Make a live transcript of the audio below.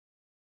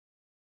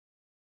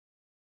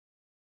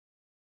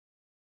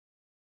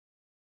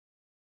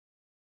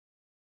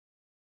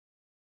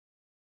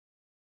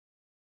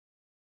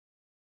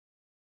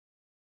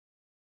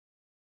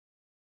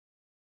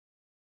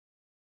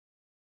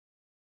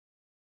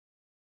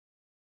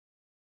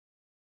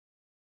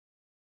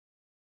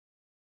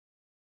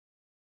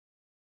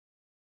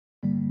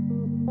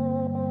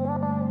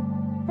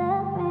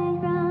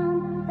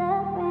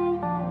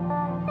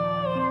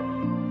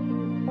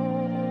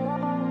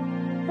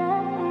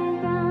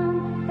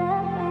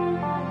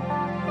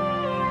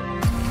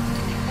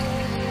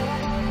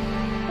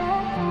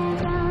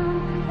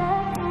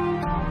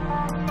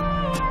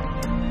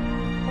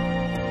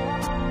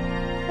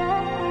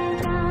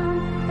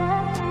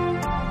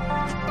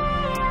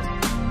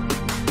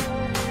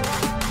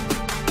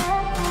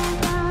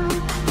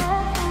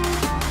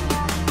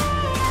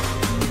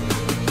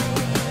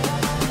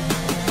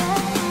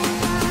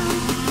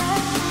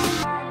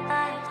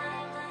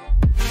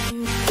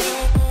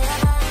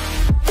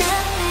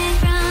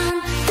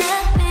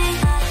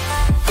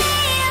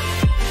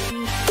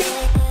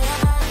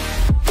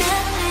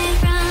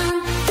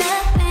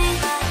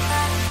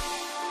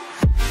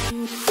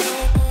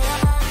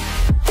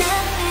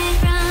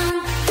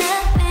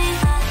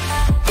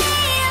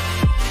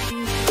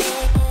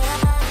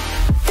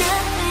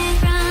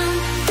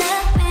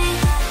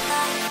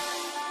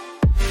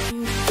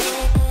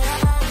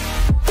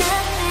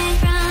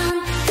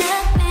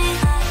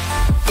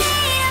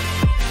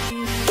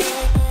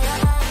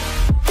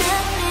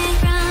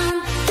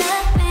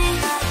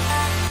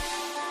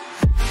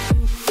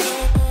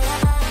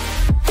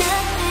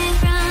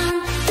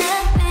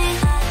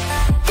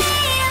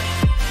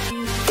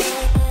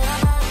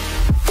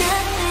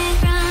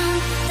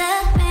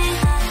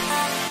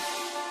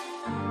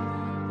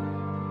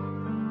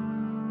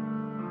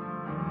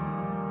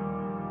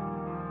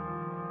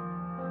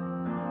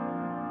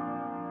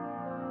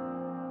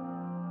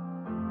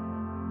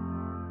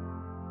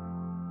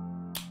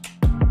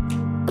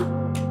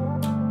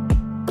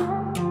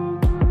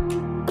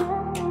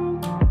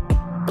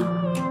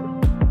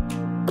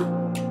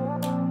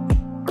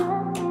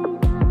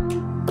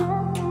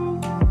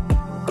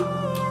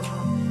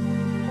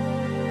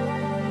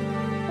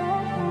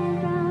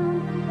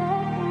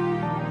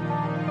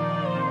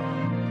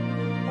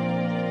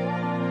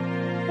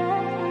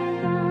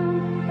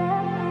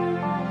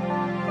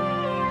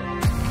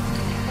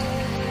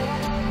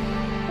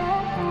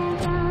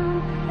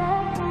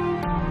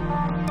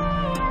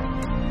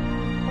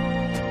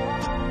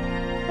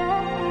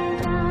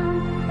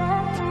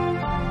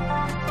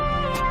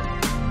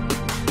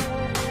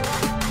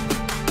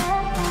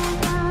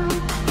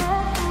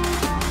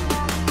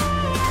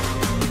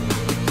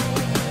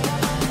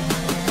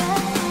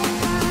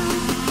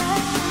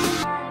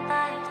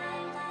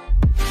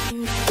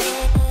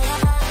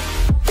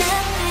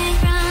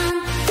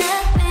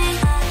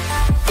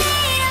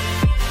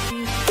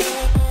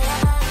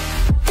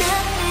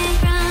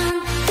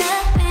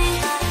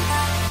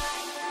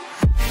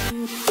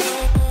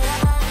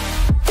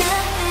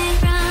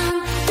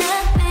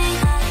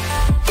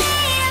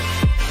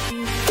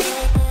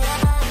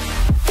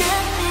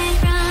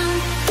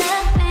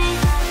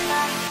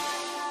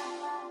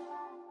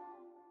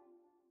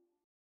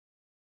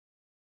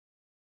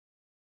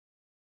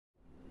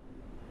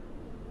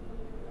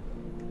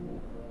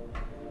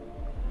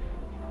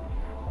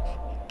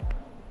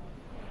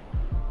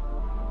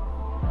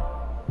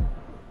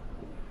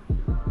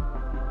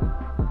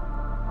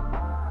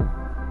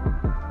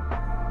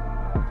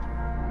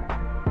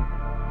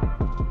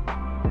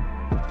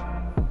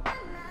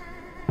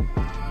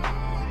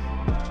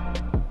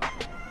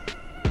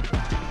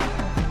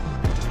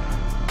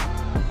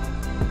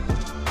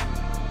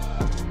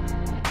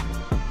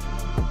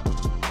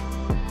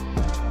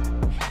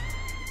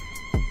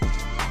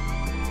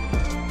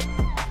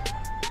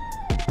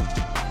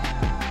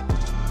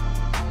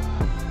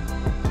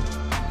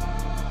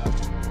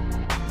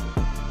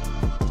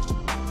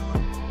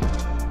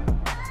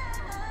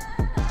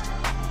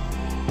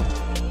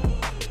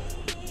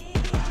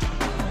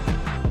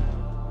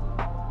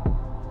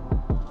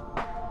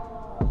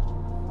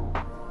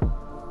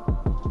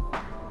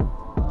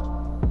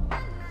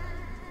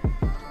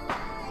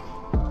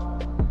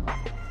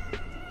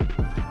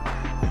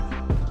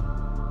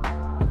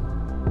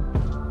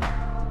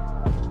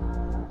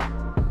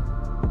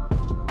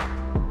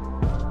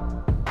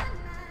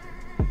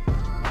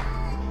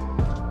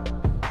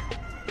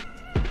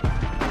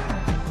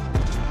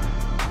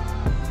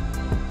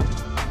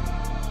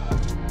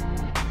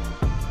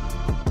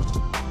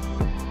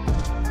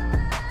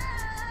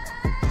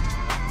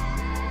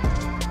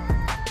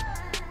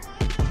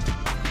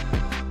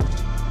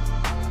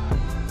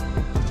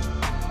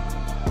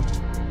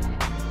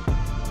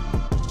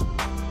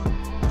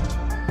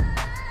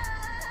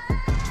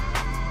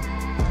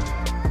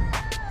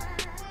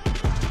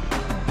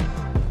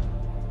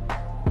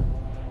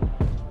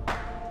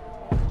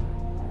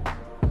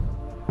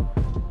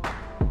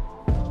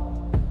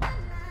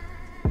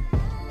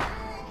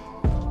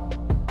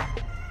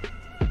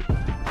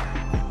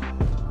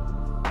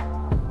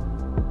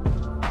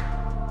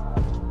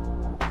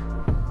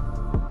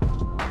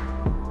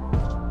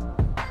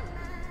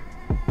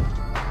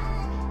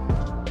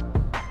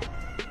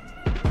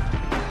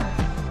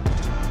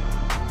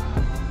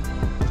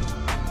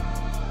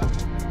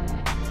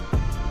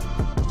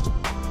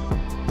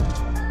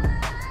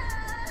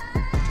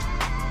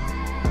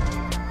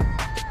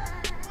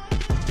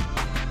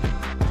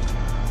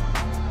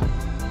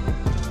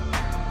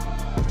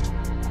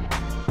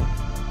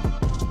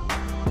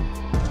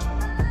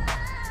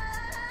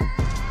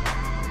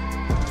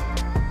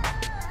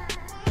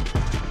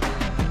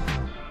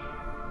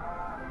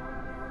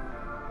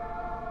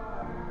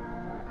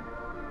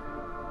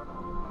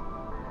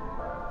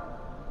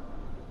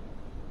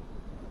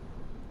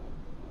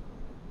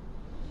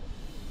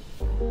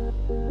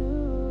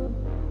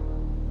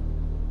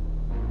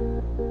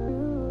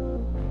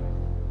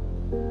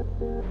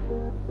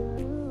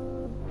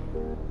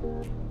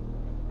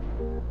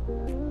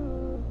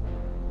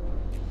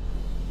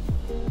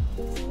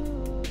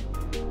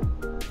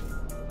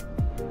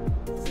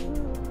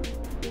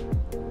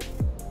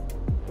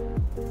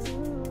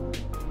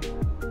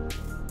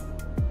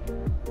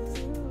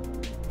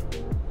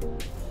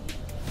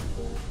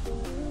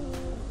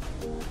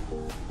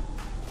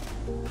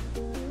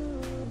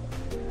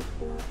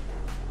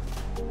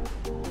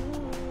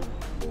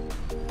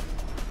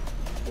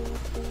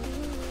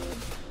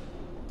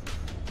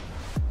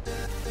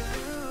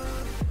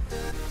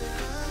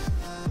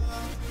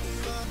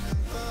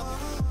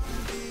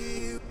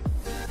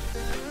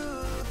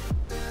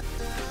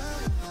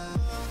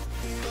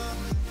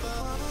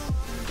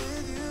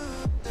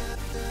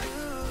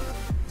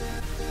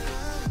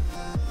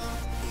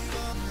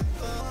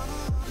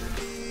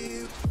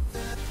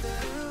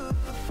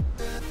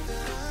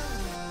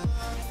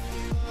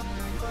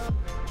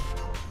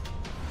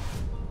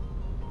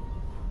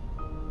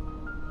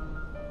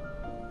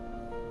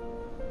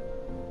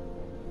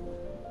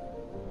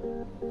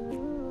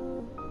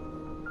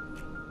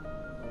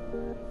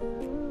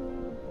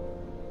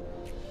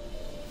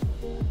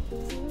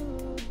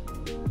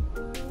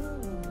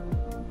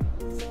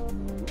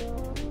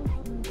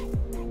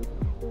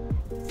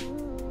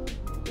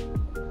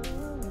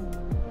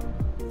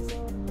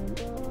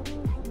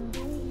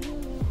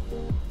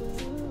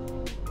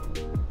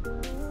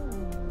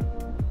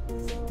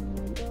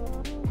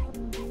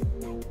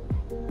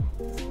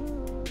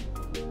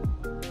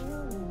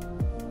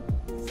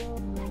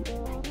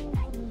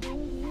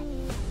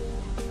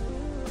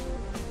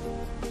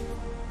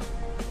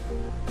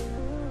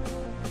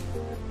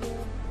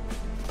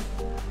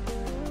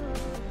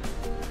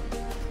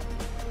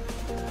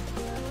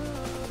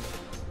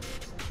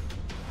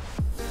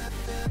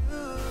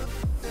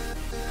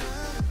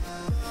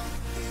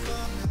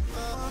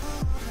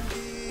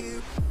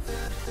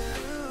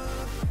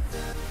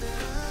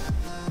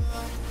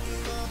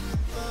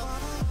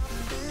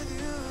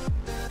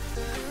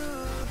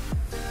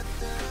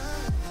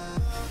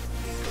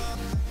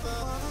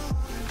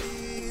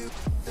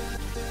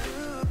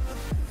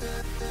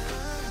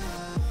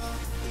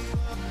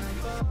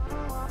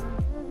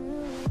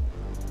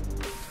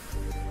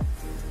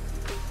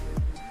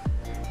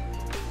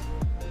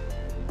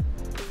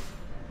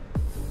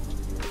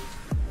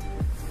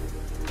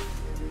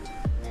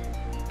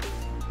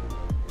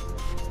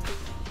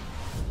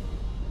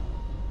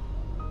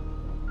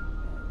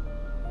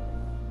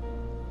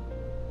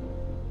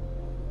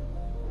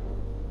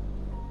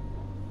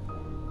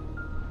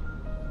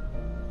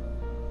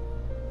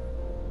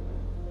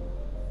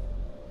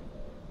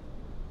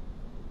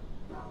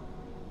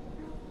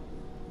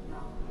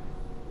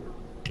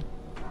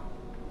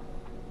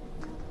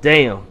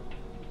Damn.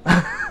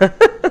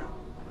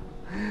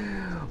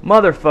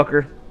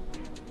 Motherfucker.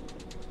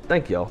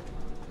 Thank y'all.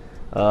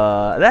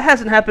 That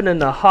hasn't happened in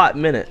a hot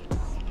minute.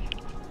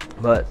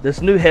 But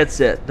this new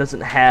headset doesn't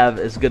have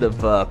as good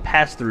of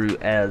pass-through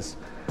as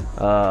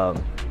my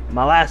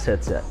last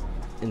headset.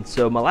 And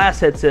so my last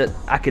headset,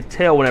 I could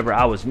tell whenever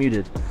I was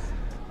muted.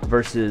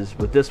 Versus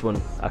with this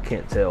one, I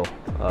can't tell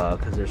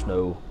because there's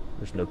no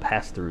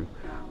pass-through.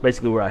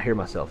 Basically where I hear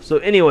myself. So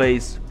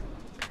anyways,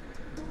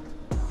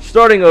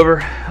 starting over,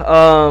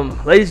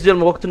 ladies and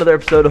gentlemen, welcome to another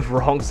episode of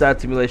Wrong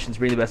Side Simulations,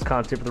 bringing the best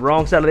content for the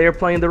wrong side of the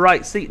airplane, the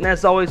right seat. And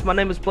as always, my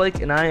name is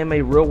Blake, and I am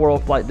a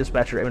real-world flight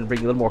dispatcher aiming to bring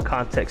you a little more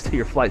context to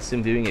your flight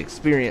sim viewing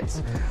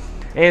experience.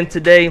 And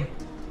today,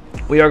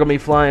 we are going to be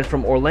flying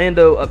from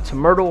Orlando up to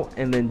Myrtle,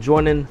 and then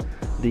joining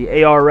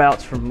the AR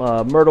routes from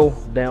Myrtle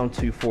down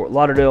to Fort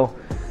Lauderdale.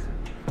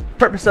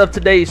 Purpose of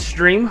today's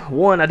stream: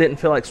 one, I didn't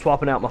feel like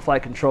swapping out my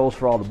flight controls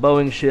for all the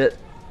Boeing shit.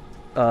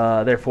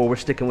 Therefore, we're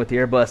sticking with the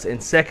Airbus.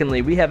 And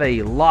secondly, we have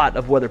a lot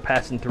of weather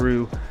passing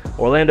through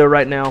Orlando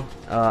right now.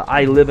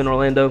 I live in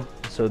Orlando,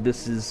 so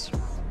this is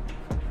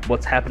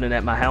what's happening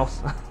at my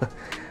house.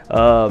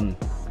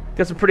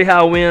 Got some pretty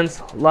high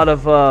winds, a lot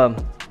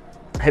of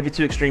heavy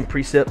to extreme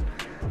precip.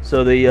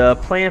 So the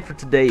plan for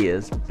today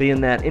is,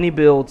 being that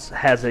Inibuilds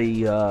has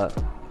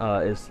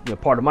is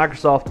part of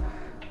Microsoft.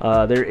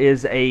 There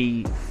is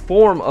a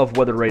form of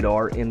weather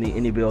radar in the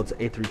Inibuilds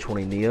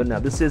A320NEO. Now,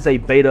 this is a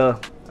beta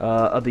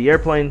of the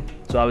airplane,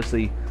 so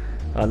obviously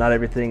not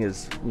everything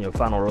is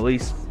final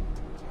release.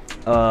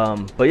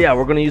 But yeah,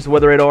 we're going to use the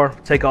weather radar,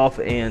 take off,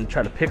 and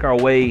try to pick our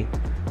way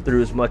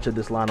through as much of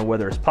this line of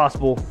weather as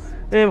possible.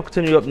 Then we'll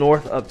continue up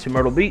north up to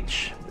Myrtle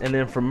Beach, and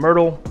then from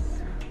Myrtle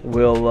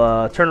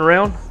we'll turn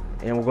around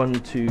and we're going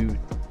to,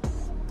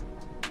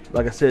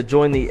 like I said,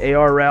 join the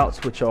AR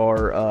routes, which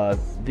are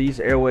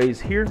these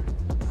airways here.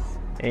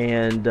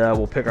 And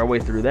we'll pick our way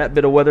through that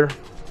bit of weather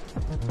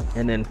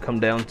and then come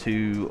down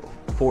to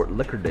Fort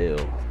Lauderdale.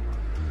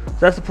 So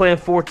that's the plan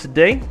for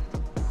today.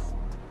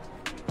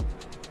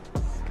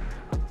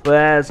 But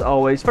as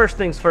always, first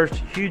things first,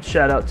 huge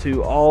shout out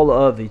to all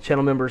of the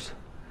channel members.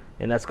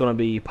 And that's going to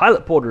be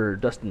Pilot Porter,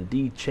 Dustin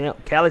D.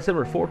 Champ, Cali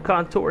 74,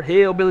 Contour,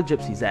 Hill, Billy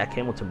Gypsy, Zach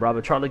Hamilton,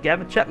 Bravo, Charlie,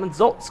 Gavin, Chapman,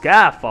 Zolt,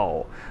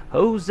 Skyfall,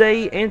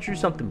 Jose, Andrew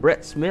something,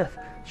 Brett Smith,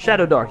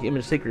 Shadow Dark,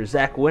 Image Seeker,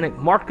 Zach Winnick,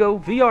 Marco,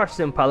 VR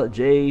Sim Pilot,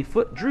 Jay,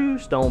 Foot, Drew,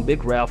 Stone,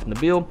 Big Ralph,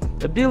 Nabil,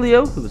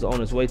 Abdelio, who is on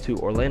his way to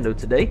Orlando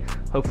today.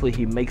 Hopefully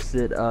he makes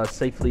it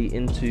safely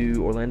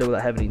into Orlando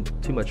without having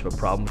too much of a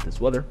problem with this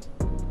weather.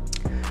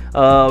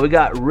 We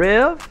got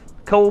Rev,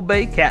 Cold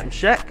Bay, Captain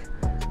Shack,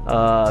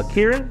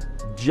 Kieran,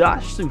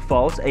 Josh, Sioux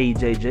Falls,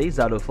 AJJ,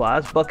 Zato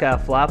Flies, Buckeye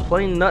Fly,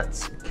 Plain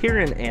Nuts,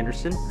 Kieran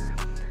Anderson,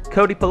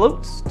 Cody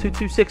Pelotes,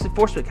 226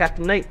 Enforcement,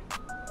 Captain Nate,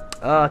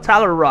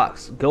 Tyler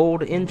Rocks,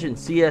 Gold Engine,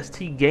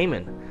 CST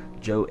Gaming,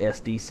 Joe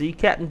SDC,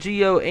 Captain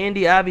Geo,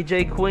 Andy Ivy,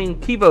 J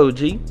Queen, Kivo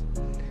G,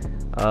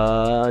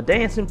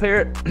 Dancing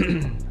Parrot,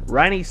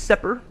 Riney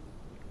Sepper,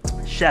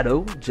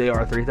 Shadow,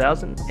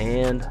 JR3000,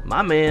 and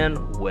my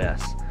man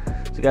Wes.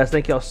 So guys,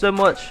 thank y'all so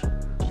much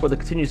for the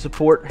continued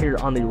support here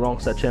on the Wrong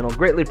Side channel.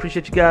 Greatly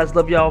appreciate you guys.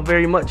 Love y'all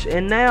very much.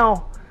 And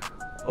now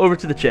over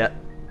to the chat.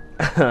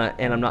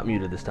 And I'm not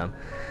muted this time.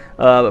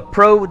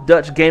 Pro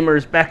Dutch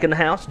Gamers back in the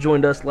house,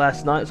 joined us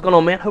last night. What's going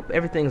on, man? Hope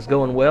everything's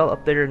going well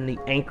up there in the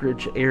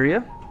Anchorage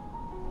area.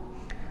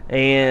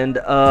 And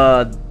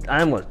I'm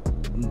gonna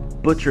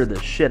butcher the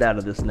shit out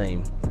of this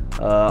name.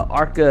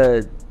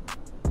 Arca.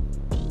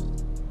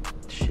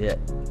 Shit.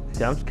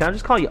 Can I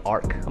just call you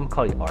Arc? I'm gonna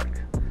call you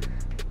Arc.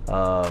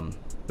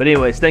 But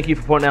anyways, thank you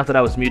for pointing out that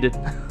I was muted.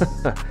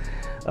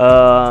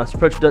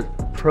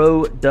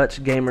 Pro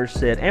Dutch Gamers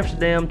said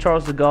Amsterdam,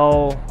 Charles de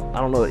Gaulle. I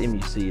don't know what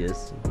MUC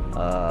is.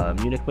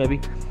 Munich maybe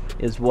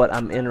is what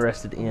I'm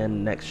interested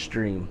in next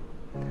stream.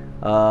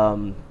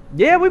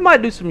 Yeah, we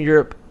might do some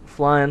Europe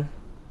flying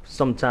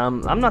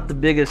sometime. I'm not the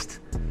biggest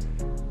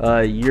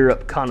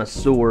Europe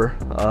connoisseur.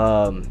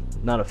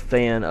 Not a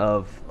fan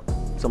of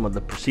some of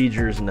the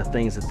procedures and the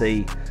things that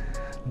they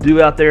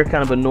do out there.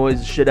 Kind of annoys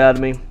the shit out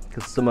of me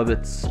because some of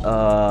it's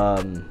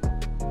I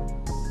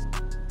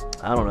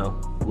don't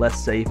know,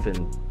 less safe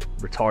and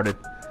retarded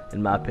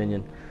in my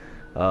opinion.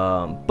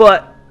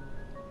 But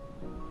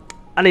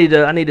I need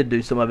to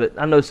do some of it.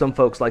 I know some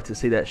folks like to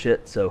see that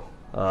shit, so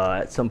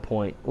at some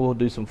point we'll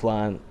do some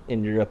flying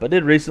in Europe. I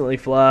did recently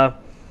fly,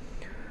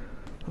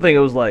 I think it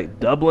was like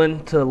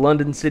Dublin to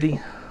London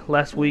City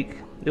last week.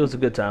 It was a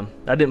good time.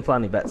 I didn't fly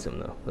any VATSIM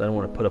though. I don't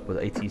want to put up with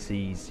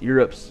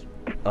Europe's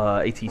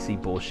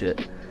ATC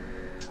bullshit.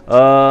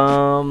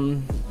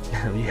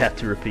 You have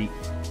to repeat.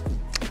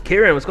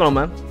 Kieran, what's going on,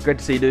 man? Great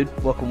to see you,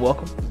 dude. Welcome,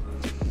 welcome.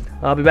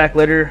 I'll be back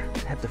later.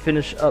 Have to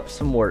finish up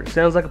some work.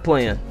 Sounds like a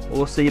plan.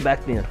 We'll see you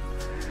back then.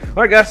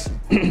 All right, guys.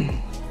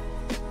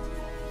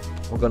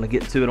 We're gonna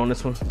get to it on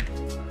this one.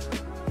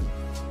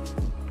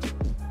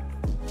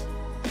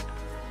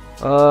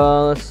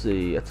 Let's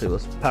see. I tell you,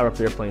 let's power up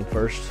the airplane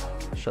first.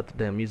 Shut the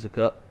damn music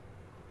up.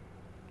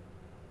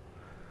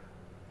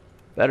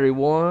 Battery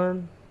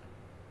 1.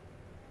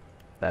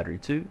 Battery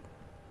 2.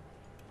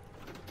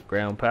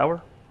 Ground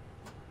power.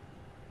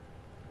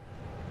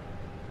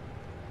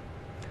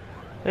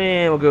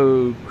 And we'll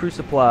go crew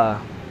supply.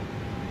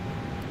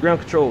 Ground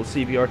control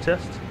CVR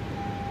test.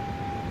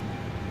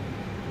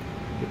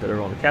 Get that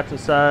over on the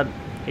captain's side.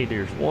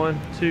 ADIRS 1,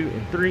 2,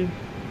 and 3.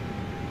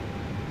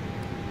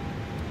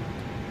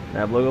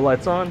 Nav logo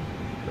lights on.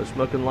 No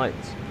smoking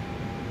lights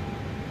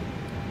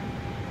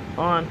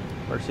on.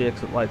 Emergency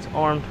exit lights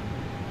armed.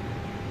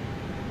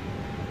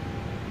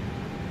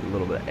 A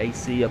little bit of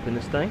AC up in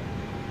this thing.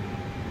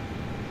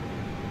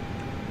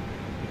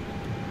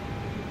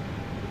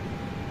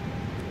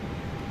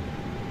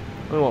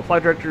 We want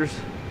flight directors,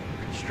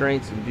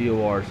 constraints, and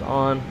VORs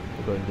on.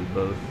 We'll go ahead and do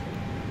both.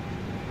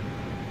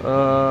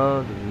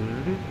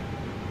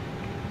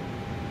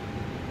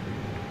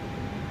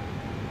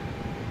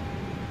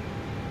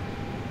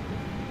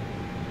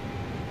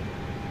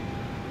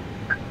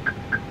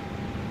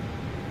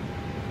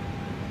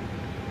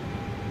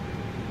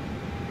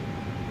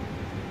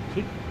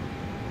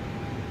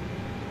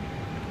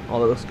 All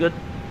that looks good.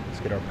 Let's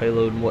get our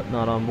payload and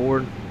whatnot on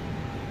board.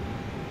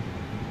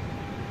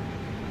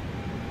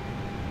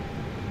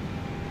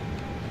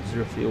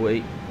 Zero fuel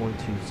weight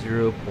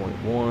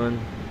 120.1.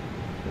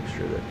 Make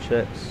sure that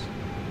checks.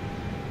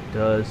 It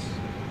does.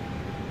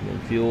 And then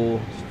fuel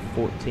is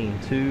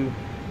 14.2,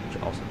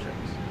 which also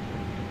checks.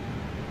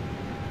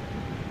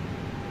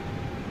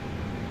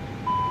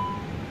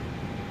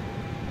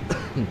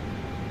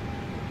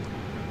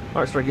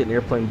 Alright, start getting the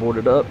airplane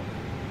boarded up.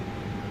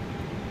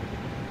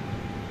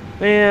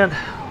 And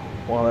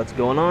while that's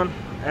going on,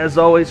 as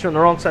always here on the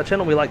Wrong Side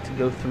channel, we like to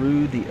go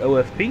through the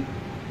OFP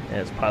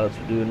as pilots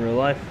would do in real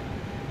life.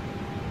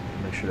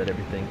 Make sure that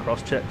everything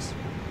cross-checks.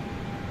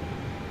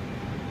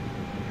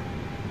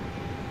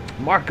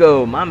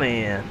 Marco, my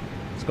man.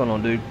 What's going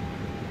on, dude?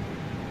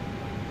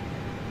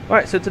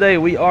 Alright, so today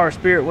we are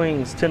Spirit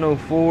Wings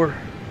 1004.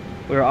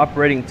 We are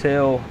operating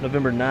tail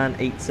November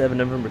 987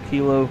 November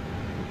Kilo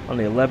on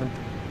the 11th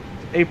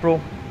of April.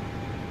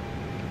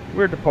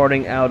 We're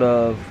departing out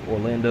of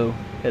Orlando,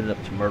 headed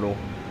up to Myrtle.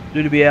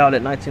 Due to be out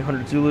at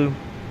 1900 Zulu,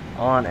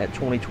 on at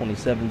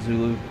 2027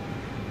 Zulu.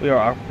 We are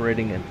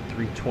operating a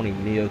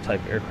 320NEO type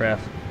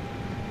aircraft.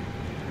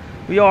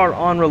 We are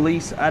on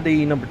release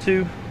ID number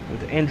 2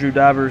 with Andrew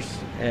Divers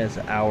as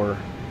our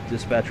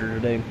dispatcher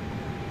today.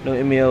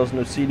 No MELs,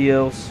 no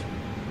CDLs.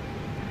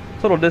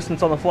 Total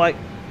distance on the flight,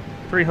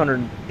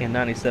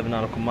 397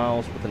 nautical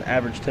miles with an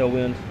average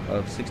tailwind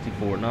of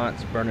 64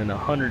 knots, burning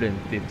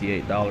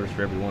 $158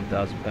 for every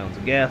 1,000 pounds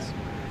of gas.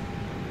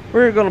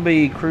 We're going to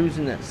be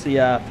cruising at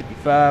CI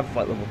 55,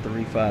 flight level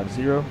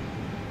 350.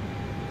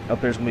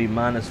 Up there's going to be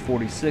minus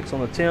 46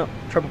 on the temp.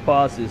 Triple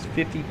pause is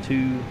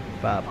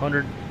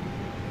 52,500.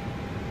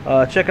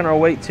 Checking our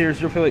weights here,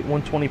 0 fuel weight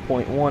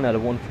 120.1 out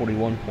of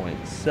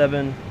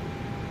 141.7.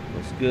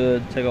 Looks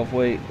good. Takeoff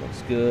weight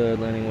looks good.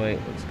 Landing weight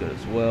looks good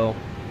as well.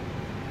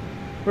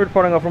 We're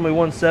departing off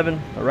runway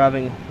 17,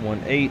 arriving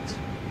 18. It's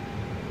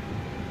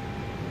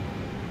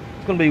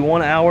going to be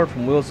 1 hour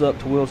from wheels up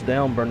to wheels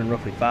down, burning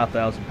roughly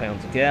 5,000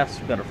 pounds of gas.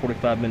 We've got our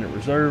 45-minute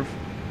reserve.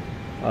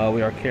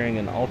 We are carrying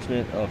an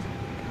alternate of,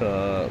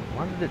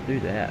 why did it do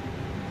that?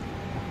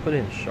 I put it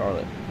in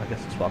Charlotte. I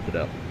guess it swapped it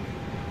out.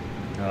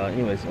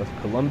 Anyways, of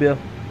Columbia.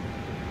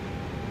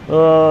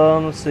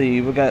 Let's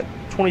see. We got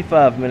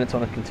 25 minutes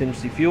on a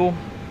contingency fuel,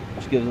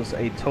 which gives us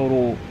a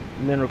total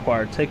min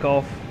required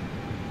takeoff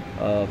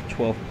of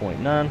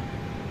 12.9.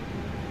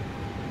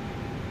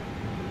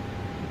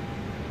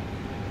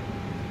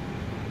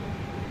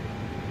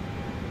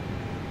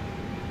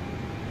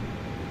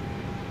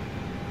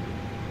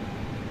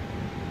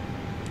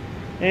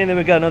 And then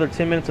we got another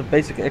 10 minutes of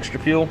basic extra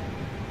fuel.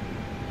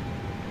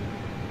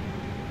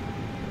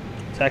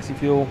 Taxi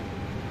fuel,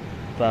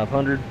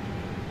 500.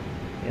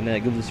 And that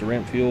gives us a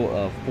ramp fuel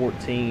of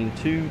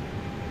 14.2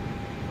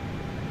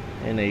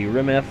 and a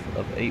RMF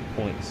of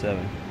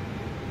 8.7.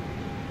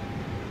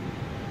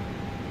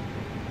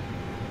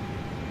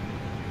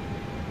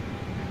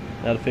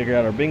 Now to figure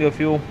out our bingo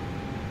fuel.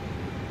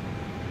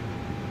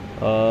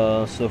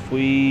 So if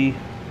we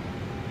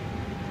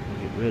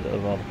get rid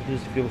of all the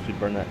contingency fuels, we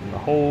burn that in the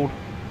hold.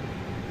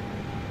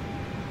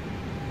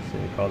 So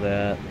we call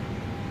that,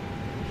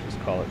 let's just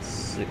call it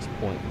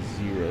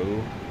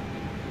 6.0.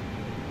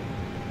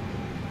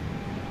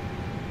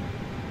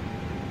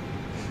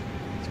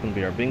 Going to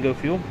be our bingo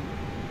fuel.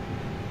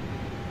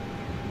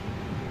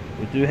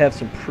 We do have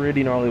some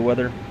pretty gnarly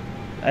weather,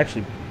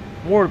 actually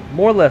more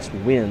or less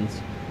winds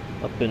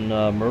up in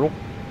Myrtle,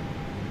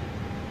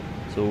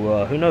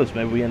 so who knows,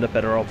 maybe we end up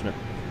at our alternate.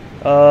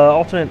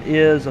 Alternate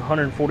is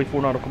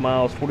 144 nautical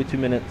miles, 42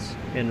 minutes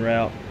en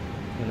route,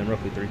 and then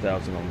roughly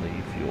 3,000 on the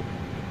fuel.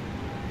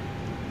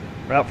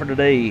 Route for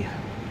today,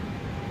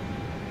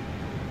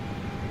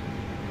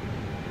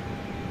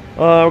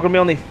 we're going to be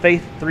on the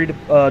Faith 3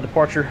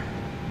 departure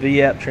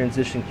VAP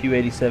transition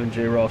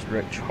Q87J Ross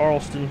direct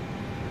Charleston.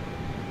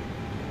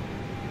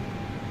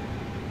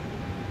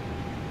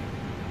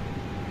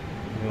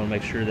 We want to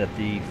make sure that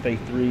the Faith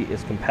 3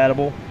 is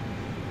compatible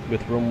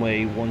with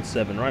runway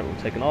 17 right we're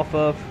taking off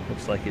of.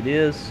 Looks like it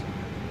is.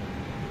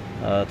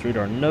 Let's read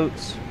our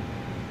notes.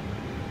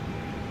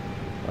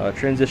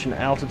 Transition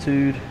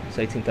altitude is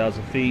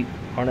 18,000 feet.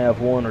 RNAV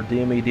 1 or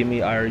DME,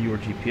 IRU or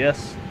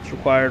GPS.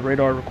 Required,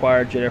 radar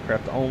required, jet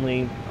aircraft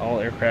only. All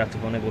aircraft,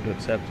 if unable to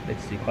accept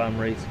ATC climb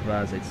rates,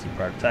 advise ATC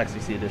prior to taxi.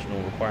 See additional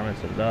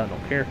requirements. I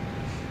don't care.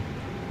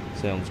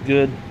 Sounds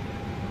good.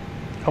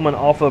 Coming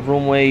off of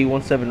runway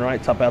 17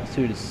 right, top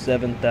altitude is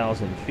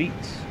 7,000 feet.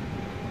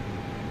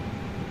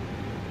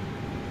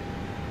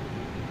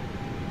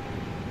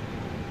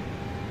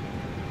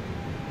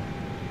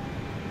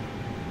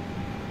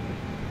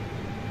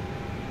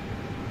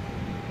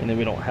 And then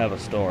we don't have a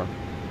star.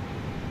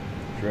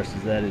 The rest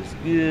of that is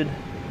good.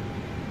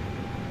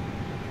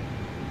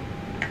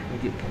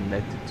 Get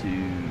connected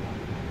to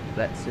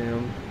that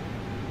sim.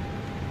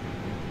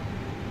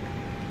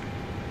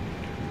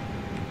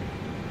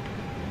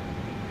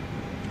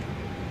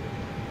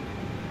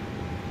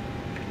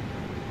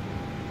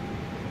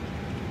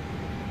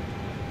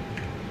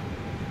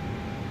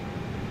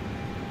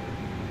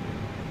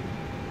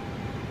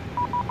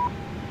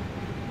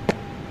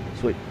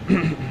 Sweet.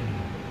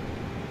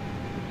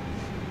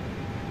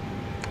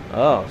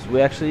 Oh, so we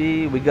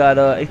got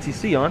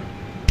ATC on.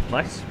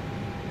 Nice.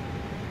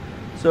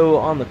 So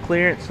on the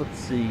clearance, let's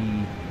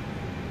see.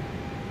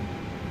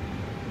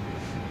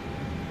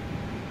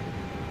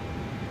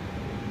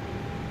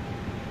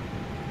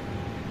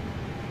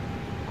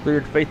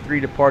 Cleared Faith 3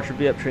 departure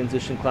VAP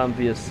transition climb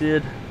via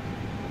SID.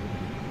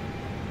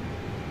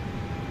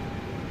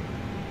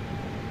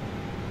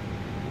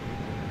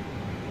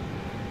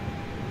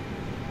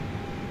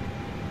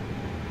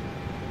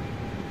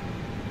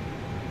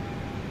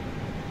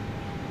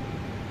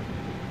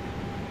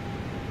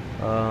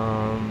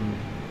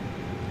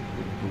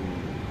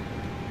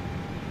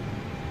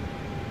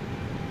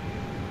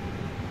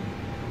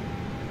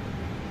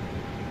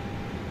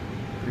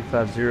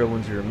 Five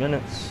 010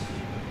 minutes.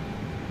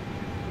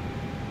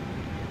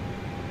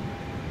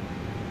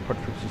 Part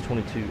frequency is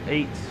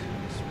 22.8.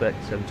 Spec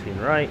 17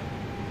 right.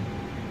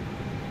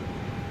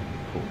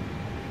 Cool.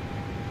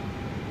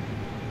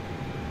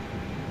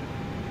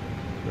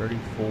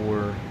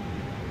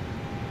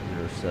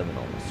 34.07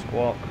 on the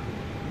squawk.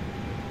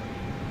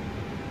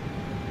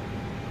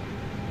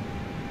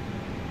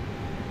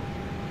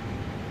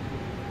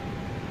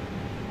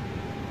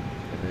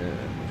 And then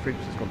the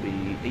frequency is going to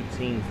be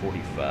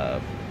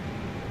 1845.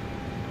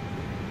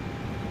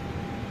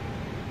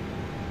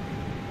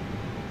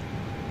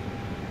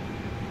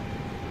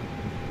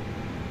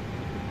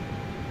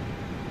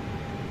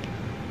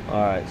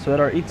 Alright, so at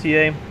our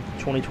ETA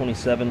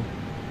 2027.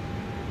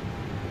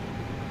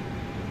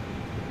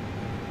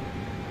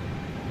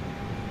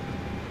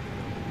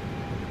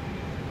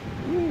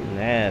 Ooh,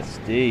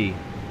 nasty.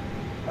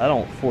 I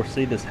don't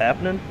foresee this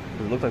happening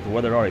because it looked like the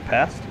weather already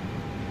passed.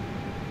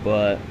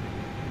 But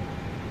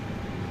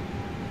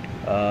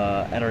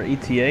at our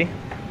ETA,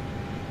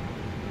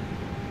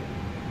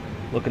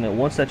 looking at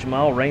 1 statute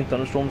mile, rain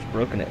thunderstorms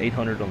broken at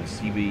 800 on the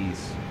CBs.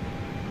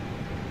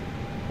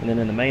 And then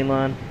in the main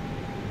line,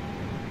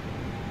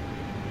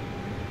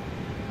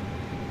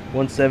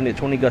 170 at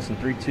 20 gusts and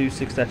 3.2,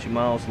 6 statute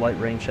miles, light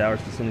rain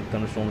showers, descending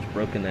thunderstorms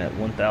broken at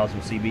 1,000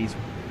 CBs,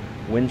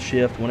 wind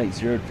shift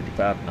 180 to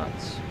 55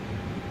 knots.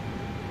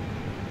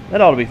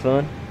 That ought to be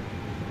fun.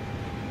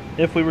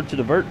 If we were to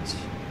divert.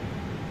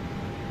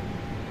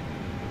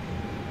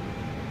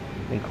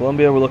 In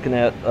Columbia, we're looking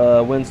at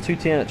winds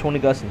 210 at 20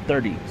 gusts and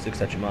 30, 6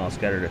 statute miles,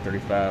 scattered at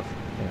 35,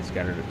 and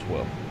scattered at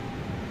 12.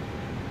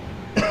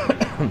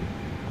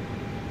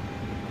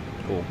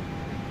 Cool.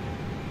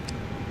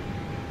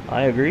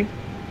 I agree.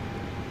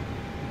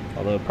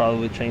 Although I'll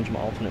probably change my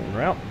alternate en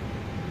route.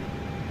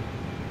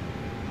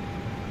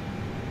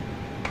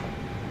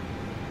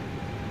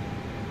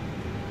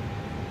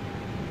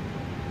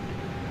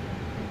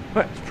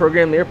 Alright, let's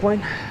program the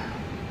airplane.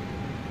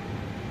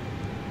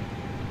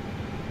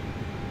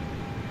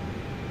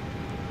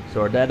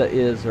 So our data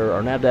is, or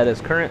our nav data is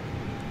current,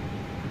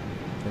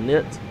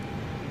 init.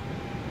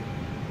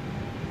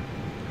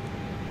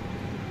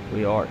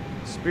 We are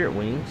Spirit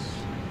Wings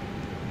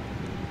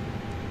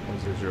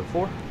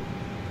 1004.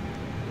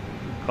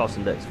 Cost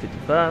index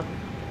 55.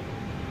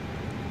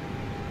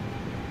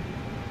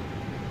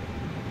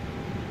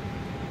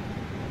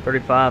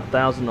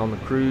 $35,000 on the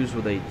cruise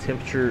with a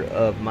temperature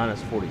of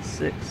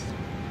 -46.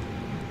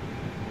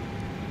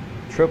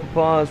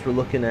 Tropopause, we're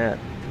looking at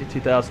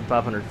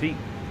 52,500 feet.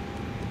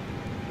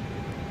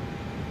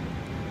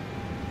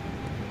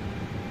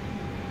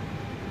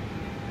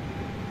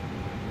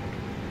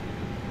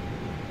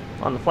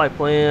 On the flight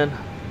plan,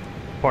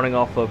 departing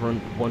off of run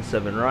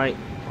 17 right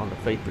on the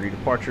Fate 3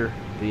 departure,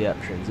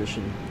 VAP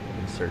transition,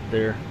 insert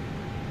there.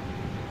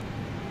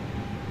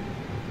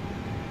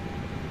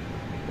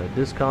 The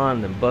Discon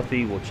and then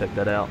Buffy, we'll check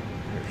that out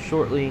here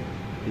shortly.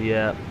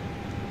 VAP,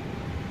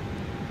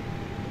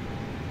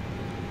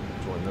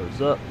 join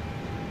those up.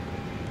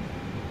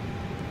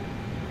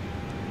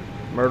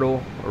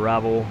 Myrtle,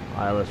 arrival,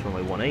 ILS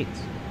runway 18.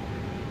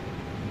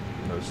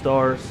 No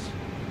stars.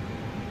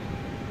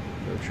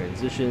 No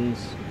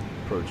transitions.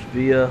 Approach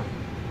via.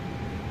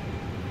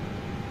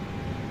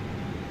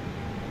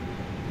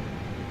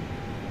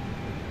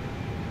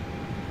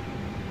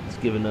 It's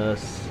giving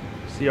us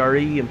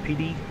CRE and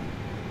PD.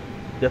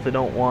 Definitely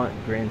don't want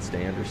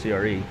grandstand or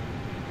CRE.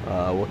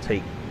 We'll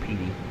take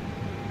PD.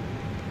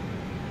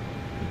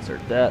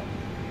 Insert that.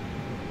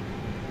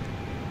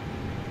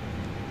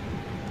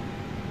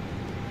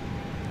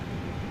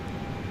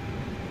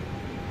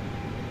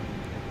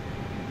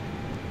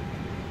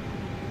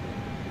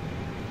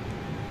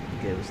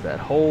 Give us that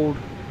hold.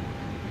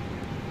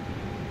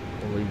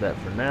 We'll leave that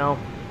for now.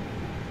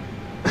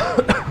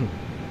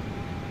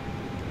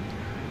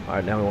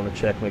 Alright, now we want to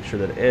check, make sure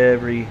that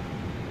every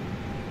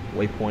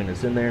waypoint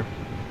is in there.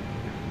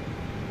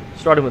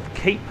 Starting with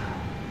Cape.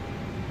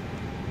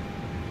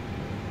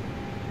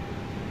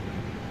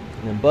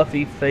 And then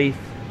Buffy, Faith,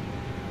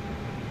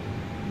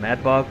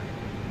 Mad Bog,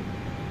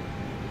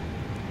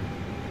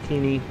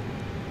 Keeney,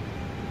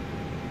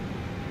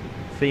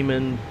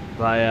 Feeman,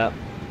 Viap,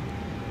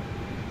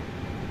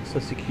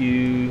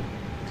 KUXIU,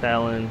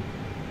 Talon,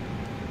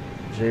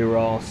 J.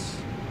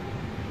 Ross,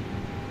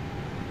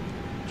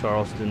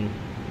 Charleston,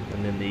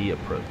 and then the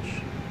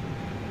approach.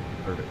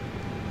 Perfect.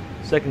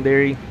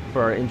 Secondary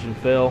for our engine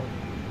fail,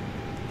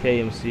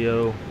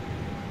 KMCO,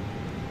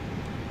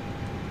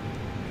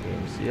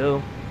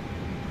 KMCO.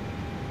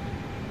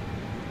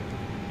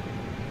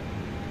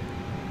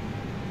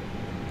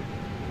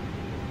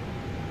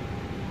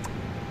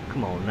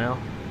 Come on now.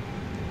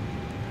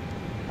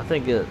 I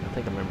think I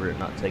remember it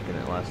not taking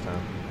it last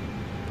time.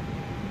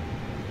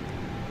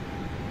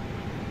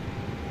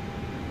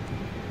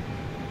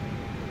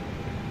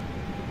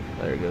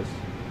 There it goes.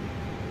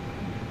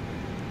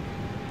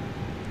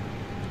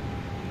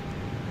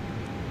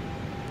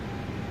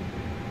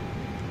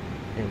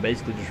 And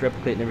basically just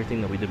replicating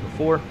everything that we did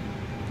before.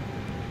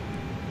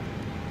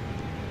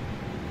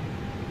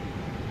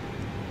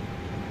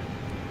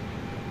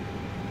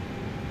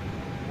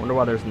 Wonder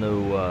why there's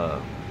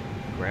no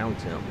ground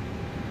temp.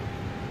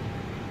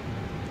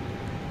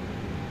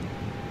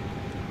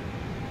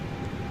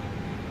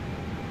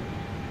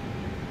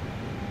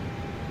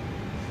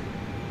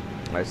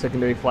 Alright,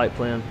 secondary flight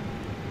plan.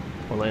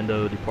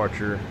 Orlando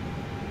departure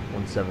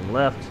 17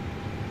 left.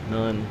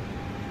 None.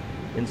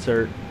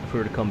 Insert. If we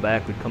were to come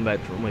back, we'd come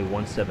back to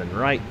runway 17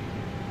 right.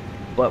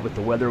 But with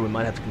the weather, we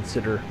might have to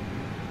consider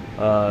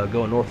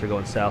going north or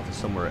going south to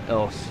somewhere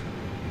else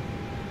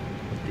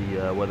with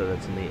the weather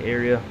that's in the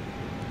area.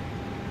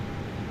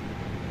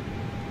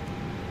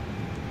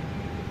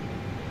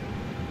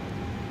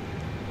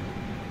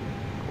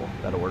 Cool,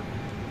 that'll work.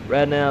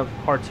 Radnav,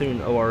 Hartoon,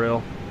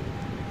 ORL.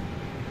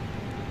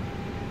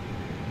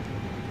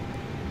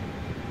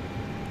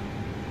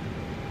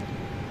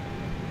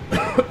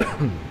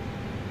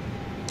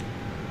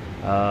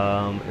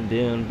 And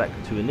then back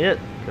to init,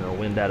 turn our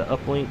wind data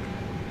uplink.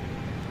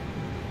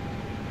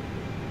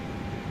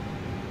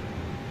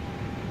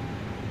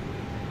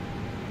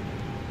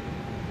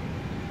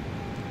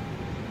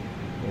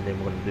 And then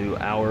we're going to do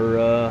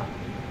our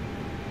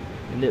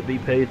init B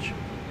page.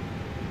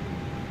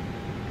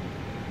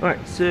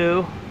 Alright,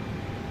 so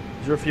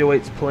zero fuel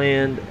weight's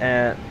planned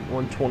at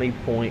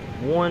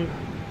 120.1.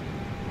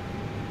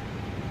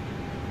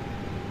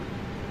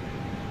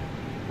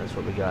 That's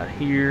what we got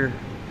here.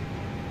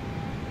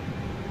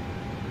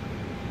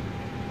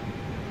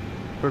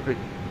 Perfect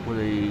with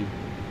a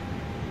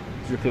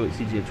zero fuel weight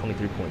CG of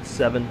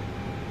 23.7.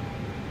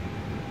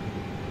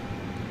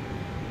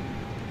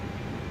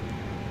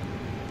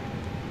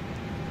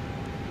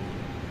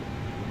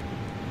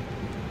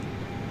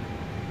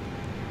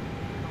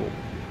 Cool.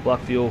 Block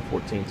fuel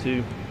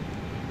 14.2.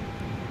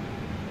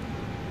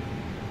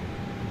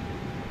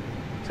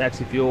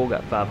 Taxi fuel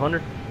got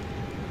 500.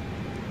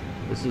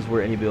 This is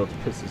where Inibuilds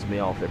pisses me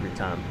off every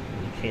time.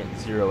 You can't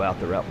zero out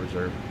the route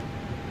reserve.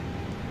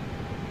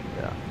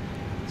 Yeah,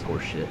 it's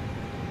horseshit.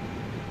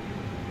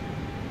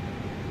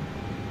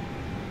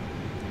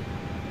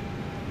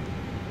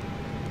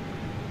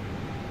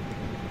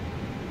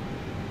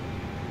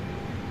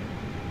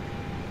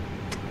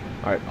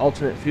 All right,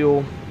 alternate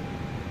fuel.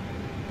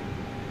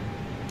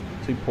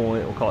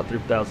 We'll call it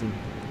 3,000.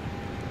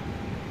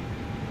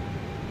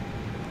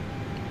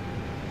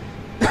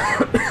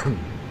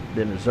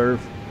 Then reserve.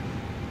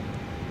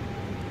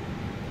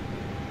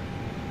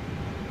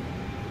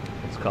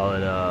 Let's call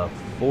it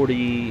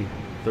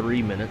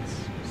 43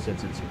 minutes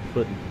since it's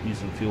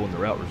using fuel in the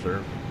route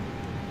reserve.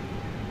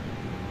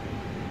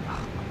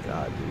 Oh my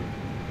god,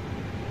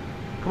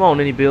 dude. Come on,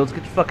 Inibuilds, get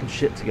your fucking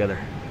shit together.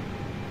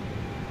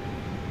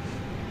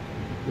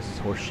 This is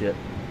horse shit.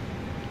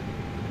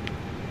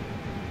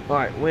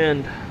 Alright,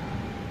 wind.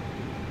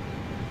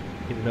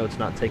 Even though it's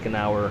not taking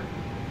our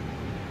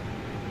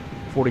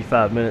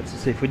 45 minutes.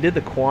 Let's see, if we did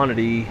the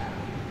quantity,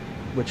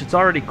 which it's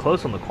already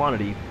close on the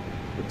quantity,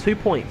 with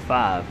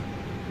 2.5,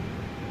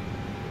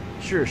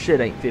 sure as shit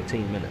ain't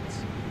 15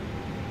 minutes.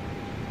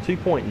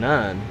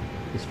 2.9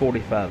 is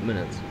 45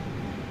 minutes.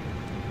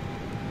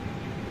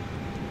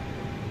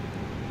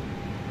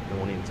 I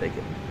won't even take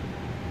it.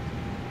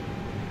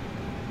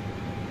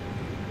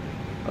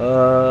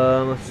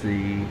 Let's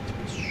see.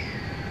 It's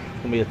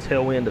going to be a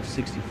tailwind of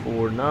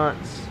 64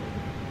 knots.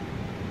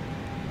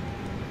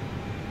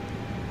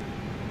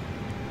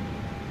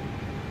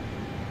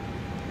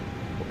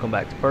 We'll come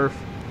back to perf.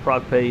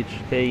 Prog page,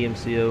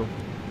 KUXIU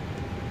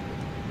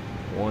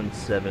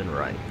 17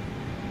 right.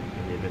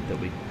 In the event that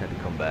we had to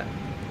come back.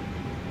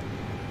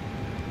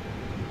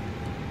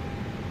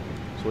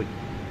 Sweet.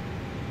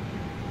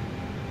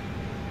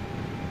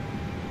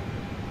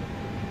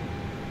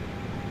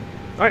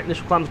 Alright,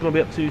 initial climb is going to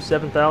be up to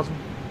 7,000.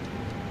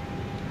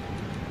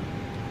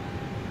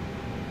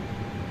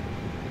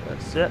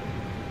 That's set.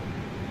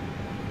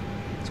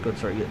 Let's go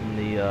start getting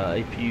the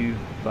APU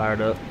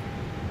fired up.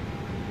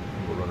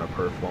 And we'll run our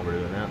perf while we're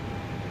doing that.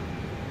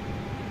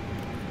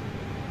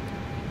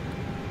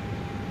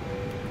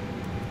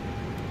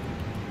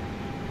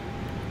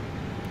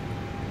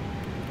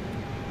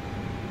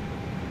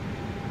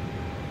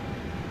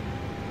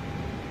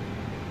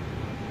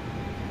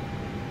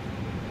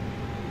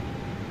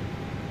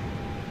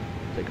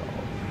 Take off.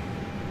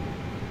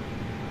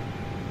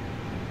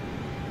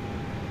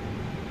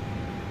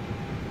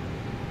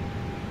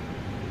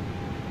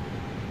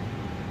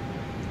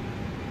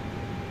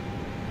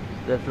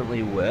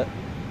 Definitely wet.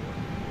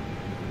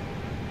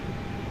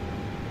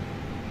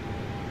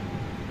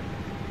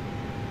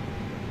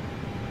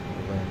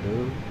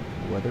 Orlando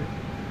weather.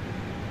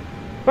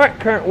 Alright,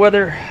 current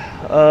weather.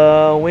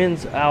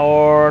 Winds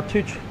are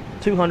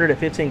 200 at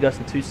 15, gusts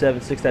at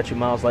 27, 6 statute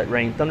miles, light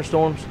rain,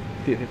 thunderstorms.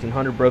 Few at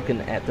 1500,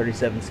 broken at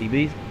 37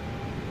 CB.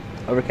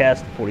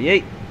 Overcast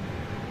 48.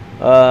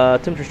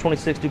 Temperatures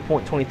 26, dew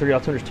point 23,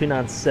 altimeter's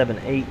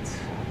 2978.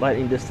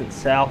 Lightning distance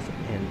south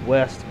and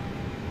west.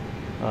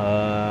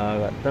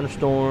 Got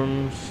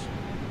thunderstorms,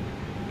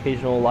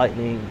 occasional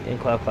lightning, in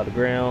cloud, clouded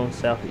ground,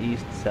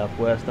 southeast,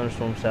 southwest,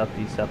 thunderstorms,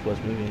 southeast,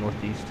 southwest, moving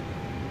northeast.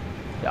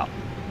 Yeah.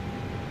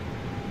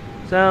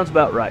 Sounds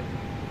about right.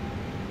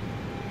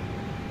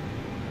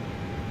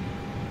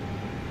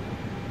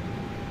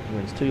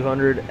 Winds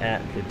 200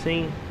 at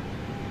 15.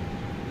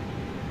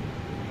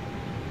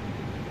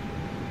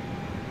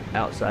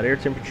 Outside air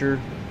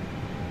temperature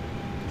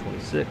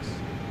 26.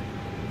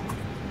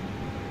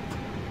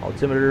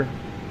 Altimeter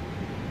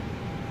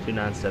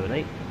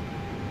 2978.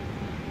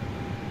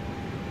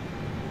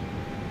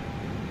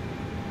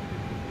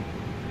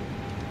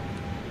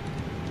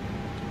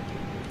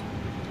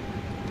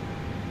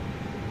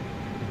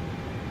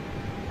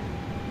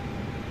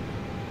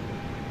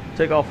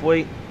 Takeoff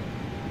weight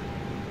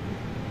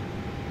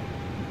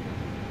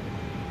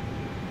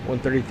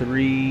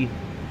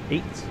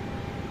 133.8.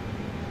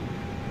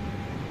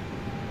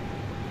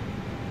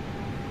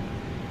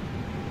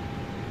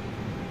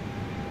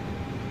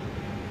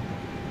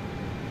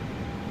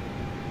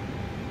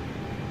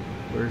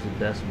 Where's the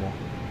decimal?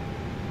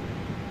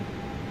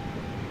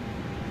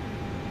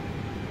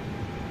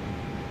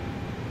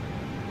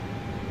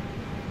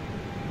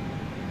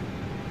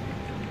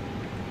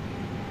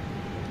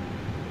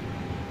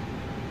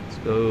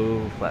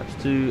 go flaps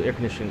 2, air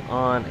conditioning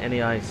on,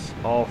 anti-ice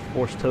off,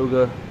 force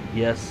toga,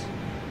 yes,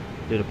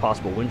 due to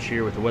possible wind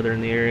shear with the weather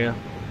in the area.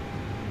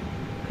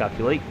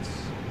 Calculate.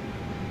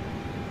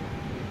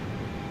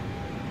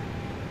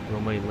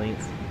 Runway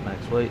length,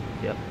 max weight,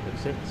 yep,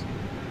 makes sense.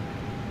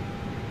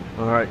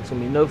 Alright, it's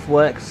going to be no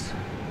flex.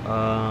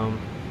 Perf,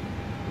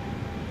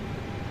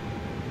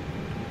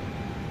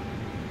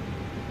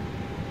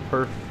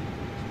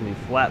 it's going to be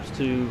flaps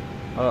 2,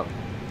 up,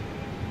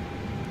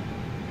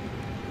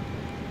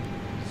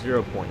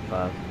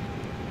 0.5.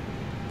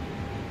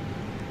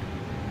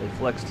 A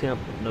flex temp,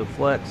 no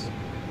flex.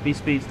 V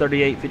speeds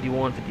 38,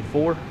 51,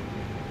 54.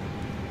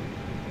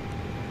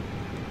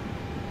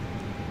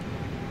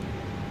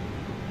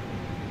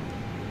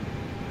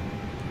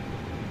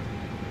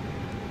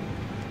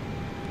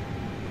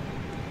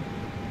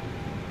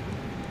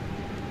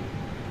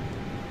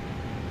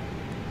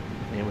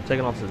 And we're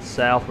taking off to the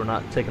south. We're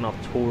not taking off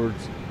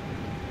towards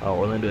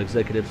Orlando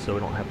Executive, so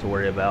we don't have to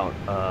worry about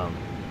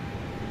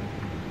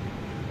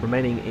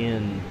remaining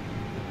in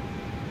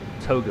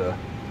toga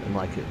and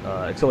like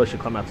acceleration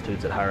climb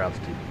altitudes at higher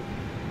altitude.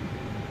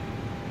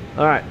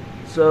 Alright,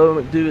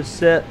 so do is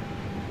set.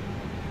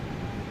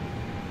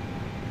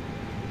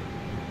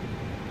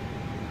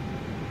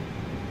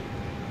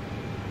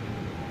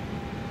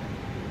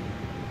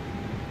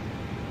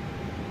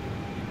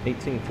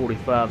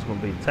 $18.45 is going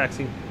to be the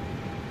taxi.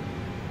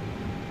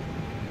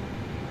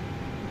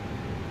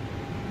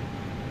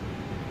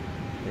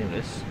 Damn,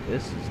 this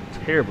is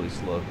terribly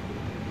slow.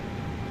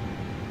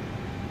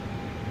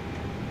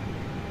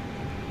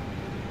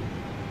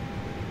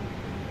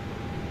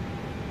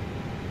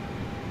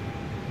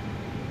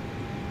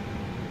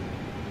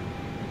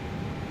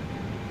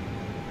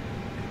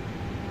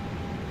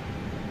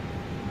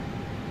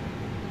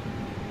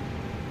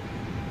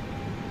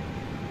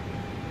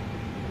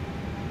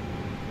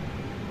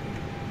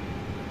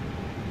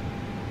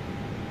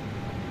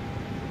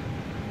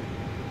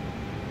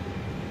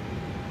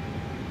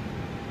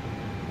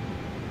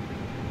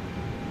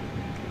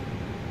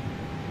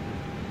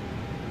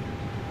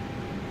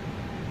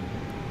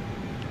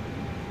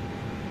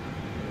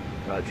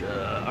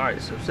 Gotcha.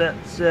 Alright, so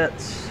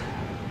sets.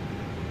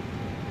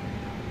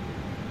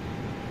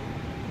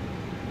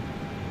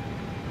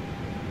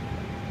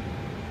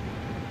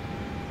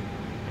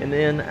 And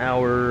then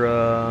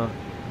our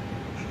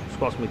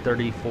squaw's gonna be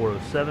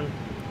 3407.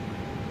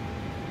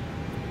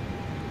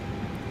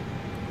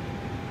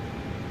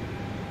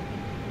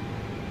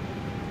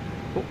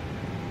 Cool.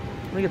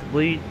 Let me get the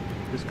bleed.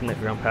 Disconnect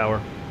ground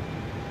power.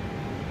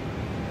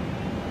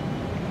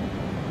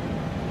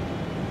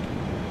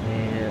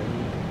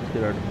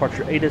 Get our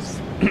departure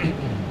ATIS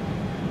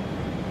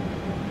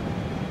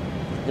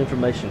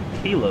information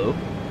kilo.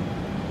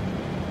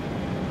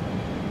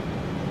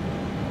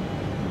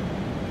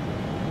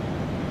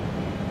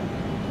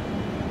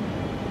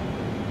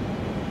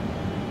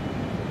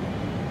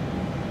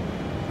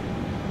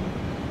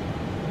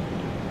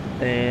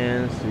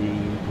 And let's see,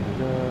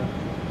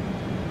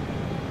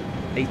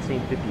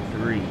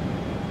 1853.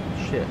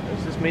 Shit,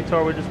 is this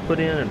METAR we just put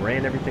in and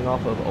ran everything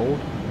off of old?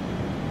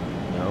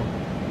 No.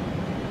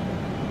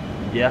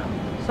 Yeah,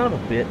 son of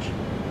a bitch.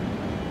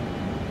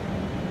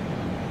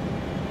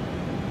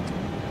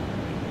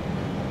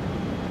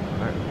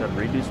 Alright, we gotta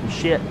redo some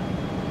shit.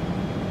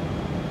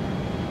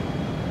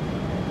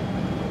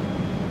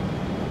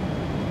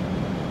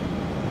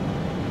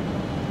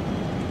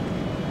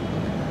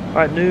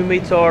 Alright, new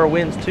METAR,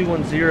 winds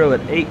 210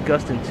 at 8,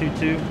 gusting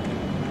 22.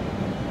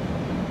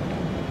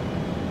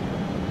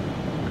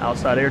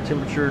 Outside air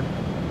temperature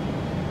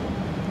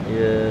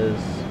is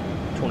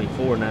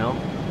 24 now.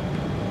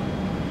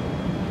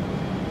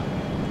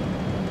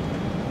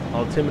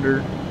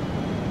 Altimeter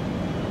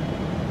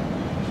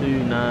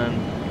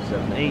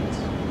 2978,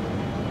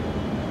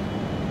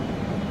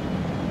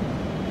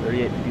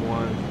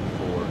 3851,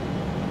 4.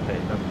 Okay,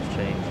 nothing's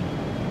changed.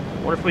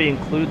 I wonder if we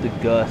include the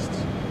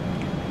gusts.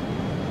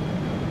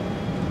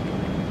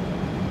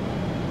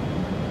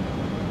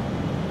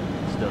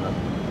 Still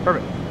nothing.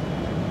 Perfect.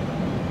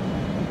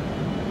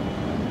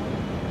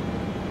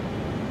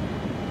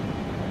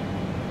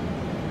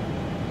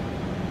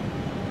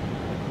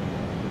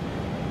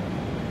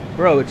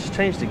 Bro, it's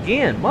changed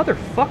again,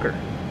 motherfucker.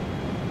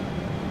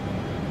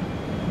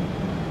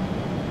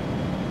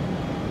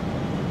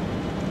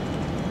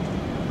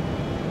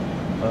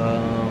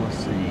 Let's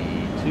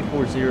see,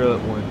 240 at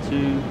 12.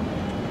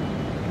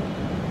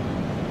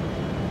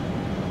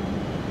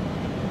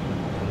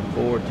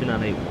 24,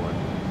 2981.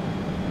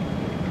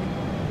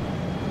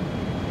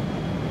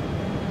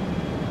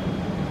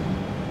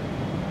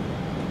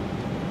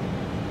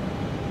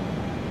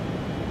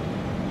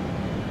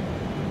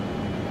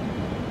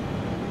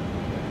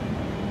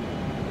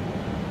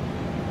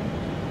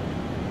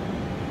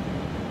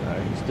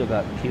 Still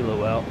got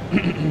kilo out.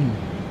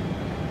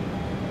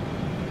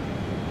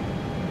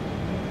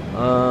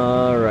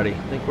 Alrighty,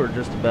 I think we're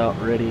just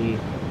about ready.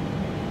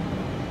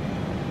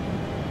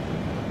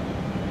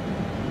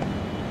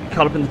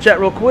 Caught up in the chat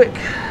real quick.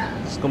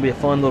 It's gonna be a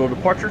fun little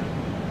departure.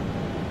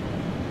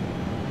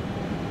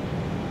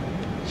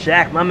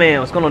 Jack, my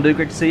man, what's going on, dude?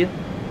 Great to see you.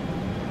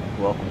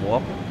 Welcome,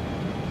 welcome.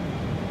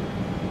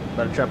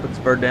 About to try to put this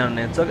bird down in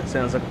Nantucket.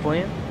 Sounds like a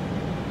plan.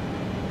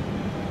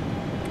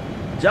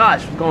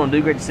 Josh, what's going on,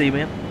 dude? Great to see you,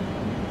 man.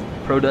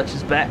 Pro Dutch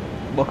is back.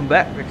 Welcome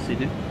back. Great to see you,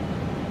 dude.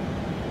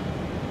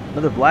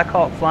 Another Black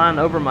Hawk flying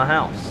over my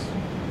house.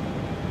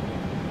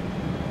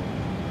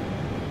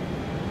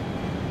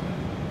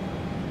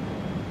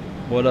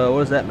 What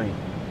does that mean?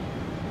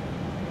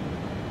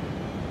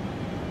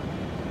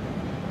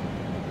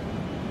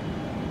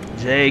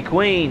 Jay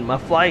Queen, my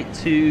flight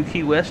to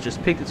Key West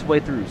just picked its way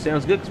through.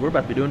 Sounds good, because we're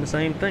about to be doing the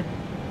same thing.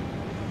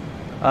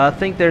 I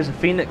think there's a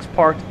Phoenix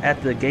parked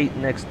at the gate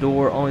next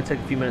door. Only take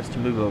a few minutes to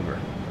move over.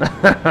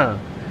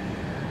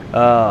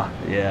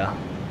 Yeah.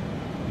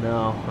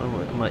 No, I'm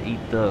going to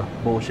eat the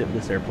bullshit with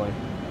this airplane.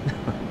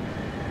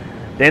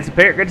 Dancing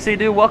Parrot, great to see you,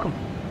 dude. Welcome.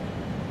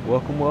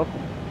 Welcome,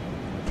 welcome.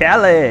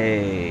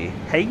 Callie.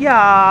 Hey,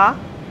 ya.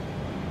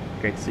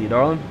 Great to see you,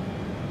 darling.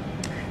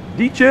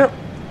 D-Champ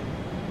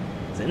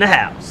is in the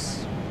house.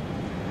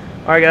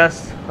 Alright,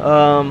 guys.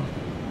 I'm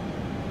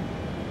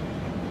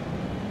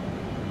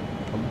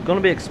going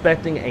to be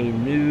expecting a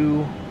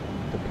new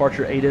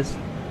departure ATIS.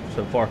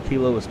 So far,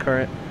 Kilo is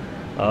current.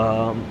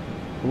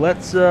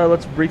 Let's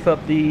brief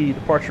up the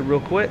departure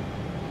real quick,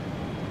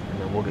 and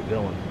then we'll get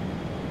going.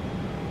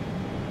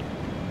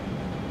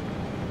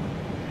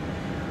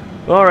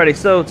 Alrighty,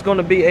 so it's going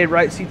to be a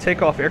right seat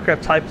takeoff.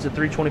 Aircraft type is a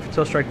 320 for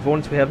tail strike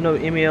avoidance. We have no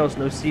MELs,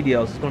 no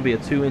CDLs. It's going to be a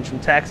 2-engine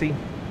taxi.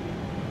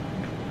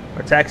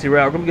 Our taxi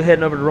route, we're going to be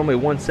heading over to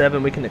runway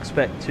 17. We can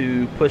expect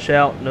to push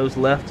out nose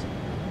left,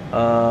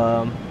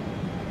 and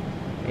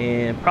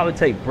probably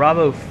take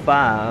Bravo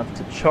 5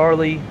 to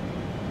Charlie,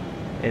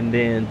 and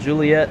then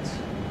Juliet,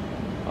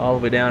 all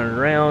the way down and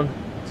around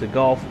to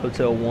Golf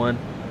Hotel 1,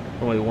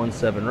 runway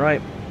 17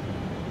 right.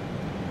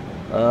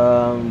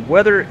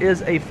 Weather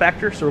is a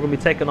factor, so we're going to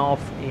be taking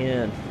off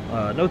in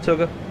no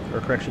toga,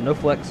 or correction, no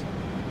flex.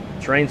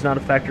 Terrain's not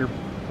a factor.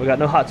 We got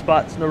no hot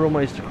spots, no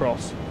runways to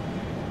cross.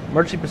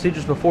 Emergency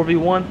procedures before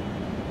V1.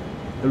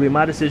 It will be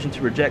my decision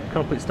to reject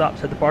complete stops,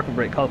 hit the parking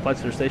brake, call the flight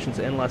center stations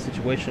to analyze the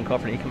situation, call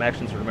for any ECOM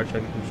actions or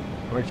emergency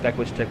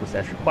evacuation checklist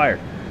as required.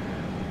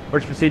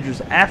 Emergency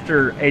procedures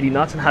after 80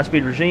 knots in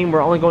high-speed regime.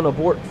 We're only going to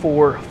abort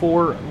for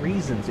 4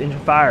 reasons: engine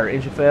fire,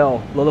 engine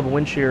fail, low-level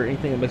wind shear,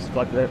 anything that makes it feel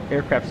like the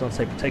aircraft is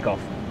unsafe for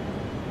takeoff.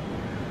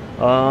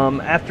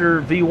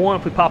 After V1,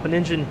 if we pop an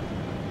engine,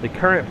 the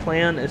current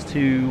plan is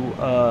to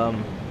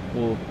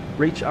we'll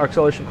reach our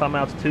acceleration climb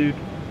altitude,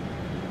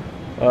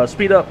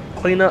 speed up,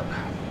 clean up,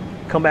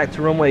 come back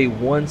to runway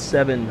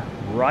 17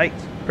 right,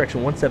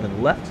 correction,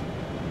 17 left.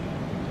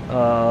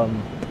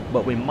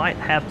 But we might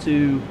have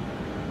to.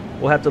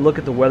 We'll have to look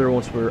at the weather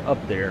once we're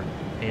up there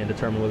and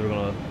determine whether we're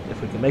gonna,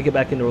 if we can make it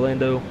back into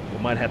Orlando. We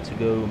might have to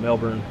go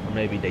Melbourne or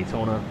maybe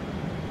Daytona,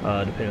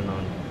 depending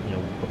on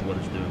what the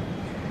weather's doing.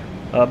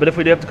 But if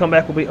we do have to come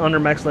back, we'll be under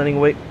max landing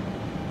weight.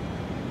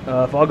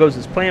 If all goes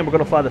as planned, we're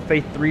gonna fly the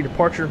Faith 3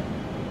 departure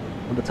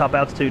with the top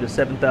altitude of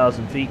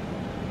 7,000 feet,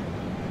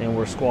 and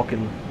we're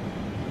squawking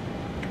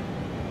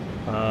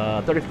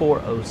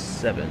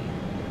 3407.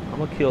 I'm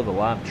gonna kill the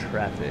live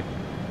traffic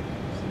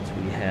since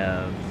we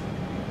have.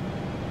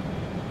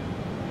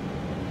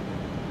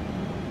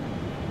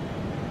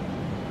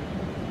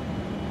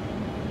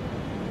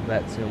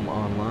 That's him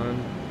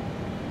online.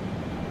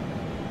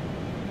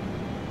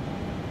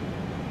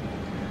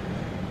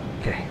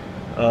 Okay.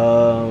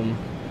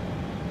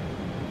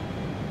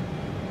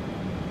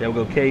 There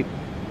we'll go Cape.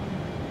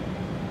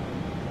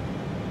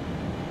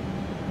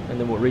 And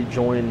then we'll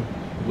rejoin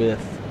with,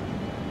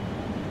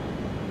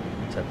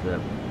 what's after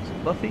that? Is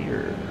it Buffy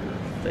or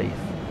Faith?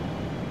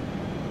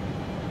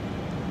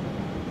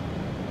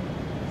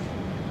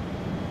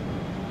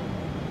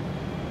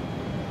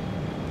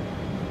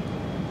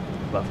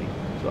 Buffy.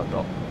 That's what I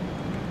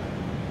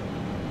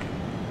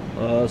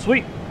thought.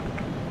 Sweet.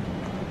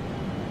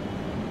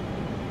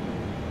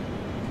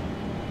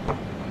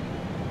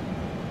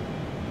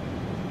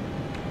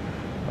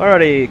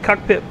 Alrighty,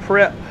 cockpit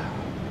prep.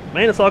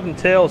 Maintenance log and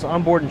tails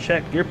onboard and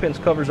checked. Gear pins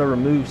covers are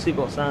removed.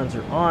 Seatbelt signs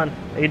are on.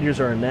 Aiders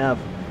are in nav.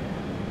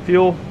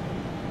 Fuel.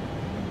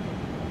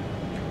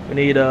 We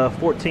need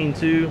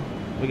 14.2.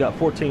 We got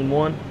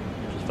 14.1,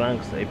 which is fine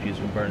because the APU's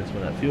been burning some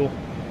of that fuel.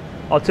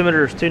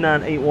 Altimeter is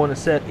 2981 is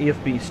set.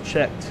 EFB is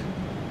checked.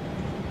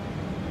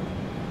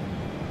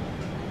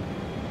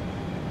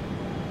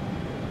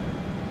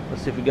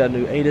 Let's see if we got a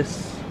new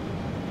ATIS.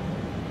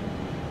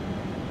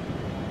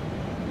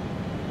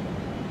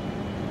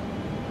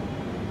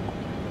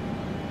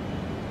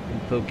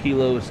 Info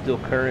Kilo is still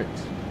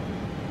current.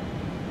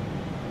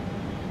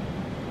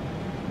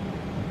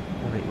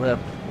 18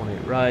 left,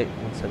 18 right,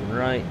 17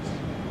 right.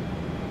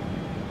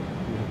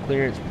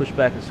 Clearance,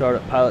 pushback and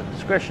startup, pilot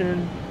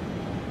discretion.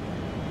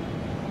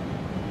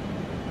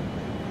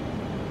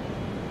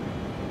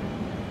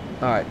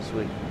 Alright,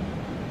 sweet.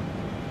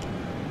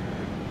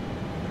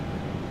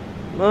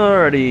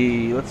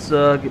 Alrighty, let's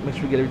make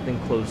sure we get everything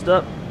closed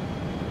up.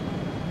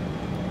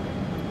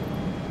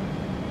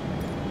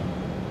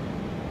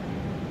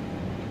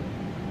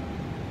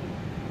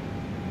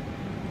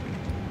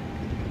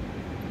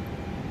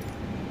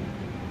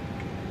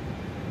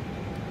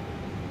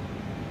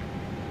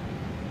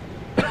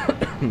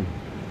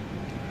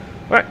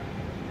 Alright.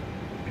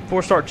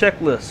 Before start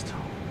checklist.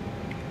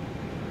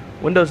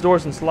 Windows,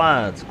 doors, and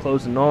slides.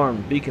 Closed and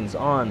armed. Beacons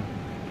on.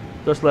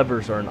 Thrust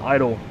levers are in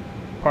idle.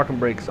 Parking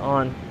brakes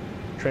on.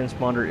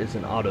 Transponder is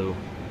in auto.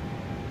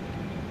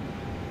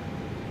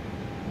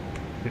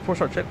 Before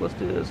start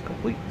checklist is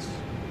complete.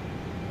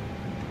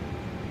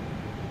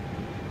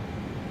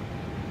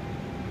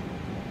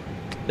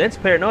 Didn't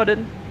spare. No, I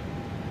didn't.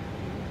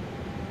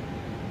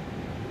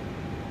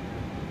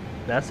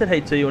 I said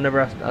hey to you whenever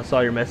I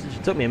saw your message.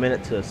 It took me a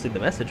minute to see the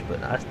message,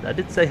 but I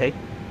did say hey.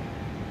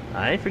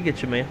 I ain't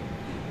forget you, man.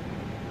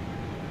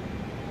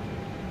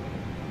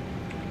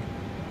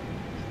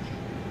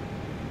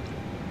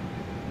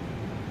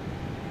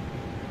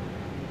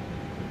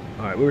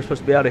 Alright, we were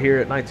supposed to be out of here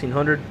at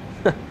 1900.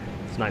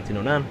 It's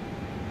 1909.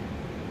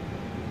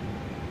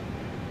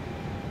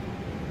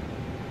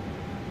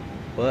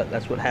 But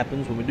that's what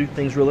happens when we do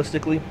things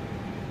realistically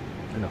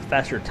in a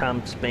faster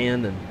time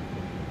span than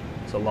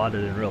it's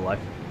allotted in real life.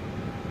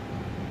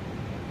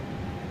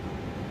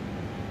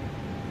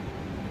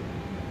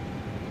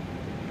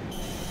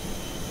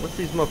 What's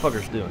these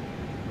motherfuckers doing?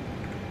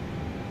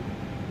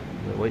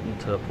 They're waiting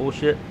to pull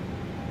shit.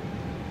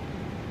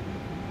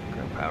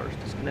 Ground power's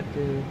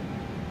disconnected.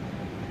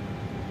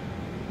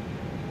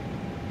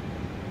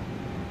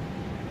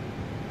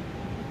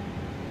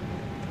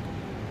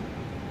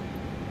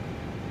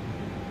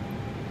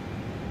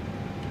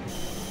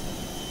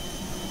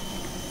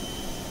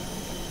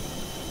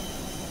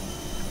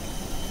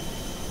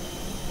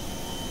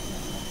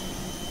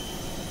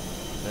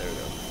 There we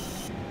go.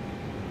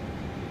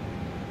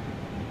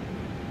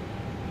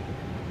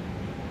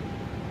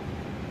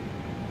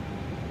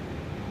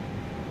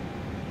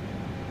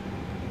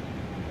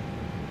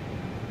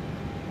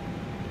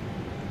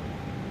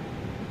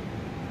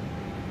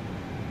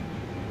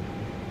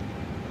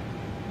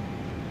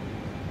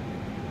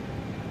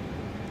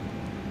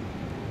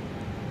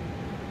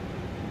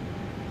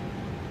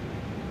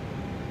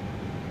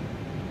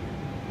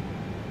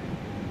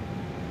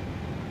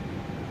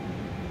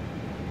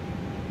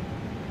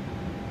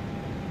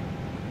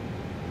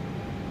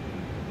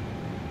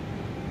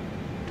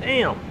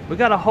 Damn, we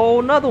got a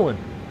whole nother one.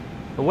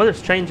 The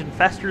weather's changing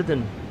faster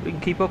than we can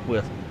keep up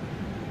with.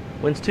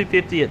 Winds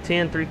 250 at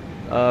 10,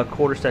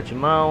 3/4 statute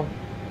mile.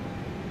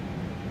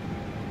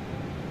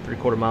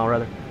 3/4 mile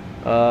rather.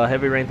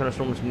 Heavy rain,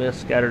 thunderstorms, mist,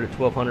 scattered at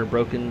 1200,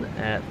 broken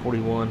at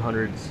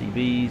 4100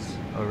 CBs,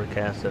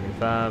 overcast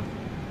 75,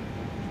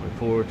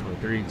 24,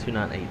 23,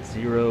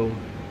 2980.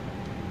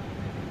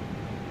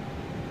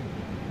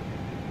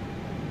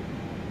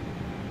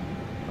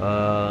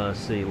 Let's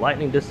see,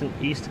 lightning distant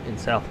east and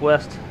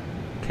southwest,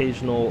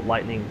 occasional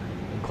lightning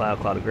and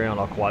cloud of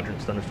ground, all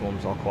quadrants,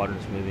 thunderstorms, all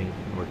quadrants moving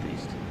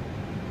northeast.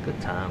 Good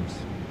times.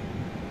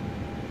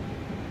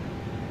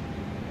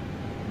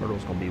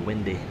 Myrtle's gonna be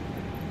windy.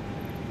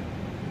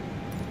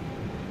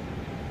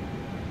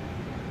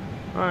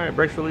 Alright,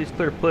 brakes release,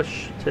 clear to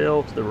push,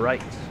 tail to the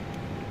right.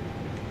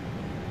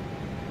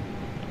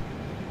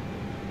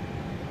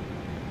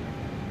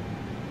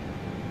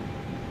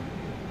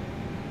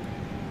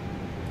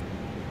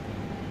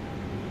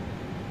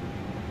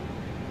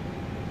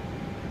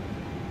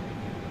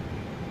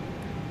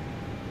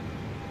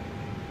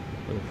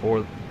 Looking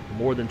for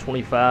more than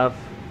 25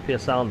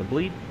 PSI on the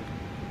bleed.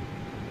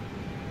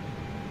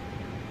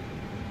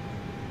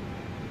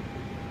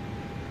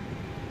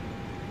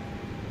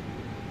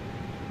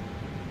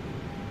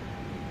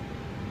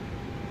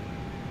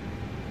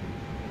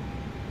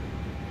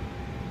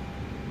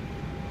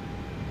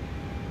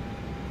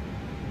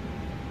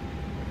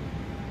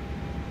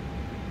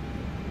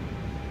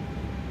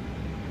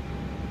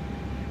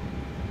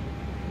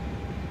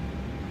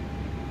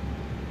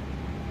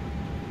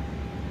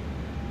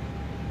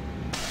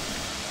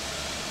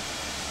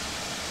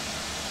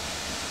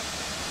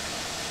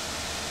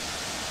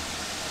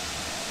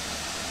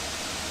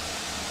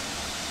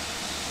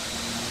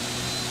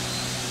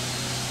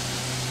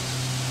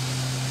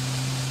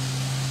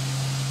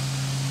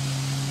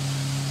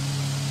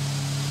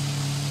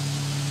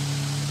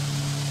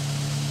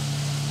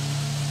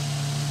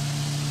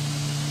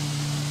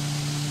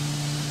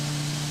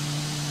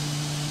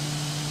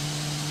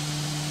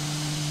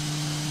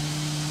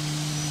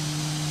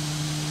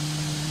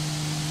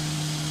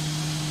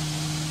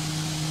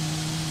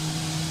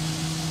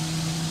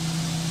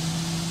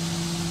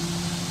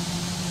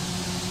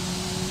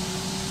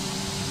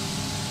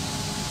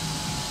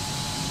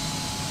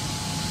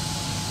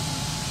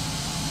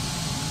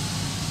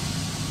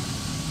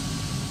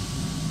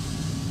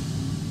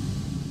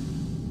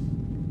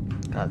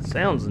 God,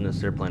 sounds in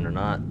this airplane are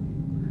not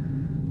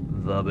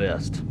the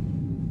best.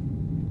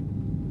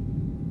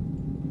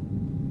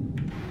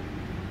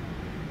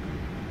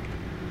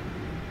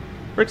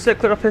 Brake set,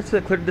 clear off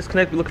headset, clear to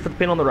disconnect. Be looking for the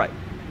pin on the right.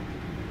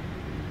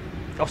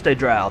 I'll stay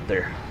dry out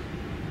there.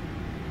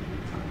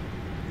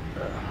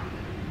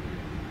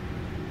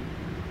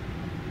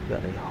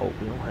 Got any hope?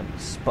 We don't have any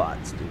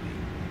spots, do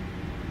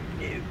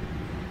we? Nope.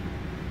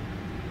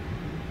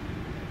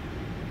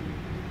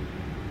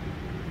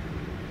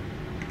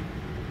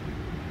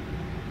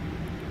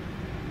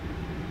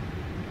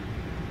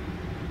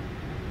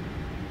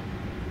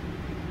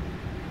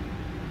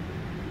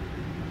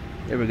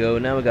 There we go.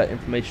 Now we got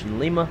information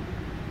Lima,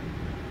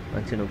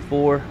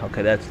 1904.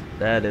 Okay, that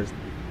is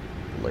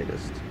the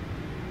latest.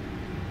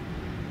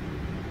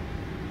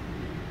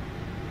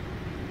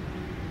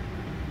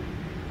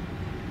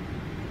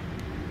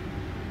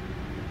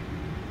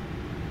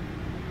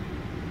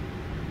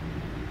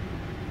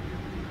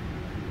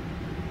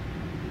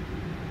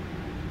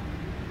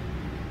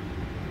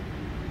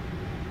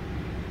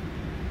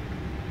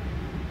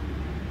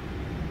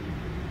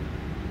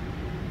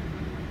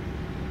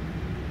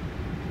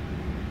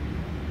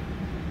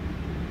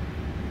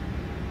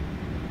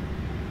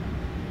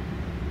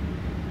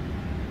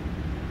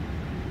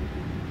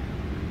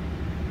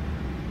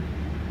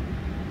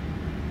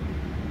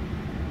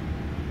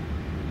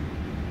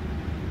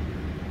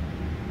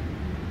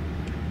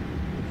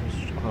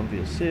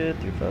 Via SID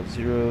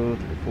 350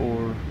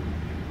 34.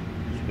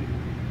 Sweet.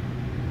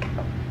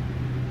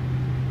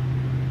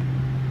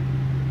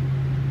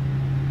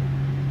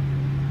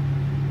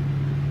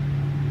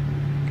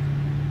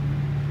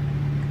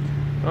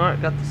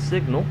 Alright, got the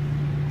signal.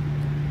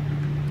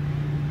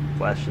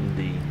 Flashing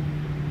the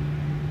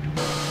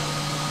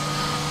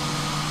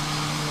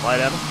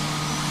light at him.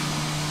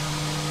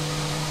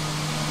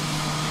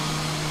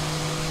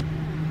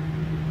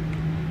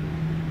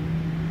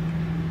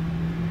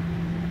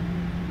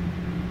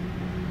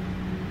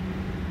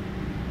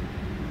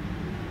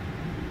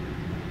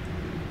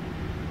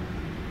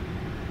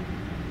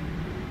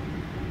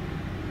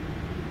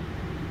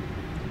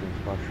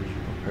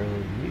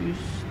 Parallel use,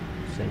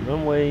 same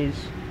runways.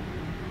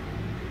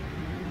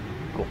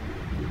 Cool.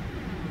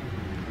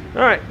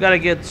 Alright, gotta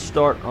get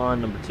start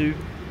on number 2.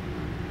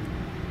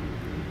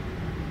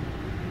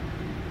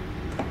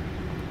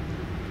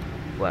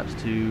 Flaps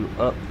 2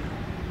 up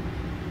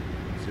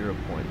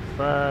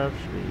 0.5,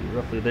 should be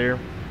roughly there.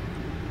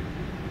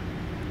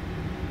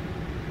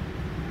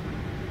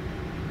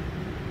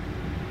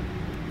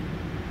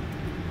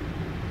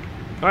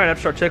 Alright,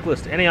 after start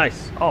checklist.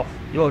 Anti-ice off.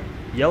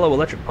 Yellow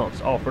electric pumps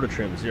off. Rotor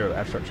trim 0.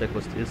 After start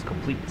checklist is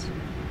complete.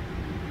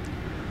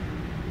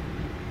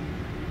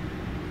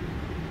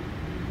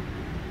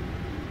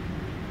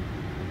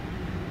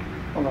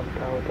 On the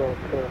tower dot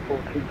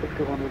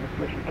 1461 with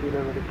information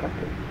kilo ready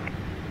captain.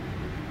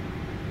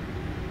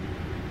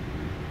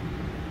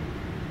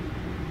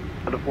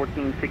 For the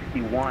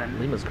 1461.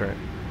 Lima's current.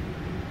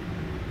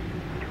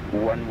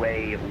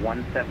 Runway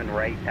 17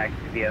 right, taxi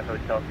via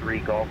Hotel 3,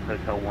 Golf,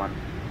 Hotel 1.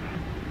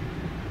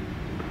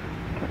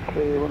 Taxi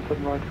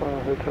 17 right via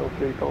Hotel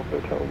 3, Golf,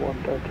 Hotel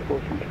 1, Delta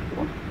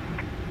 1461.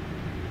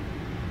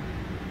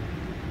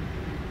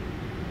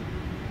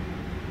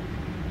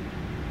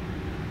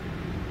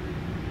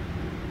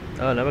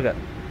 Oh, no, we got.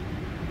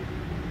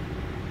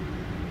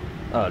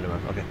 Oh, never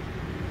mind. Okay.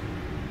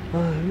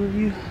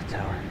 Review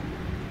tower.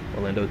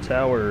 Orlando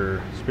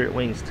Tower, Spirit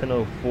Wings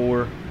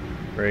 1004,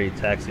 ready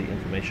taxi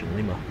information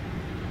Lima.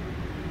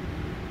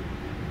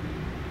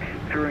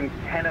 During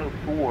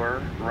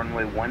 1004,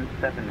 runway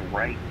 17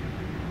 right,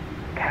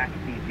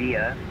 taxi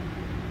via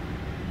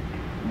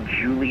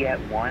Juliet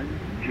 1,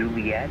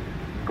 Juliet,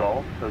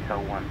 Golf,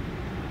 Hotel 1.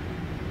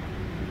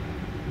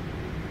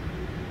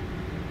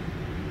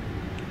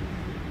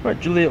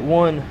 Alright, Juliet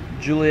 1,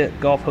 Juliet,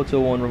 Golf,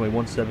 Hotel 1,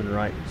 runway 17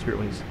 right, Spirit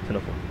Wings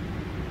 1004.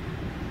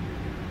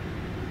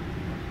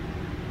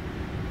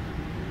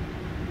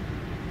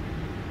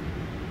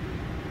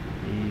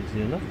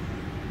 Easy enough.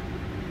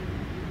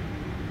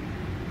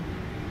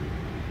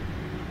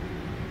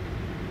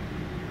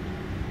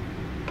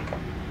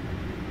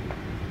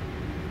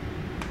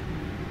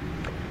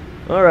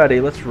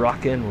 Alrighty, let's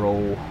rock and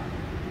roll.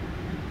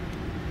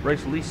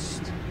 Brakes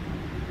released.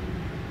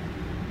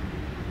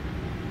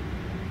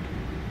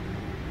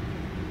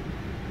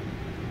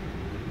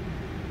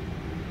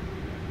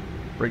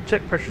 Brake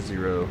check, pressure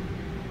 0.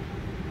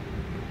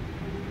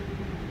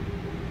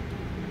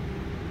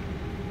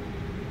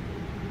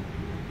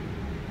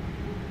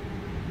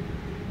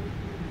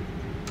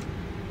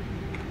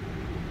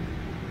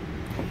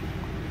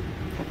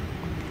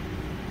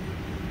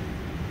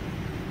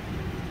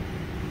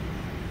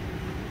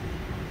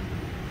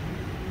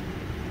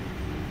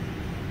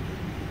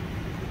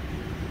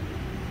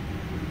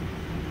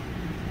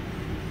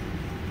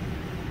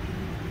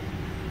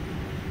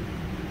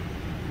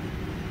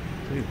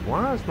 Dude,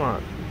 why is my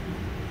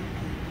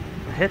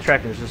head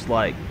tracking is just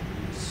like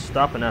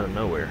stopping out of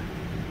nowhere?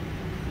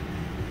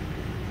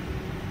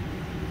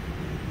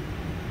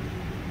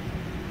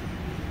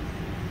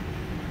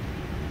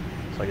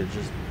 It's like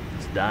it's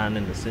dying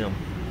in the sim.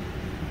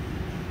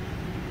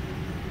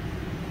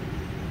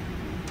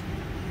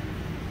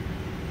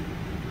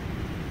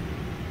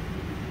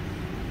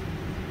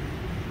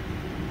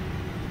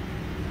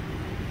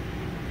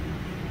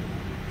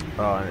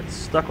 Oh, and it's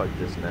stuck like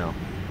this now.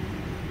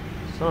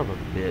 Son of a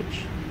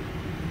bitch.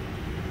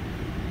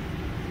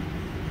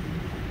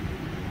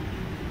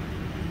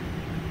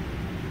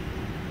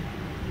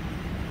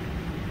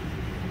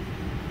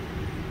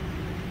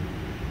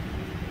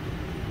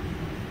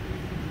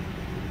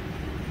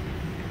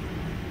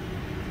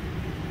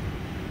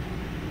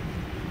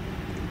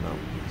 No,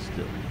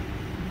 still.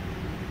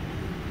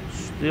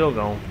 Still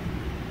gone.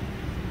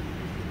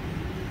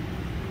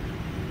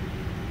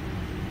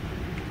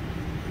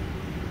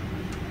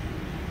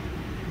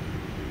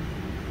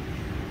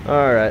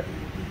 All right.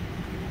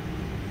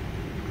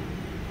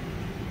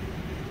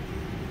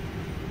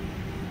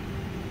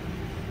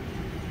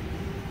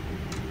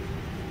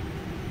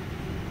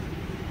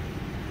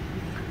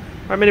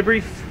 All right, mini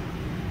brief.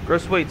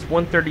 Gross weight's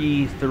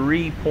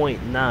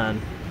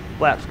 133.9.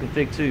 Flaps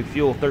config 2.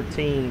 Fuel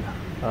 13.9.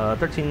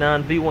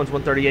 V1's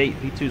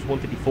 138. V2's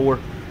 154.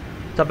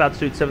 Top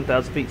altitude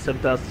 7,000 feet.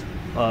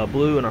 7,000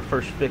 blue. And our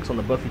first fix on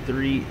the Buffy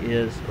 3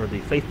 is, or the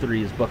Faith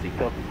 3 is Buffy.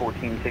 Delta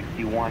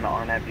 1461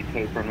 on at to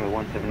Cape, runway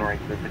 17 right,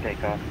 clear for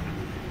takeoff.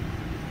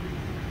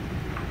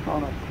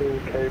 On up to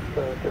Cape,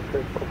 just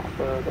Delta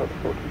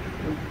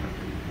 1461.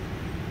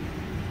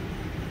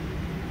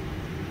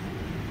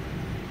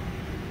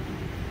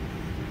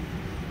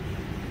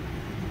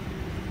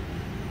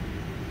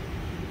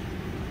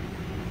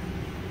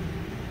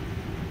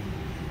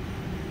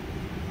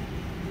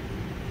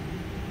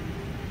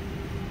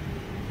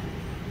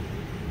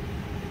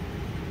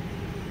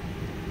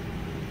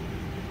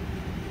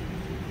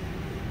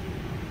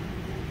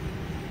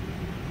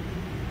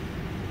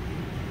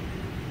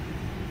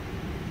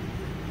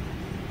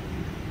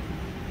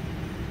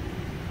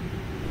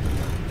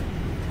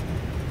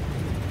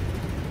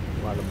 A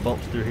lot of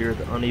bumps through here,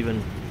 the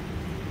uneven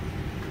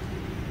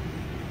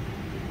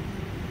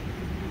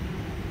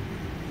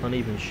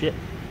shit.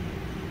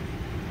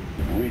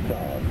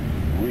 Retard.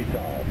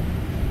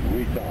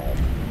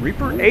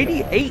 Reaper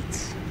 88.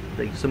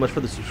 Thank you so much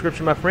for the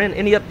subscription, my friend.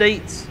 Any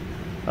updates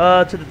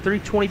to the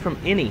 320 from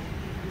any?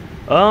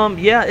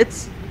 Yeah, I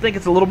think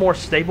it's a little more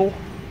stable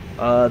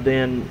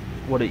than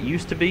what it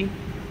used to be.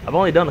 I've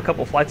only done a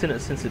couple flights in it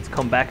since it's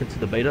come back into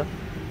the beta.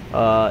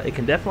 It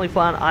can definitely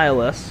fly an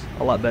ILS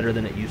a lot better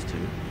than it used to.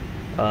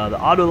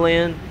 The auto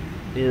land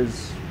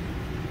is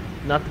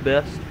not the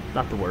best,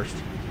 not the worst.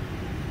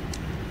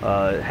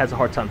 It has a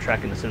hard time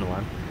tracking the center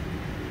line.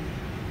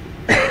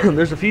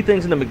 There's a few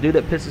things in the McDo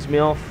that pisses me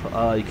off.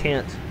 You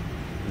can't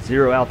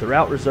zero out the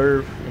route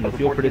reserve in the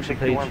fuel prediction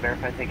page.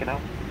 Verify taken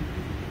out.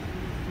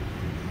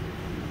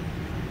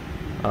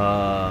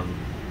 A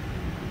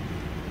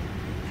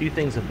few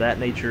things of that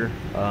nature,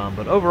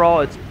 but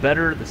overall it's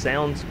better. The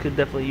sounds could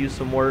definitely use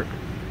some work.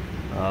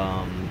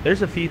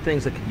 There's a few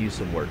things that could use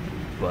some work,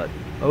 but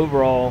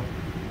overall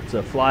it's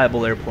a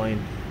flyable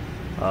airplane.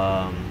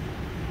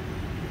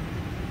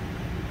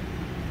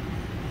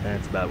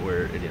 That's about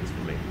where it ends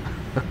for me.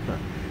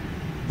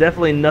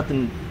 Definitely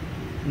nothing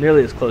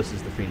nearly as close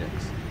as the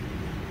Phoenix.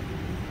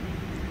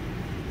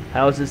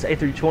 How is this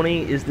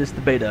A320? Is this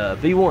the beta?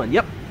 V1,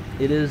 yep,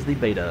 it is the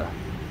beta.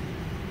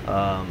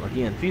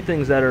 Again, a few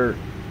things that are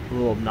a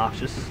little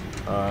obnoxious,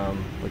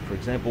 like for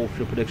example,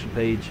 fuel prediction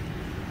page.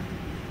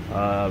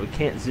 We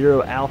can't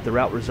zero out the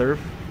route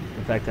reserve.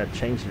 In fact, I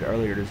changed it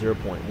earlier to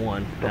 0.1. Now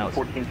it's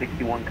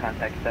 1461,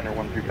 contact center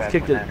 135.9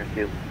 kicked it. or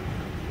 2.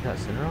 Got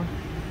center on?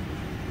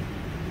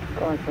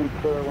 License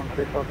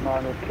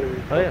 1359 or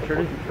 2. Oh yeah, sure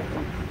do.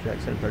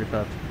 Jackson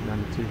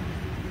 3592.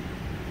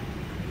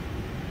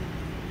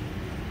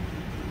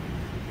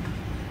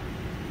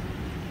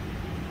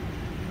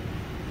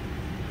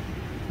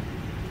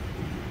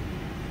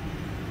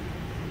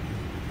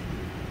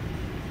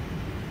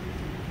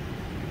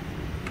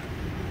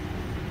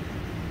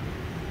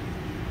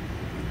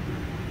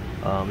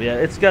 Yeah,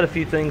 it's got a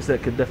few things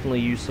that could definitely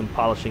use some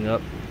polishing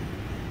up,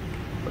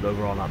 but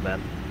overall not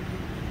bad.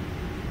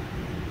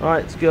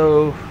 Alright, let's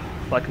go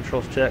flight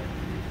controls check.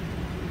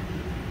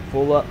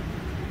 Full up,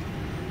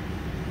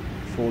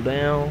 full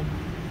down,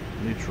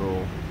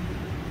 neutral,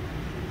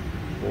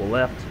 full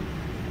left,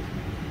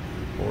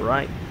 full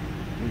right,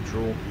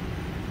 neutral.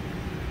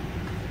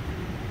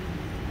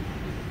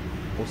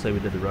 We'll say we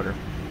did the rudder.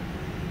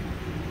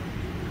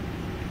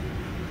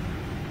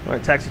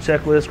 Alright, taxi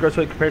checklist, gross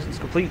weight comparisons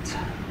complete.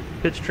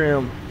 Pitch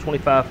trim,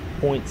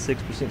 25.6%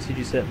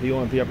 CG set,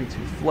 V1,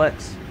 VRB2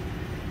 flex.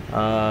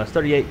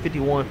 38,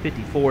 51,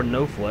 54,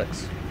 no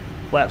flex.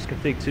 Flaps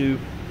config 2.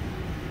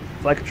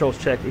 Flight controls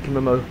check, EQ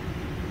memo.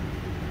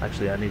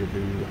 Actually, I need to do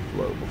the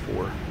flow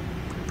before.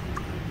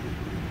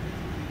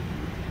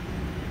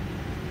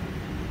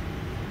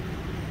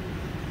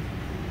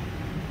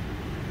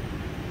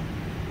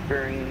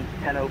 Bearing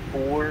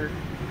 1004,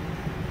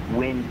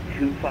 wind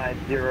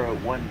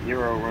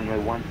 25010, runway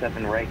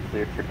 17 right,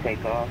 cleared for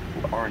takeoff,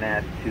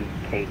 RNAV to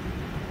Cape.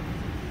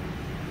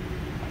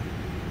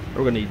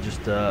 We're going to need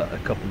just a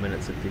couple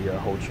minutes at the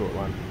hold short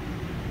line.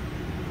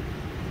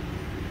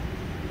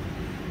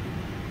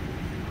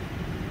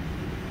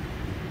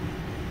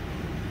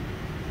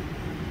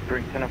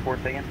 Bearing 1004,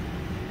 second.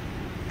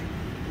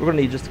 We're going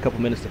to need just a couple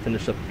minutes to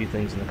finish up a few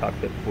things in the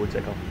cockpit before we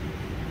take off.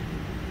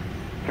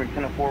 Bearing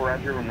 1004,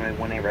 roger, runway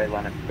 18 right,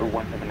 line up, or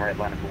 17 right,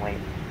 line up away.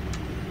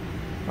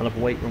 Line up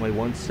weight, runway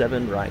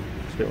 17 right,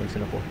 straight wind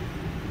 1004.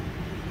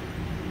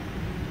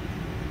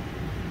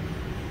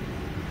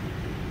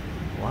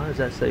 Why does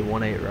that say 18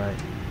 right?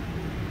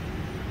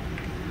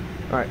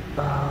 Alright,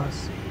 let's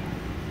see.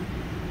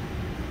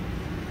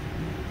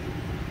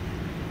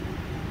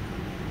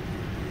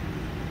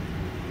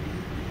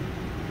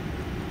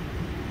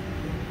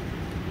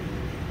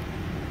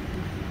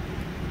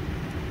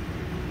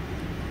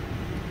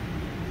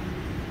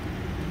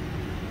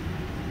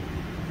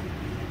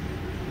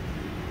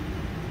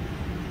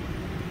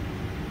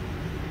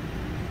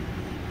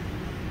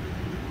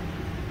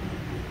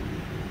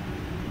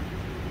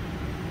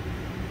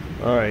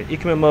 Alright,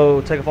 Ecom MO,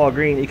 takeoff all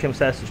green, Ecom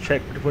status is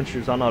checked,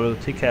 windshields on auto,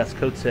 TCAS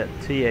code set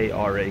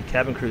TARA,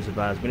 cabin crews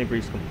advised, mini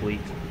briefs complete.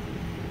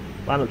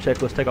 Lineup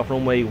checklist, take off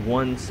runway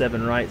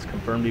 17 right, it's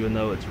confirmed even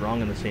though it's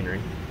wrong in the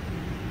scenery.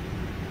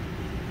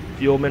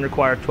 Fuel min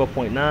required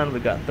 12.9,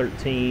 we've got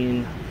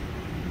 13,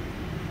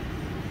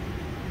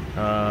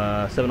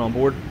 7 on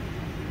board.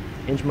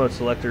 Engine mode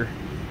selector,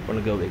 we're going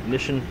to go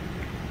ignition.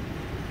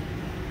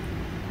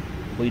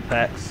 Bleed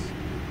packs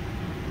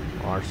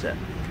are set.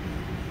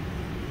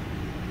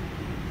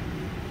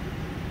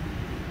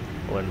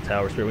 We'll end the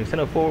tower, Spirit Wings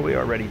 1004, we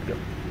are ready to go.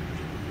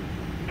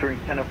 Spring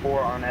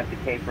 1004 on at the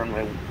Cape,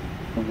 runway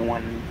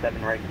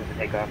 17 right, clear for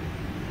takeoff.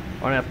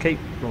 RNAV Cape,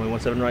 runway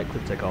 17 right,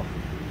 clear to takeoff.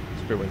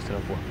 Spirit Wings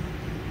 1004.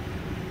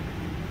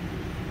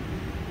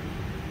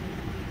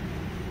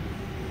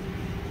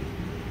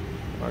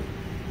 Alright,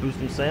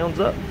 boosting sounds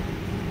up.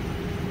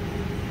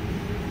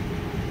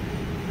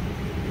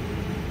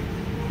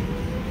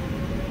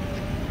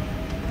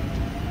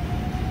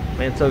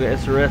 Mantoga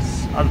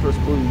SRS, out of first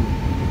clue.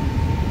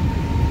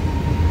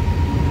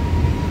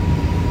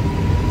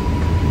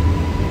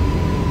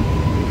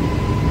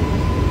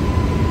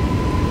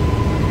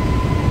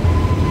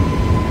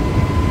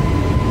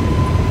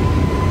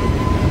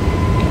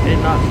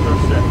 Knots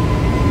thrust set.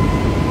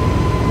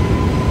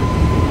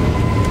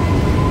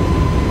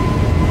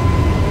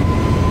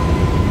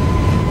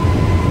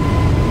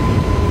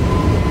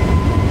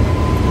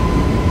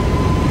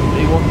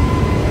 V1.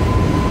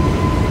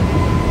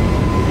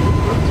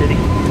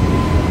 Rotating.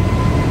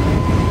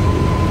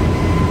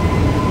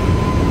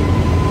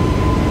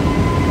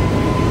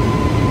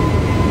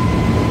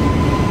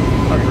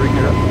 How's the rig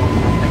gear up?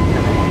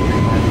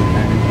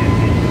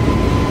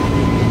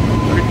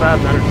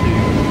 3592.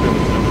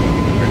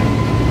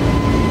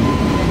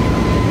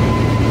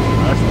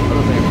 That's the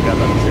other thing I forgot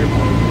about this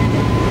airplane.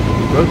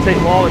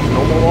 Rotate wall into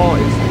normal wall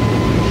is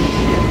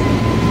shit.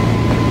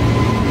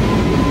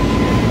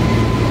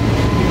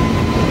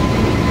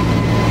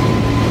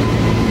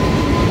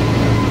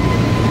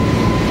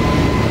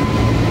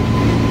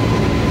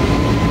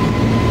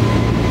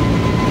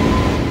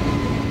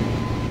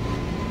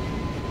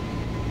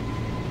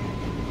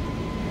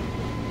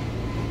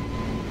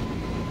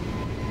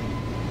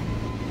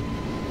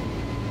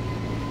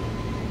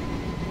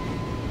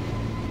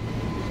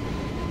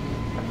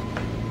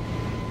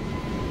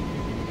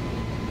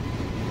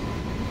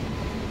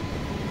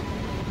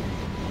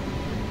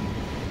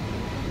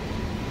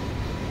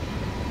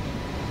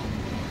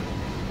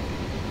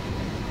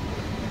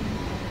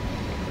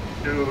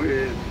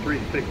 Is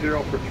 360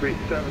 for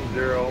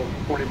 370,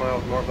 40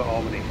 miles north of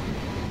Albany.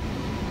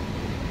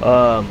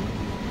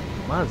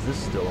 Why is this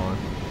still on?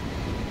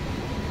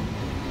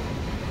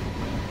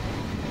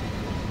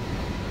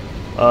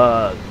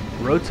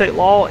 Rotate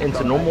law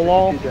into normal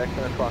law.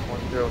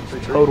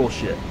 Total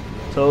shit.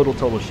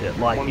 Total shit.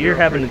 Like you're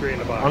having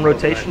on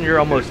rotation, you're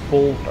almost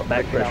full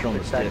back pressure on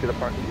the stick.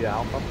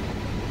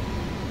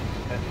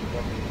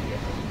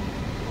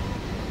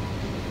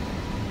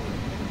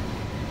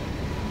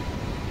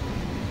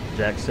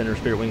 Jack Center,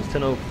 Spirit Wings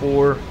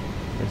 1004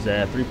 is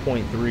at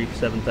 3.3,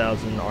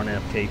 7,000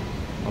 RNAV Cape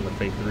on the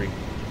Faith 3.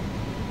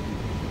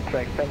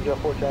 Track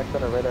 1004 Jack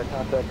Center, radar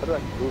contact,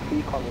 direct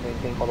Goofy, calling to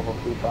maintain call level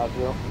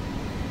 250.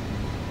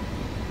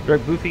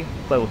 Direct Goofy,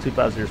 level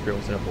 250, Spirit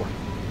Wings 1004.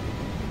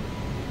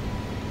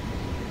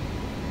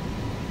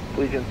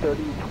 Legion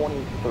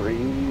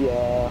 3023,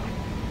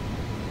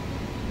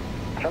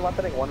 turn left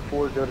heading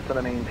 140 to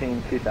center,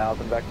 maintain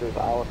 2000 vectors,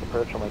 ILS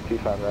approach on my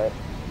 25 right.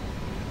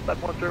 Left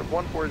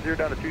 140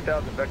 down to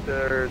 2000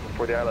 vectors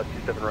for the ILS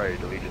 27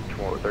 right, Legion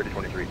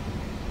 3023.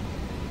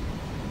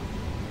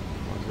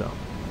 What's up?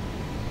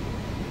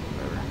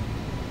 Whatever.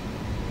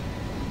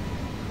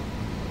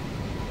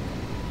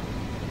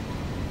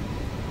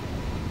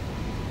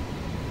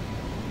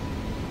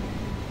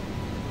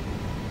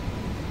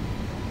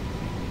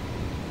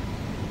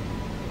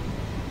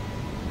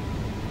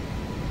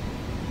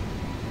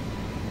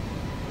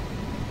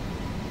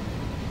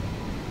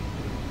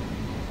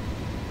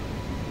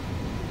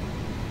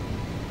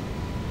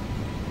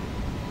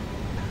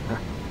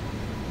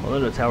 Well,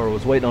 the tower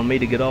was waiting on me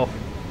to get off.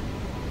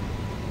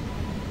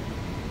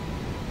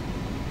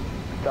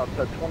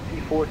 Delta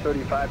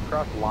 2435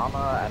 cross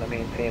Llama and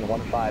maintain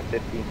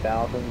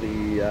 15,000.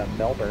 The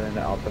Melbourne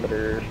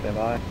altimeter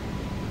standby.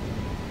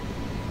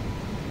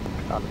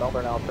 The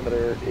Melbourne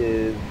altimeter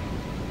is,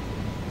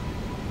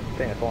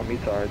 dang, it's on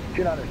METAR. It's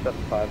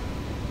 2975.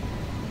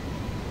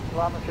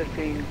 Llama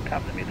 15,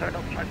 top of the METAR,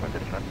 Delta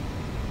 2435.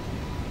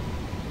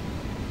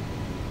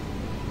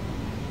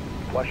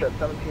 Watch at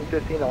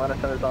 1715, Atlanta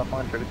Center's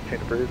offline, for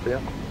change to Bruce, yeah.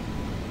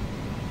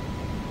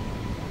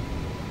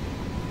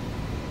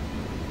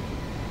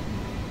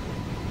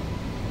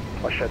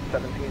 Watch at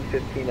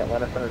 1715,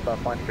 Atlanta Center's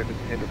offline, for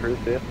change to Bruce,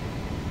 yeah.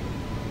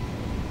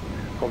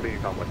 Holding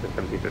your complex at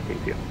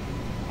 1715, yeah.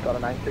 Got a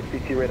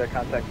 962 radar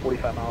contact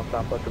 45 miles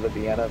southwest of the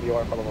Vienna,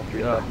 VOR for level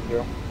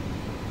 370.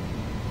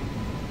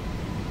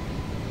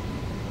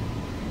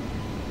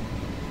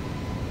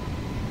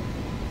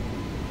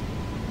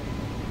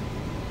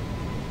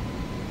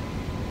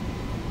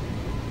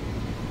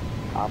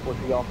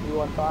 Whiskey Golf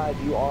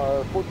 315, you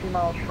are 14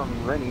 miles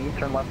from Rennie,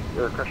 turn left,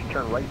 or correction,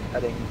 turn right,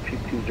 heading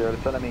 220 to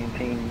set and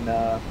maintain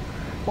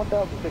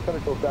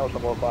 1,600 to establish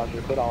on low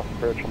posture, clear off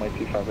approach from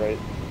 25 right.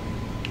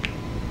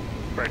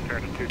 Right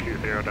turn to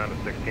 220 down to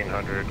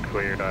 1600,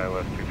 cleared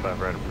ILS 25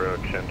 right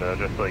approach, and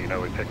just so you know,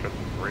 we picked up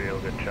some real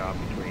good chop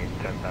between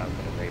 10,000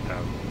 and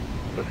 8,000.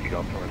 Whiskey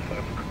Golf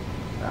 215.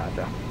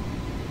 Gotcha.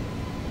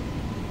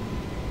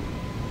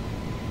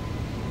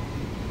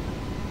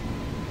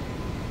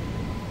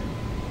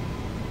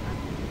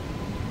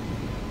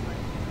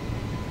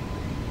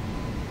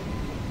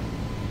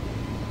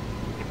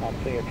 I'm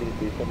seeing a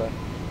PDC, stand by.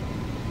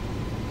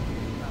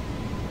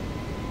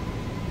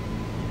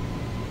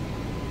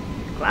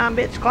 Climb,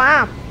 bitch,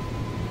 climb.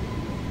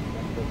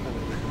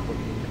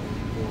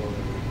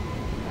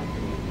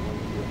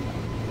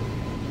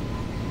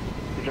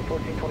 Region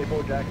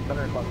 1424, Jack,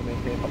 center, climb to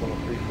maintain flight level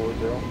 340.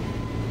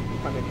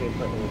 Climb maintain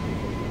flight level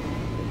 340.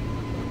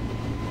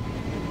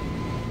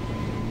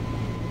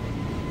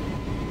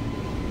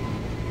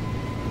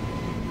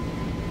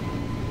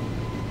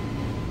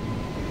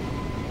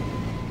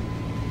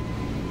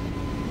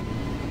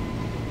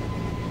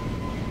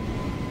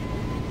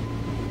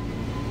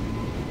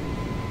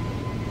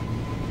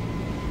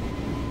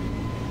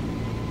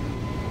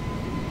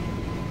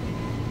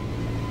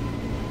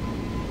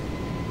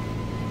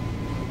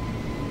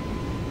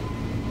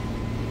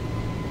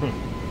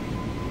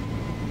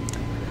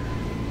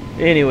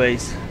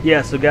 Anyways,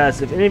 yeah, so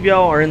guys, if any of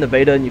y'all are in the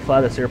beta and you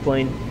fly this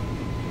airplane,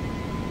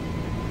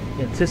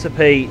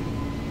 anticipate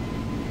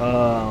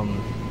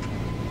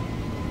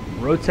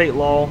rotate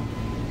law.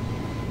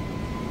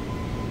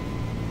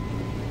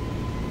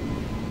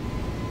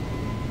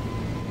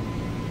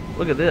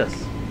 Look at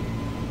this.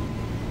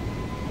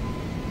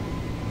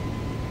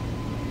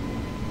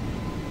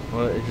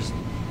 Well, it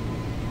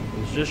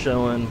was just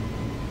showing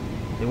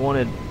they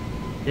wanted,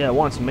 yeah, it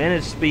wants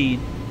managed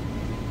speed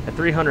at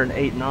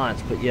 308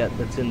 knots, but yet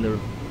that's in the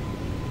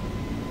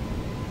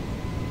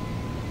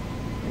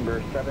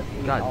Number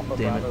 17, God Alpha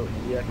damn it. Bravo,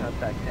 India,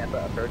 contact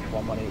Tampa, approach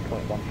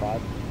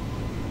 118.15.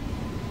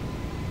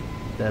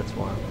 That's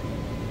why.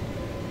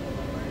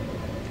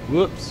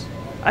 Whoops.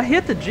 I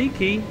hit the G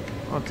key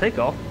on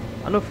takeoff.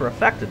 I know for a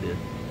fact I did.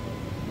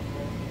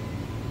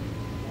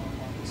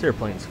 This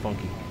airplane's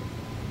funky.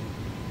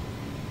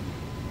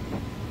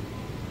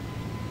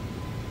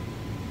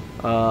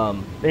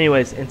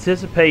 Anyways,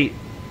 anticipate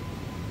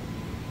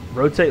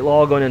rotate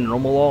law going into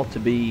normal law to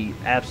be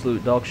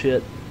absolute dog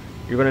shit.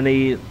 You're going to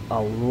need a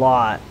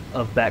lot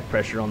of back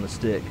pressure on the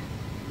stick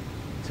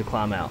to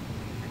climb out.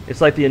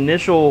 It's like the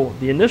initial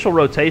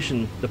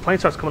rotation, the plane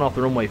starts coming off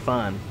the runway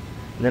fine,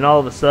 and then all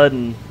of a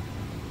sudden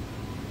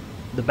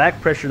the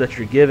back pressure that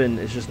you're given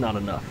is just not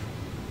enough.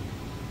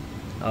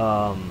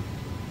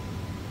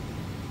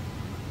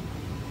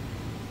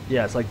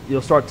 Yeah, it's like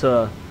you'll start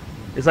to,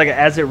 it's like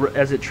as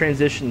it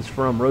transitions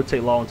from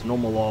rotate law into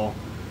normal law,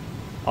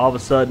 all of a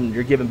sudden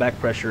you're giving back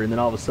pressure, and then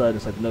all of a sudden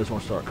it's like the nose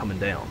won't start coming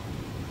down.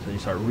 So you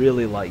start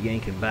really like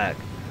yanking back.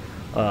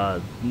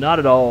 Not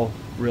at all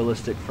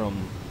realistic from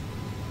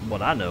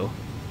what I know,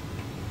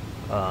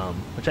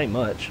 which ain't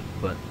much,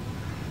 but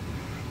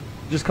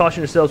just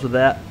caution yourselves with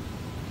that.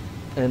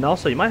 And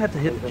also you might have to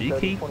hit the G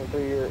key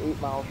 23, you're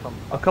 8 miles from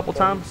a couple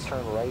times.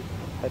 Turn right,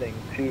 heading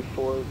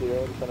 240,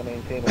 descend and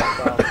maintain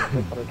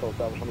 1,600 to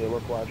establish on the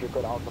localizer,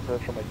 code Alpha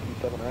approach from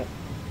 27 right.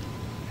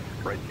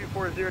 Right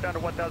 240 down to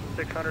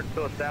 1,600,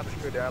 still established,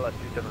 cleared to ILS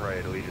 27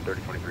 right, Allegiant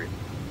 3023.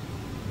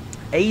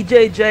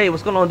 AJJ,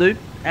 what's going on, dude?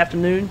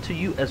 Afternoon to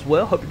you as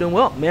well. Hope you're doing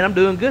well. Man, I'm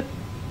doing good.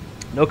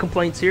 No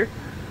complaints here.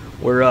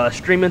 We're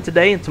streaming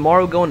today and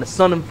tomorrow going to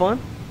Sun and Fun.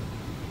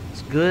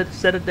 It's a good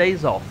set of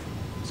days off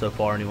so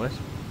far anyways.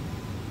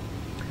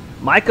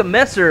 Micah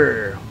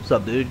Messer. What's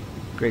up, dude?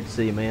 Great to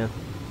see you, man.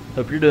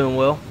 Hope you're doing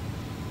well.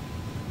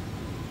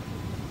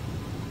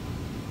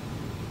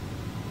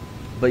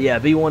 But yeah,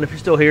 V1, if you're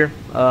still here,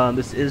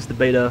 this is the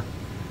beta.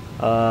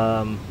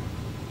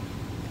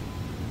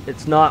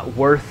 It's not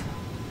worth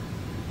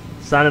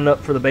signing up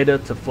for the beta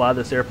to fly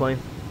this airplane.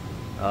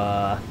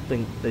 I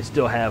think they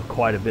still have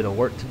quite a bit of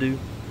work to do.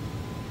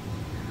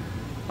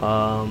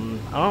 I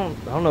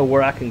don't know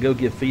where I can go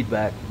give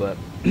feedback, but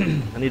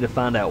I need to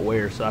find out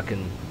where so I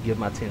can give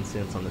my 10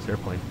 cents on this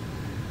airplane.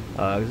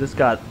 Because it's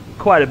got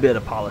quite a bit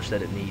of polish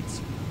that it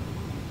needs.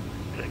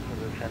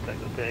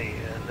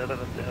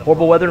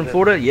 Horrible weather in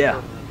Florida?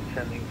 Yeah.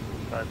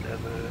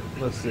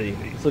 Let's see.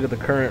 Let's look at the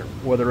current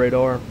weather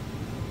radar.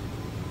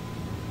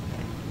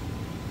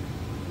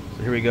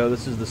 So here we go.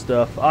 This is the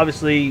stuff.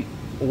 Obviously,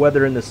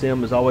 weather in the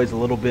sim is always a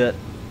little bit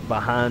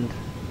behind.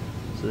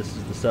 So this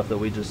is the stuff that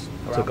we just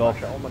took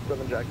off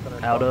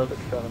out of.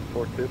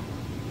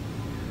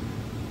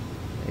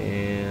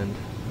 And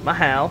my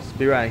house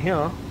be right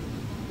here.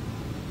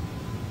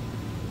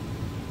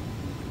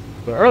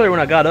 But earlier when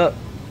I got up,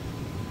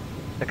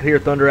 I could hear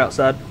thunder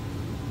outside.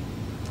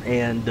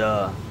 And,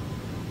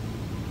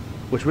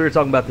 which we were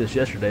talking about this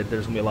yesterday, that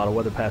there's going to be a lot of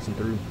weather passing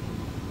through.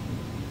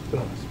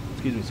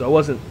 Excuse me. So I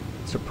wasn't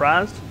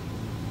surprised.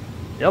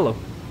 Yellow.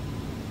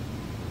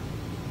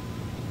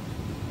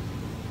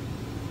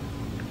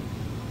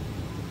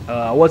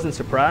 I wasn't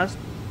surprised,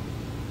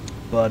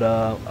 but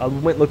I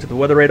went and looked at the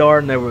weather radar,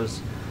 and there was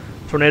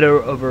a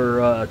tornado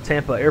over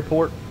Tampa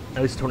Airport.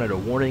 At least a tornado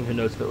warning. Who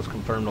knows if it was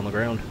confirmed on the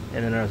ground.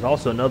 And then there's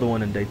also another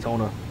one in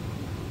Daytona.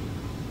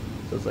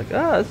 So it's like,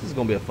 this is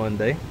going to be a fun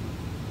day.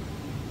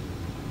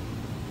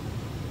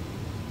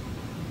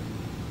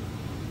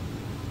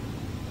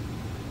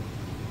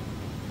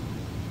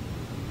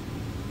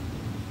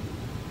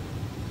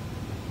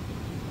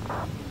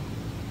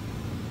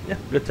 Yeah,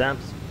 good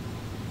times.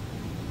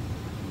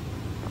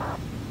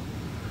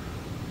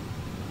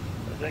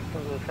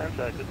 Jackson to the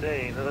center, good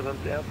day.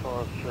 Netherlands Air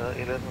Force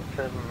 11-7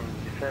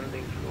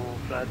 descending through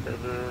flight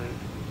level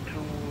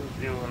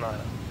 209.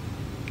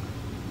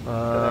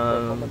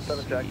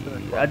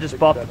 I just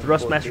bought the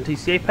Thrustmaster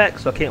TCA pack,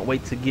 so I can't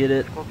wait to get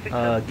it,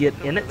 get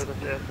in it.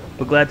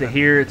 But glad to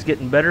hear it's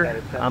getting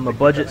better. I'm a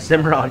budget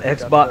simmer on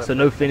Xbox, so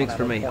no Phoenix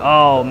for me.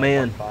 Oh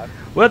man.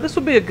 Well, this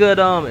would be a good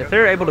if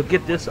they're able to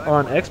get this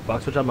on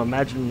Xbox, which I'm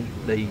imagining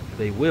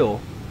they will.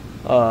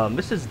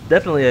 This is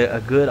definitely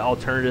a good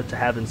alternative to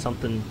having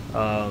something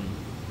a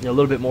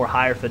little bit more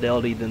higher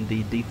fidelity than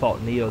the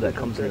default Neo that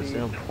comes in the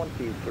sim.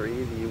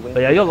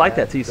 But yeah, you'll like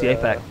that TCA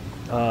pack.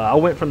 I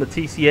went from the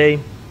TCA.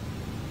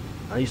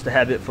 I used to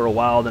have it for a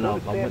while, then I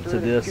went to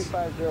this.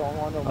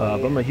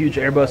 But I'm a huge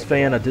Airbus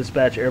fan. I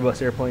dispatch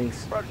Airbus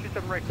airplanes.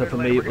 So for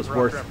me, it was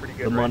worth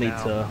the money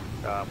to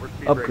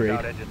upgrade.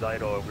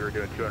 We were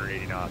doing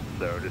 280 knots,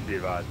 so just be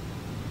advised.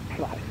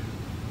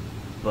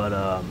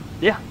 But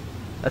yeah,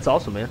 that's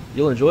awesome, man.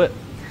 You'll enjoy it.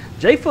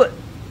 J-Foot,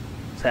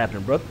 what's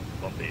happening, brother?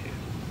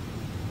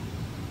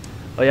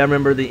 Oh yeah, I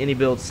remember the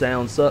Inibuilds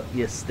sounds suck.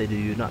 Yes, they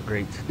do. Not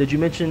great. Did you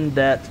mention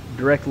that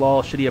direct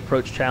law shitty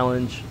approach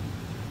challenge?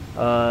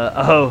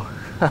 Oh.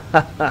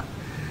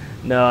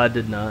 No, I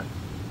did not.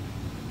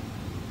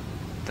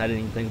 I didn't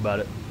even think about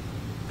it.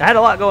 I had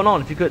a lot going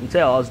on, if you couldn't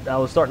tell. I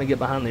was starting to get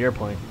behind the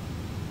airplane.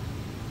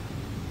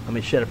 I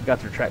mean, shit, I forgot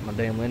to retract my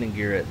damn landing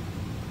gear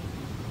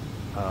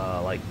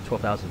at like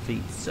 12,000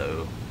 feet,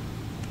 so...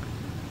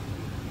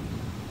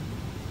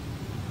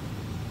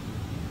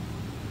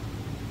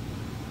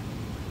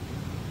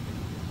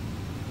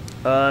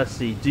 Let's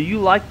see. Do you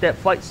like that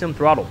flight sim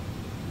throttle?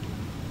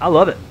 I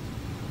love it.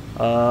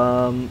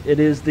 It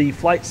is the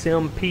Flight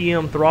Sim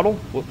PM throttle.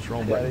 Whoops,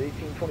 wrong button.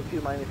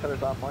 1822 Miami Center's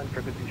offline.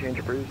 Frequency change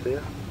approved. See ya.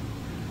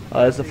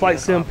 It's the Flight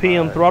Sim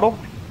PM throttle.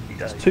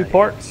 It's two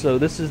parts. So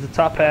this is the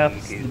top half,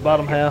 this is the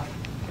bottom half.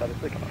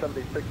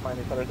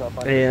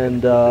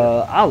 And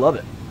I love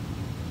it.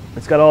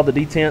 It's got all the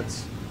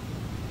detents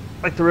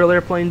like the real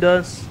airplane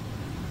does.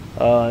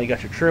 You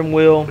got your trim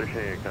wheel.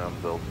 You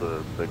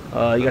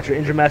got your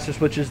engine master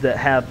switches that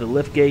have the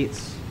lift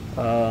gates.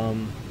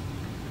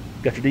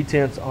 Got your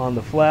detents on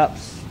the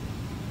flaps.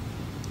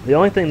 The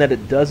only thing that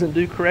it doesn't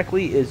do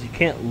correctly is you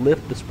can't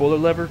lift the spoiler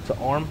lever to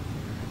arm.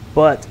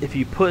 But if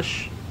you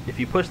push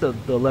the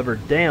lever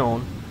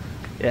down,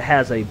 it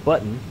has a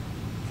button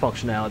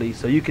functionality,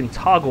 so you can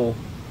toggle,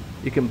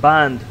 you can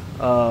bind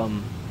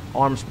arm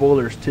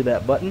spoilers to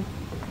that button,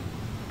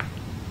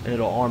 and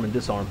it'll arm and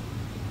disarm.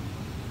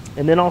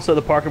 And then also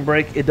the parking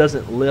brake, it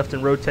doesn't lift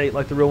and rotate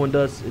like the real one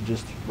does, it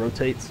just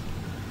rotates.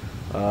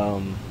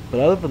 But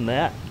other than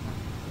that,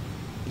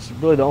 it's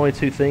really the only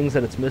two things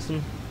that it's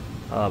missing.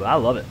 But I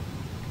love it.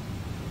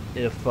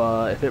 If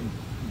it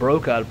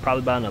broke, I'd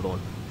probably buy another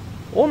one.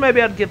 Or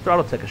maybe I'd give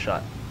Throttle Tech a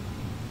shot.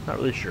 Not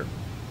really sure.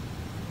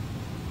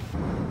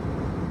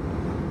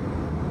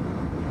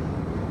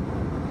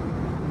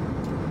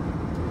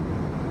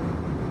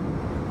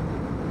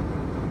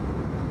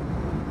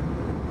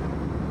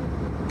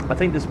 I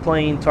think this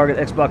plane target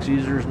Xbox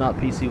users, not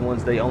PC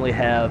ones. They only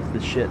have the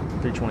shit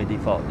 320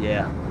 default.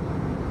 Yeah.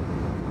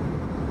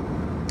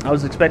 I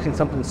was expecting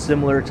something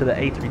similar to the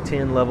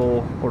A310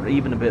 level, or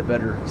even a bit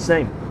better.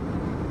 Same.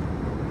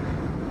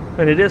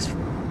 And it is,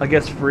 I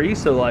guess, free,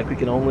 so like we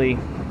can only,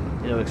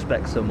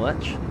 expect so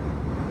much.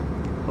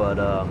 But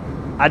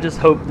I just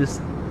hope this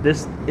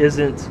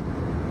isn't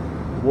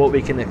what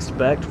we can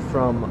expect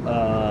from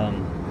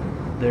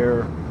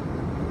their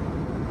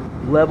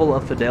level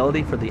of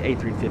fidelity for the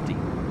A350.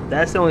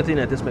 That's the only thing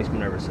that this makes me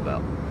nervous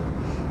about.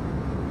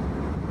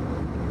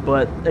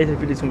 But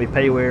A350 is going to be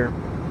payware,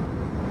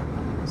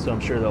 so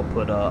I'm sure they'll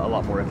put a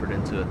lot more effort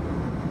into it.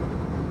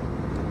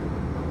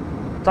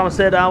 Thomas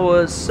said, I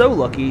was so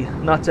lucky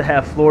not to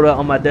have Florida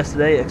on my desk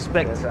today,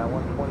 except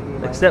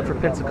for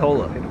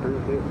Pensacola.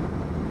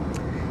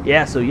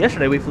 Yeah, so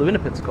yesterday we flew into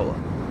Pensacola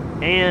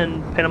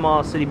and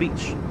Panama City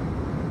Beach,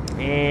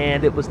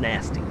 and it was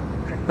nasty.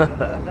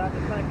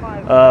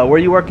 Where are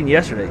you working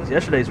yesterday?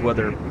 Yesterday's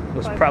weather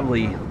was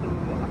probably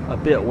a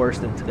bit worse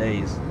than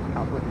today's.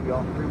 Southwest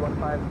Golf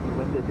 315,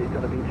 wind at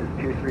Daytona Beach is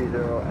 230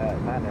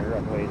 at Manor,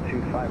 runway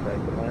 25 right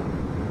to land.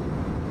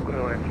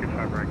 Runway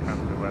 25 right,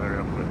 comes the weather,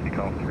 Southwest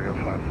Golf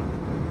 305.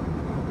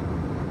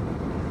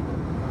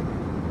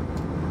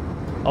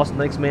 Awesome,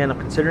 thanks, man. I'm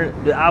considering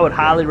it. I would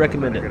highly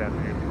recommend it.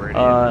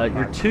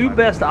 Your two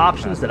best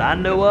options that I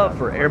know of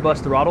for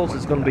Airbus throttles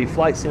is going to be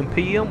Flight Sim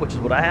PM, which is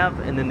what I have,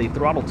 and then the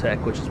Throttle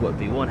Tech, which is what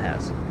V1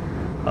 has.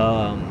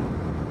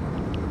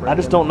 I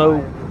just don't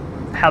know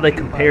how they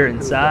compare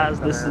in size.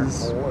 This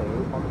is,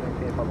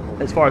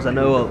 as far as I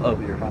know, a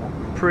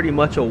pretty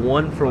much a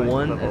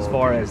one-for-one as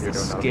far as the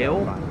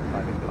scale.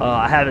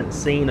 I haven't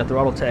seen a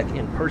Throttle Tech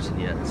in person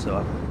yet, so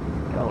I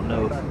don't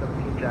know if,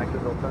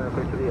 Jacksonville Center,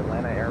 clear to the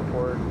Atlanta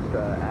airport,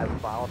 as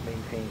filed,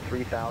 maintain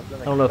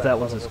 3000. I don't know if that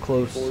one's as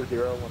close. 40,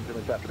 1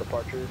 minutes after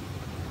departure.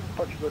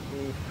 Departure with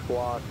me,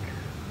 squawk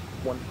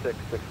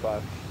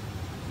 1665.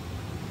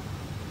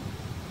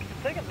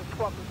 Second, the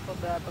squawk is for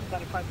the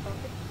 25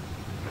 something.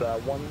 It's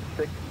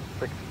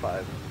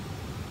 1665.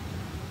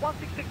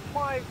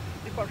 1665,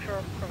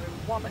 departure from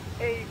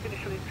 1A,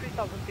 initially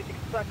 3000 feet,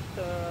 expect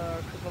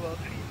cruise level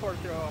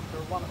 340 after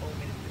 10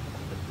 minutes.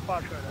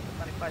 Departure at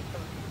the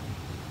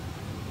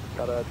 2517.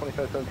 Got a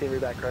 2517,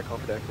 read back correct,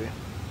 call for taxi.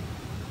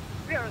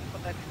 We are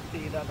from next to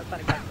the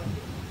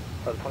 2517.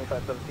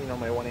 2517 on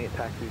my 18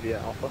 taxi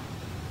via Alpha.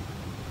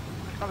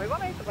 On my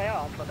 18 via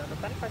Alpha, the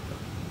 2517.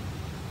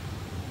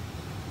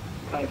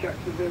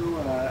 Jacksonville,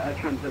 Air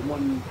Transit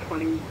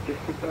 120, just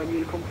confirm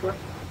Unicom for us.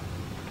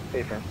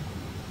 Affirm.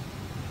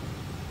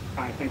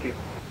 Alright, thank you.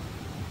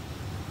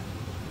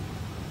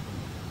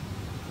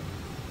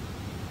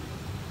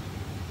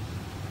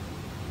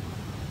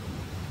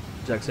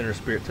 Jack Center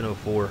Spirit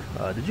 1004.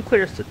 Did you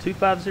clear us to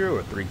 250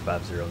 or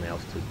 350 on the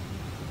altitude?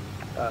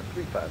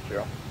 350.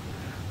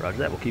 Roger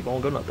that. We'll keep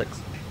on going up. Thanks.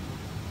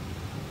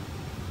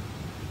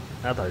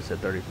 I thought he said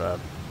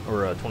 35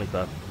 or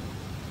 25.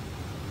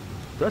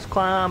 Let's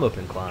climb,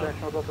 open climb.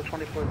 Jacksonville Delta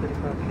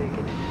 2435,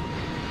 taking it.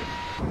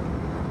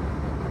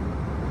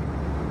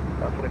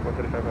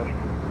 2435, Roger.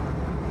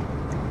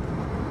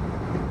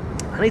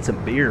 I need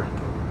some beer.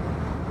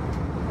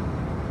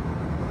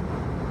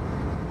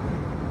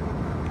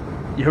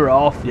 You were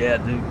off? Yeah,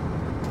 dude.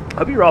 I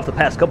hope you were off the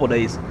past couple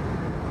days.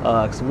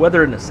 Cause the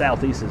weather in the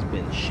southeast has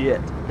been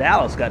shit.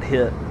 Dallas got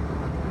hit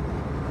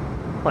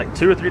like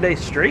 2 or 3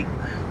 days straight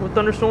with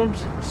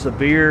thunderstorms.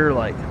 Severe,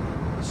 like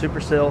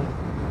supercell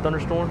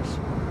thunderstorms.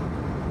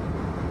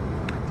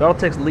 Throttle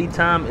Tech's lead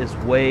time is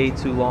way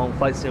too long.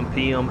 Flight Sim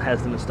PM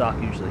has them in stock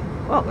usually.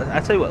 Well, I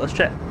tell you what, let's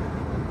check.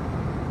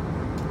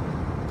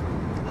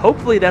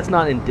 Hopefully that's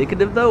not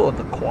indicative though of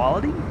the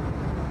quality.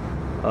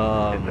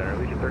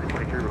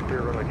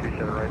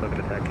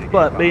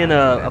 But being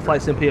a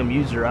Flight Sim PM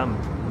user, I'm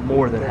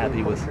more than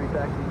happy with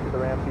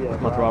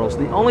my throttles.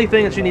 The only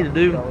thing that you need to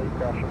do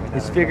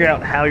is figure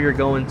out how you're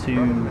going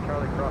to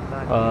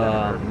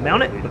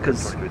mount it,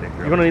 because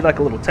you're going to need like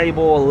a little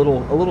table, a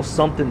little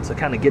something to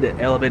kind of get it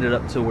elevated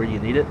up to where you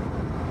need it.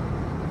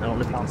 I don't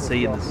know if you can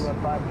see in this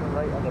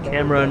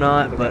camera or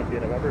not, but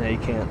yeah, you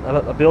can't.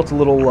 I built a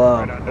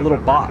little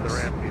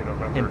box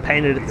and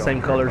painted it the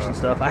same colors and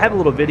stuff. I have a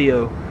little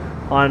video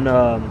on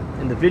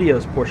in the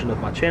videos portion of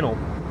my channel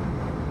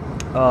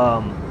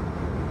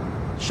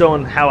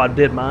showing how I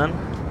did mine.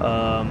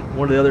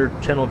 One of the other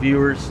channel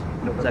viewers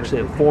is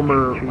actually a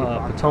former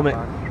Potomac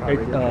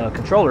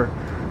controller.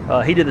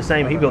 He did the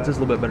same. He built his a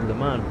little bit better than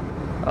mine.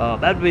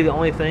 That would be the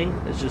only thing,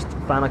 is just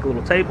find like a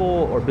little table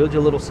or build you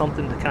a little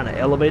something to kind of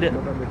elevate it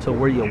to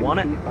where you want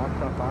it,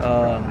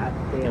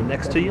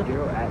 next to you.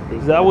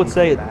 Because I would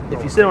say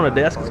if you sit on a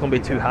desk, it's going to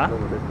be too high.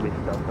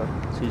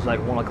 So you just like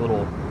want like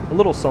a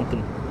little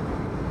something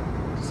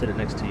to sit it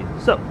next to you.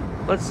 So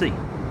let's see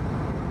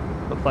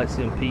what Flight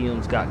Sim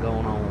PM's got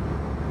going on.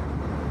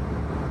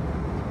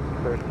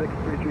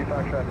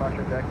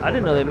 I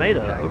didn't know they made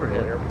a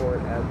overhead.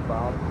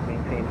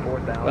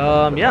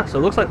 Yeah, so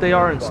it looks like they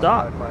are in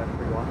stock.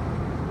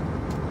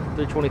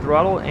 320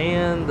 throttle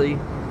and the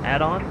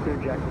add-on.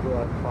 Jacksonville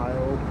has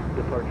filed.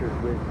 Departures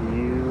with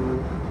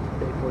you.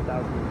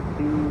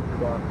 4002,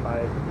 squawk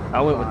 5.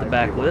 I went with the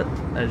backlit,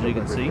 as you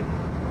can see. I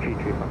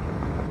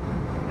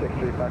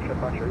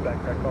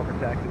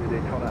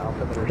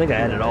think I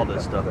added all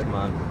this stuff to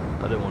mine.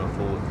 I didn't want to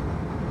fool with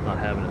not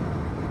having it.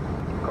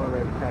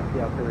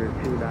 Taxi Altimeter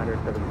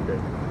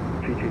 2976.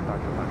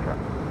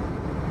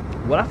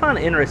 What I find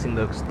interesting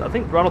though, because I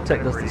think Throttle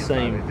Tech does the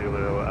same.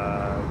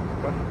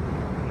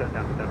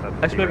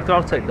 Actually, maybe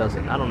Throttle Tech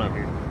doesn't. I don't know.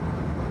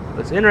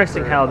 But it's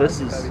interesting how this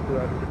is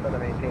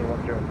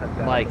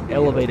like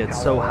elevated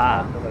so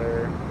high,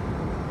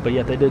 but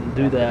yet they didn't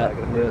do that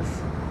with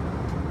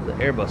the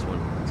Airbus one.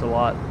 It's a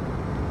lot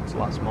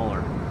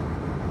smaller.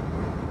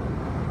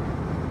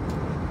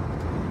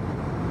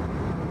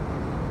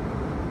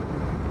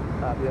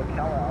 The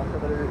Ocala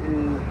altimeter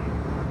is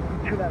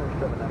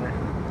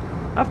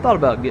 2979. I've thought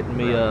about getting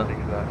me a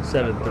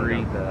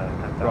 7.3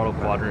 throttle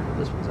quadrant.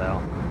 This one's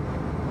out.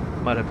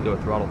 Might have to go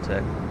with Throttle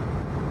Tech.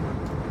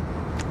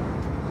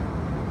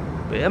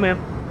 But yeah, man.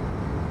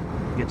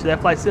 Get to that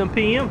Flight Sim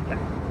PM.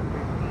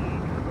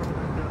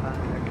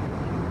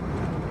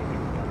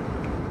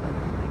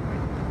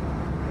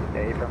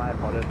 Hey, for my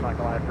apologies, not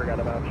gonna lie, I forgot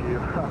about you.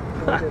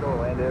 Flight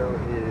Orlando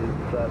is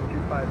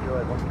 250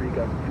 at 13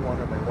 got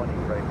 200 by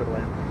 18 right for the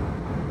land.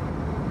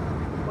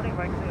 20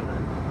 right clear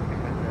then.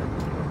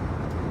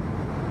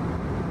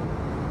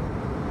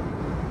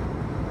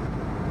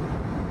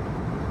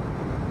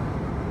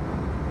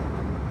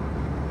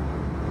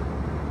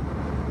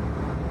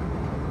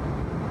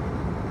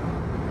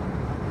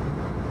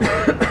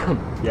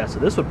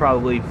 this would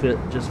probably fit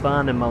just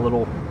fine in my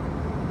little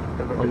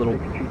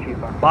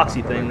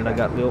boxy thing that I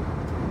got built.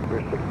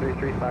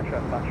 633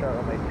 Foxtrot,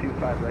 runway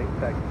 25 right,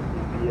 taxi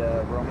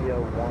via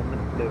Romeo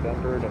 1,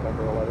 November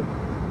 11.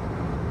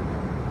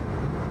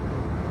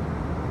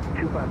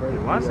 25 right.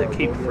 Why does it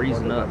keep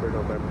freezing up?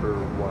 November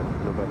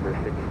 1, November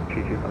 6,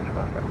 22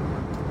 Foxtrot.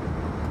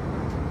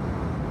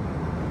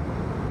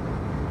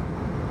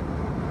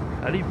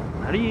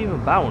 How do you even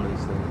buy one of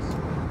these things?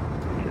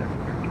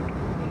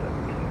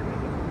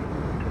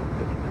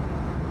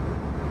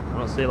 I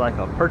don't see like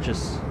a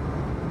purchase.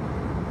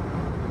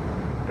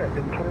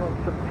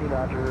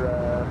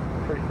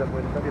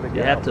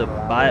 You have to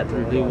buy it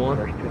through Do One.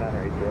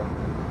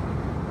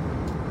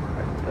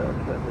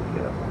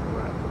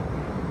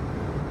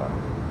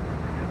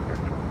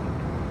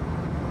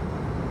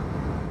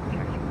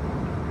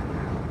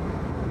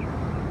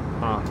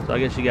 So I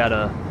guess you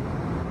gotta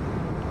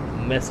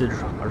message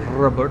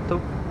Roberto.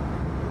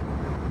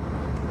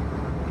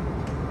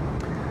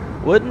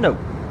 Wouldn't know.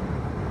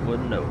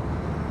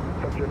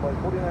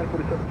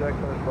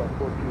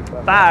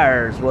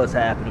 Fires, what's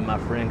happening, my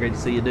friend? Great to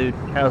see you, dude.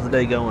 How's the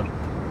day going?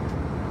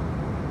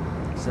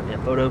 Send me a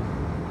photo.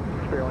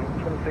 Sterling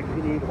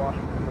 2688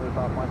 Washington, the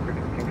top line,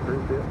 13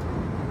 cruise, yeah.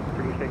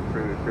 36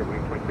 cruise,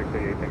 Sterling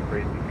 2688, thanks for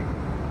 18.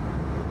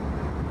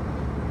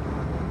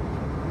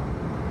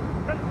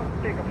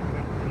 Take off from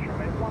runway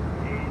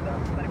 18,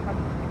 that's 95.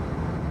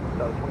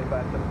 So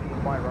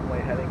 2517 flight runway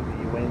heading,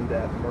 the wind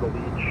at Myrtle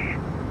Beach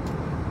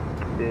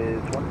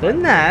is 1. They're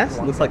nice.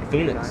 Looks like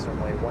Phoenix.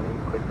 Runway 18,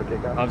 clear for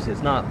takeoff. Obviously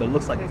it's not, but it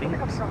looks like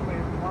Phoenix.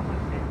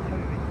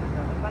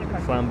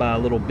 Flying by a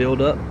little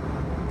build-up.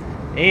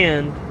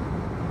 And,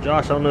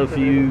 Josh, I don't know if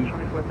you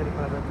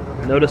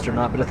noticed or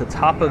not, but at the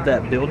top of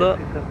that build-up,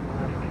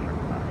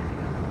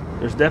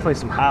 there's definitely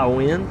some high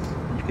winds.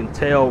 You can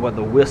tell by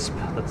the wisp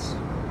that's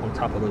on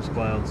top of those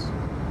clouds.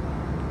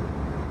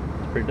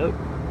 It's pretty dope.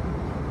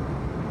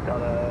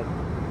 Got a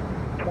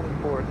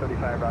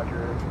 2435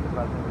 Roger,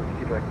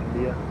 direct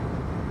India.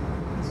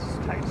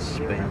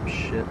 Spam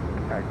shit.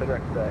 Alright,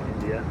 direct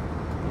India.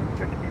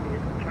 Direct India.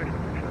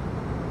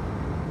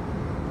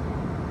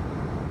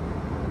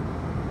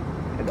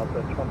 And up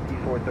to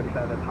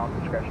 2435 at house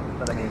discretion,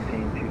 instead of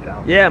maintain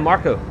 2000. Yeah,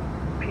 Marco.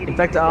 In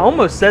fact, I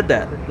almost said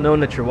that, knowing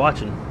that you're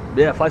watching.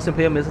 Yeah, Flight Sim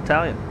PM is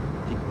Italian.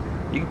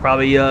 You could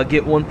probably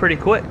get one pretty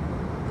quick.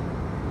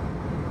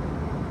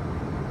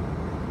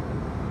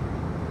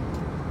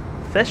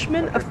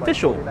 Feshman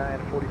official.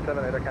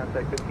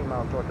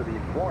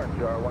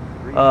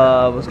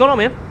 What's going on,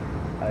 man?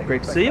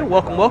 Great to see you.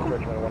 Welcome.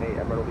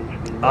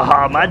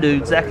 Aha, my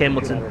dude, Zach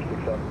Hamilton.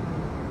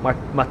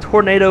 My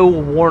tornado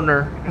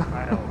warner.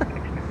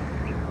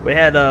 we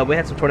had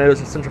some tornadoes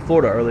in Central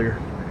Florida earlier.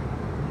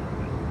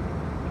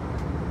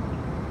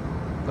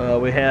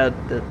 We had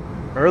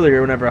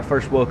earlier whenever I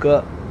first woke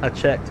up. I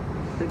checked.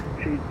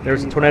 There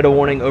was a tornado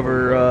warning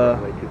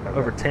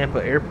over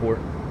Tampa Airport.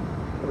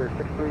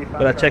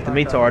 But I checked the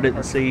METAR, I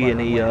didn't see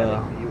any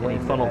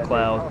funnel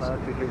clouds.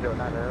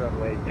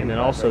 And then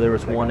also there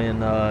was one in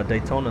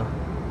Daytona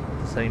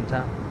at the same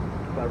time.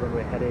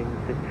 Runway heading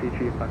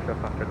 633 Foxtrot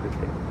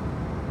 15.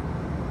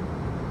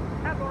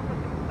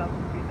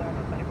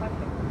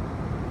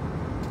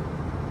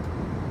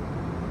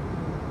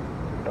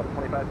 Got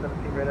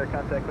 2517 radar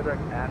contact with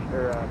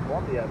Asher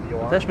Columbia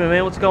VOR. Freshman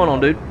man, what's going on,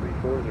 dude?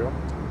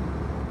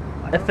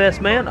 340.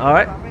 FS man?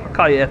 Alright, I'll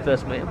call you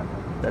FS man.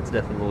 That's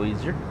definitely a little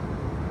easier.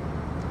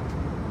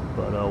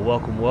 But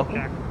welcome.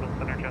 Jacksonville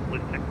Center,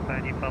 JetBlue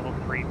 690, level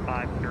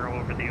 350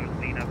 over the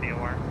Osina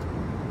VOR.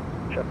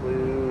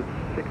 JetBlue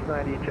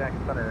 690,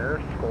 Jackson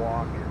Center,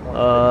 Squawk.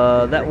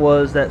 That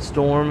was that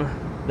storm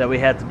that we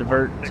had to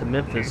divert to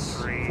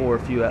Memphis for a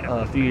few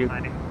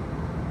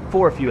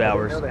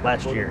hours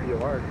last year.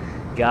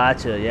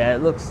 Gotcha. Yeah,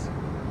 it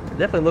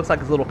definitely looks like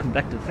it's a little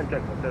convective.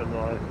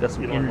 Got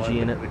some energy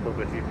in it.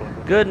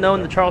 Good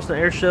knowing the Charleston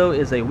Air Show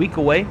is a week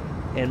away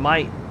and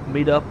might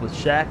meet up with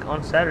Shaq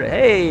on Saturday.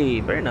 Hey,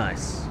 very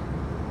nice.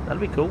 That'll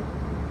be cool.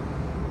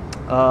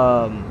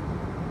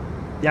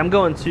 Yeah, I'm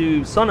going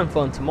to Sun and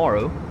Fun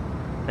tomorrow.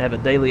 I have a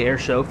daily air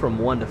show from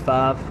 1 to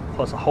 5,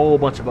 plus a whole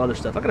bunch of other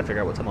stuff. I gotta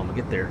figure out what time I'm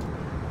gonna get there.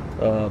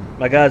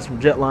 My guys from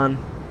Jetline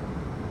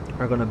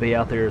are gonna be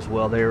out there as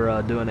well.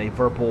 They're doing a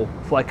Virpil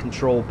flight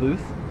control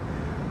booth.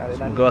 So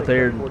we'll go out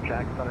there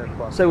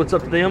and say what's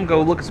up to them.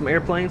 Go look at some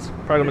airplanes.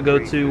 Probably gonna go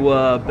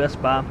to Best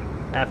Buy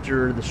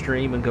after the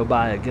stream and go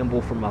buy a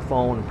gimbal for my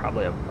phone and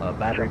probably a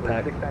battery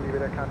pack,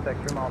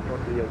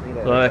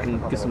 so I can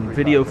get some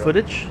video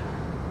footage.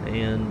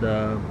 And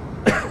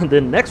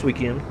then next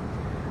weekend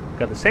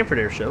got the Sanford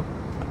Air Show,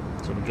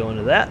 so we'll go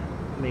into that.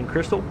 Me and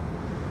Crystal,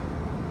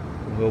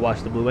 we'll go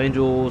watch the Blue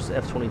Angels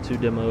F-22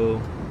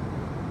 demo.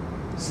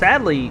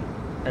 Sadly,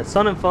 at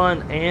Sun and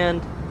Fun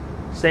and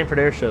Sanford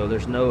Air Show,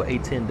 there's no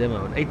A10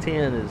 demo. And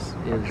A10 is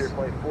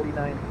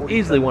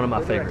easily one of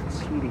my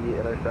favorites. PD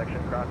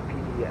intersection, cross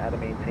PD at a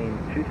maintain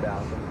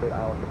 2000, clear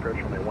ILS approach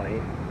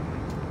runway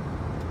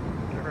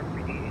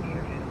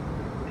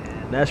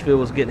 18. Nashville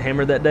was getting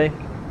hammered that day.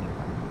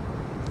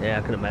 Yeah,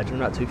 I can imagine.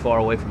 We're not too far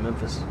away from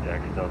Memphis.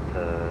 Jax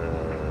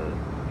Delta.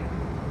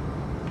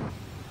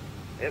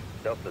 Yep,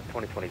 Delta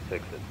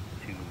 2026 at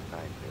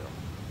 290.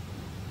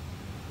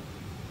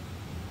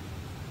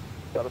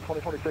 Delta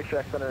 2026,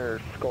 Jack Center,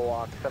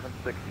 Skullwalk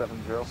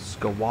 7670.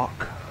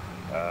 Skullwalk.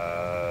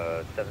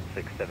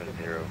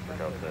 7670 for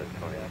Delta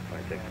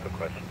 2026. Quick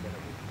question.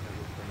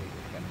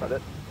 That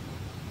it?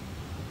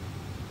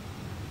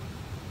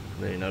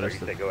 Then you notice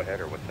Say that. go ahead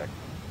or one sec.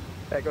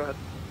 Hey, go ahead.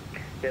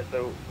 Yeah,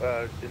 so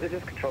is it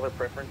just controller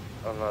preference?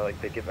 Like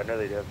they give, I know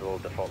they have the little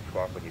default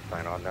squawk when you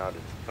sign on now.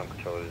 Does some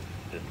controllers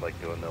just like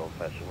doing the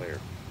old-fashioned way?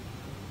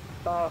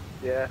 Or?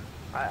 Yeah.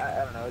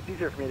 I don't know. It's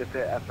easier for me to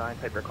say F9,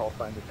 type your call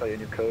sign, just tell you a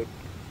new code.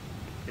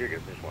 You're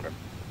good. Just wondering.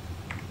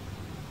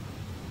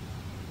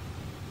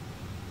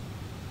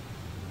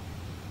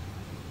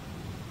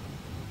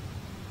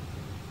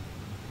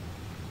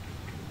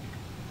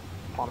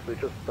 Honestly,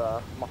 it's just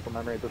muscle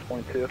memory at this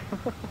point, too.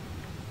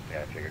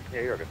 Yeah, I figured.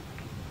 Yeah, you're good.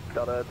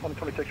 Delta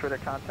 2026 radar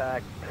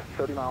contact,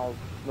 30 miles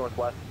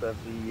northwest of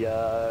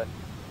the,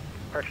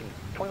 correction,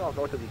 20 miles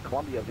north of the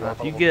Columbia of the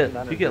If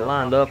you get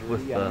lined up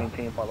with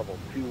maintain flight level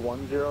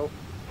 210,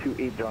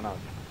 280 knots.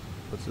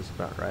 what's this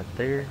about right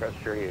there? Press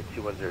sure here,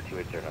 210,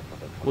 280,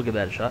 nothing. We'll give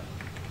that a shot.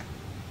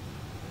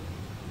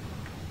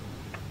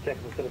 Check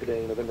Pacific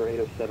Day, November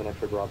 807,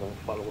 X-ray Bravo,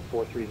 flight level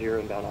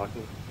 430 inbound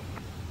Ogden.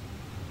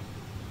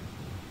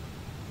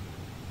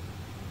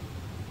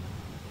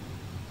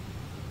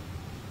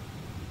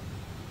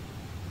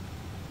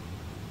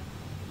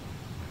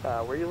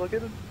 Where are you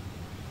located?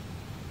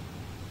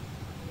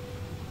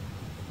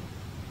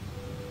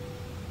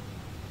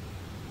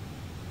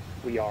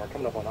 We are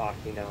coming up on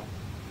Oxy now.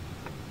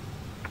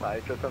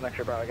 Just on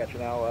X-ray Bravo, I got you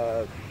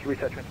now,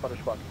 reset transponder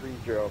squawk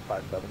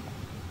 3057.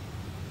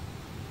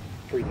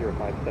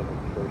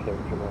 3057 for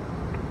 7 tomorrow.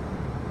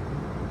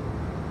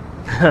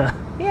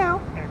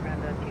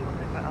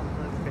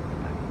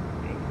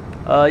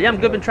 Yeah, I'm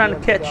good. Been trying to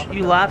catch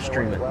you live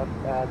streaming.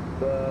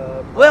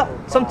 Well,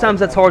 sometimes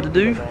that's hard to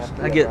do.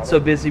 I get so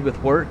busy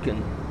with work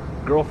and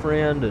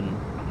girlfriend and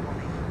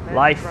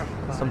life.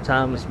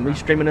 Sometimes me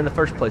streaming in the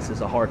first place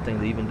is a hard thing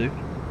to even do.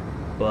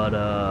 But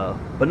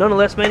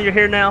nonetheless, man, you're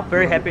here now.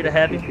 Very happy to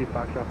have you.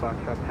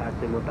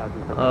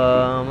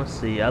 Let's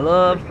see. I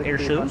love air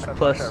shows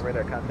plus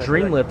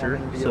Dreamlifter.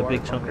 So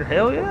big chunker.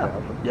 Hell yeah.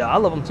 Yeah, I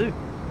love them too.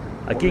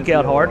 I geek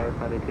out hard.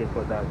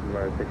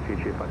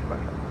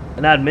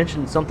 And I had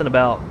mentioned something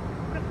about,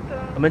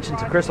 I mentioned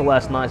to Crystal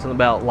last night something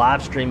about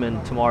live streaming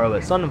tomorrow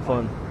at Sun and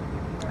Fun.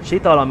 She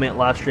thought I meant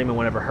live streaming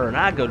whenever her and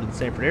I go to the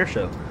Sanford Air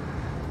Show.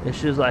 And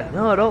she was like,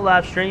 no, I don't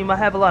live stream. I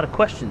have a lot of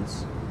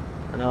questions.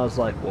 And I was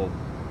like, well,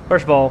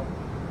 first of all,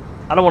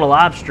 I don't want to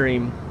live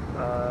stream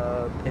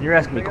and you're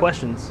asking me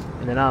questions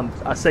and then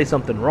I say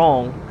something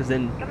wrong because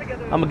then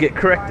I'm going to get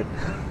corrected.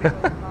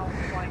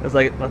 It's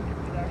like,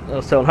 I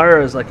was telling her,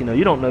 I was like, you know,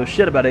 you don't know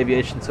shit about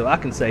aviation, so I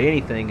can say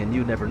anything and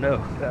you never know.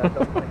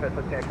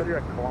 Clear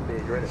direct Columbia,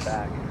 you're right at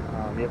back.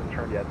 You haven't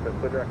turned yet, so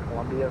clear direct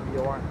Columbia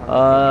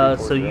VOR.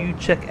 So you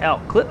check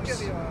out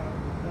clips?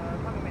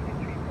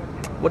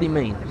 What do you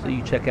mean? So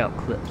you check out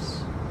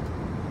clips?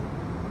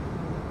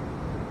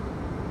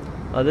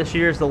 This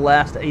year is the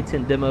last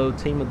A10 demo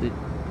team of the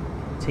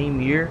team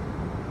year.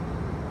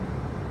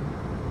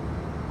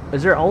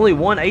 Is there only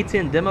one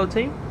A10 demo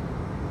team?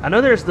 I know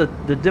there's the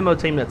demo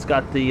team that's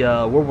got the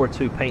World War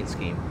II paint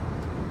scheme,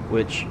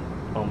 which,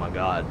 oh my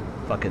god,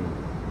 fucking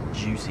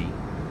juicy.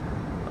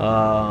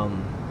 I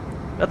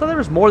thought there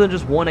was more than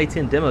just one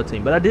A10 demo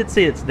team, but I did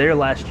see it's there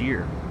last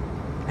year.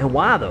 And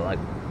why though? Like,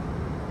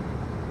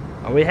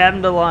 are we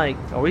having to are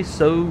we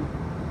so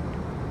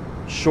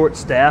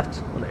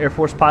short-staffed on the Air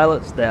Force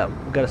pilots that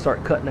we've got to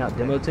start cutting out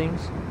demo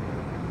teams?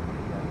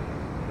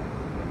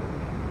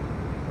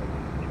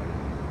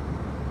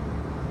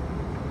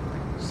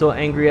 So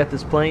angry at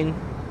this plane.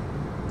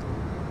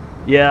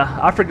 Yeah,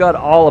 I forgot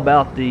all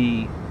about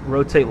the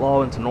rotate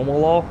law into normal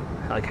law,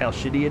 like how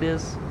shitty it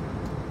is.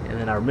 And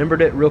then I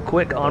remembered it real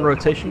quick on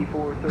rotation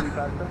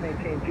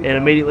and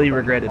immediately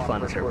regretted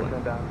flying this airplane.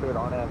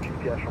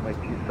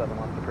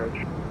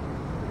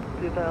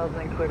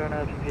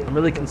 I'm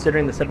really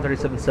considering the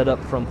 737 setup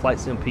from Flight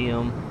Sim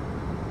PM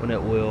when it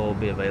will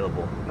be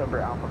available.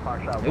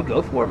 You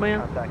go for it,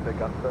 man.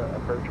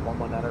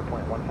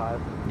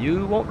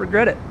 You won't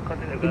regret it.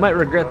 You might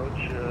regret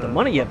the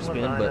money you have to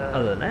spend, but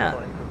other than that,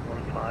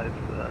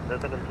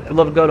 I'd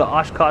love to go to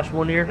Oshkosh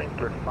one year.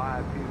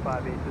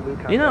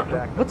 You know,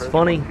 what's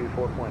funny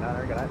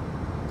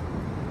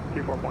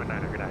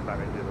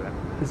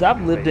is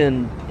I've lived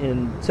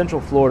in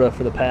Central Florida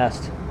for the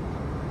past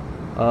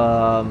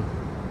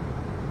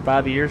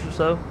 5 years or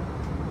so.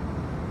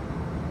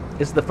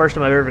 This is the first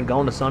time I've ever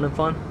gone to Sun and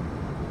Fun,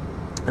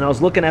 and I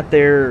was looking at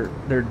their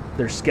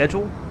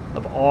schedule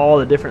of all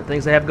the different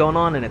things they have going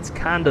on, and it's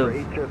kind of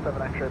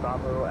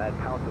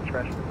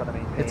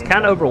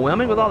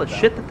overwhelming with all the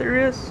shit that there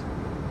is.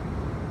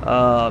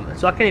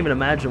 So I can't even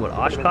imagine what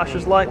Oshkosh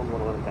is like,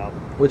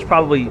 which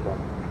probably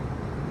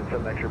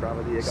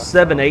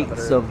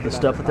 7/8 of the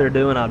stuff that they're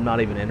doing I'm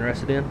not even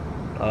interested in.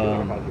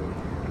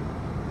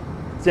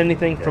 It's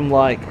anything from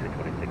like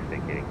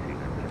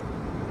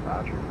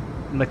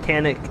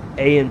mechanic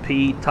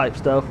A&P type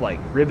stuff, like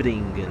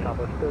riveting and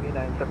Southwest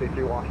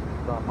 3973 Washington.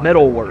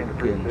 metal work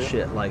and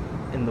shit, like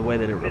in the way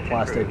that it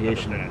applies to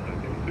aviation,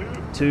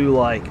 to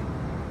like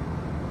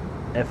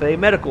FA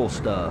medical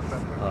stuff,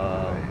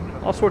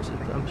 all sorts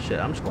of shit.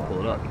 I'm just gonna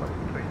pull it up.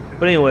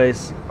 But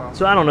anyways,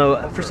 so I don't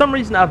know. For some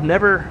reason, I've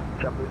never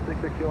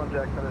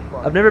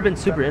been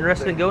super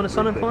interested in going to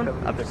Sun and Fun.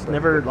 I've just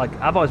never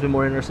I've always been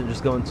more interested in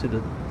just going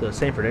to the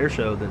Sanford Air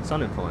Show than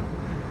Sun and Fun.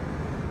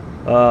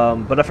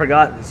 But I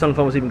forgot Sun and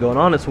Fun was even going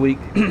on this week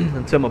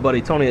until my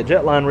buddy Tony at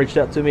Jetline reached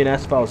out to me and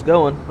asked if I was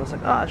going. I was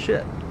like, ah,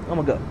 shit, I'm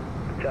gonna go.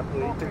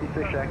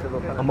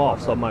 I'm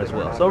off, so I might as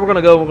well. So we're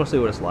gonna go. We're gonna see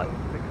what it's like.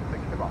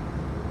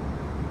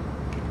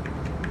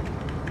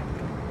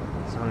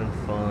 Sun and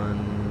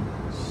Fun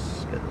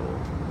schedule.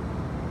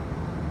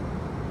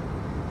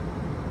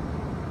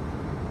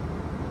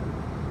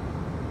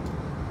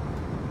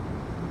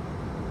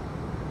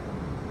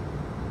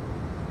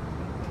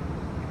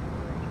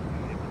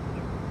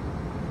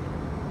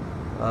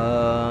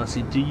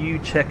 See, do you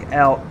check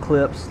out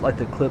clips, like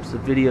the clips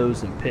of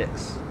videos and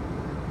pics?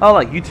 Oh,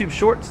 like YouTube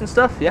shorts and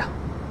stuff? Yeah.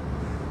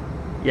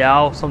 Yeah,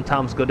 I'll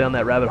sometimes go down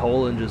that rabbit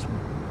hole and just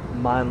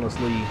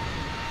mindlessly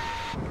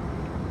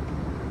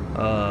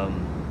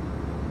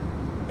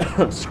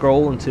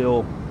scroll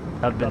until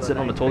I've been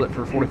sitting on the toilet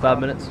for 45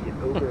 minutes.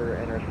 Over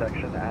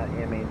intersection at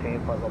and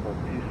maintain flight level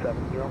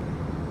 270.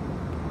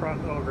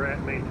 Crossover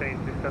at maintain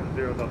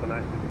 270 Delta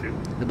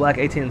 962. The black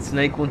A10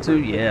 Snake one too?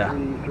 Yeah.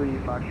 3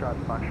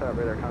 Foxtrot,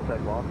 radar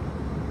contact lost.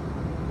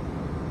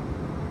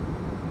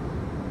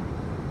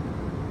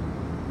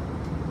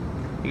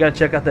 You gotta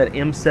check out that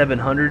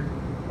M700.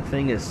 The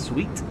thing is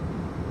sweet.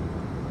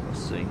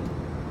 Let's see.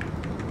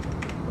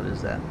 What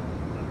is that?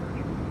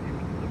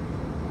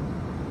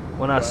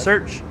 When I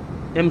search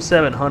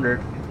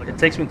M700, it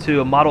takes me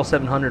to a Model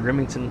 700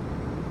 Remington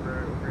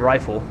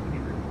rifle.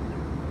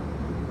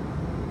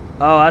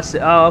 Oh, I see.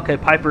 Oh, okay.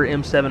 Piper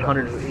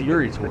M700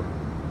 Fury Tour.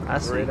 I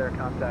see. Radar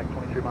contact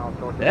 23 miles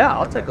north. Yeah,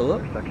 I'll take a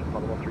look. Intersection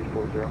flight level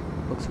 340.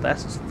 Looks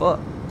fast as fuck.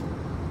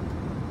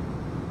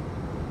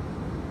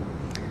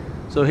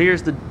 So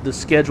here's the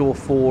schedule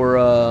for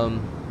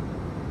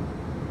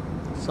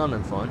Sun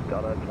and Fun.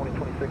 Got a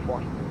 2026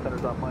 Washington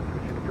Center's offline.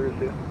 Proceed to Bruce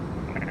here.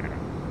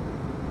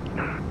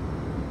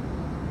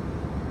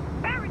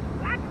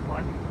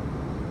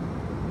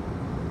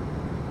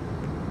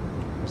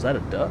 Was that a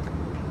duck?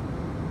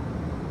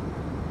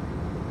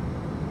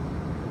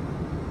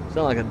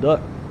 Sound like a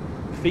duck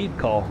feed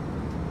call.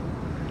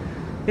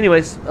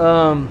 Anyways,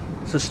 so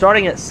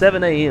starting at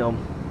 7 a.m.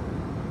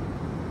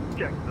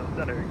 Jacksonville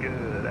Center,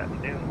 good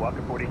afternoon.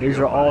 Walker 40. These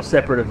are all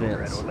separate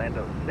events.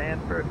 Orlando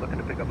Sanford, looking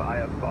to pick up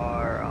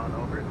IFR on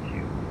over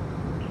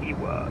to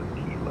Kilo,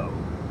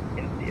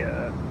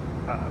 India,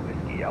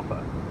 Whiskey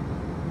Alpha.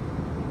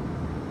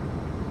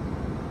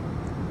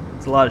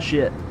 It's a lot of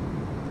shit.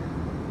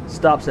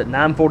 Stops at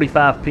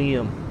 9:45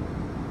 p.m.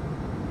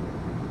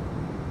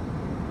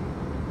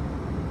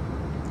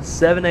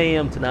 7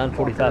 a.m. to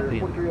 9:45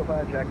 p.m.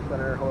 4305 Jackson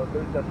Center, hello,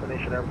 third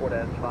destination airport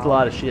as It's a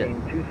lot of shit.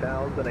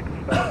 2000,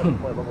 expect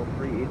flight level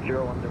 380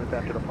 on limits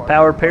after departure.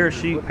 Powered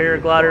parachute,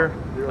 paraglider.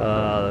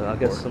 I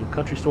guess some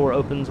country store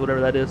opens,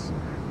 whatever that is.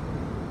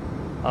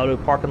 Auto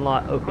parking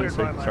lot opens,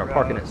 so you can start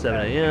parking at 7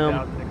 a.m.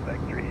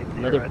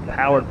 Another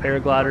powered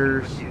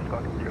paragliders.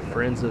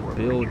 Friends of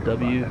Bill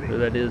W, who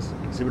that is.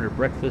 Exhibitor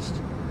breakfast.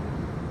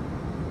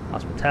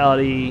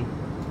 Hospitality.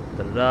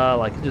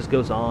 Like it just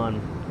goes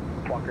on.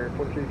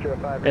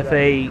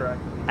 FA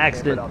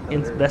accident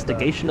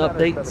investigation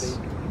updates.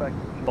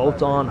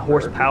 Bolt-on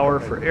horsepower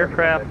for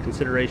aircraft.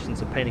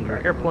 Considerations of painting your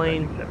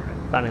airplane.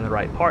 Finding the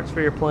right parts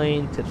for your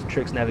plane. Tips and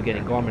tricks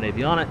navigating Garmin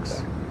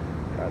avionics.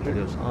 It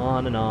goes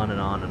on and on and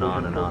on and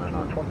on and on and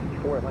on.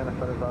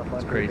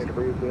 It's crazy.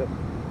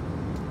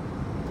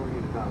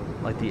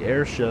 Like the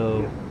air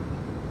show.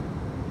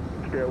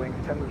 Spirit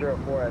Wings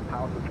 1004 at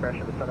Palace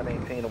Discretion to center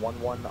maintain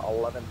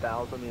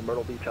 11,000. The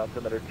Myrtle Beach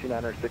altimeter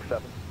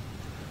 2967.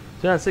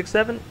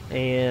 2967,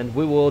 and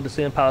we will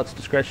descend pilot's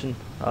discretion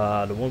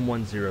to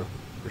 110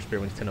 for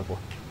Spirit Wings 1004.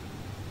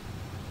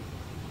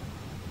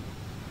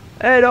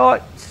 Head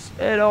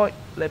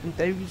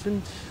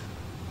 11,000.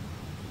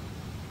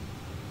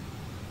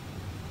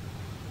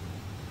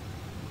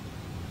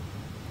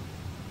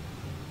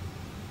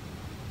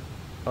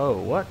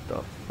 Oh, what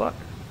the fuck?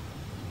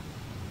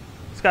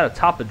 It's got a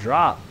top of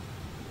drop.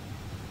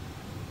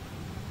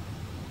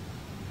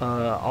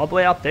 All the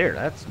way out there.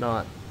 That's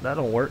not, that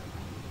don't work.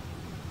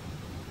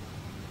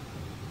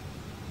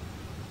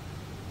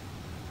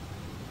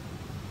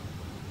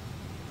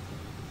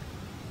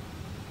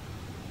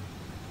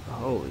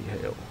 Holy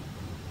hell.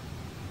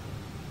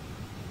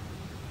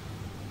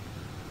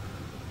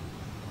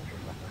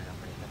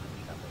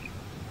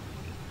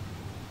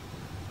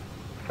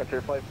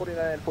 Frontier Flight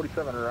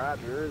 4947,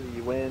 roger.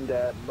 The wind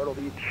at Myrtle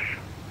Beach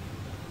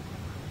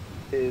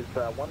is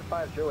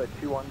 150 at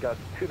 21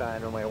 gusts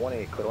 29, runway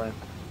 18, clear land.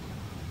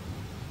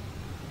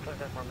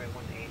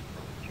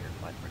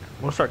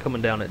 We'll start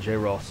coming down at J.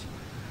 Ross.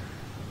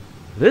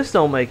 This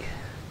don't make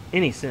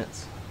any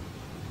sense.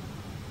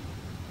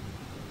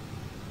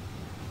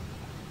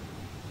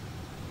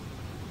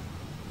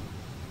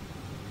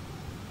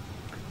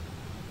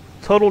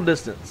 Total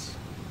distance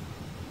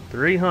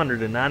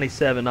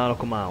 397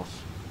 nautical miles,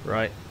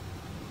 right?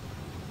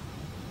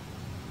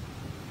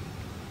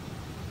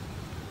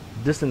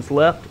 Distance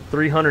left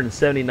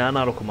 379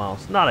 nautical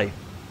miles. Not a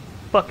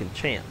fucking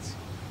chance.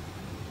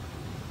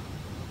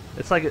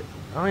 It's like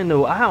I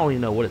don't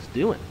even know what it's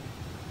doing.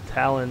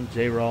 Talon,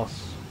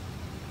 J-Ross.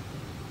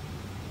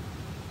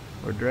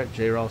 Or direct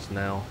J-Ross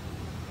now.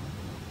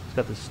 It's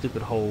got this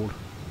stupid hold.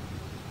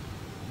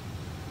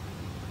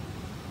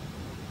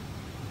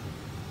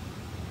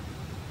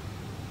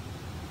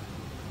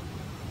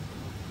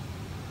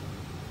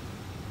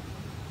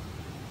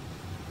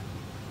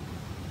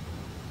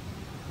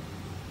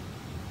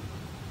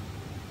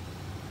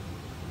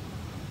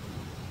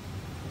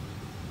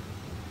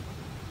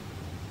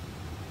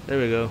 There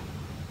we go.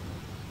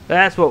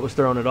 That's what was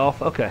throwing it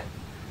off. Okay.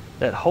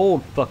 That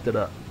hold fucked it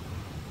up.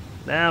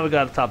 Now we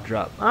got a top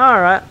drop.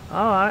 Alright.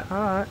 Alright.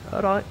 Alright.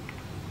 Alright.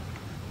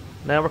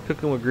 Now we're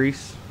cooking with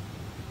grease.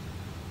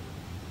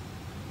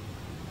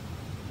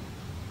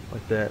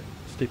 Like that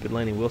stupid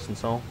Laney Wilson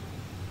song.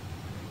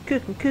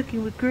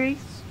 Cooking with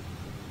grease.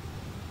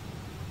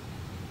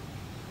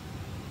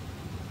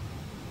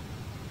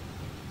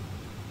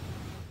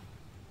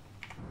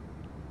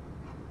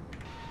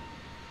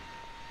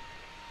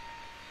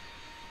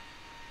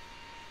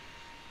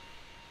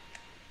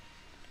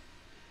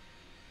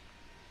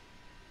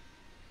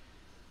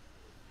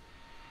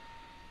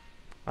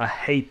 I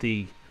hate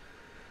the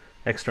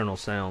external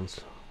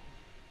sounds.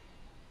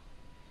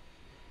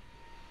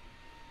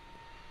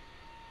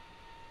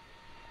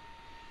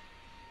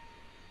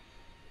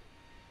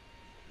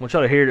 I want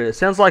y'all to hear it. It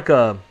sounds like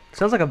a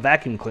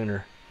vacuum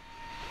cleaner.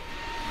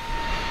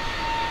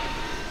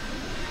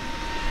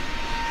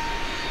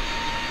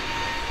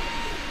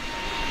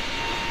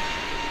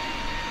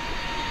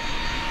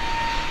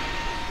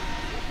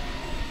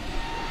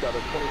 Got a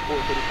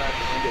 2435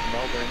 to end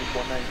Melbourne,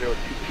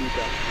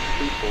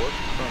 19022.34,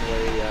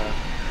 runway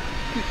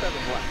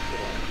 27 left.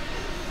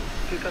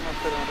 27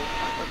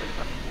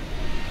 left.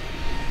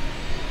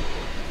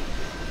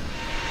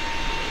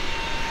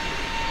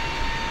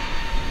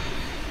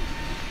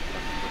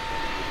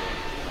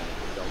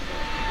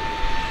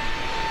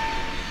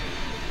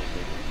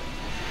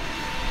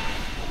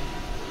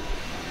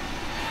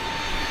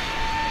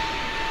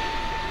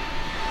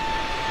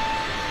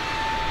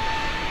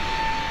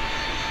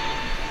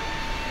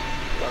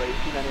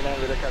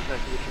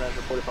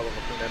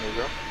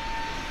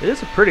 It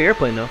is a pretty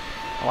airplane though.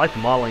 I like the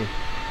modeling.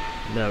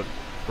 You know,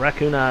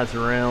 raccoon eyes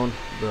around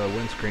the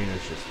windscreen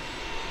is just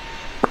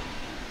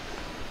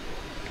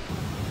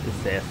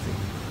sassy.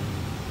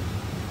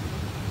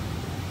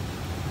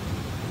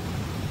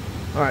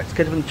 Alright, let's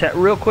catch up in the chat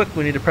real quick.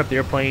 We need to prep the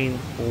airplane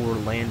for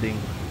landing.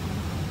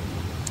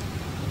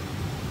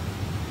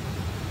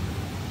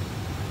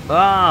 No,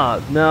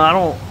 I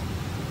don't.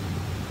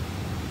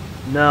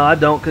 No, I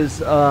don't, because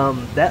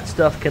that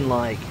stuff can,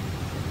 like,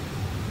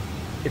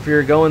 if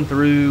you're going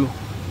through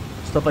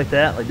stuff like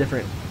that, like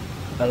different,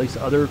 at least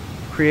other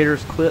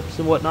creators' clips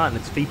and whatnot, and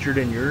it's featured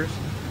in yours,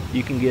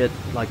 you can get,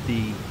 like,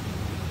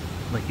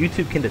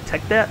 YouTube can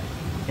detect that,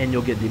 and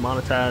you'll get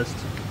demonetized,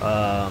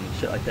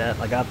 shit like that.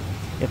 Like,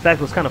 in fact,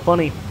 it was kind of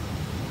funny.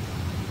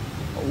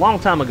 A long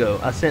time ago,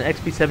 I sent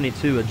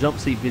XP72 a jump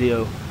seat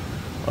video.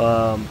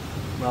 I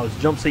was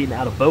jump seating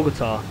out of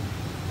Bogota,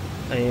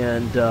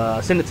 and I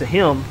sent it to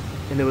him,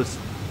 and it was,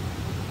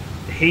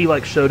 he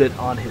like showed it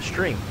on his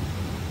stream.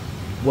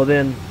 Well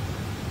then,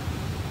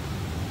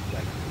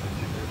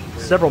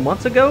 several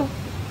months ago,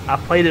 I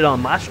played it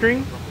on my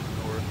stream,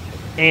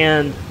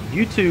 and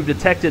YouTube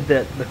detected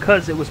that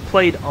because it was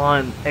played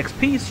on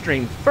XP's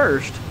stream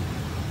first,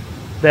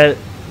 that it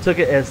took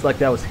it as like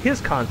that was his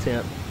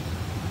content,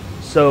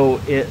 so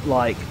it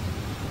like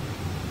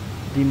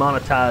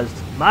demonetized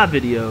my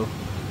video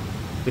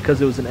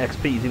because it was an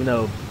XP's, even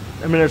though,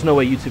 I mean, there's no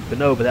way YouTube could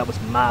know, but that was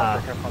my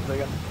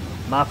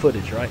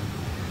footage, right?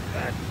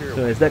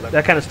 So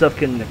that kind of stuff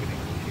can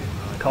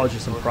cause you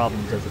some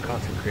problems as a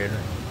content creator.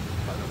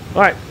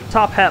 All right,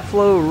 top hat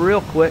flow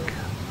real quick.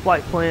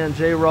 Flight plan,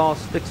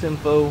 J-Ross, fix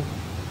info.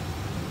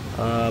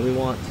 We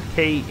want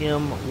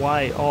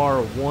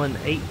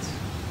KMYR18.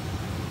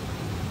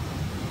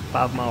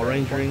 5 mile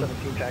range ring.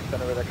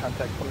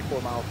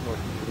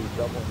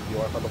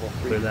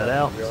 Clear that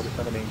out.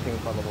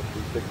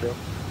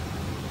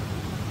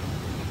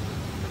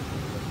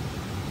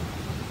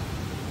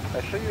 I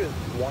show you is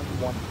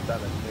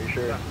 117. Are you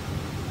sure?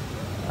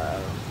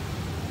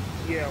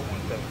 Yeah,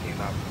 117.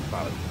 Not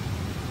about it.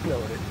 No,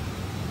 it is.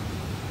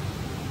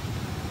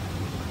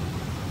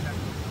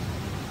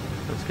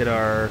 Let's get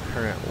our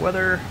current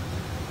weather.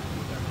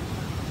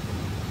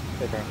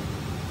 Okay.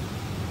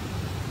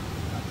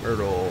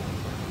 Myrtle.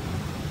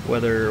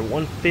 Weather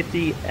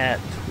 150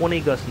 at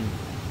 20, gusting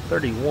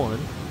 31.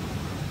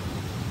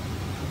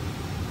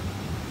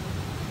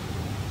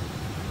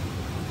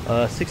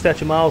 6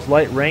 statute miles,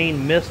 light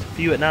rain, mist,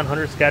 few at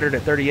 900, scattered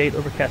at 38,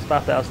 overcast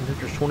 5,000,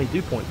 temperatures 20,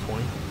 dew point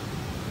 20.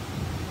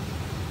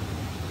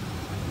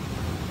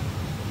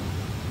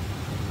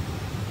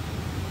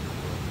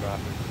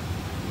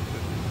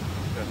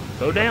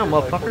 Go down,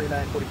 motherfucker.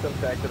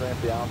 4947 back to the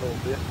ramp beyond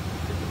those, yeah.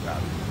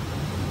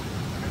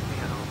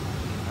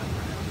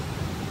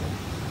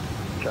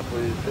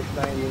 JetBlue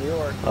 690 in New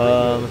York.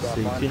 Let's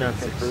see,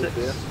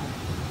 2966.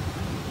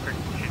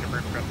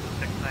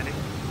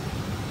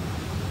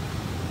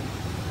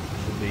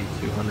 Should be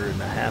 200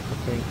 and a half, I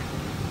think.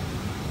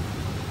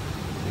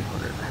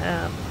 200 and a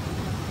half.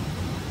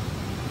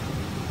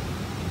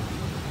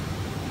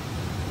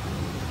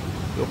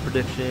 Fuel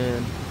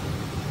prediction.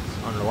 It's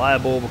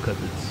unreliable because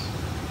it's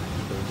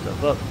screwing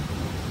stuff up.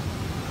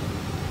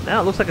 Now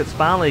it looks like it's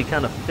finally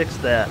kind of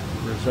fixed that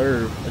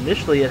reserve.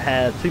 Initially it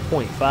had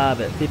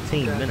 2.5 at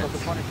 15 minutes.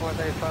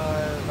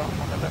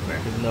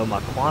 Even though my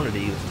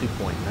quantity was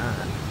 2.9.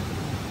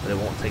 But it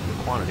won't take the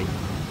quantity.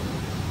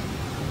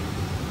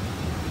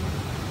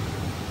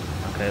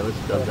 Okay, let's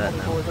dub that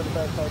now.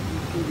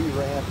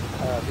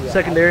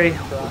 Secondary,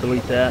 we'll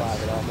delete that.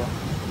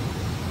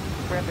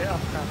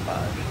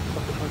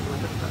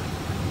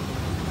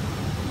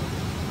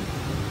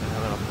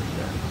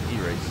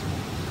 Erase.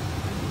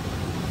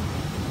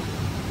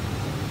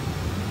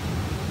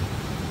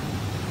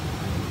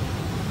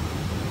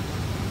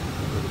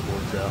 Put the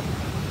boards out.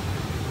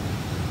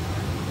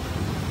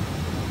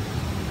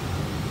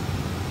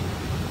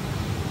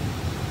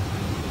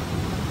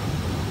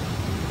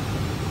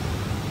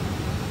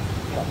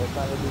 It's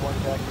not going to be one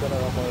jack center,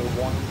 only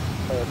one,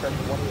 pressure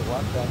 1 unit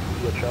left, that could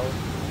be a Charlie.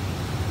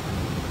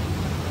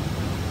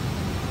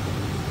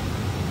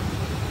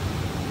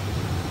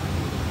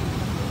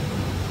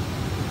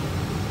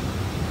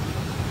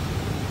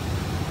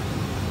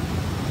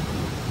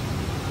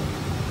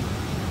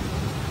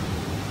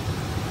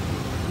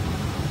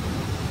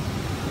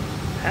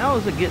 How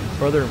is it getting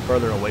further and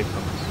further away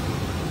from us?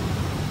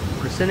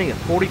 We're descending at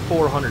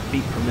 4,400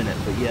 feet per minute,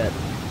 but yet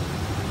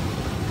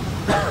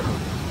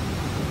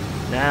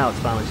now it's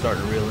finally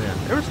starting to reel in.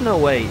 There's no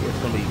way it's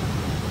going to be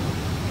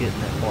getting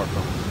that far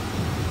from us.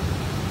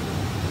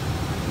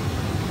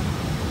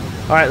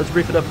 Alright, let's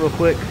brief it up real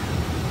quick.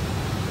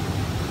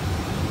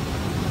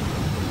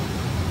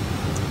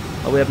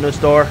 We have no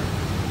star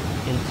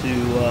into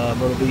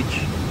Myrtle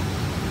Beach.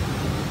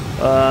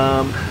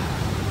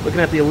 Looking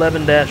at the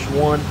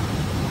 11-1,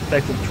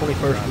 effective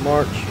 21st of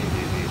March.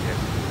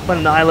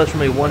 Planning the ILS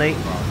from a 1.8.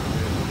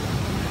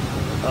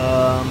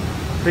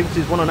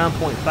 Frequency is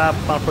 109.5,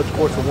 final approach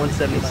course of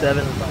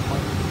 177.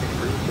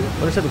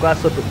 Intercept the glass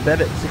slip at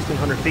Bevet,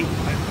 1,600 feet.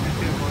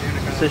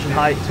 Precision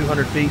height,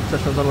 200 feet.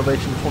 Touchdown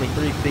elevation,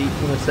 23 feet.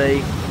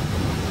 USA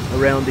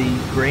around the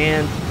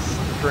Grand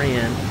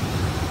Strand.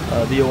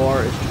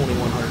 VOR is 2,100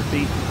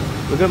 feet.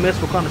 We'll go miss,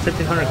 we'll climb to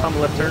 1,600, climb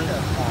the left turn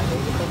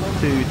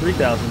to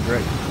 3,000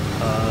 direct.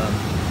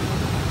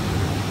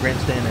 Grand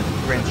Strand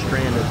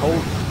and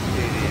hold.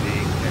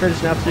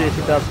 Transition altitude,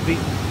 2,000 feet.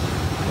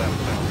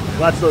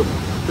 Glide slope,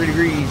 3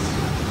 degrees.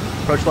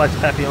 Approach lights,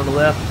 Pappy on the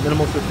left.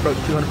 Minimal switch approach,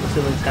 200 foot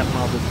ceilings, half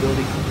mile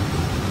visibility.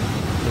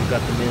 So we've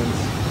got the men's.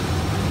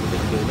 We're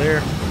going to go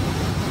there.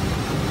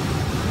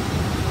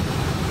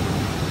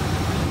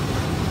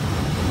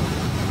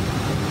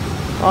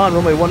 On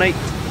runway 18.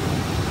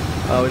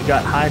 We've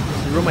got high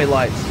intensity runway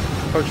lights.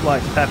 Approach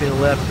lights, Pappy on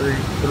the left,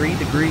 3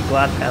 degree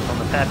glide path on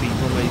the Pappy.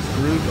 Runways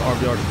through to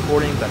RVR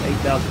supporting, about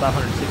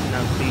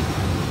 8,569 feet.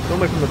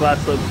 Runway from the glide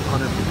slope is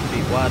 150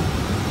 feet wide.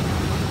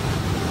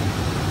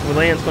 When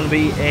we land, it's going to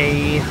be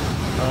a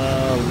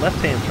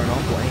left-hand turn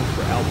off. We'll aim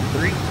for Alpha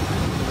 3.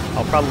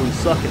 I'll probably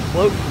suck and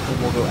float, and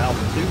we'll go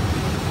Alpha 2.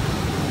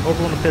 Or if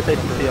we want to piss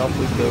ATC off,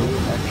 we can go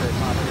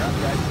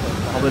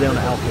all the way down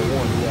to Alpha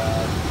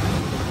 1.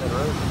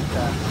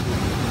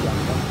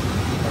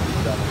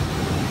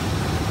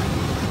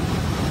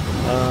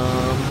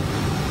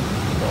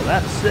 So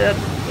that said,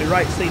 a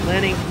right seat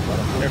landing,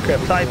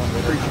 aircraft type,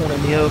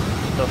 A320NEO,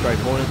 self-right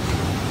buoyance.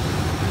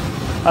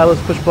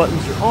 ILS push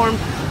buttons are armed,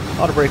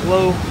 auto brake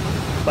low,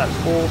 flaps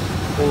full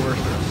reverse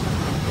thrust.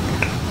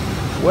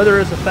 Weather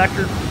is a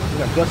factor. We've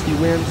got gusty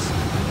winds,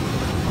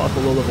 also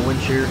low level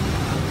wind shear.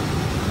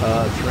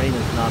 Terrain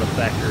is not a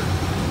factor.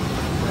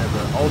 We have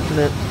an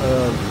alternate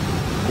of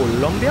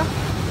Colombia,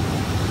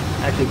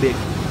 actually big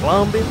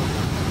Colombia,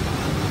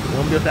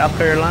 South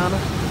Carolina.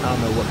 I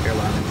don't know what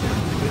Carolina is in,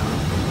 to be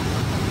honest.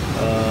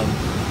 I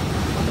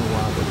don't know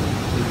why it wasn't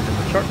included in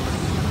the charts.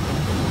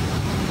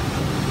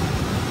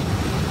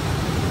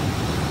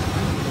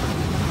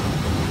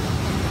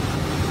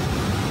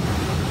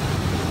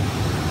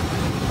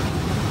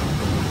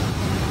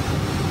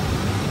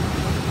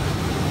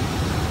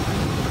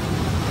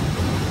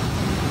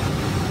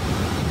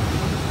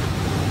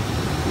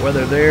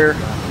 Weather there,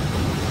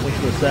 wind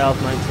to the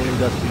south, 19,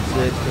 gust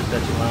 26,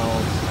 2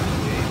 miles.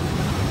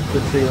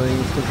 Good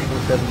ceilings, temperature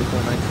 27, dew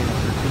point 19,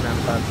 after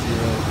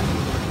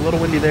 2950. A little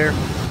windy there. Oh,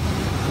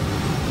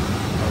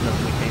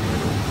 nothing we can't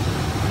handle.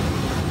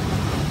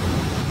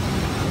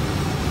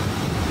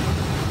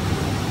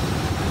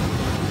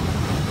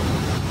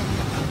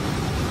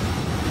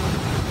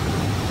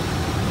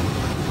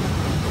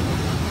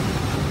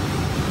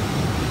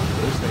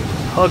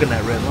 hugging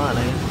that red line,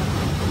 ain't it?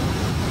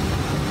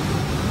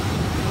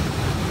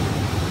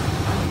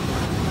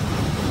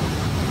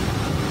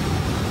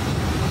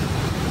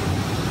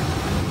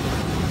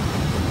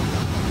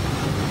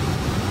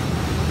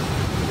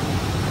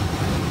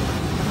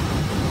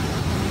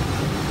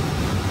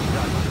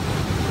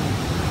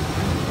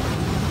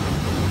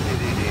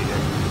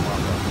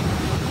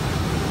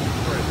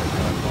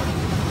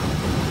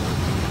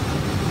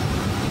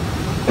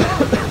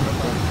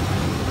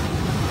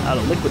 Out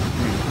of liquid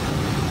fuel.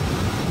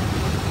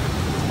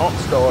 Hot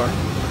star.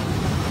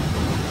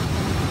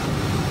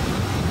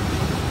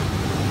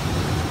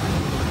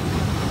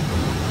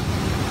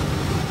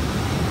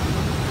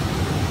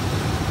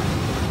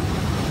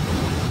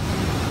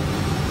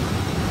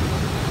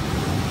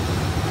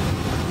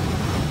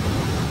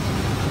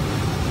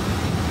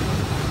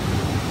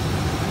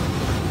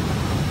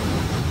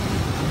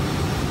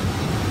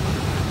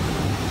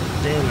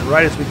 Damn it,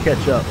 right as we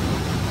catch up. So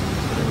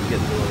then we get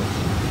below us.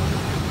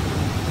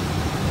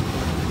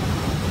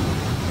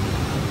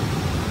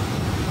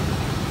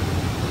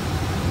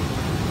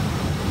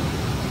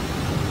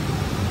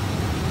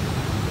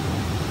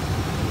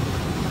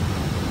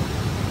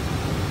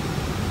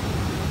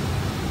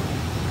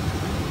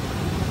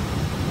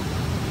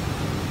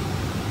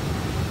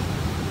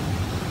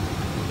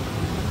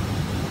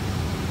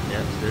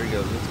 There he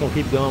goes. It's going to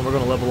keep going. We're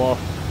going to level off.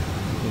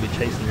 We're going to be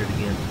chasing it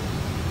again.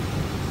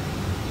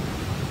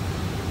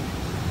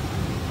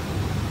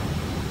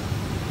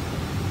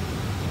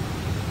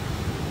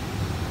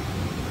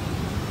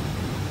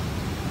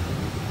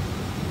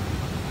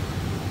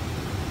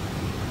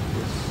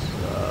 This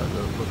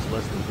looks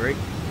less than great.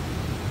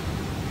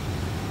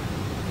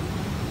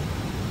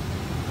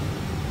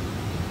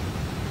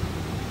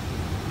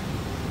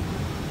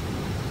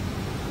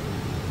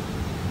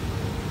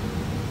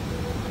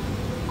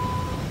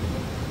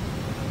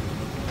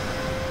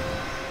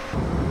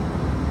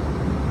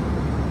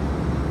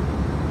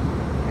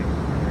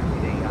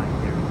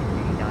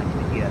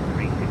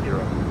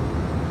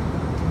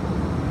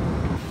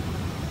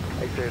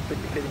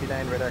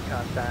 Radar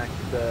contact,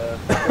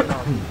 let's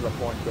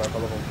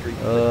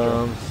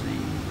see.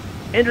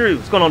 Andrew,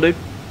 what's going on, dude?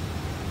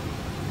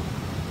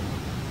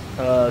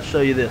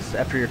 Show you this.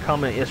 After your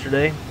comment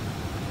yesterday,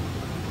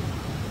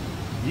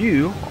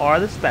 you are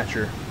the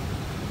dispatcher,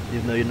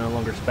 even though you no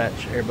longer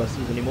dispatch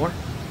Airbuses anymore.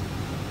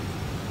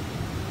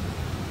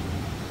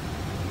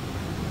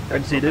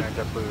 Good to see you, dude.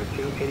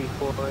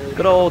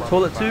 Good old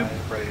toilet tube.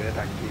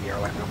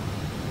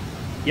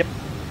 Yep,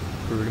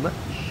 pretty much.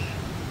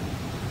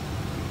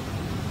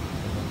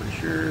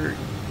 Sure.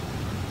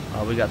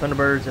 We got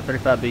Thunderbirds,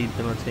 F-35B,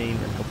 demo team,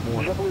 and a couple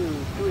more.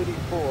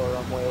 W284,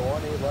 runway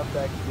 18 left,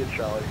 taxi to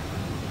Charlie.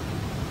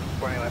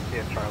 20 left, to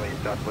Charlie,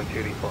 Dutchland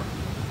 284.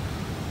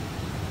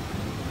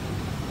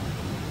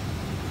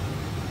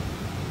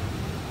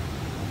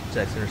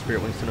 Jack Center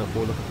Spirit Wings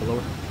 1004, looking for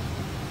lower.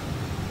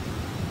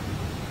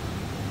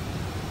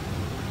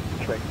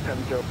 Check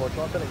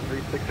 1004, sending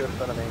 360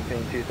 to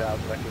maintain 2000,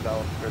 vector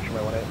Dallas, approaching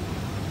my 18.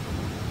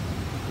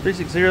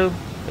 360, and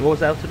what was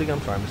the altitude again?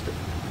 I'm sorry, I missed it.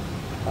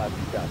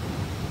 2000.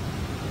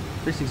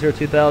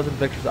 360, 2000,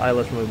 vectors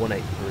ILS runway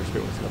 18 for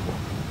Spirit Wings 1004.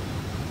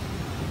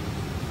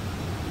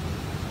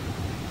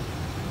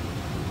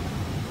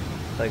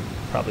 I could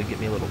probably get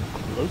me a little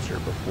closer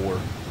before.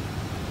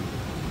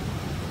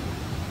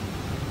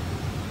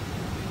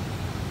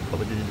 But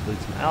we did include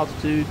some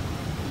altitude.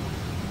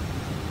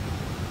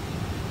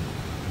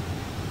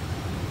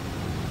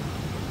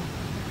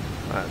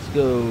 Alright, let's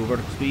go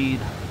vertical speed.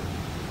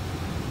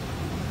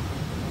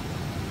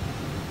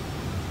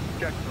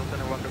 Jacksonville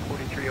Center, welcome to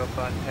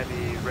 4305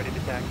 Heavy, ready to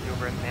taxi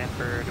over in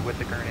Manford with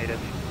the current ADIS.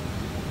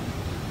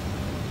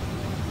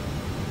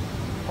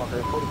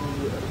 Walker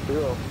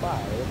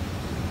 4305,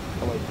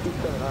 runway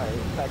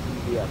 279, taxi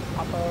via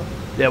Papa.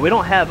 Yeah, we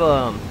don't have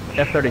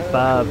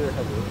F-35.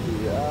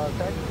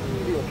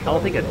 I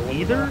don't think at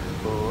either.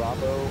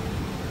 Bravo.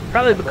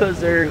 Probably because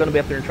they're going to be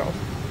up there in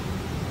Charleston.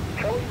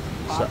 Charlie,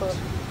 Sucks.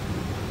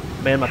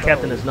 Man, my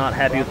captain is not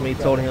happy with me.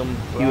 Told him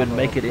he would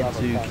make it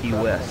into Key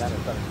West.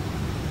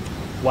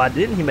 Why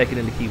didn't he make it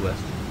into Key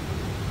West?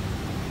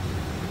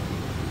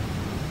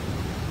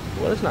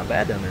 Well, it's not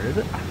bad down there, is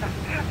it?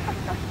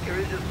 Can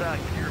we just, can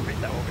you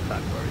repeat that one more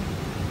time for me?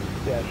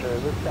 Yeah, sure.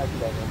 This taxi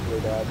down there really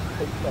bad.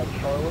 It's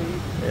Charlie.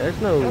 Yeah, there's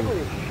no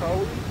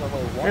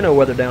Charlie,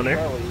 weather down there.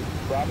 Charlie,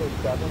 Bravo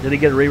 7, Did he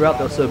get a reroute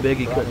that was so big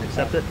he couldn't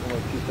accept it? runway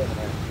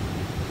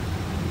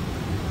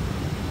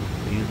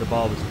 279. He used up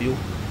all of his fuel.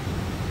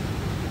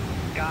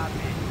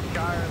 Copy,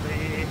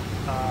 Charlie,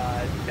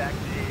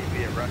 taxi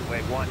via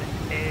runway 18,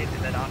 and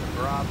then on to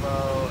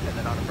Bravo, and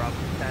then on to Bravo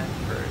 10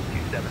 for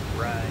 27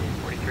 right,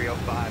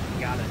 4305,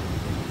 got it.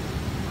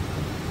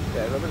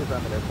 Yeah, whoever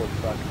designed the airport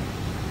suck.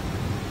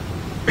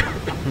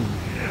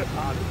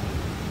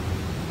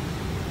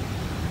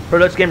 Pro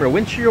Dutch Gamer,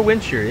 wind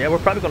shear. Yeah, we're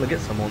probably going to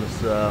get some on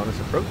this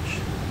approach.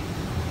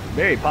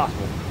 Very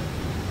possible.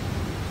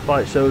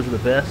 Flight shows are the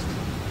best.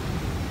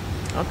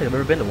 I don't think I've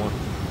ever been to one.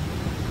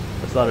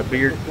 That's a lot of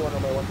beer. A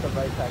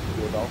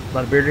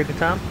lot of beer drinking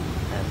time.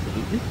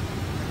 Absolutely.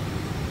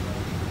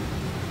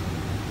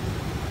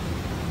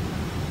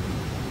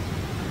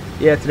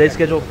 Yeah, today's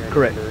schedule,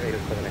 correct.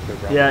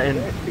 Yeah, and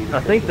I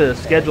think the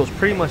schedule's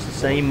pretty much the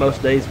same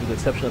most days with the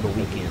exception of the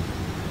weekend.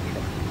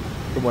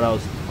 From what I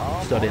was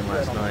studying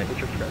last night.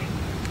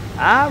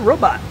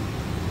 Robot.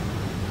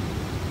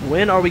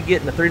 When are we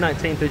getting the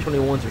 319,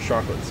 321s or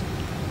Sharklets?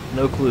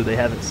 No clue, they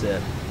haven't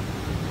said.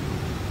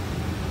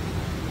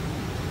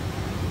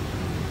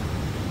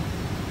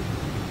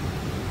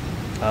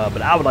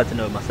 But I would like to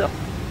know myself.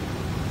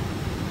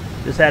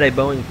 Just had a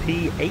Boeing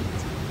P-8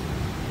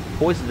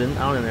 Poseidon.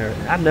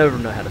 I never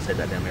know how to say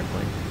that damn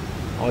airplane.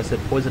 I always said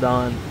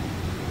Poseidon,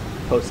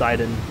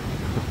 Poseidon,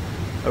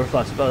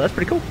 overflight. Oh, that's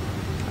pretty cool.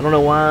 I don't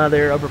know why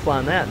they're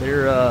overflying that.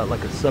 They're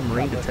like a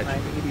submarine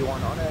detection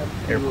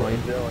airplane.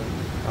 I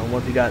don't know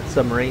if you got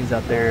submarines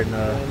out there in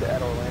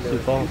Sioux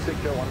Falls.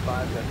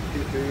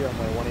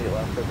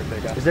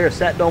 Is there a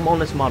sat dome on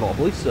this model? I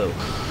believe so.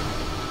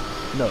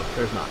 No,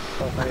 there's not.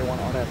 I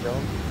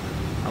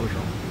was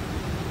wrong.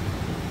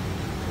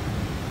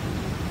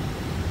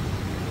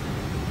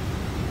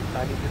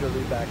 I need you to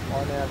lead back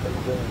on that and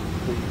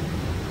please.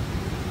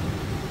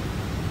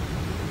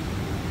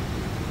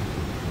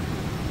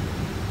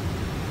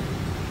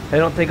 I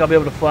don't think I'll be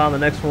able to fly on the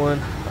next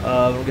one.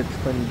 We'll get this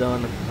thing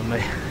done.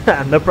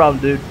 No problem,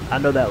 dude. I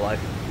know that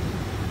life.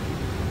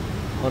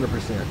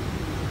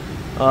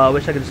 100%.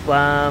 Wish I could just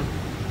fly.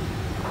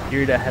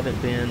 Period. I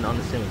haven't been on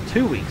the sim in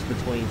 2 weeks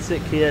between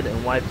sick kid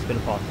and wife has been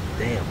a pause.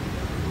 Damn.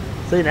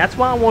 See, that's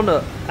why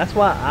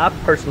I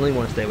personally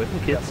want to stay away from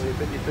kids.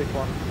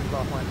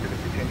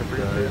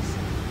 Because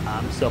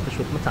I'm selfish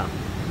with my time.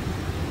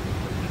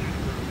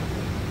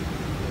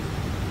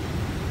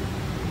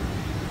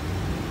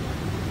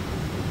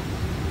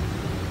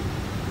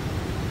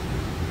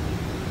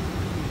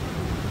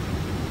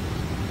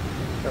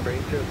 Number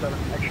 807,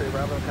 X-ray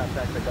Bravo,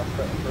 contact the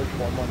Augusta approach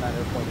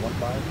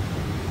 119.15.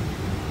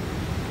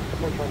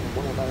 Approach 119.15.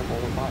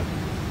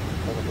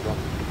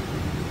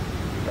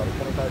 Charlie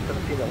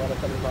 2517, Atlanta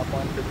Center's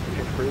offline, frequency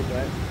change approved,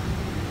 right?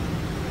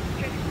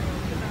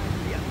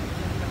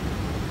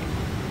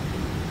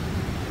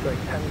 Strike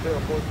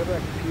 1004,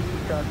 Quebec, PD,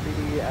 cross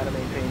PD, out of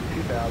maintain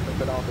 2000,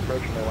 but off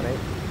approach from 18.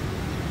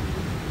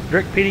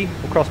 Direct PD,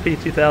 we'll cross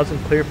PD 2000,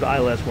 clear for the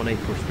ILS 18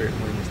 for Spirit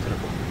Wings 10-4.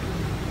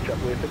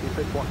 JetBlue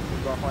 56-1, is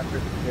offline,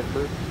 frequency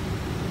approved.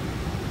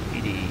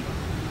 PD.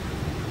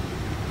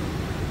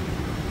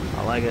 I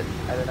like it.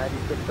 At a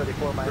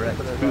 9634 minus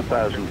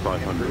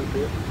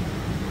 2,500.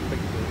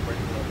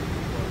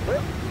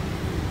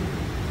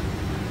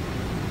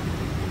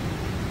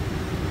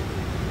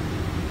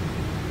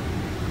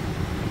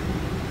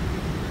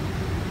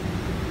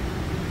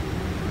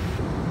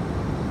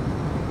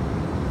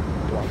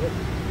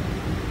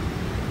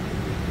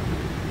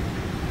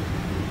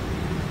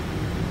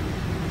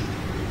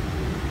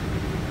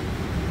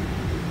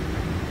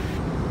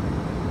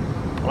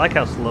 I like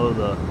how slow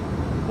the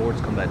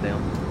boards come back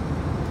down.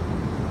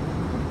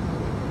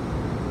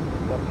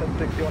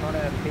 1061 on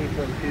that, P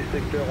from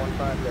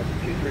 26015, that's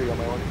 23 on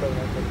my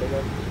 179, big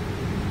up.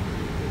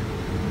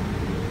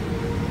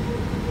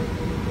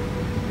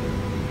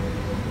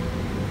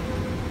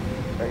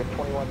 Dragon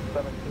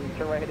 2117,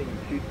 turn right heading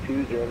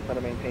 220, just want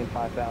to maintain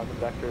 5,000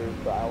 vectors,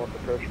 ILS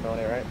approach from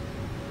LA, right?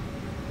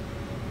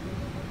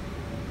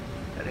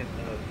 Heading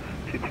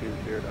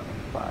 220 to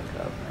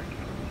 5,000, right?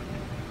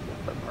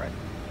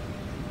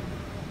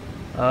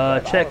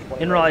 Check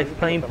in real life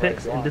plane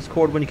pics in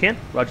Discord when you can.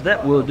 Roger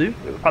that, will do.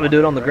 Probably do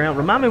it on the ground.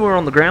 Remind me when we're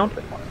on the ground,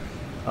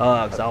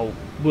 because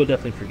we'll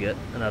definitely forget,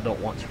 and I don't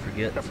want to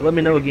forget. So let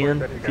me know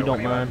again if you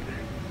don't mind.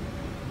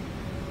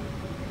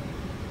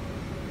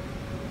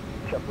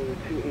 JetBlue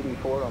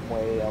 284 on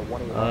way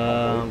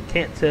 181.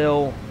 Can't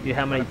tell you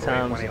how many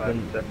times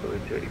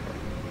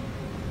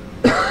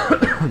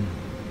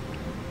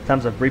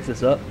I've briefed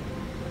this up.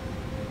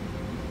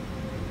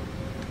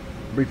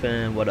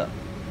 Briefing what up?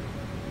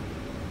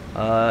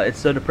 It's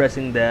so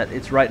depressing that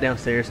it's right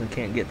downstairs and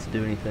can't get to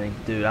do anything.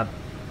 Dude, I'd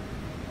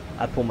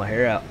pull my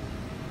hair out,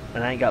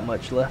 and I ain't got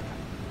much left.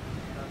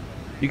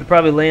 You could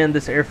probably land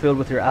this airfield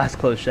with your eyes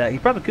closed, Shaq.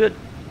 You probably could.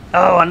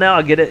 Oh, now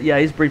I get it. Yeah,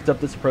 he's briefed up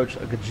this approach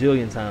a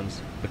gajillion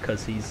times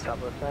because he's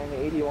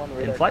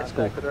in flight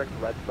school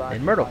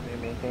in Myrtle.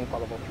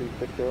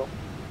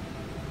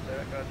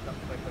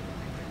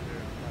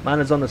 Mine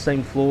is on the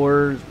same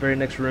floor, very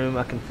next room.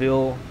 I can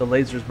feel the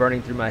lasers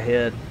burning through my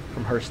head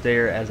from her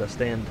stare as I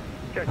stand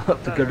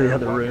up to go to the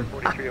other room.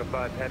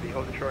 4305 Heavy,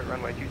 holding short,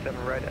 runway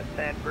 27 right at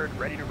Sanford,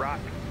 ready to rock.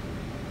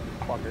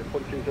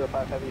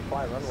 4305 Heavy,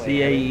 fly runway.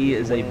 CAE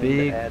is a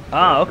big...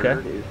 Ah, okay.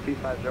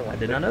 I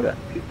did not know that.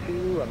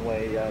 22,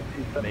 runway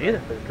 27 Me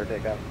either. for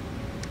takeoff.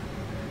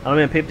 I don't know,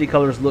 man, PFD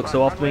colors look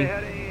so off to me. I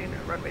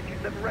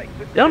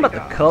don't know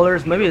about the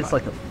colors. Maybe it's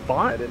like the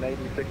font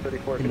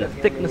and the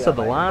thickness of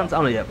the lines. I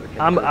don't know yet.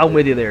 I'm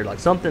with you there. Like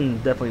something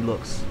definitely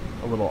looks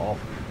a little off.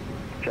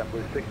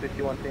 JetBlue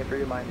 651, stand for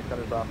you, mind your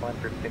center's offline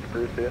for take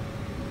cruise here.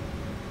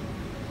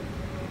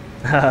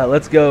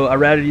 Let's go. I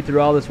routed you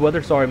through all this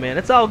weather. Sorry, man.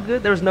 It's all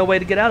good. There was no way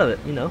to get out of it.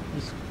 You know,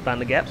 just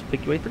find the gaps,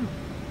 pick your way through.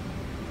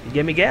 You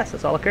gave me gas.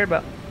 That's all I cared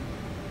about.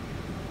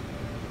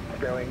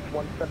 Square Wings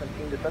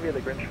 117 to 70 of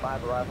the Grinch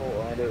 5 arrival.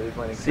 Orlando is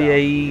landing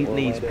CAE south.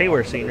 needs Orlando,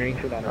 payware scenery.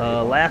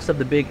 Last of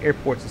the big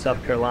airports in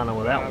South Carolina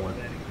without one.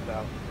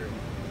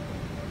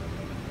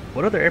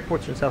 What other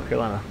airports are in South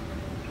Carolina?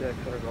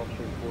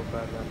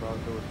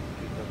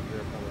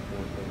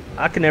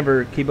 I can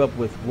never keep up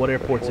with what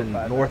airports in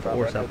North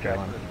or South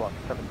Carolina.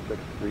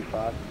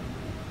 7635.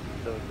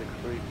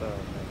 7635.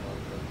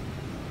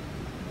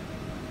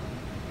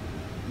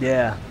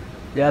 Yeah,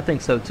 yeah, I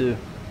think so too.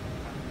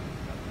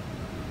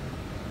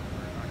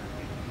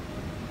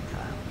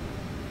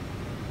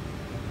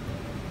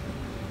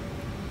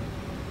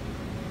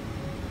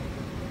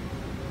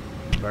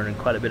 Burning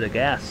quite a bit of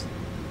gas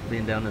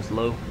being down this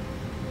low.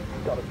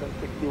 Delta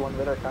 1061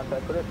 radar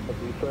contact with us.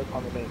 The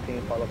on the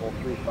maintain flight level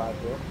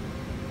 350.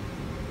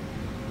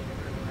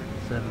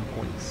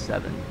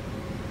 7.7.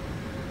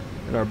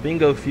 And our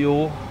bingo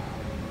fuel,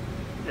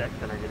 Jack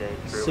Center today.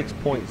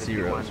 6.0. So we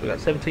got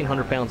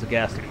 1,700 pounds of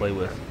gas to play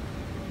with.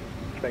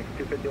 Thanks,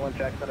 251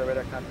 Jack Center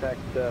radar contact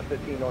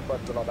 15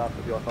 northwest of Alabama,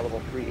 flight level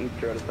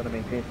 380 to center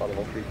maintain flight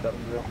level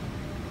 370.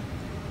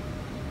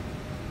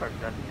 Park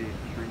 370,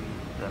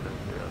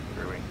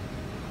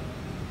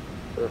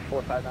 Square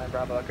 459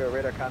 Bravo Echo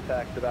radar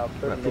contact about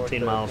 30 About 15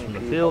 north, miles from the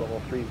feet, field.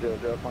 Level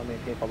 300, climb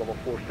maintain flight level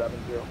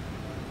 470.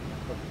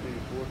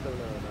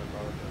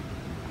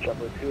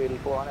 Chopper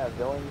 284 on at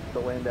Billings, the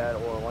wind at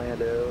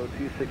Orlando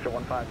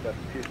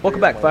 2615.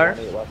 Welcome back, Fire.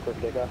 Left quick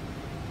takeoff.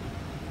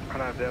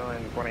 On a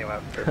Dylan 20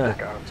 left for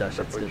takeoff. Josh,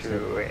 that's good stuff.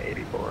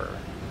 284.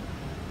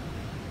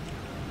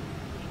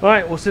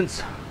 Alright, well,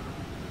 since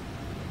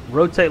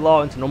rotate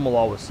law into normal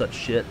law was such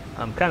shit,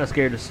 I'm kind of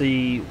scared to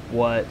see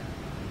what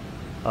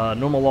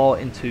normal law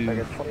into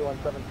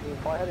 2117,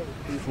 fly heading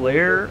to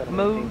flare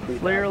mode,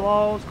 flare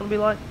law is going to be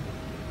like.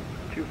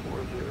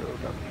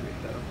 240, drop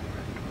 37.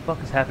 What the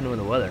fuck is happening with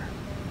the weather?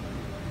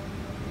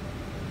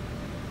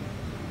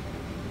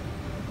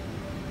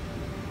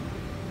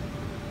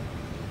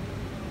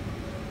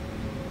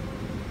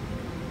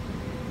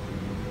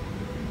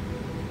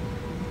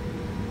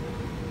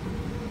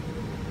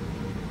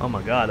 Oh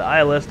my god, the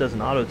ILS does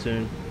an auto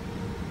tune.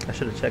 I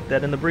should have checked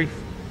that in the brief.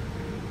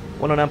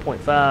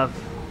 109.5.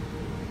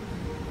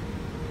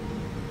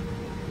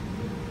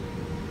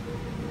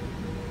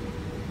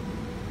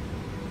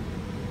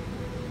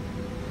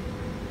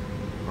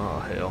 Oh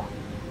hell.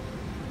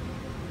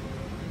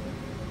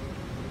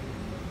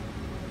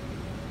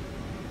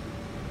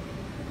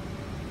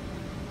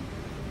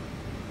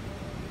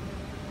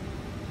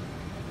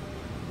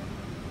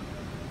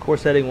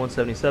 Course heading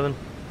 177.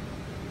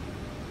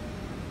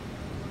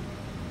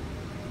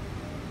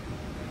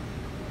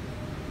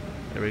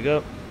 There we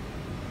go.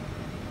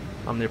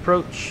 On the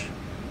approach.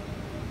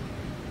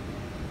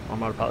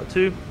 On autopilot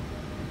 2.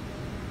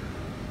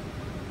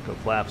 Go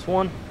flaps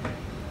 1.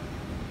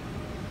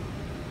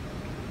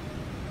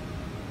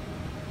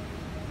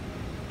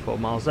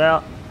 Miles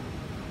out.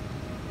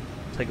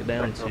 Take it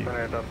down to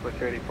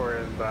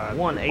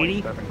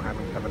 180.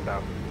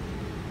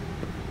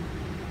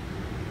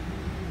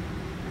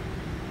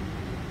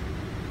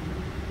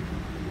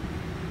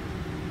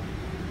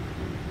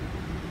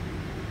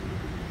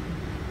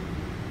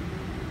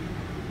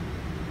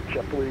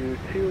 JetBlue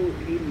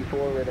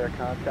 284 radar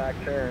contact,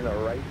 turn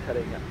right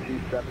heading at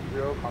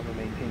 270, climb and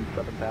maintain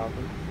 7000.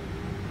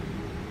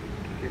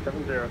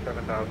 270,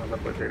 7000,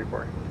 left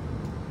 84.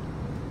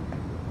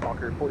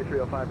 Walker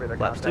 4305 radar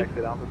Flaps contact 2.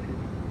 at altitude.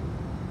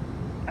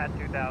 At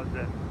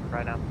 2000,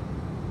 right now.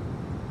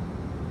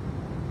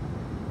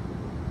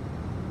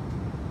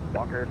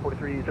 Walker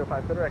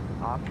 4305 direct,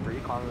 Osprey,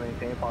 climb and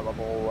maintain flight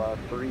level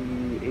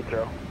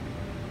 380.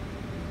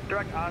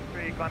 Direct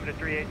Osprey, climb to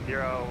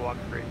 380, walk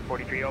free,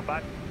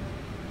 4305.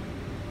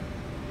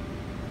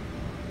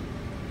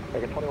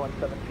 Take a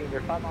 2117,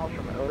 you're 5 miles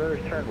from Owners,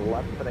 turn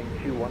left heading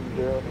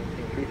 210,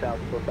 maintain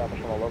 3000, full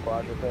establish on a local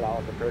altitude, I'll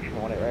approach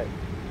from 18 right.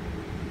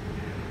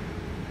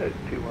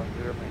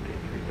 210, maintain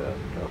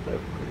 3000, south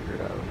of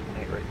cleared out,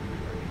 8 right.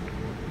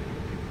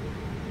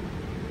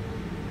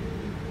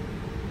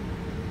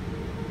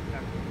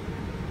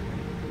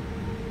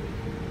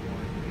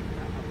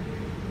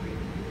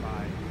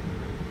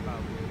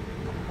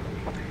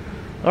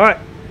 Alright.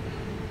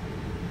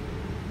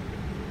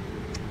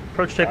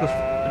 Approach check was,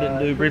 I didn't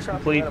do. Briefs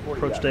complete.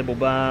 Approach stable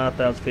by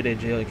 1,000 feet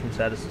AGL. Income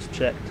status is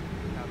checked.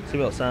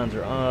 Seatbelt signs are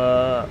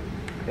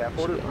Yeah,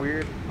 Ford is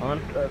weird. on.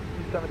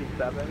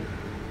 277.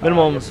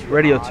 Minimums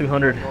radio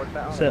 200.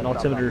 Set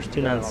altimeters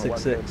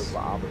 2966.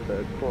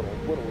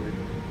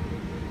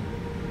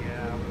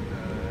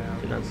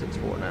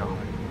 2964 now.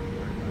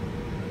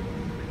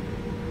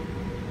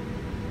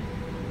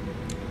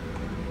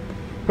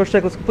 Approach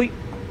check was complete.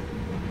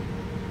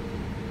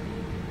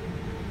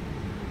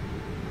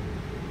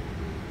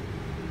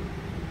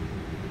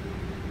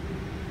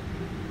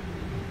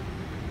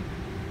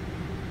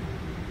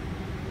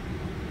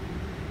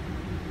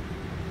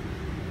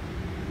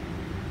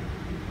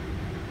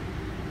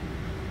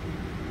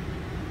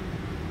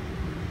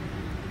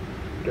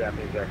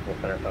 Japanese Jacksonville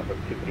Center, south of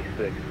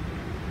 256,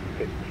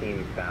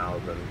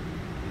 15,000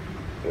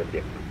 with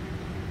you.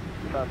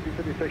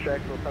 256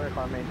 Jacksonville Center,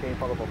 climb maintain,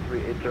 follow level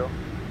 380.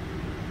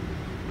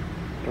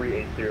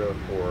 380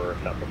 for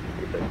Southwest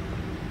 56.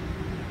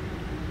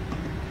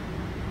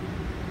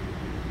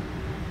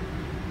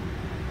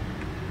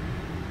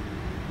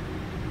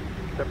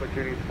 Step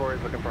 2D4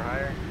 is looking for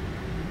higher.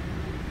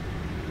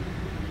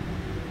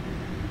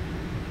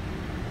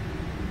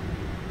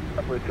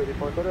 Upward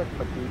 284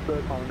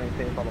 clear, climb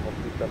maintain, follow level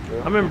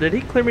 370. I remember, did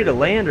he clear me to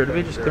land, or did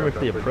he just clear me for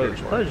the approach?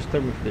 I thought he just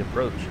cleared me for the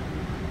approach.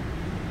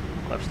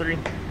 Flaps 3.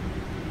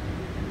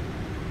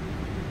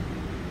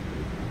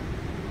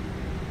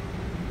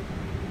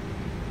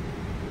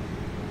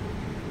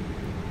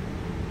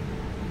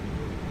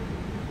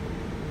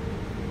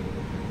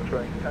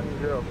 Runway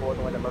 10-0 for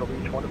the wind at Myrtle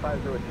Beach,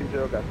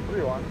 15020, got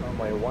 31,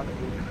 runway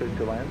 18, cleared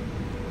to land.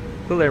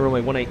 Clear land,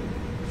 runway 18,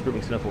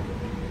 grouping Snuffle.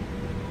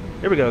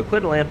 Here we go,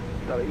 clear to land.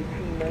 About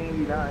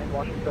 1899,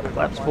 Washington Center.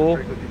 Flaps full.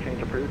 Frequency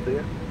change approved, see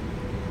ya.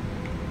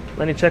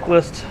 Landing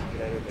checklist.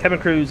 Cabin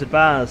crews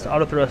advised,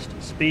 auto thrust,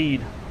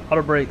 speed,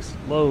 auto brakes,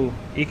 low,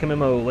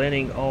 ECMMO,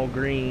 landing all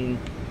green.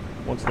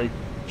 Once they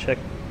check,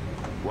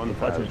 the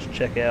flight attendants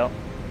check out.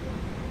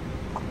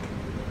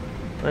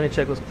 Landing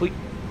checklist complete.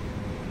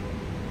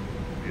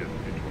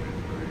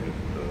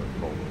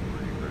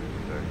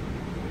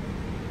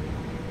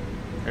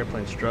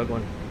 Airplane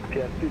struggling.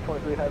 PS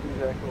 223 Heavy,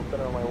 Jacksonville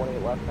Center, runway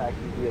 18 left, taxi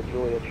via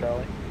Juliet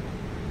Charlie.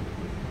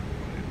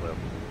 Left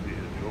via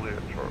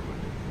Juliet Charlie.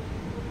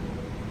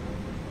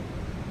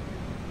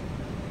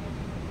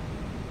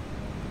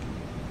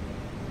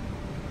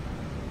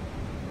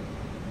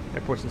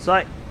 Airport's in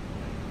sight.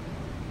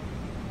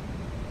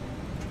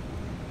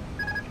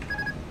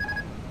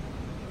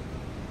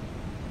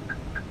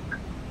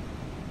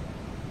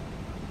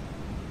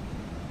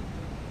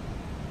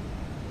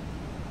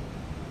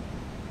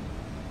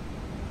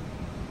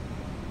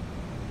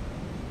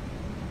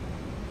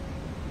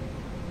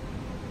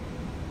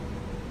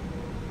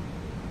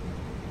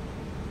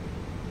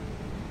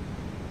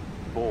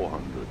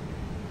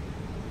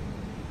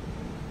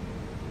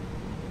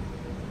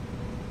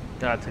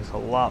 God, it takes a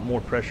lot more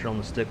pressure on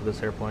the stick with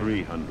this airplane.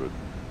 300.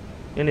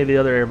 Any of the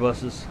other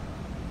Airbuses.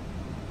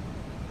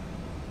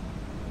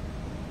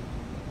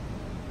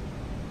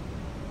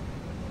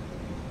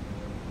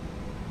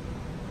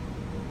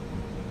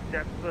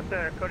 Jacksonville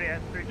Center, Kodiak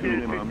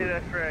 3232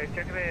 X-ray,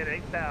 checking in at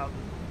 8,000,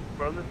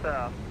 from the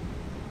south.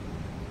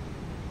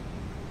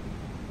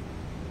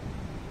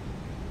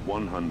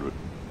 100.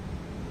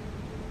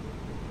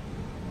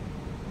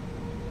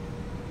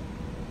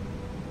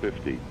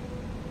 50.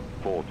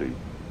 40.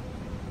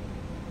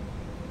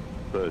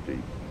 30.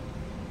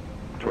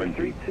 20.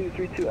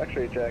 3232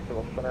 X-ray,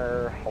 Jacksonville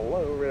Center,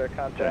 hello, radar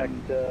contact,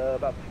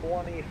 about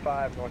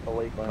 25 north of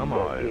Lakeland, Come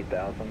on.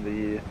 8,000,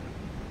 the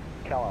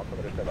Cal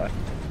altimeter, stand by.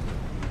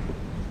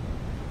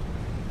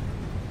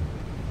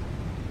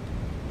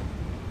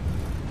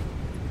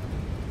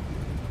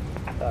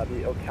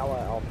 The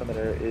Ocala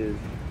altimeter is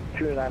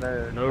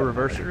 299er. No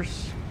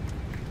reversers.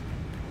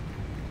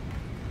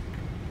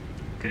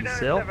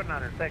 Decel.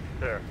 700, thanks,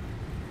 sir.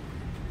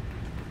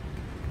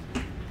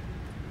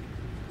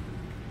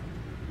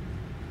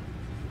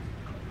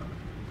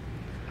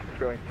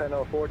 Going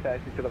 1004,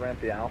 taxi to the ramp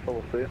via Alpha,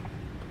 we'll see you.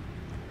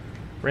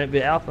 Ramp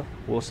via Alpha.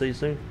 We'll see you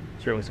soon.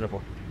 Zero wing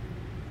Snuffle.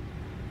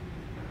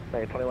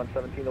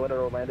 2117, the winner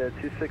landed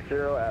 260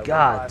 at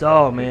God,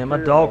 dog, man. My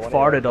dog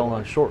farted on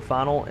a short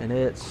final, and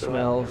it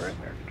smells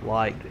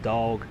like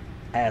dog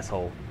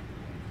asshole.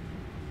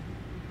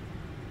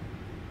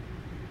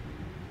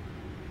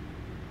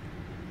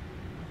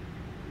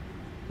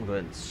 I'm going to go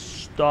ahead and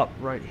stop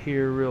right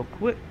here real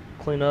quick.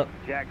 Clean up.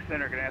 Jack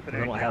Center, good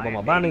afternoon. I don't have all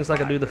my bindings like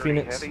I do the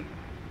Phoenix. Heavy.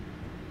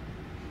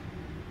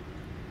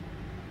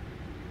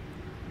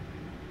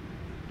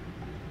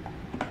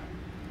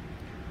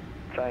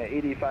 Giant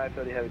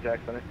 8530 heavy, Jack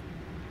Center.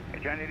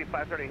 Giant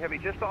 8530 Heavy,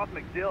 just off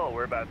McDill.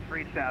 We're about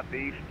 3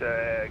 southeast,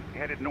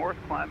 headed north,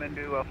 climb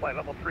into flight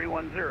level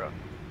 310.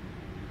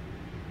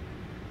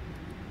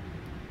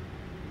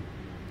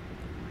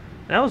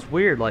 That was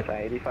weird. Like,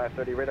 Giant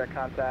 8530 radar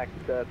contact,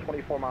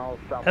 24 miles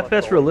south.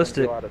 FS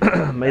Realistic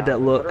made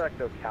that look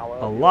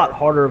a lot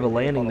harder of a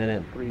landing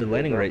than the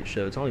landing rate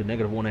showed. It's only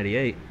negative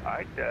 188. All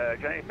right,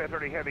 Giant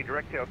 8530 Heavy,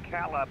 direct tail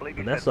Cal, I believe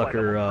you But that said flight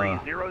sucker, level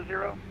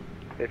 300.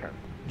 Different.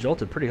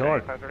 Jolted pretty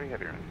hard. Giant 8530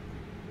 Heavy,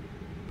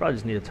 right? Probably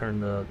just need to turn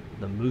the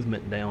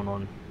movement down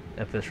on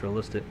FS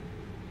Realistic.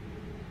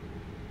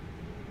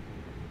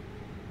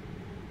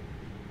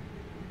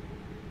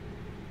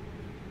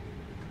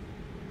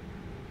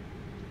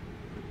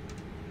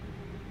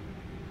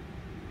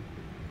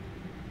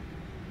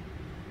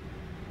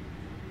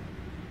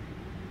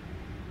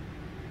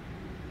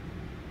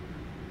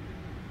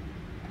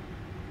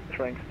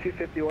 Ranks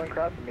 251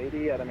 cross from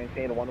 80 at a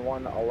maintain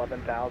 11,000.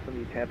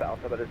 The Tampa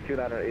altimeter is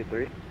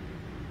 2983.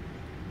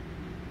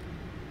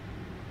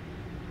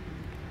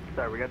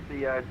 Sorry, we got the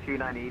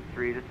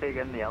 2983. Just say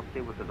again the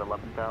altitude, which is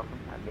 11,000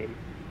 at 80.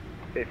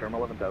 Stay firm,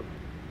 11,000.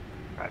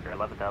 Roger,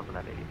 11,000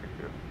 at 80 for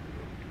sure.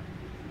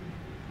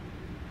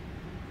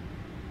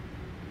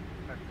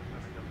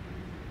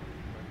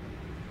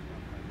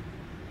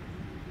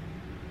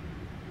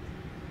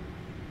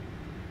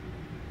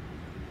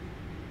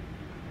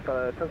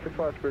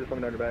 1061 Spirit, let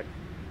me know your back.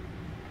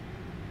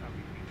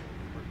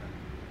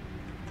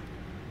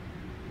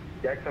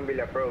 Jacksonville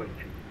approach.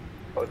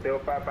 Hotel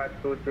Papa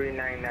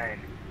 2399.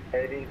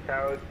 Heading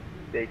south,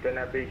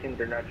 Daytona Beach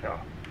International.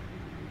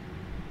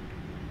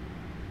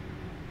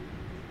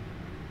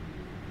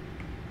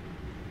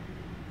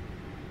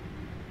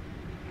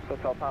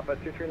 Hotel Papa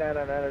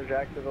 2399 enter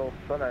Jacksonville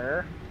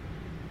Center.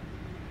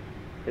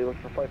 Are you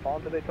looking for flight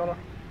falling to Daytona?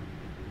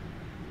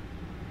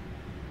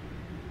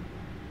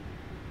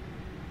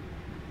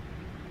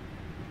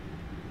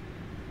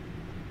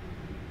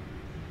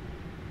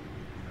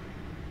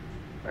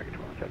 Baggage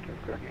 117,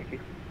 correct, Yankee.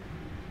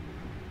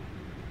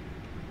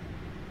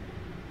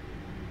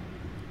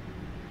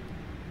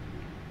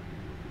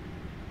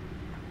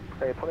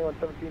 Okay,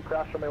 2117,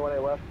 crash runway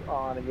 18 left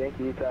on a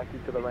Yankee, taxi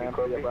to the ramp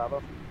via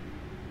Bravo.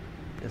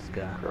 This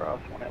guy.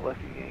 Cross 18 left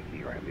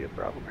Yankee, ramp via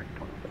Bravo, American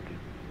 2117.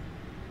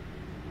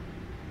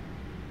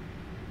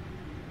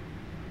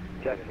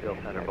 Jacksonville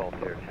Center,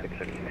 Baltimore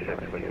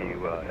 1066 with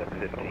you at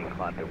 15,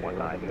 climb to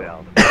 19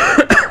 valve.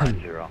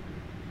 0.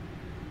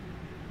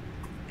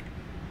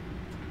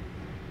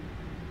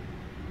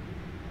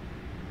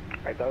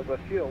 Alright, that was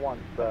a few at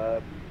once.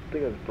 I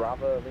think it was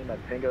Bravo, Lima,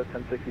 Tango,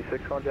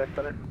 1066 on Jack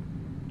Center.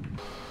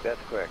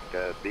 That's correct.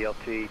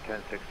 BLT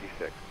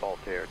 1066,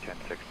 Voltaire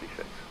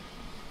 1066.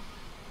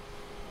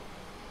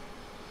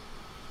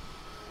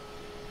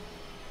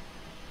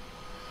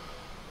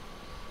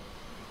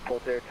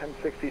 Voltaire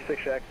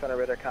 1066 Jack Center,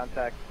 radar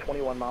contact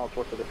 21 miles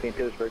north of the St.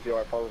 Petersburg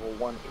VR, flight level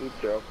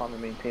 180, climb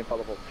and maintain flight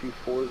level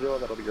 240,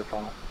 that'll be your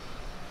final.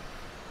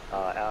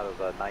 Out of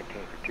 19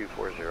 for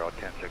 240,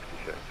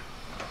 1066.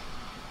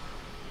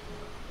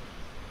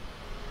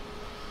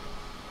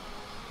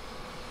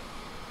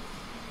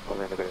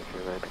 Orlando going to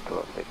ramp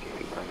until 50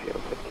 feet, 90,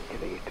 15 to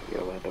the east of the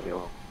Orlando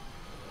below.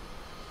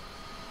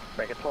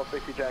 Rank at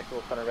 1260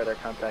 Jacksonville Center, radar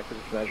contact,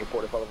 position as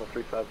reported, flight level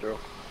 350.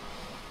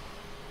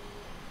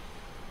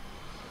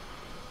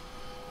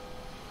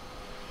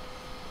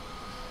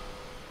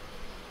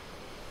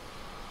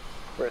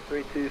 We're at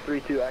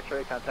 3232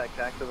 X-ray, contact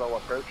taxis, all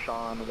approach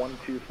on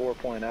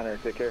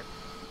 124.9, take care.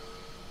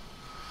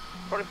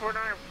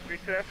 449,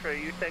 32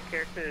 X-ray, you take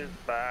care too,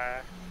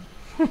 bye.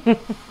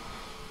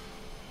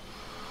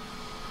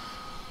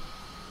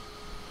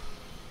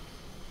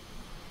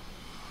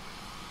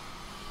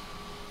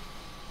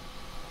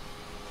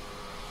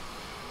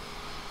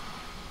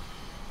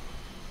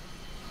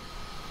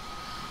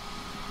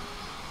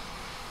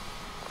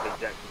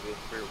 Jacksonville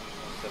Spirit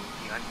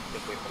 117, I need to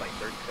wait for like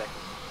 30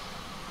 seconds.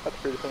 That's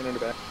pretty clean in the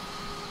back.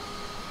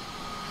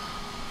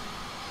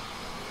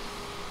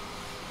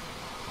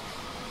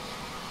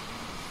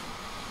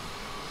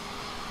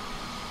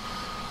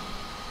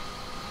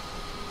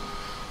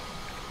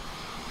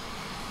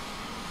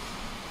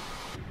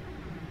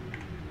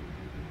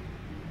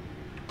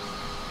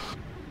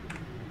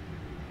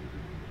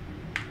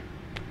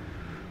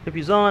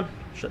 Hippies on.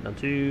 Shut down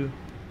 2,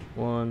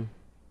 1.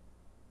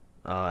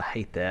 I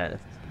hate that.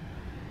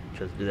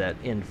 Just do that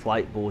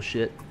in-flight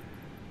bullshit.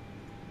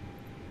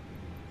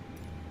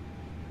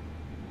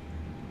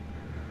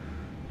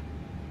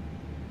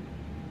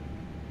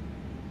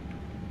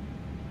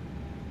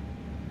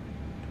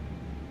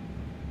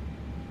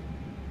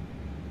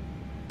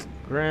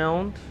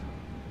 Ground.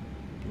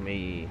 Give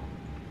me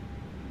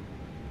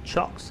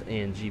chocks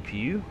and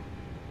GPU.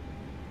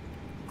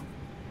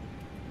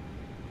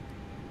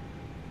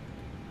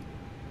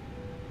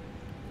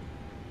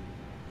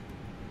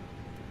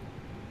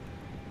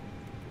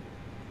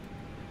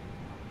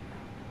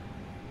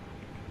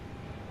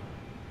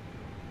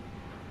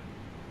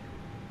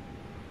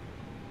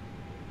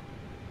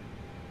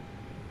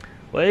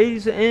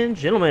 Ladies and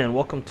gentlemen,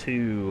 welcome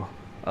to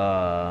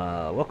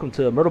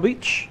Myrtle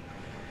Beach.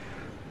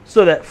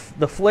 So that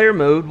the flare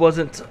mode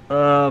wasn't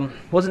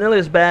nearly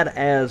as bad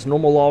as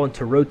normal law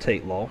into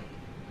rotate law,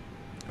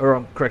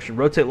 or correction,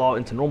 rotate law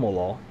into normal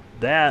law.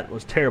 That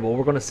was terrible.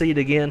 We're going to see it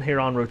again here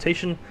on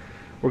rotation.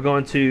 We're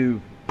going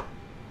to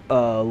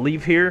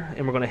leave here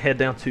and we're going to head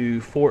down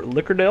to Fort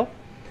Lickerdale.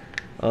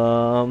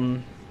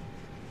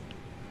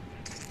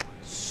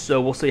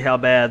 So we'll see how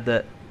bad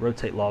that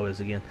rotate law is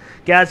again.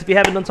 Guys, if you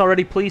haven't done so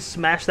already, please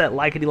smash that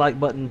like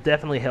button.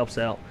 Definitely helps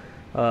out.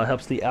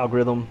 Helps the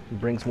algorithm,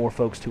 brings more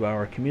folks to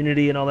our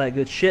community and all that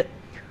good shit.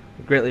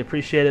 Greatly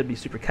appreciate it. Be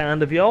super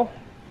kind of y'all.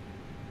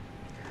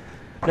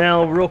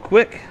 Now, real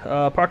quick,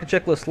 parking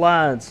checklist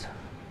slides.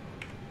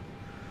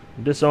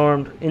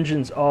 Disarmed,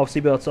 engines off,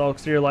 seatbelts off,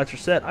 exterior lights are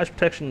set, ice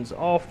protection is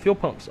off, fuel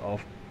pumps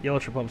off, yellow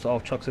trip pumps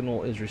off, chuck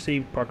signal is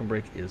received, parking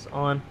brake is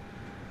on.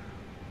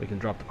 We can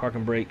drop the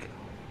parking brake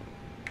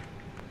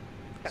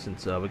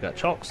since we got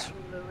chalks.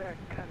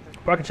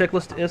 Parking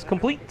checklist is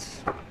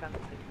complete.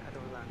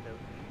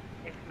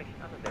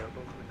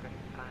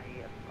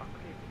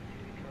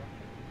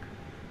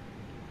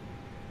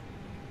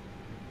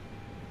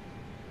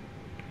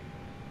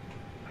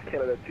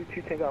 Canada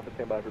 22 tank off and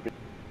stand by for B.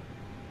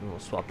 We'll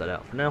swap that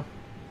out for now.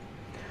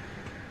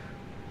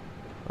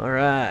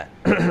 Alright.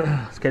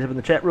 Let's catch up in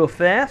the chat real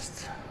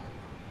fast.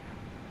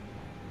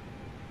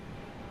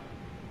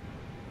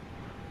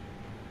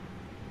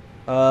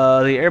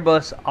 The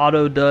Airbus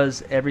auto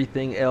does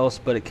everything else,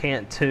 but it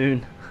can't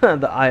tune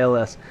the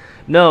ILS.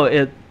 No,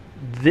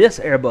 this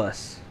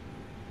Airbus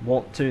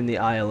won't tune the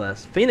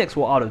ILS. Phoenix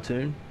will auto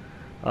tune.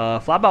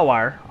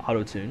 Fly-by-wire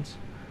auto tunes.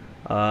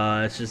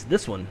 It's just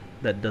this one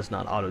that does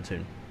not auto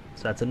tune.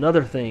 So that's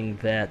another thing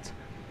that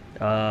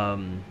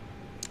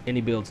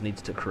Inibuilds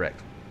needs to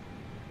correct.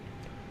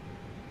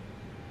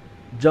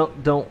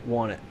 Junk don't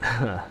want it.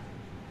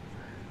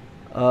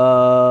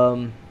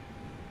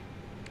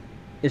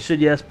 It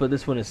should, yes, but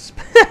this one is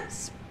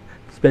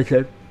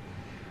special.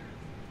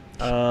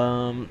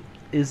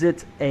 Is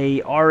it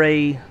a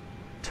RA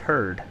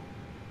turd?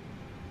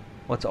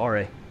 What's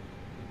RA?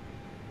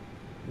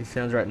 These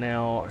sounds right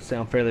now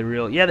sound fairly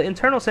real. Yeah, the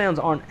internal sounds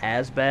aren't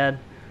as bad.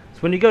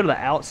 So when you go to the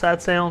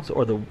outside sounds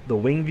or the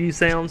wing view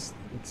sounds,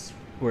 it's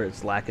where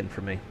it's lacking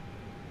for me.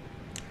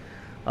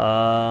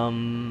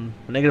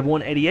 Negative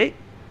 188.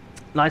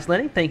 Nice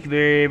landing. Thank you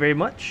very, very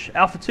much.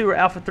 Alpha 2 or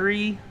Alpha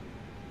 3?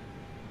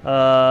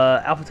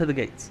 Alpha to the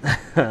gates.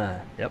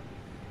 Yep.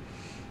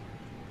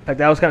 In fact,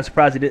 I was kind of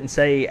surprised he didn't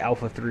say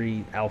Alpha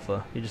 3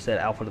 Alpha. He just said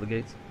Alpha to the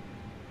gates.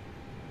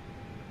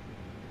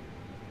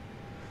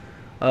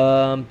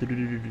 Gotta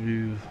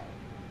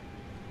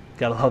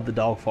love the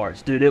dog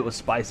farts. Dude, it was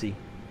spicy.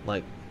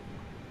 Like,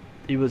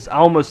 it was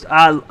almost,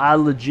 I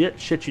legit,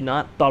 shit you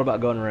not, thought about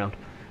going around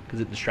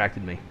because it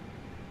distracted me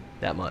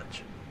that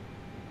much.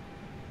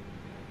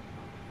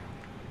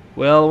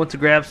 Well, I went to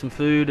grab some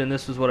food and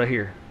this was what I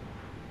hear.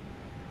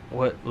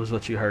 What was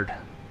what you heard?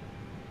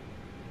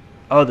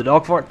 Oh, the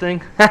dog fart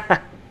thing?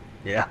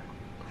 Yeah.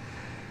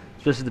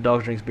 Especially the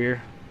dog drinks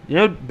beer. You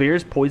know beer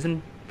is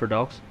poison for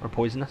dogs, or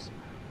poisonous.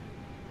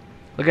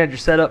 Looking at your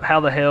setup, how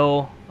the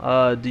hell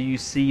do you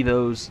see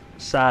those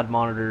side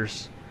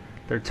monitors?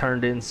 They're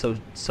turned in so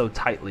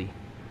tightly.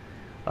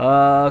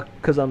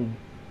 Cause I'm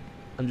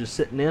just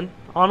sitting in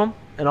on them,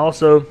 and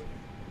also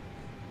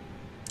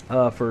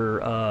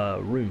for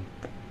room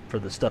for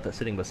the stuff that's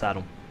sitting beside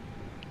them.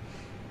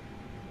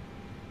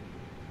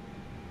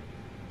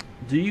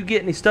 Do you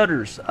get any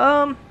stutters?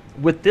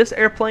 With this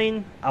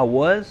airplane,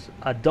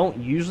 I don't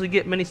usually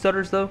get many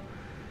stutters though.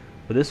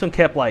 But this one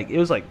kept it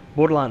was like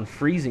borderline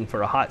freezing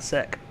for a hot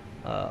sec.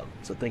 So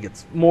I think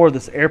it's more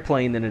this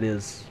airplane than it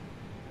is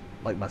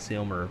like my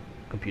sim or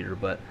computer.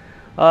 But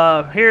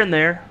here and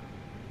there,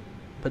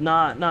 but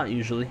not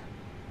usually.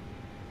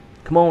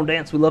 Come on,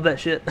 dance, we love that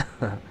shit.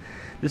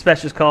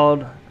 Dispatch just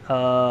called.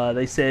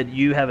 They said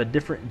you have a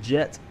different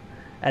jet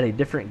at a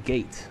different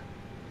gate.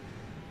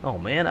 Oh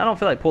man, I don't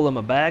feel like pulling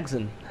my bags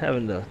and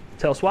having to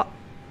tail swap.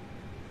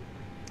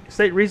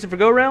 State reason for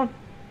go around?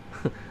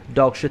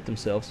 Dogs shit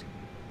themselves.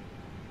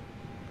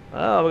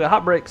 Oh, we got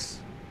hot brakes.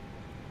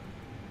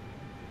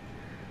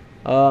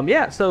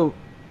 Yeah, so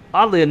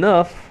oddly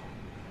enough,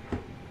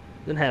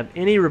 didn't have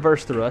any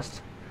reverse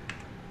thrust.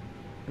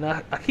 And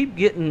I keep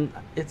getting,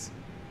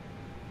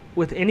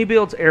 with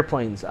Inibuilds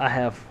airplanes, I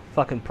have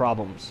fucking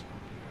problems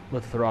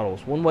with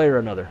throttles, one way or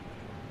another.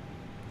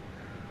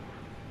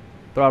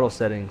 Throttle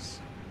settings.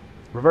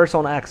 Reverse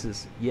on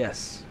axis,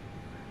 yes.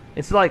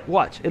 It's like,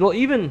 watch, it'll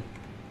even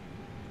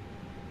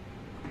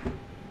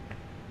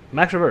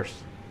max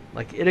reverse.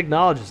 Like, it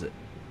acknowledges it.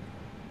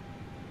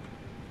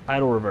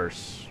 Idle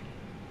reverse.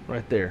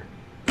 Right there.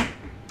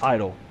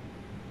 Idle.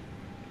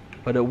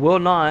 But it will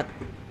not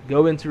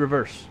go into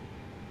reverse.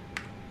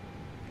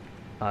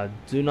 I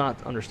do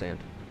not understand.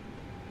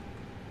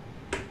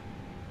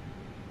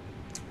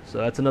 So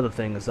that's another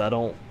thing is I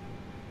don't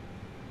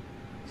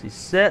see.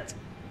 Set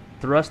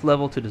thrust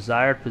level to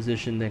desired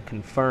position, then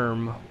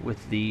confirm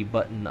with the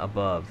button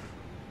above.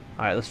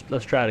 Alright,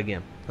 let's try it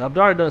again. I've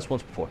already done this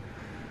once before.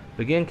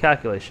 Begin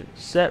calculation.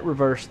 Set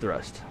reverse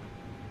thrust.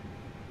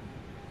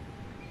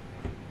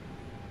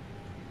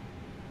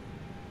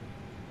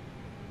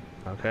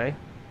 Okay.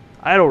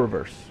 Idle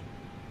reverse.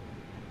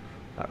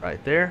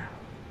 Right there.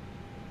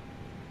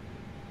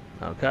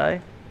 Okay.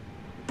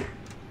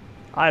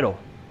 Idle.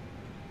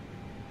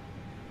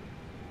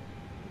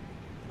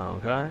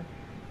 Okay.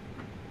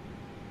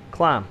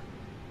 Climb.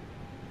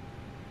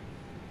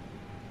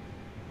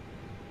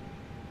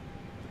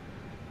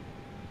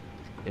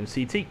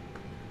 MCT.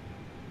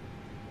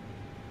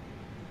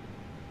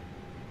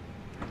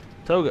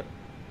 Toga.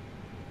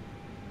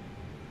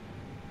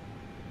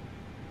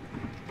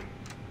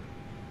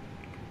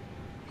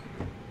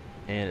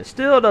 And it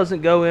still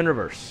doesn't go in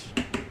reverse.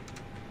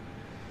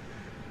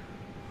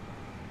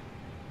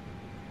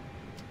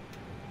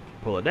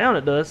 Pull it down,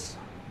 it does.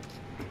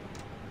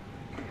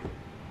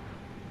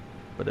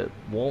 But it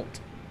won't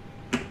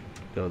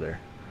go there.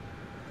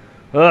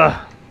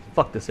 Ugh,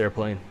 fuck this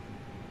airplane.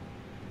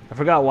 I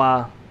forgot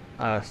why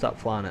I stopped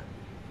flying it.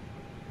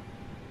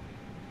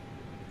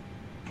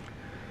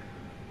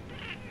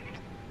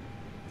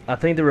 I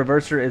think the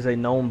reverser is a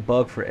known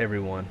bug for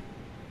everyone.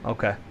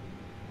 Okay.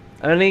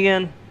 And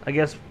again, I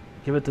guess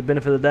give it the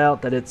benefit of the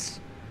doubt that it's,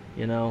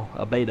 you know,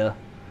 a beta.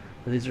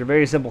 But these are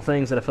very simple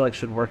things that I feel like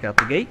should work out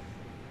the gate.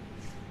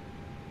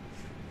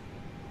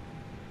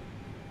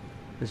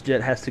 This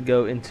jet has to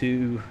go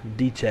into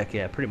D-check,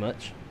 yeah, pretty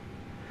much.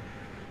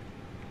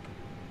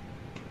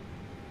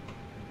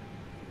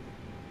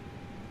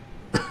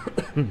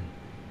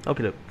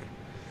 Okie doke.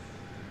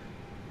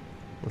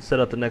 Let's set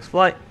up the next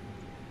flight.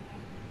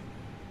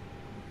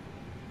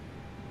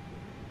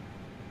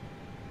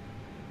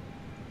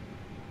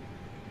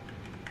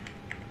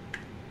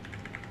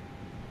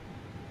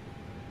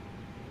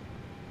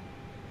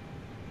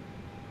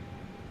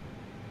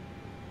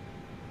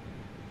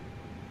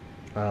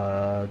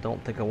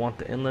 Don't think I want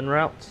the inland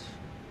routes.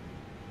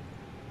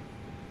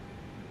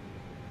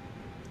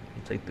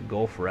 I'll take the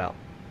Gulf route,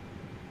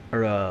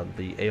 or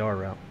the AR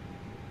route.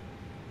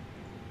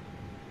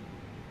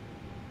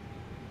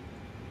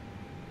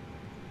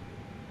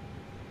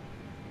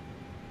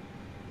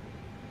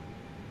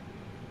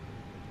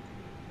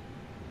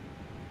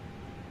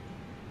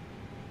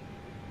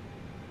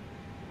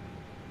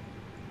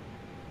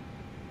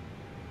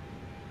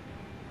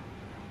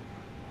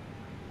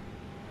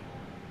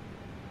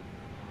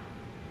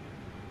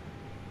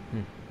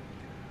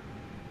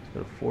 Let's go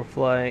to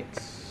Foreflight.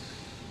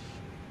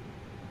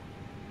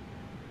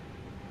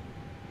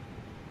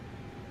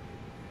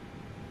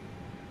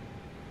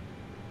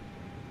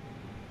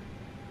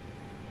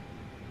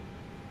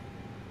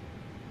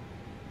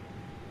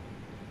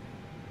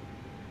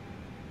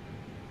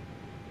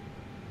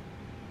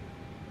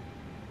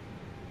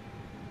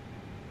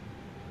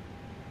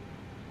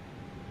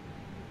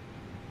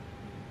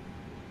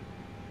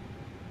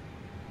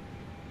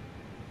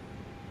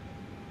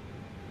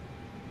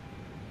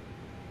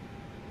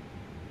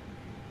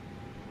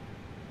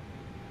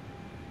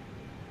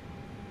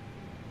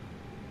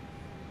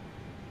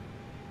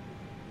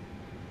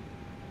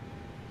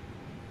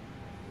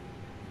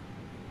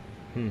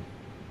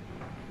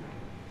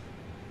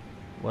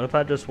 What if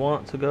I just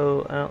want to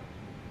go out?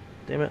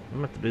 Damn it, I'm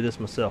gonna have to do this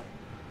myself.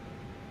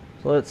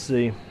 So let's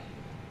see.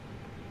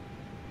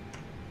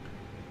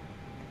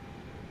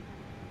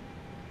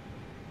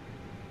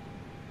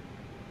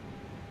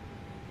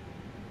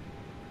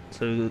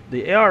 So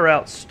the AR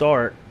routes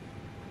start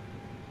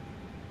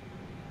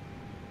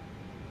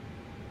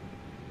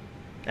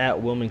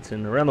at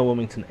Wilmington, around the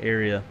Wilmington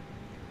area.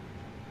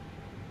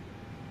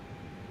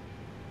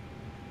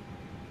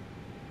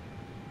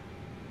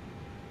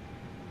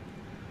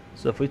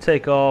 So if we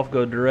take off,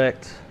 go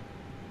direct,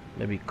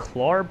 maybe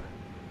Clarb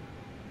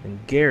and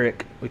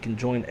Garrick, we can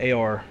join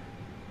AR3.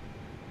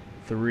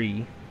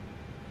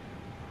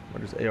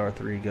 Where does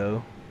AR3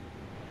 go?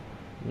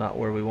 Not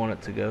where we want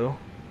it to go.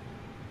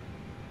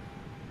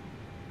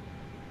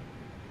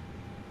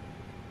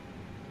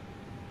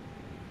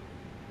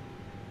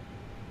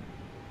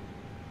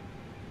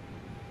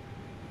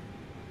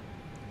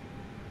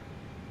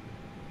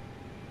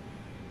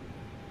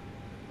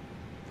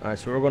 Alright,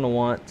 so we're going to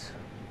want,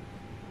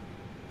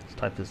 let's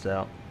type this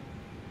out.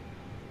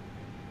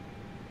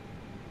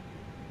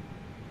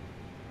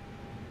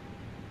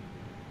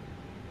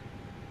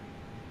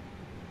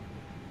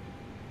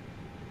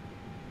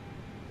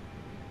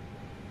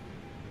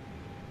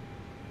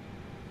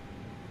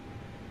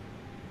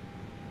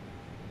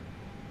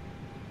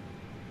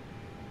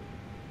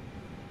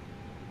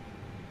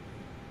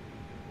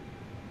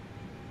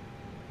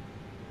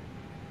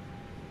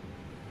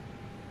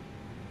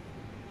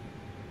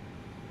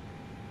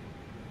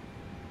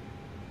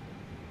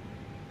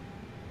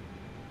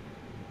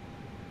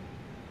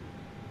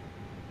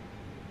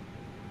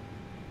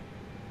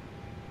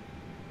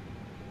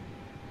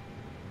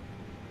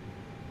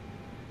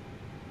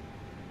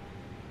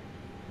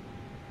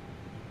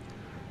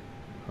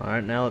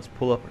 Alright, now let's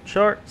pull up our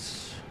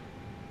charts.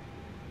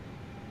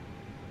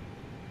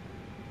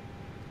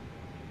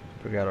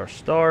 Figure out our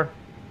star.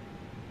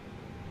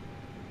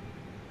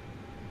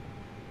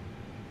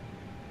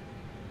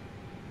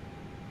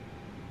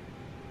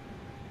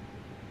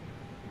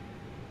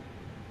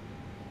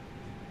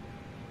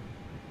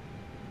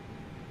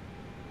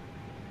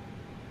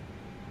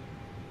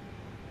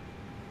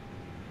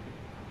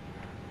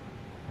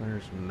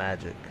 Where's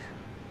magic?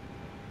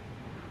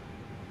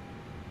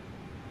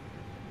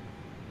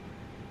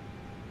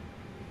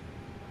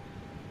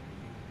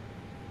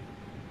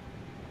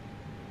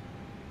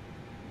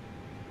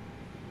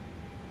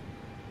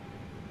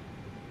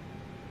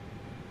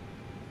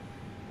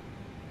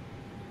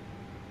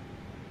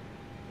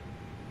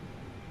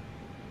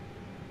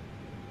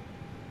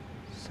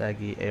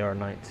 Saggy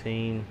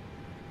AR-19.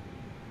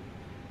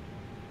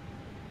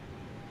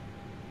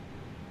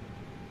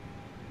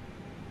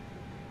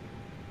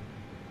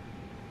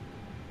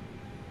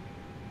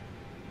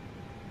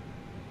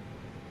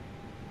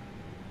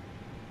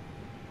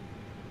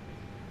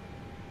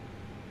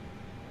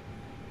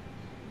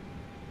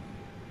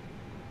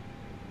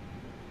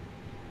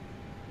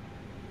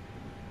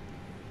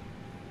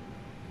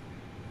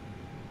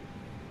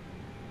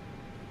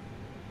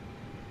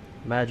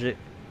 Magic,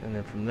 and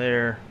then from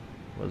there,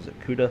 what is it,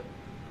 CUDA?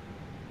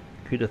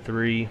 CUDA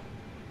 3.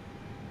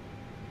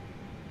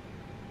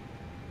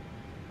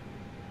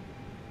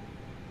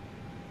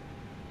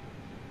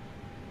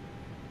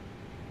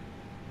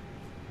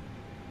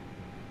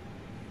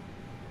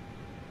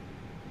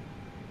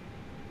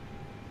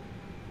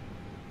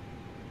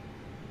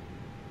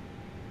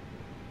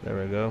 There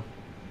we go.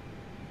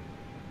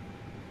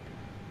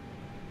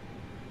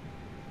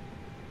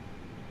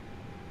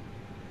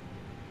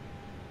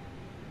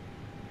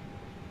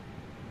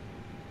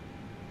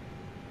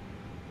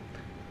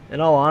 In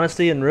all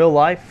honesty, in real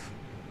life,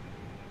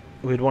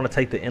 we'd want to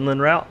take the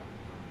inland route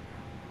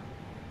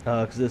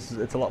because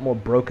it's a lot more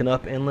broken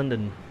up inland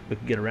and we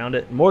can get around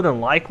it. More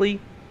than likely,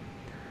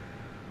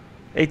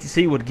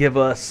 ATC would give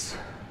us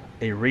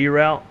a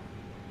reroute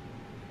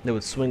that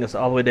would swing us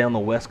all the way down the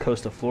west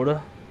coast of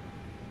Florida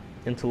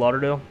into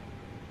Lauderdale.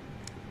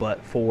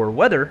 But for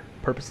weather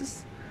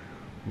purposes,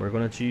 we're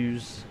going to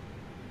choose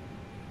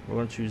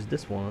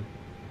this one.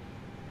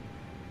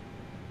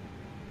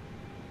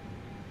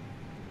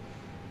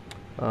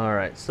 All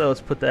right, so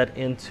let's put that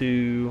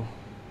into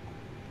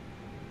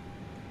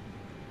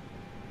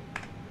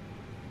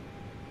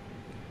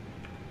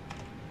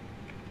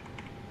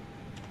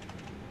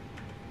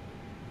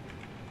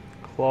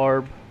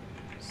Clarb,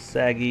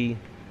 Saggy,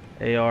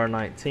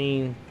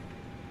 AR-19,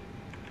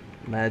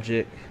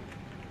 Magic,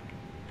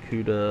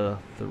 CUDA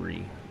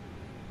 3.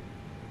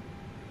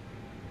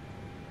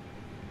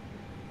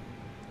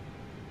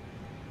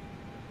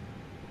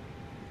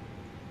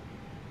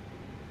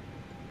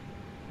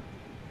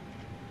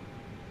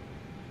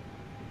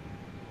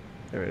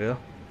 There we go.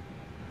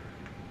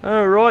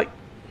 All right.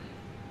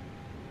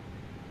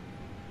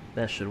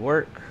 That should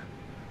work.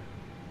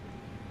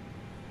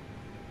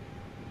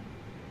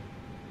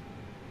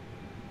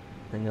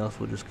 Anything else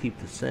we'll just keep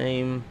the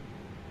same.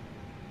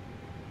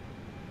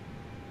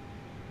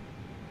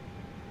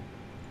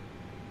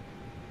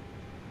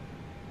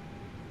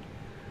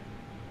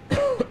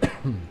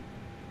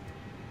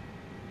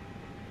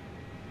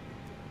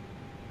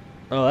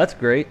 Oh, that's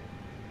great.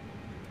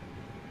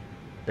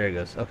 There it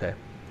goes. Okay.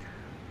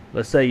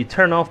 Let's say you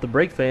turn off the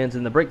brake fans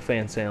and the brake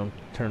fan sound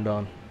turned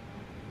on.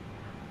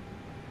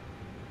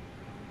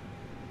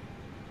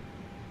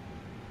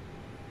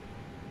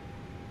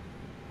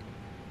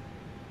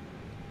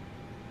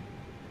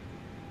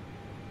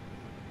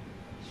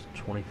 It's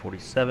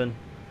 2047.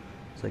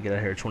 So I get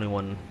out here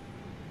 21.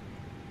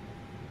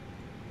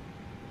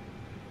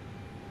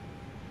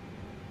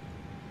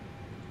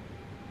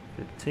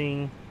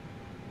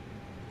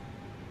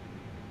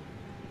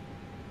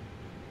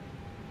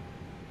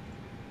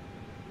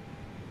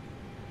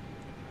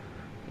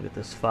 Get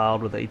this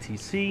filed with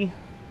ATC.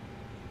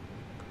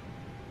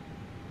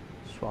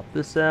 Swap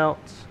this out.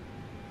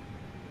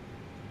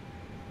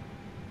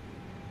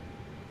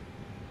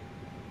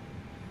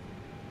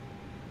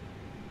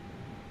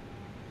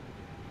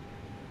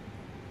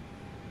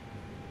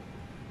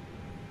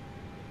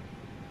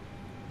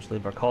 Just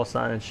leave our call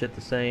sign and shit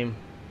the same.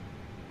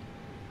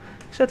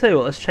 Actually, I'll tell you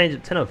what, let's change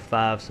it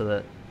 10:05 so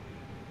that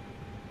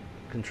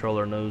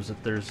controller knows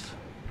if there's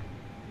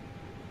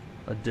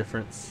a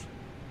difference.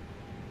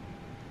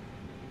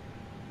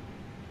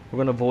 We're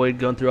going to avoid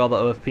going through all the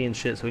OFP and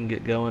shit so we can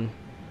get going.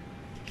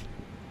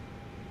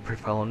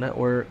 Pre-follow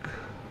network.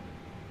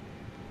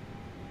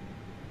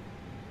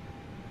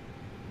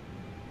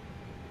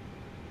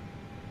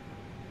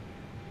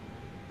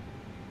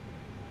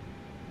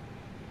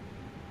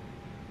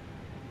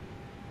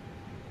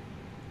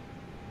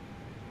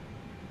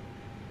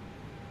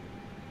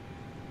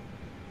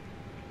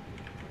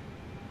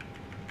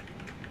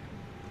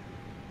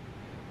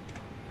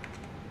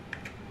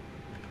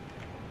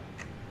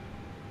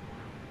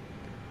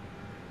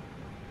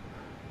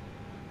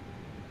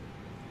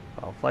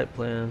 Flight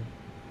plan,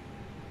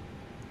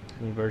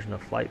 new version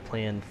of flight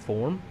plan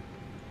form.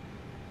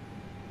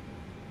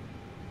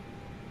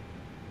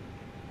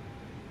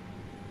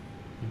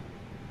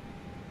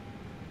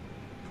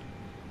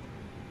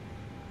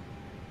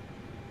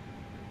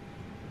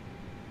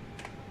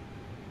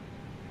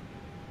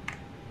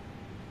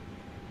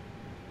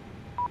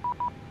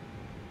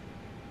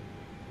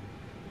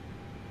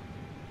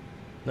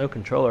 No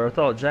controller. I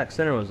thought Jack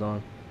Center was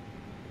on.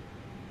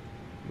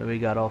 Maybe he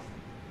got off.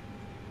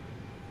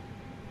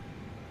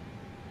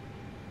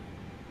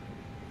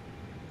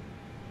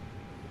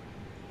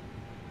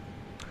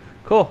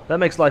 Cool, that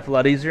makes life a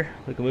lot easier.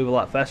 We can move a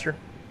lot faster.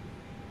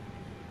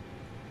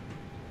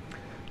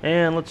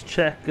 And let's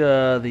check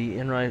the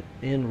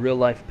in real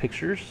life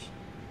pictures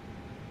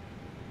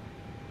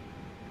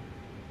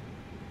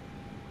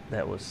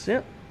that was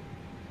sent.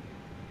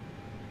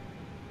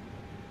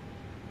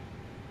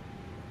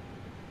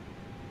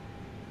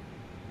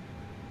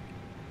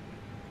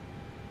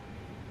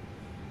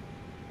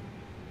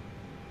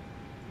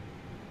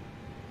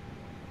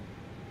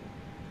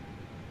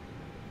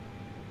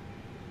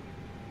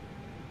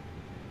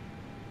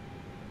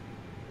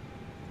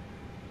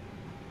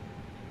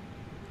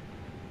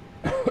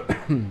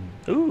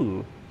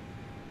 Ooh.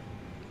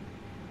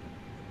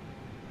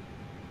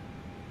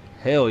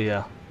 Hell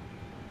yeah.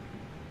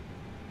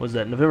 Was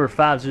that November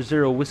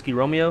 500 Whiskey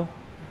Romeo?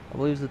 I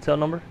believe is the tail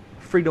number.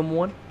 Freedom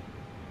 1.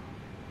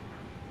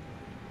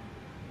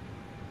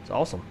 It's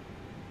awesome.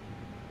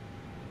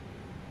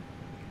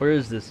 Where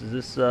is this? Is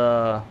this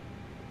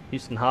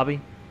Houston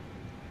Hobby?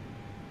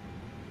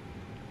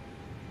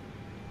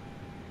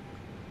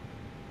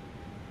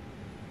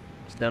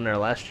 It's down there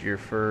last year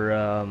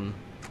for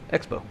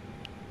Expo.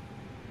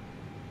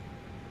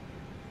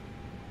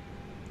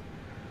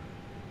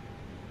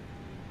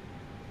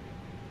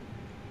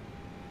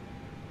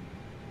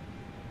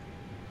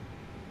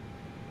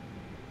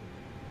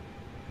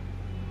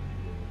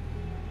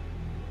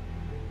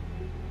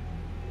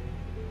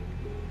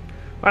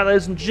 Alright,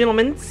 ladies and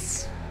gentlemen,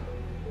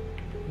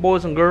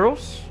 boys and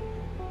girls,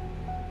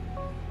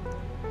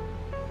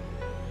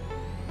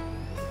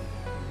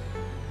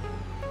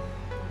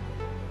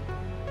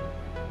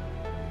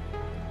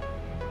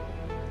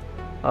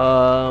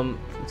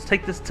 let's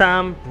take this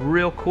time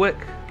real quick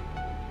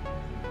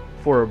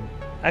for,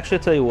 actually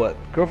I'll tell you what,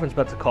 girlfriend's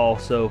about to call,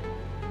 so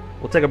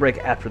we'll take a break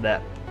after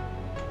that.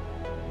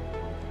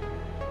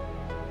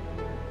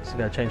 So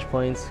gotta change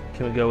planes.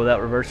 Can we go without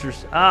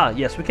reversers? Ah,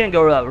 yes, we can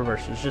go without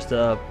reversers. Just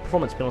a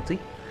performance penalty.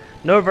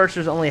 No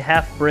reversers, only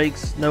half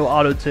brakes, no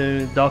auto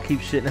tune. Dog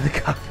keeps shitting in the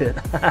cockpit.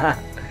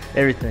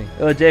 Everything.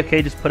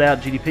 JFK just put out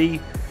GDP.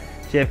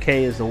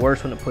 JFK is the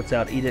worst when it puts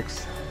out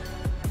edicts.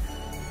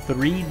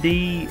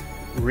 3D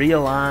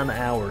realign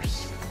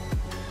hours.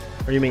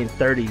 Or do you mean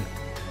 30?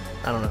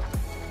 I don't know.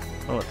 I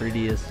don't know what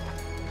 3D is.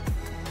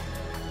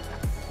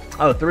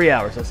 Oh, 3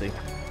 hours. I see.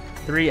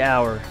 3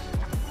 hours.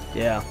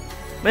 Yeah.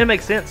 I mean, it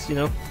makes sense, you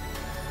know.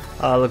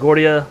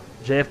 LaGuardia,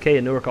 JFK,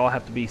 and Newark all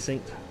have to be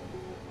synced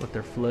with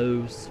their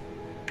flows.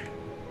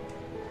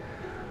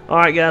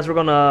 Alright, guys, we're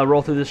going to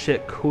roll through this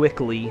shit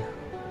quickly.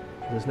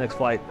 This next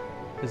flight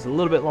is a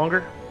little bit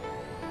longer.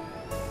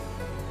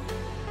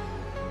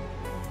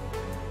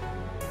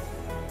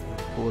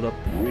 Pull it up.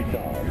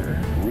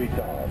 Retard.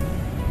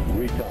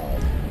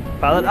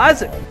 Pilot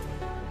Isaac.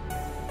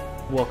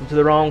 Welcome to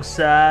the Wrong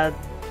Side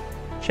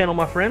channel,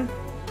 my friend.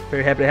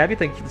 Very happy to have you.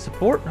 Thank you for the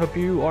support. Hope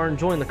you are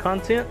enjoying the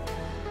content.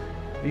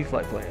 View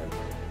flight plan.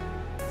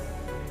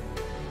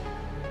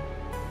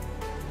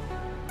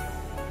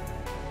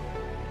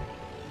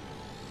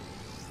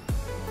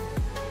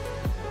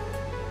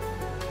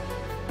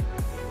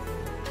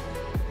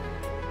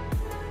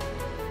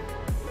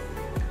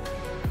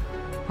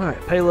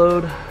 Alright,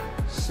 payload,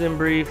 sim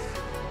brief,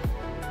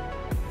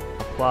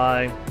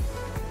 apply,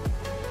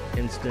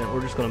 instant.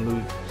 We're just going to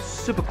move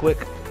super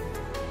quick.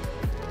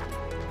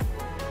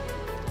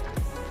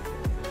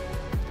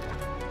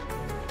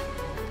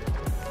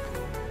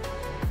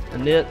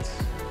 Init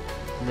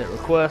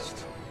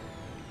request,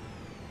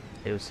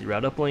 AOC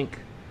route uplink,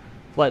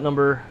 flight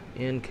number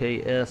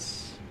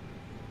NKS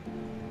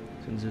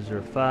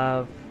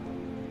 1005,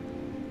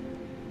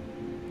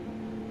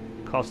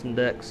 cost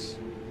index,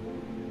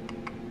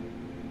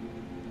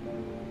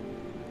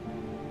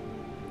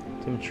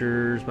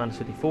 temperatures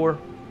 -54,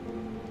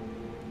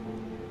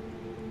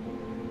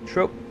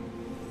 trope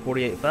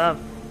 48.5,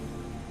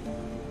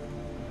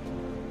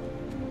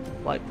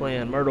 flight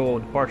plan Myrtle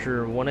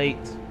departure 18.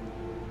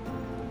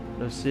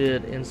 No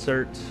SID,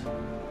 insert.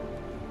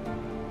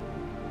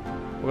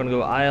 We're going to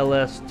go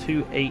ILS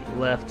 28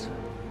 left.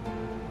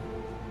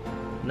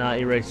 Not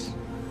erase.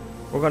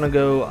 We're going to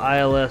go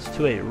ILS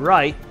 28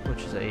 right,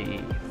 which is a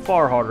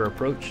far harder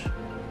approach.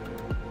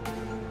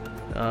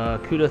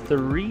 CUDA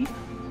 3.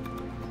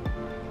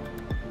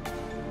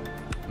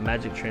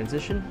 Magic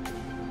transition.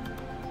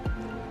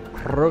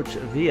 Approach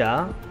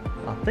via,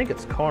 I think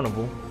it's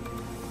Carnival.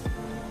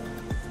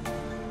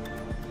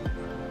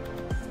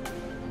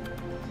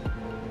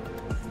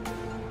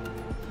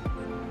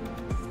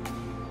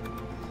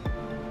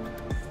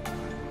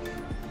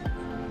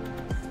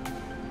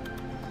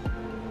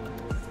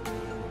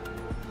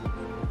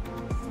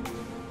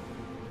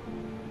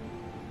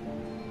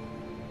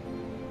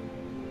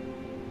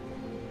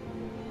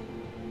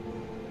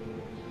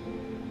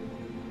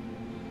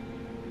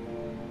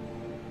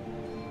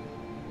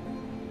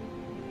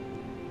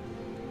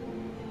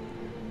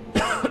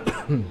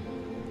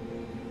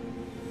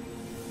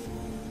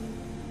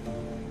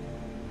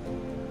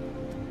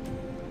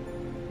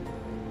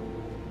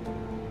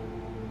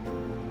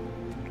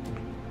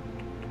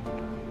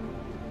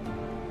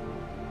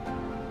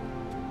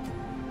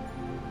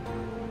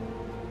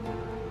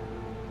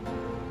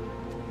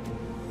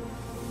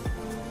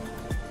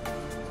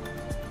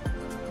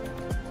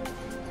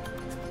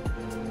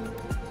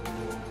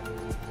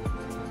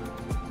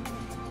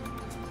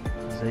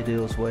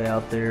 Zadale's way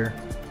out there.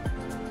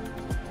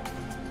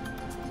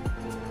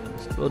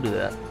 We'll do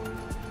that.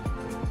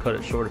 Cut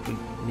it short if we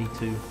need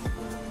to.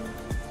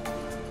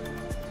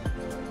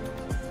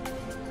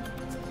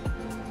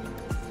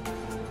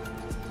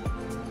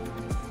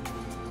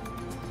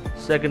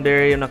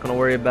 Secondary, I'm not going to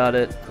worry about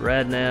it.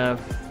 Rad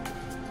nav.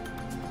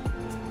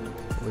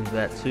 Leave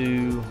that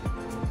to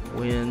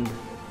wind.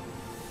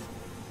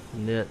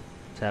 Knit.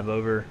 Tab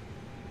over.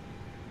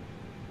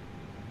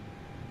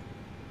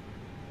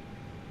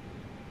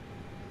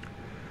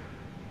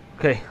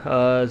 Okay,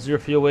 zero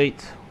fuel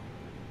weight.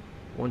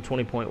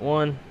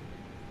 120.1.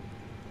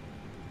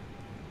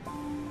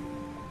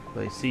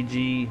 Play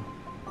CG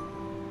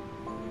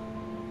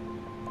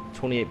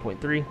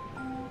 28.3.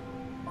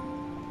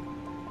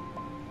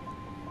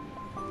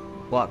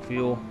 Block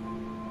fuel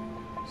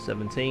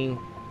 17.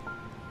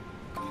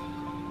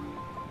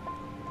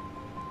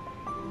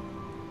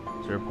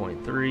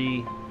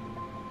 0.3.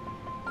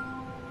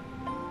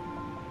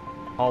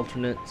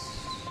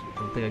 Alternates.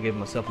 I don't think I gave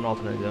myself an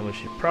alternate gun. We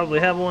should probably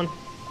have one.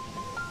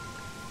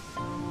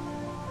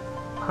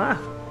 Huh.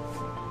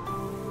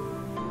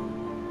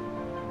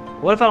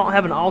 What if I don't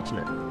have an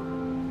alternate?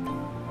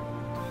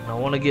 I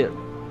want to get,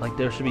 like,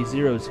 there should be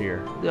zeros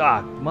here.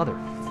 Ah,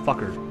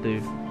 motherfucker,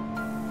 dude.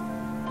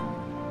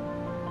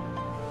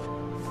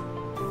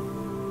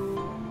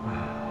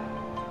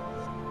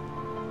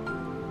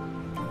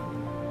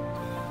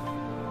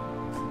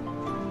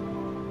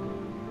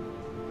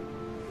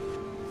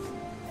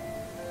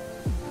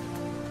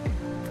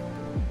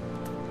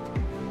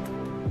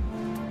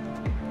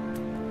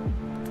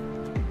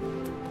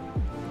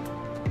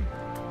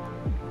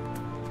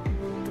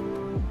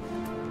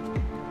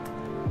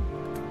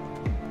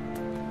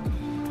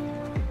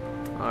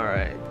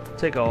 Alright,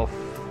 take off.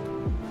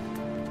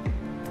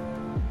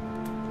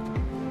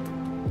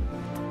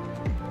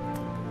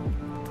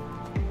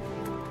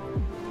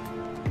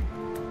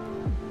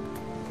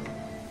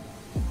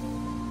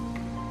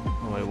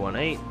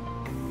 Runway 18.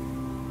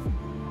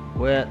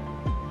 Wet.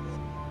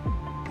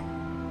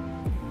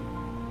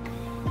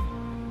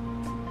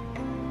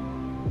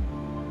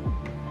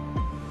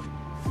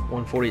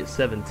 .140 at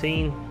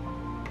 17.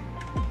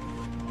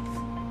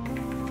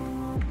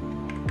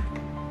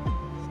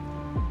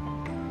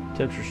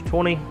 Temperature's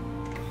 20.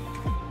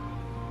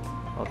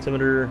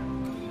 Altimeter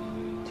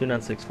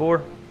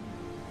 2964.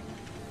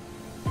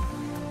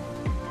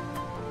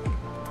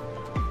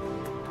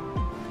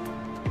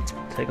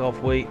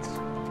 Takeoff weights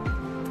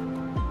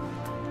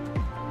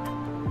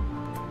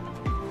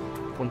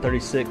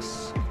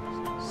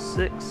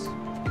 136.6.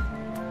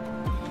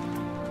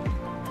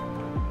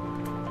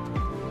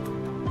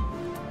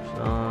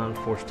 On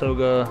force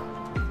toga.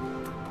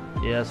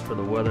 Yes, for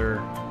the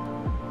weather.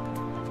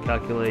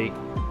 Calculate.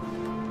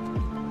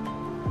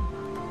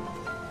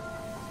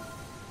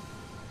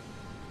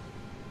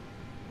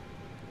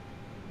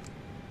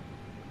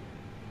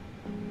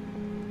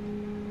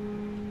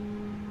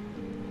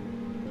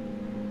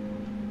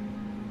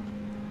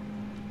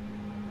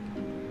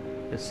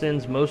 It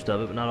sends most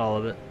of it, but not all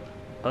of it.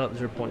 Up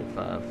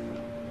 0.5.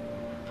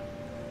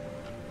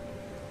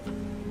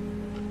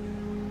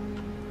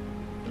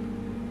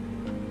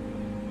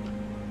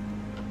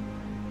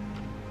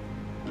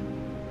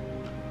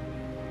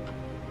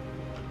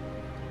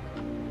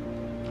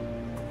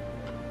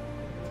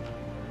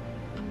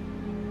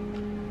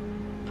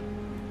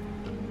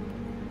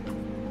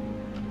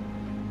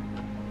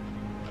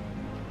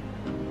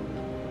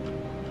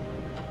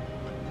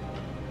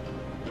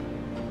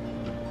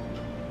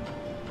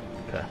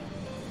 Okay.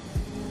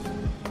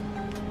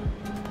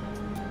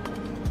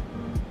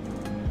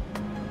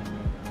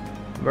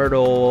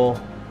 Myrtle.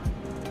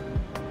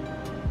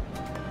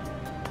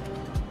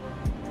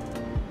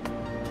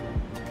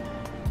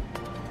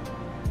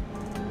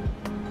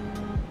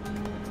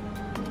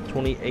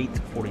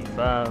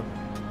 $28.45.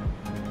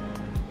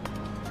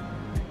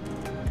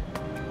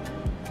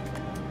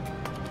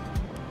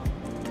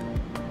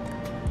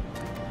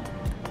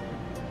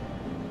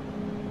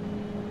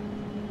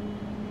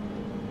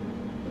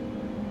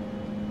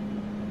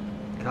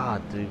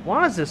 God, dude,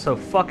 why is this so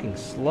fucking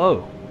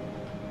slow?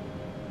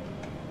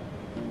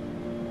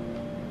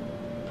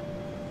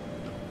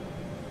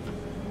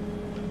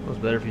 It was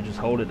better if you just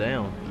hold it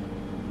down.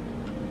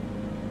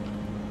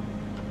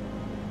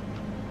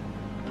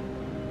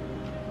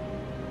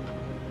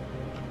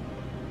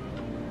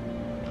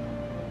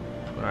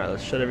 Alright,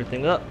 let's shut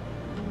everything up.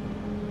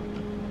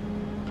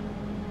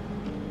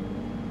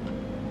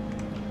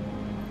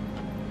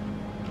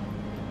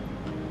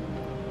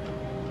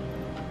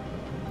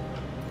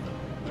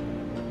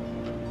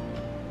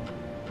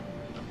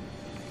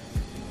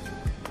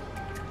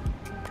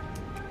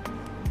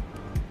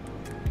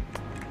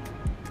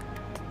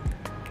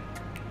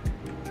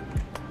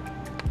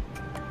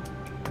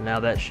 Now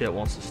that shit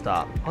wants to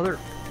stop. Are you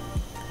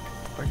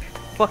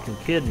fucking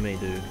kidding me,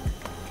 dude?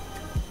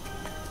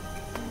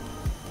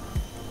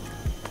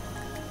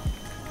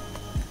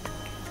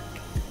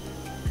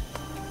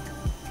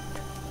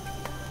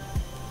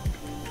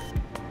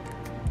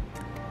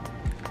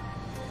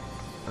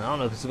 I don't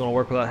know if this is going to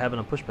work without having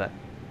a pushback.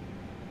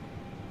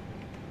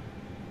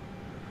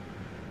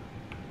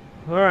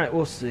 Alright,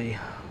 we'll see.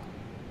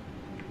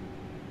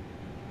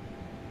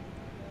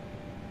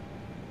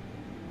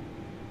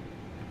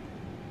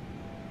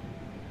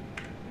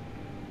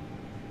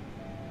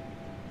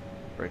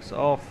 Brakes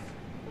off.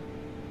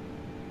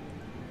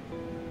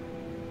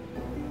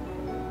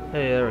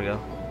 Hey, there we go.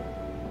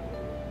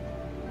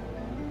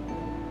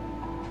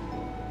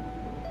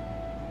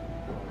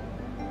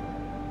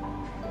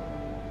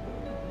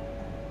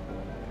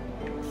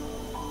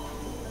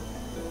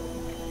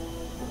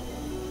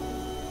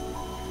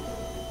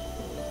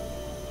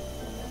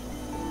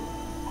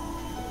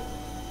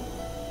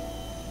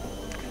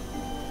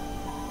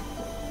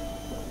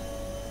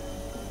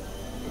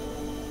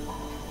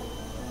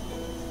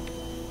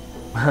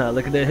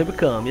 Look at that, here we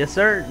come. Yes,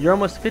 sir. You're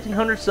almost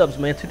 1,500 subs,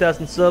 man.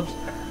 2,000 subs.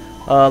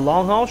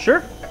 Long haul,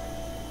 sure.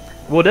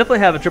 We'll definitely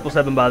have a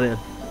 777 by then.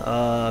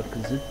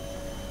 Because it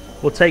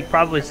will take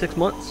probably 6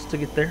 months to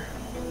get there.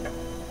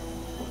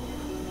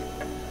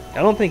 I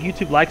don't think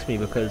YouTube likes me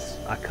because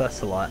I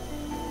cuss a lot.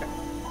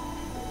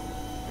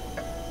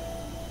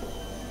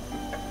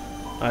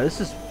 Alright,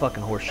 this is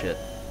fucking horseshit.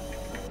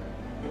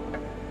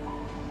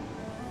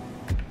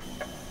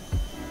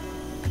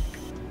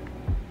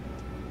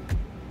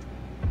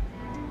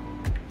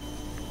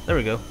 There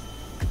we go.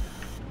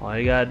 All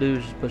you gotta do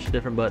is just push a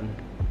different button.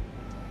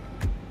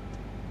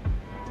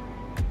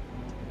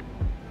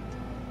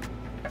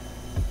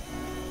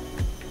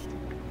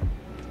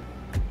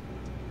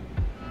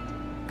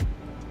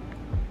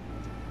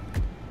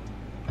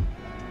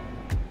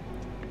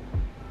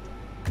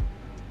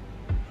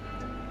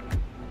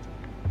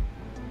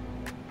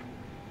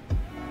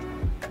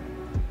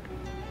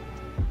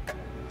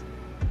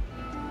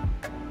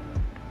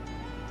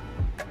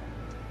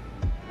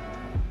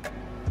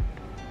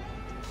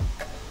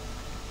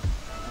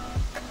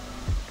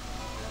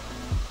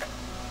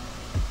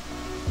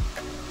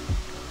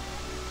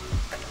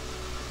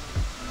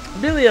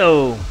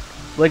 Dealio!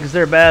 Blake, is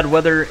there bad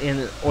weather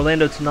in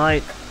Orlando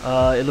tonight?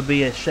 It'll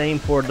be a shame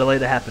for a delay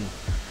to happen.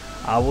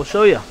 I will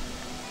show you.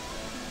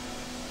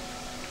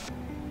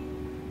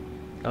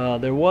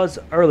 There was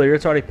earlier,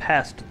 it's already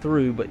passed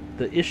through, but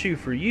the issue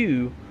for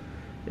you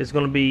is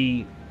going to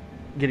be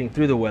getting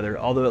through the weather.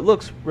 Although it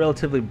looks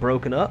relatively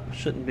broken up,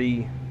 shouldn't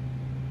be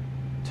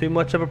too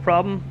much of a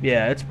problem.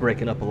 Yeah, it's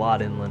breaking up a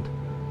lot inland.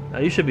 Now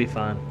you should be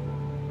fine.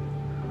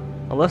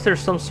 Unless there's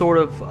some sort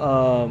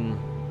of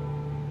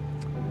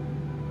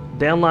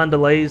downline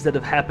delays that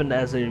have happened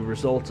as a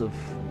result of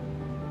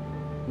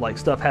like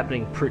stuff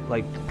happening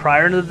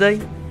prior to the day,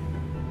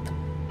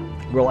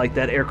 where like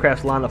that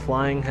aircraft's line of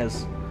flying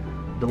has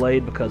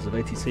delayed because of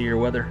ATC or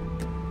weather.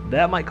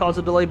 That might cause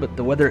a delay, but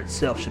the weather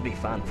itself should be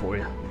fine for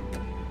you.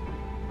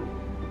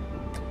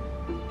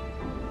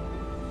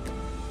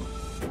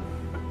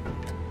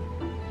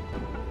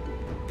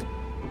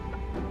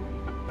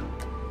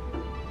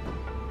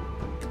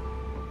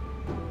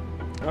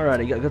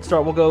 Alrighty, got a good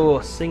start. We'll go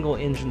a single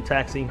engine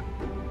taxi.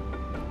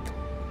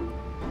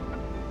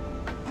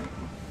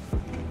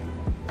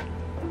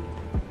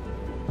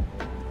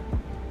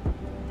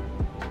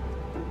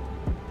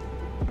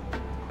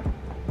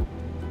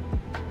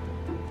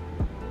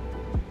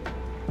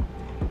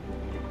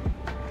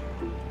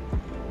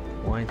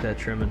 Why ain't that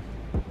trimming?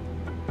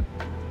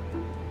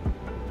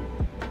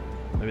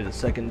 Maybe the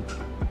second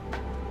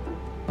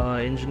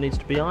engine needs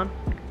to be on?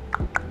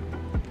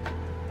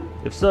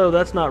 If so,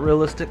 that's not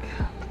realistic.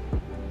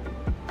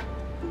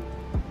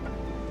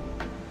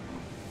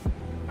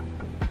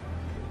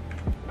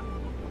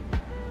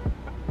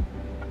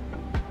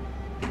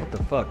 What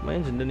the fuck? My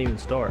engine didn't even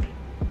start.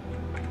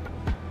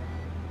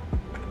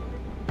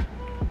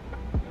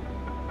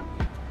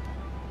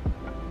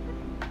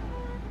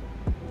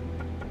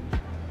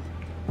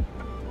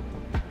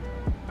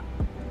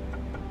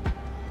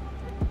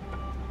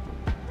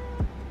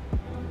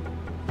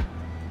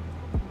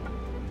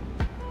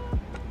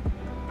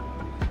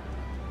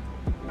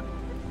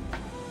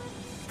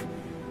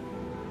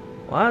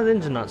 Why is the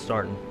engine not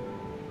starting?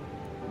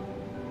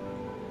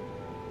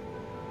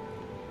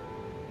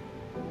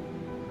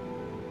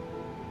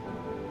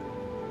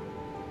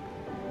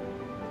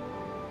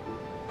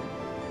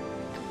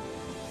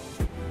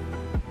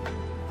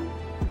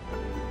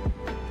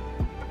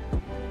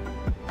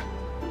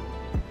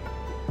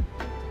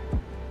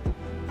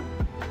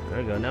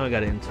 There we go, now we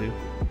got into.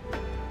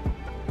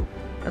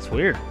 That's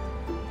weird.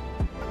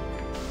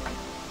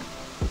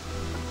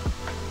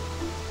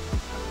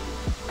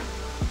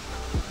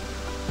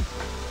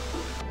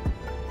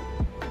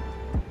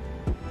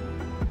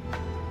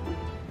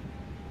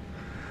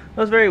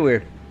 That was very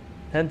weird.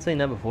 Hadn't seen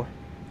that before.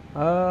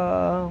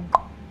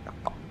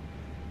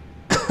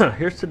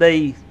 Here's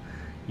today's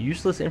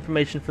useless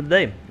information for the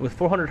day. With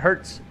 400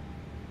 hertz,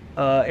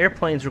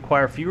 airplanes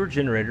require fewer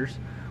generators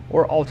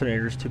or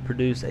alternators to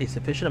produce a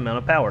sufficient amount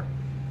of power.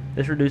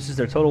 This reduces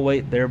their total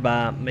weight,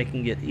 thereby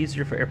making it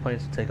easier for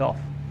airplanes to take off.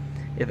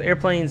 If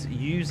airplanes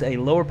use a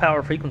lower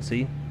power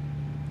frequency,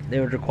 they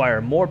would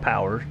require more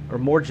power or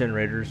more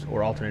generators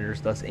or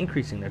alternators, thus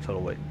increasing their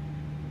total weight.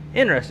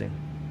 Interesting.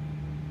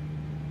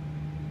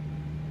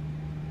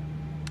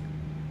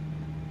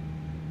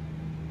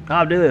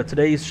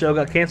 Today's show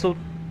got canceled.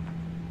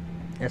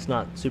 That's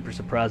not super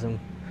surprising.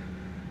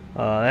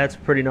 That's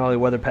pretty gnarly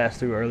weather passed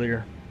through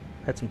earlier.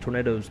 Had some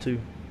tornadoes too.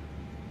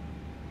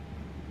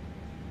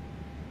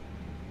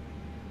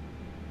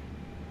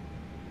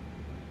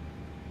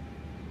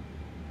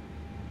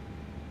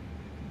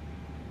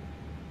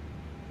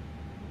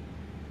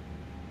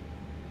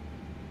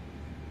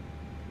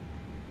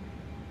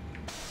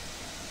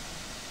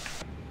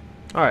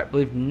 Alright, I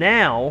believe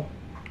now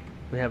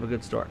we have a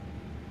good start.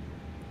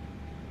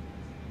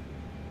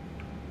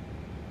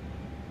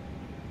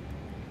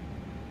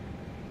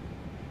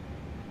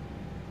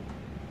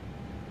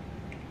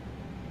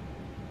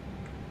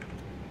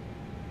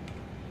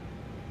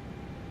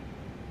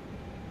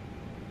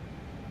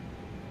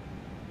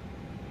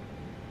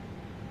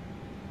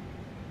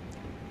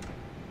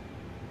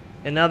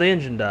 And now the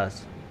engine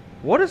dies.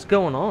 What is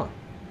going on?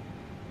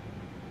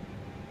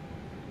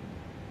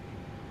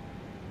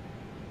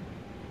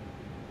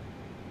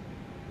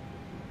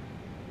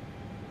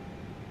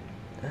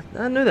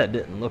 I knew that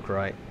didn't look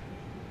right.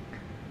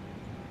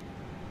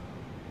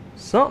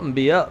 Something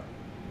be up.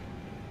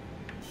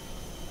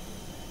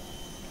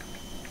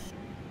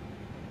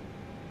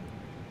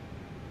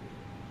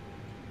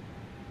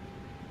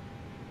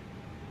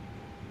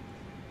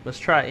 Let's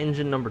try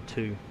engine number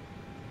 2.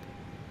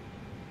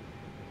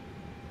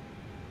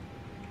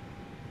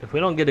 If we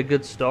don't get a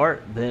good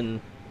start,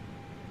 then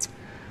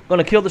I'm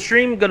gonna kill the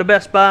stream, go to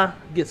Best Buy,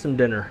 get some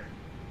dinner.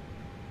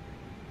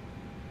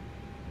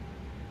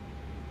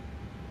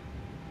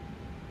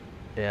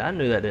 Yeah, I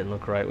knew that didn't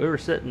look right. We were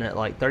sitting at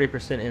like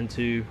 30%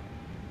 into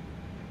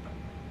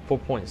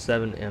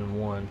 4.7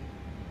 N1.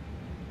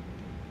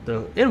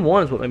 The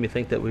N1 is what made me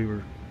think that we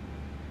were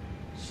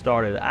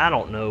started. I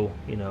don't know,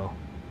 you know,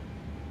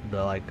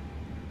 the like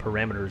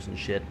parameters and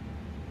shit.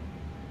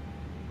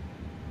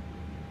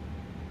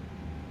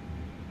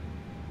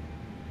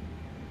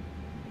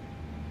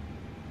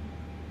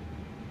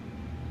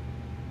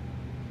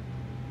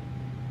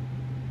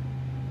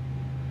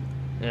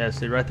 Yeah,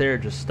 see right there,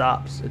 it just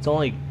stops. It's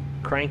only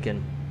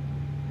cranking.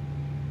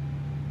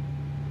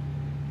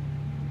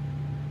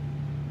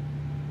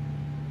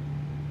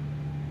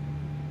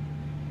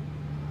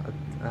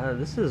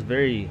 This is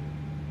very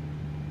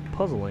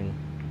puzzling.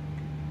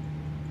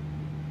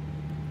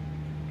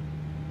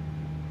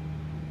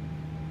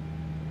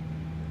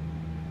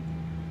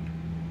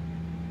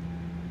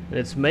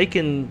 It's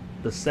making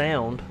the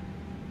sound,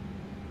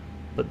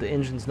 but the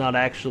engine's not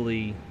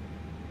actually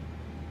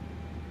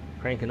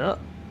cranking up.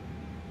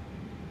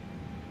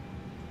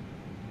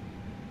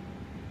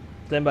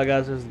 Stand by,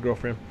 guys. This is the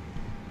girlfriend.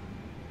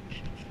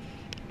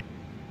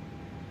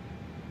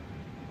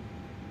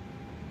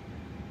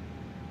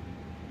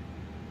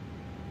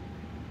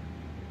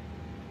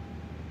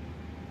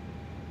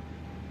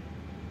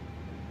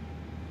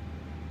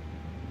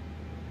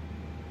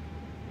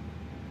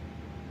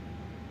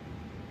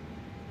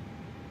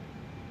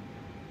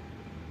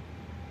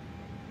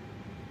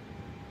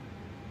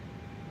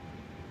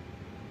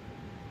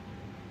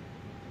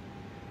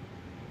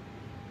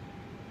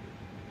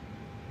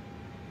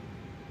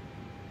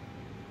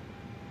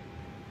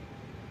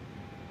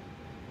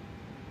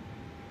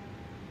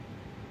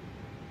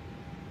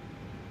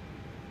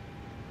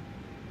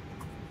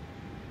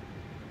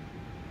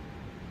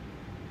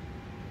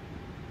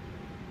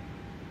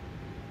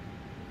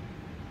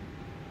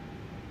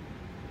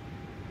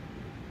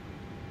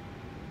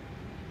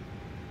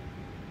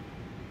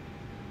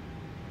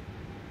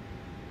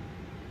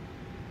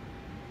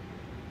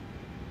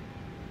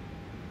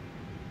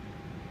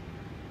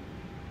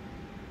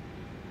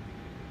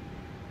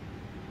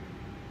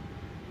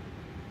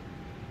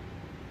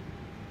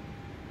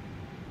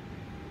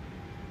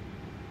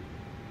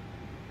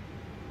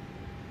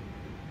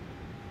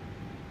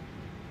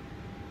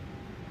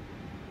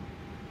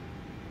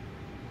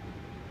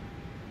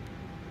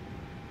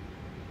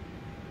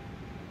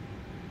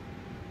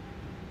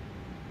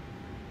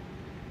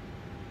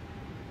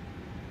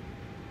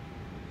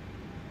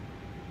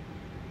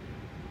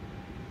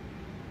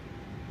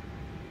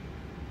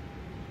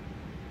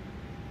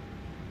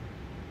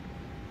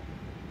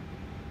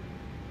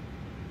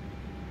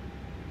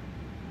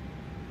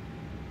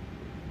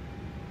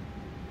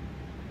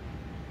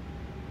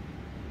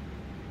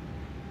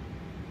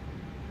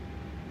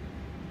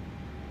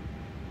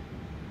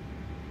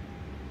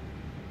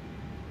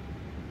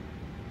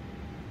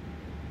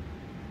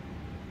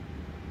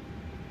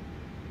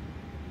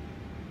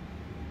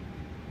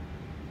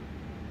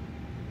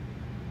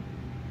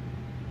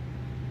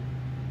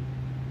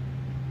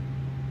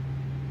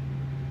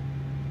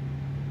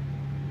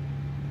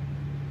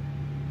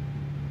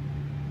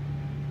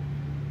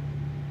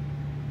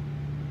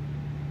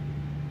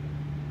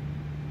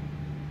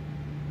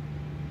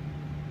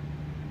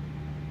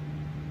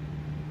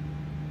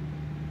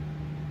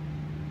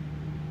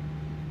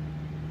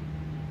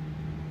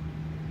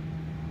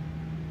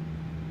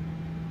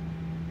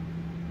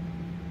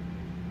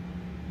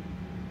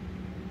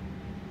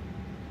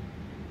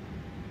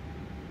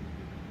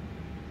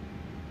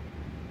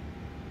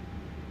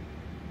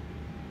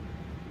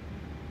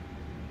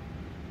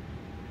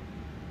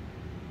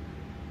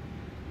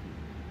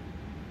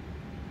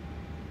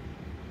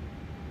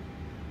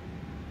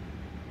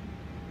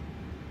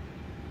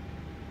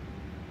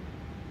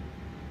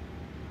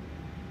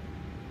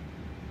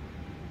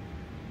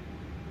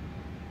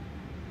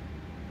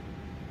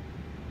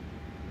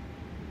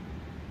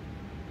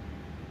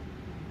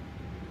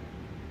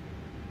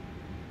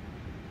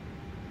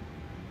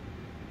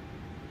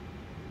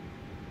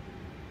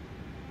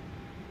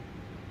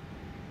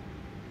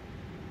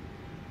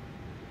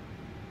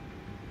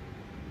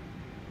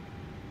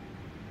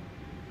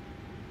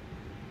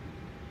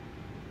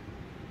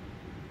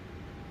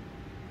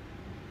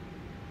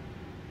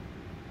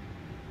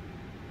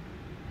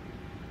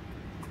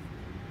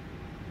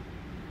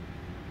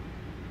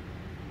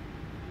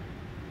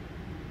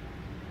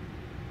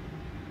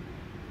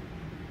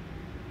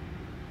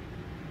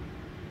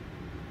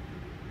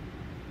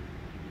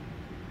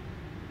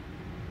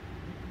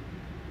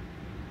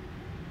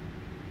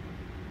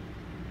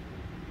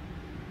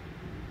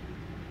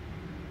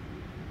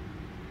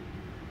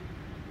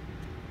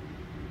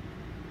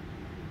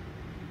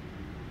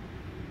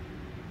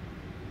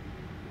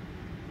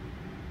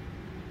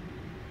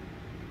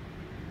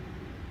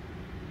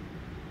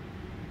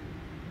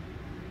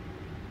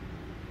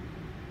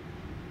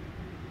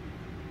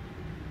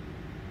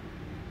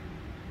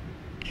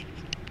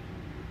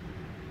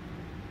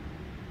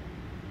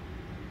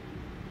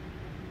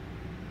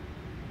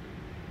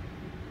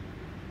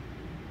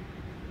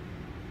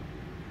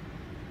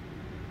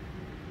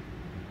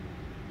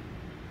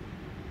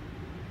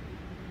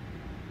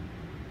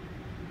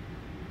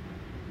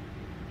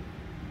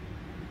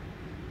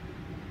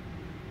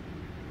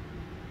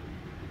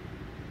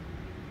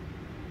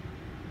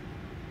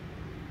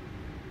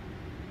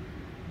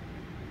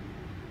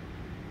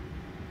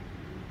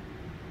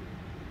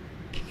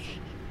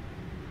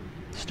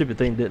 stupid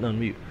thing didn't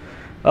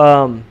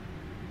unmute.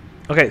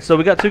 Okay, so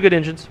we got 2 good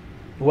engines.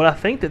 What I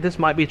think that this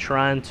might be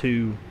trying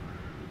to,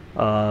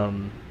 what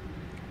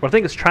I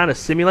think it's trying to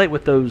simulate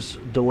with those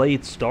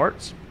delayed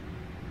starts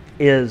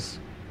is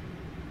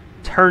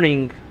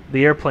turning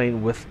the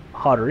airplane with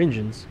hotter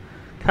engines,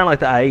 kind of like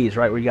the IAs,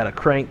 right? Where you got to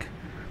crank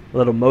a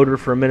little motor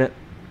for a minute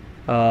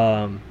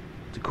to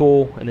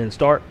cool and then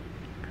start.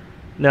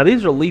 Now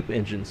these are LEAP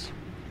engines.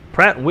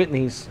 Pratt &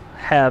 Whitney's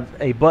have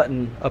a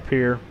button up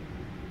here.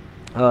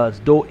 It's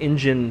dual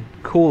engine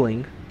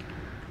cooling,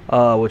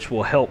 which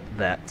will help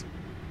that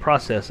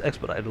process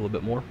expedite a little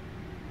bit more.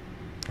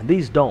 And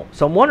these don't.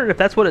 So I'm wondering if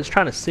that's what it's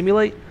trying to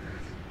simulate,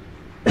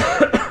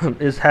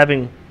 is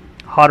having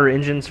hotter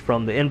engines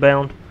from the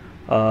inbound,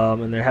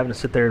 and they're having to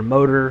sit there and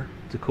motor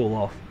to cool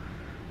off.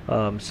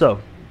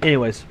 So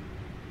anyways,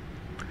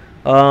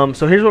 so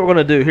here's what we're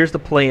going to do. Here's the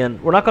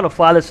plan. We're not going to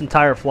fly this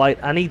entire flight.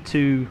 I'm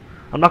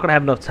not going to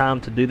have enough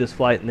time to do this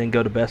flight and then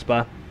go to Best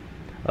Buy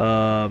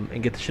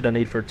and get the shit I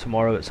need for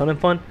tomorrow at Sun and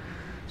Fun.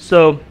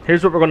 So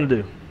here's what we're going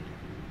to do.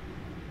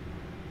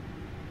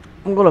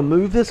 I'm going to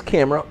move this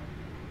camera.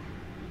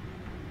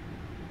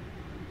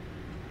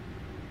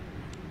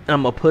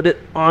 I'm going to put it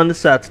on the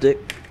side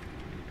stick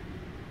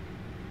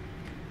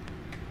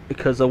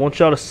because I want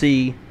y'all to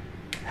see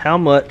how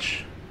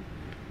much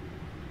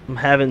I'm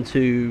having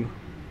to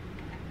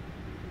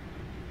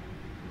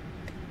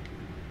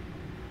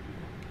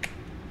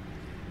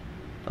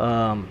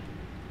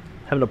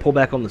pull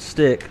back on the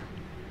stick.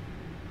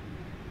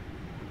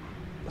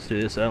 Let's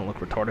do this so I don't look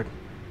retarded.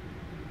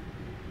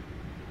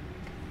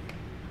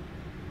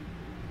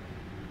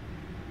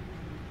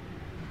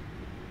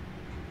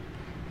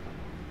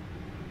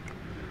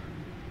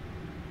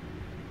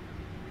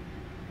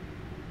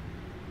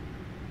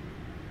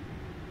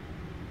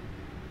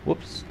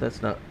 Whoops,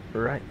 that's not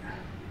right.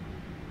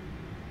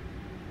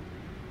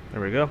 There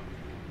we go.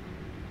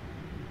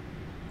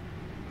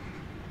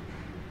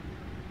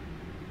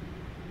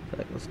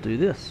 Let's do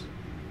this.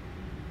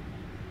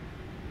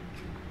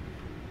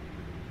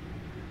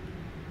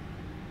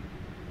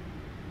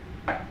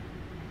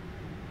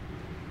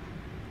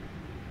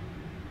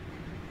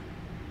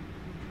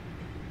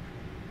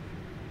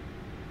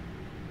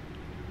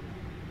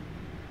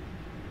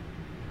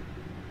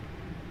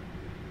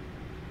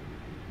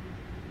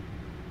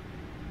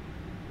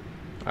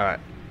 All right.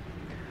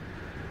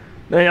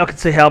 Now y'all can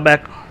see how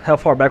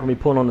far back we're gonna be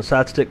pulling on the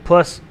side stick.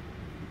 Plus,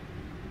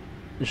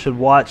 you should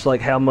watch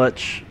like how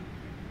much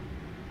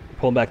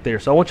pulling back there.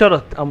 So I want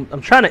y'all to.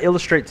 I'm trying to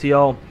illustrate to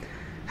y'all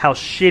how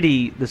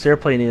shitty this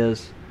airplane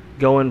is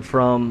going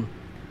from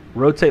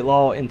rotate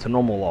law into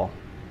normal law.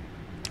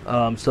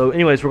 So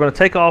anyways, we're gonna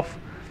take off.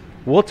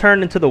 We'll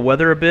turn into the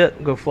weather a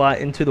bit. Go fly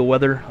into the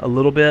weather a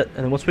little bit,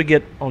 and then once we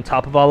get on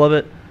top of all of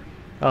it,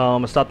 I'm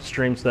gonna stop the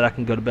stream so that I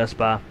can go to Best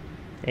Buy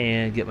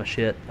and get my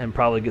shit and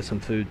probably get some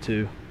food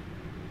too.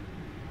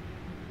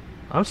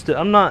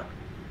 I'm not.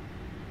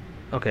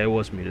 Okay, it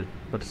was muted.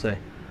 What to say?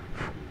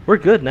 We're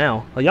good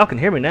now. Well, y'all can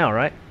hear me now,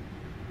 right?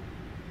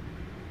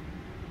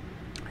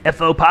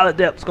 FO Pilot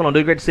Depth. What's going on,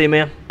 dude? Great to see you,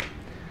 man.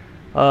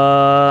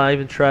 I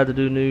even tried to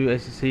do new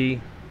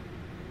ACC.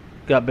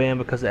 Got banned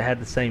because it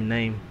had the same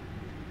name.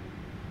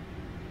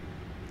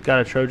 Got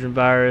a Trojan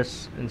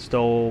virus and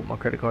stole my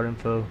credit card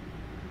info.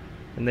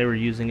 And they were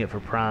using it for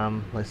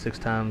Prime like 6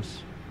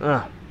 times.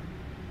 Now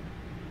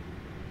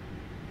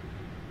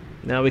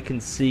we can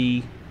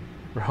see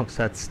wrong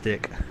side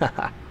stick.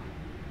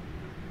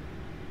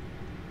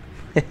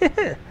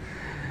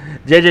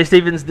 JJ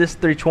Stevens, this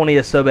 320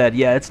 is so bad.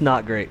 Yeah, it's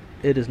not great.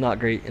 It is not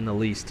great in the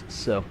least.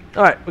 So,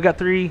 all right, we got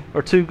 2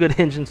 good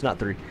engines, not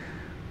 3.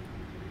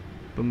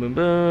 Boom, boom,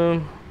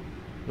 boom.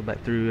 Go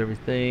back through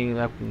everything.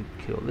 I can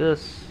kill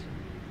this.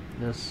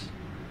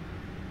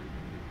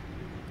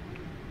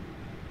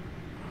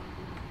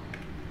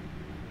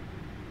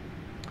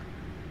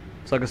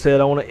 So like I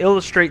said, I want to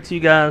illustrate to you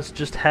guys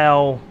just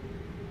how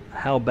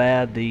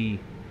bad the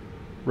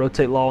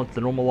rotate law into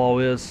the normal law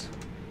is.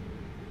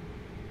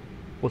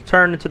 We'll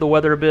turn into the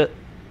weather a bit,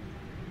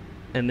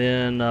 and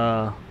then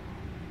I'm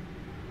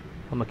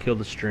gonna kill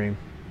the stream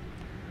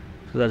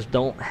because I just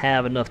don't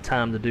have enough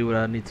time to do what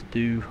I need to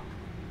do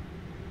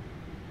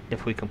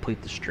if we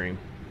complete the stream.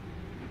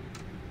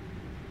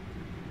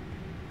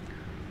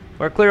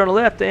 We're clear on the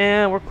left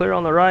and we're clear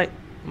on the right.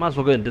 Might as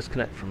well go ahead and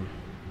disconnect from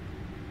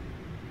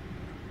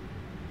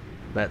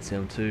that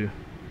sim too.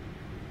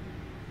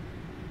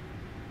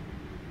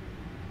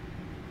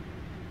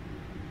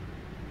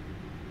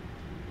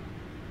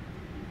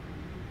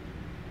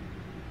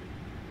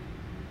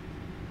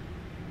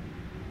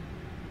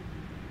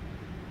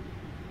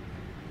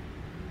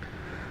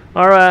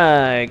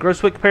 Alright,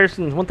 gross weight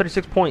comparisons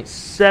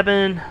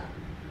 136.7.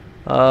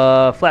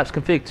 Flaps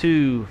config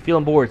 2,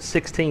 feeling board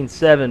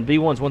 16.7.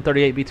 V1's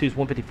 138, V2's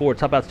 154.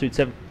 Top altitude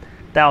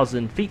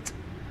 7,000 feet.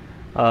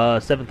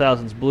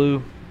 7,000's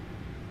blue.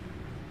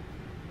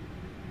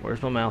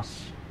 Where's my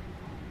mouse?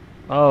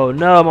 Oh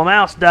no, my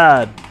mouse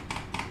died.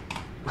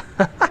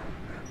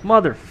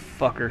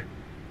 Motherfucker.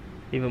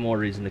 Even more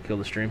reason to kill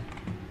the stream.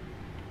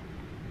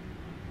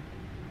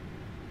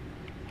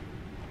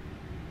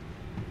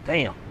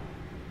 Damn.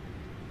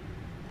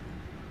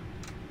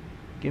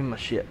 Give me my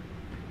shit.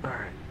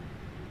 Alright.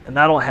 And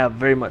I don't have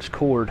very much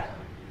cord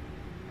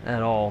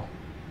at all.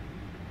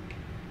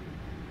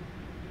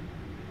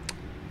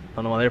 I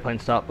don't know why the airplane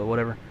stopped, but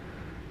whatever.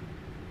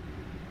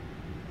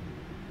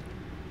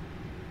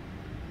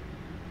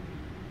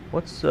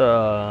 What's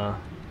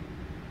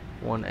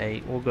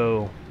 1.8? We'll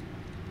go.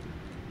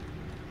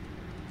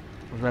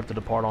 We're gonna have to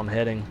depart on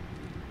heading.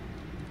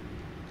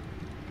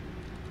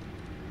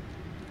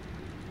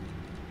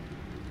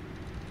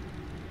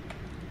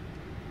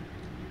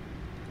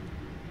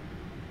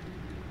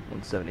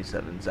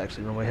 .77 is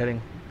actually runway heading.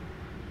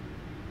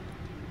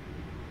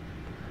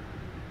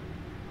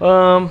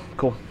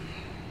 Cool.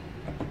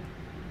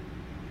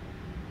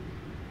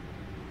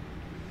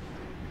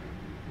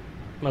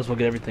 Might as well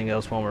get everything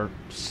else while we're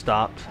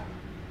stopped.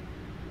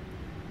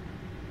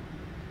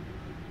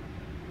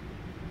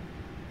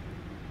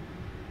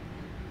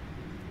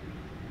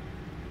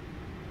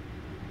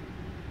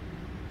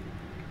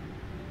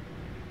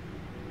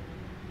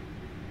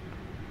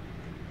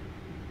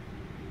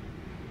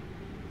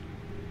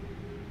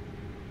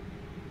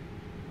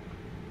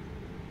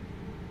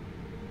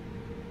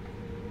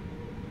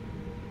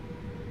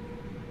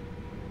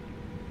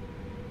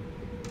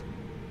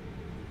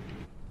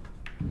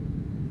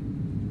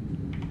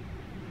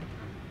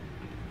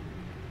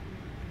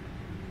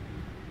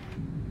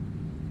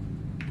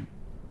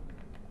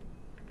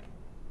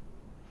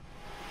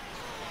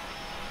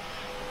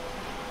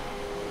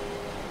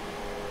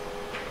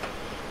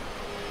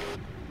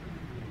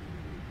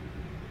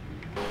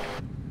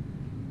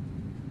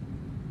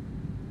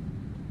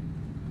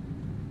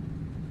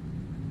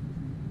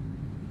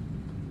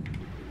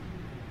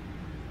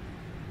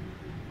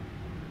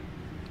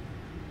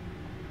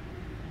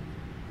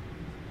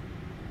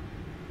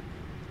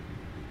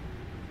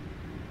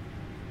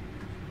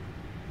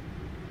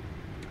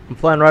 I'm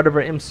flying right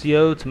over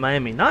MCO to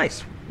Miami.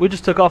 Nice. We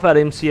just took off out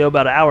of MCO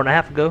about an hour and a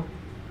half ago.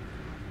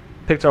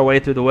 Picked our way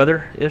through the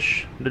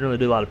weather-ish. Didn't really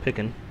do a lot of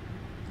picking.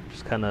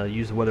 Just kind of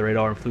used the weather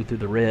radar and flew through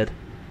the red.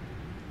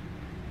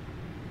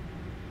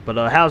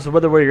 But how's the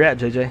weather where you're at,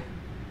 JJ?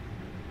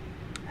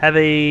 Have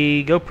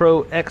a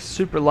GoPro X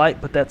Super Light,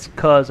 but that's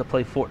cause I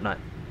play Fortnite.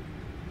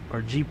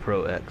 Or G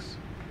Pro X.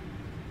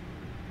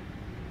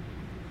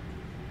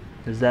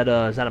 Is that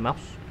a mouse?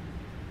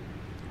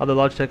 Other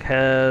Logitech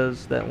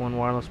has that one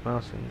wireless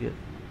mouse and get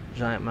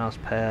giant mouse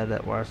pad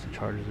that wirelessly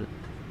charges it.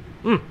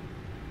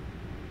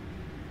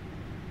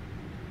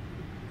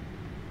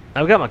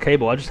 I've got my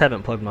cable. I just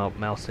haven't plugged my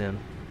mouse in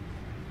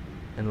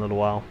a little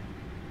while.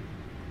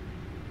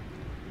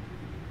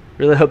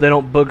 Really hope they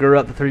don't booger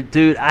up the 3.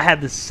 Dude, I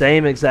had the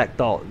same exact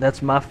thought.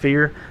 That's my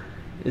fear,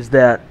 is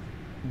that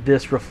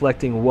this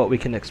reflecting what we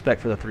can expect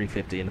for the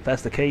 350. And if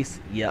that's the case,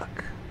 yuck.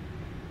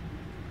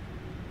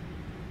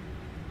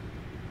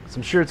 So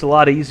I'm sure it's a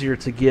lot easier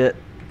to get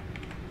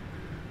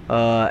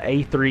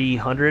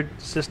A300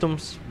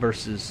 systems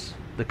versus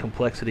the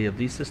complexity of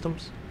these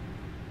systems.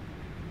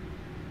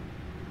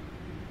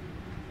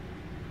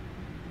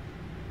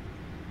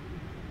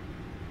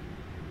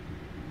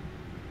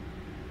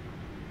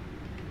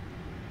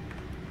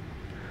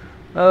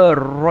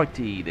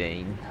 Alrighty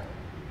then.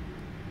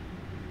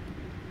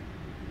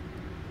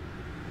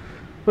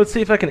 Let's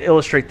see if I can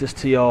illustrate this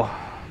to y'all.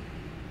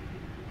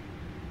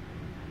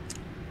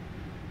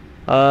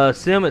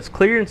 Sim, it's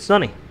clear and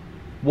sunny.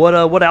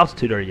 What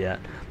altitude are you at?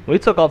 When we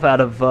took off out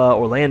of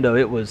Orlando,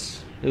 it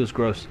was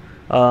gross.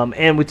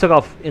 And we took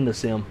off in the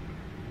sim.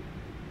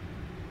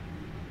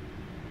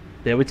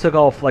 Yeah, we took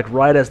off like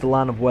right as the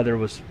line of weather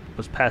was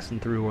passing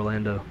through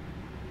Orlando.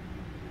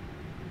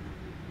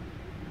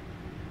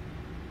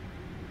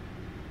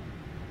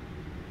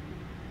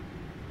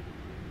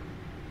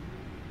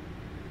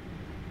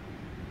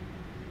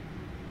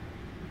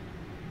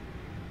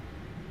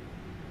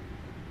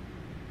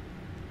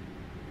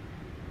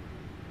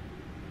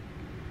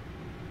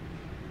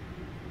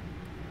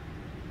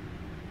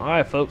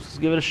 Alright folks, let's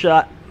give it a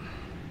shot.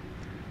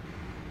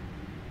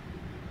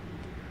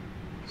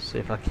 See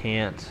if I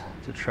can't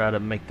to try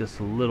to make this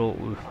a little,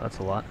 ooh, that's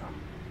a lot.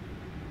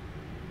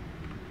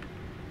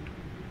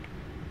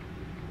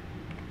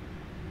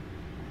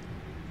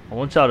 I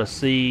want y'all to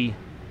see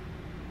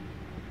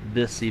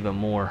this even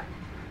more.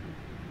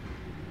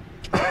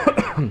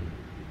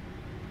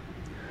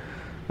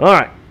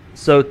 Alright,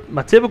 so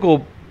my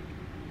typical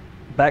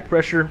back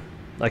pressure,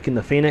 like in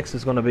the Phoenix,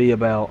 is going to be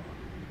about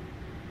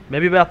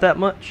maybe about that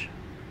much.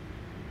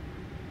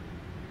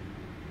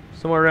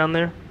 Somewhere around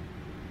there.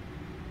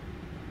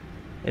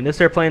 And this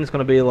airplane is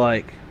going to be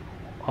like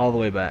all the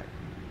way back.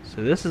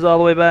 So this is all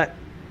the way back.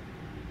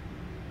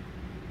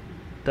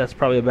 That's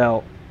probably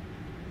about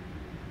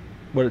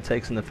what it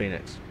takes in the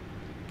Phoenix.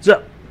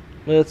 So,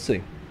 let's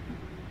see.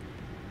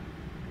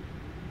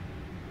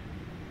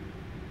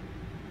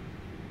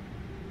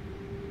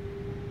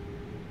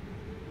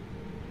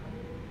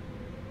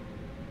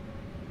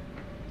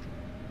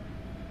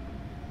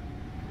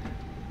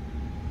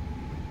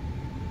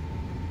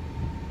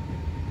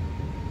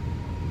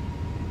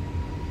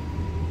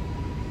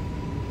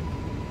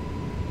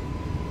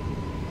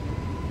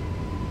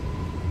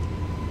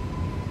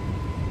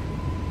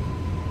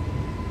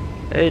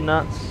 8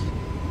 knots.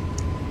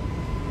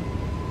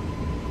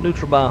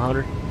 Neutral by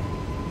 100.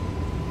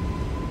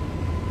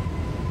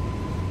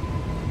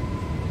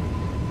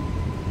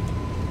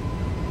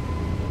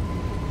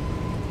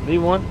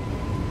 V1.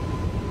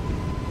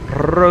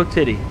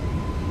 Rotate.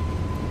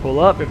 Pull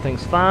up,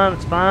 everything's fine,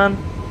 it's fine.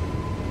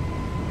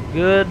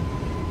 Good.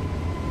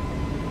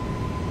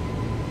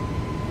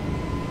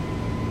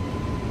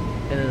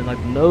 And then like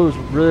the nose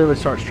really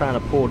starts trying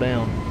to pull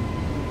down.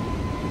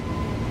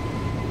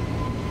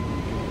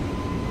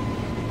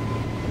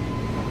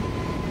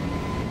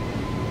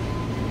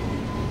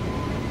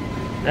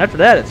 After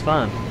that, it's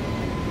fine.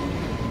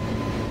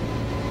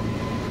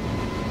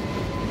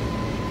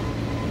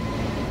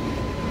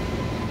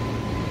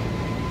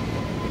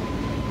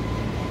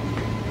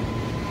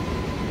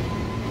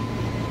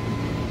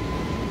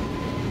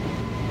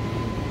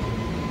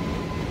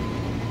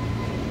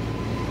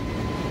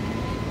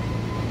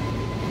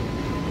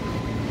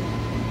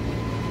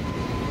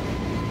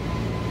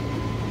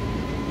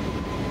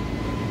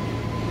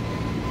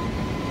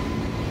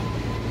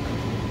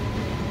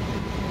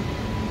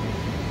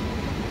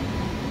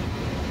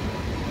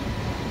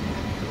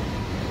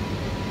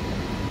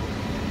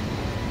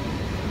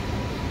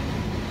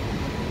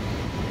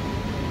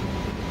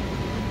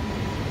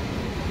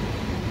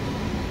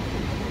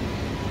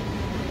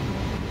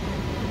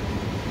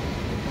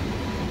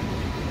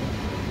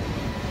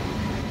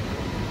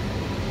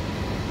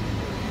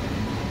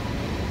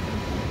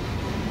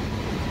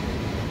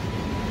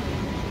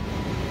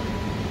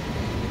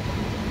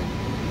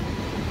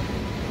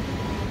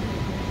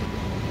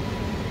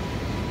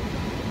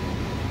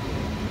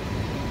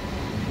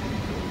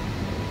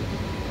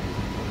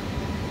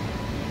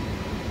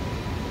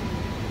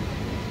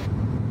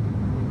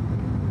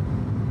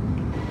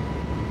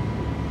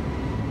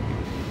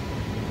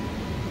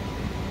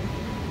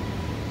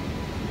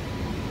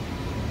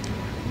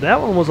 That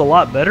one was a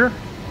lot better.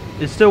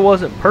 It still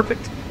wasn't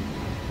perfect.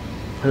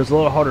 It was a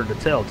little harder to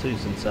tell too,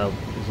 since I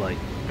was like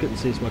couldn't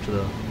see as much of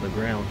the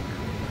ground.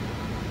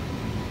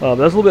 But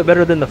that was a little bit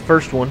better than the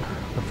first one,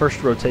 the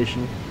first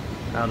rotation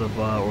out of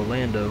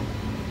Orlando.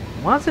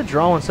 Why is it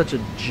drawing such a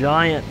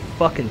giant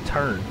fucking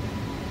turn?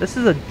 This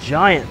is a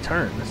giant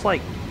turn. It's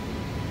like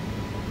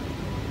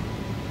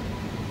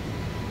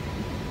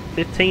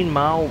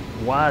 15-mile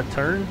wide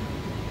turn.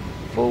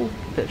 Fool,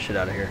 get that shit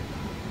out of here.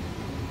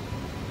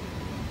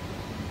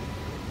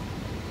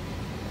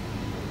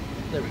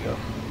 There we go.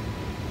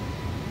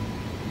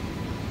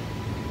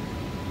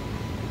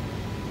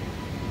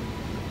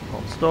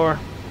 Hold store.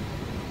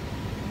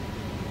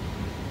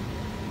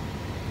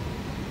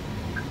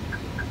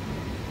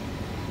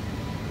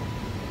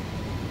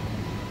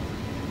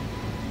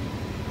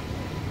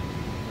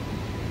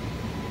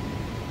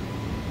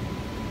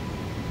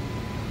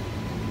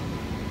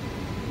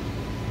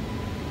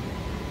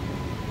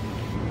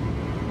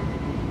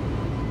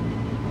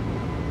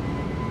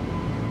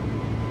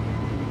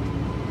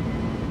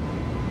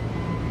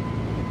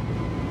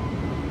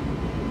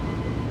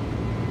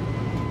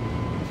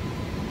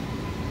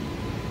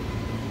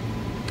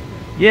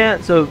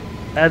 Yeah, so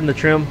adding the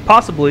trim,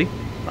 possibly,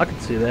 I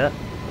could see that.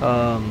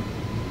 I mean,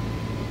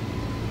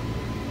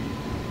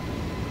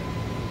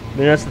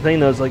 that's the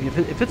thing though, is like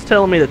if it's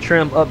telling me to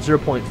trim up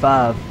 0.5,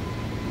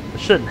 I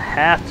shouldn't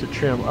have to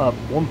trim up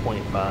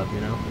 1.5,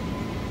 you know.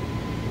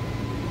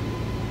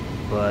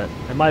 But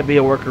it might be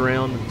a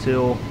workaround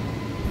until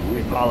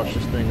we polish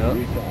this thing up.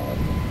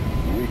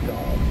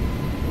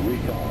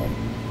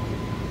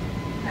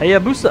 Hey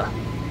Abusa,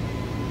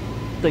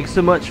 thanks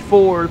so much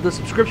for the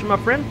subscription, my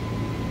friend.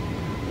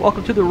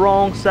 Welcome to the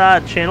Wrong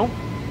Side channel.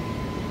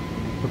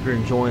 Hope you're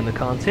enjoying the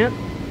content.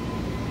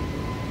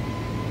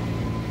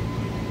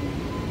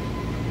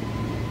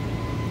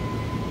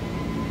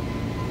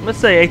 Let's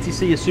say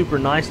ATC is super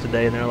nice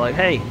today and they're like,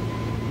 hey,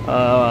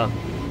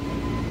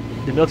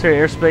 the military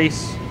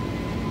airspace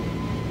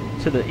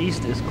to the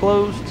east is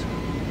closed,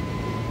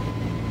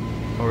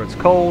 or it's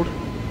cold.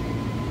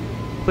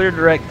 Clear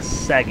direct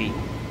saggy.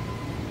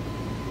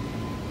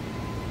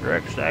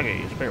 Direct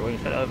saggy. Spare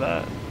wings head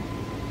over.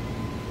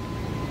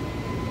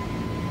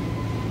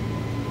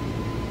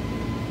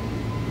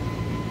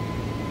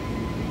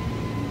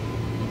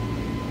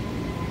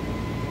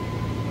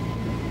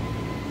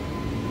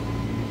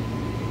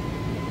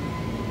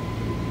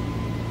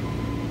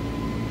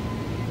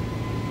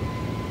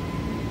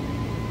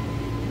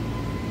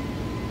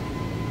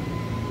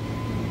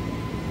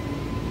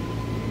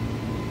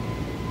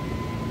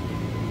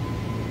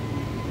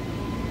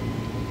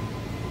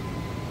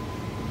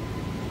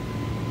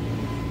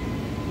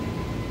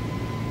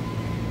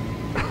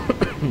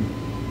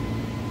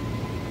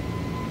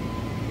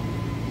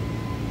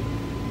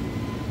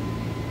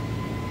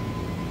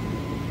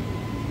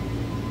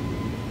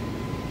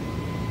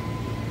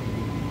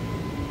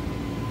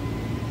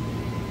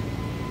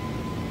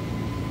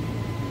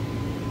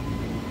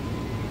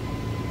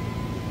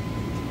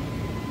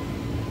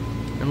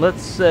 And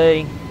let's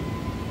say,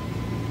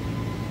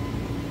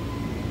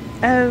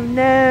 oh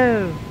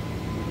no,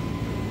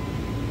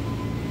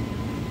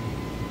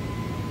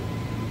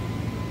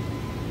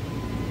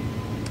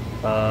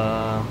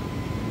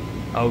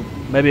 Oh,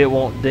 maybe it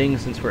won't ding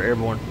since we're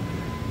airborne.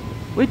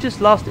 We just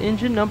lost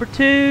engine number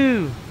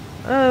 2.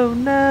 Oh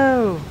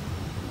no.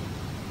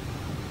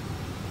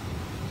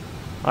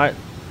 Alright,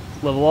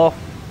 level off.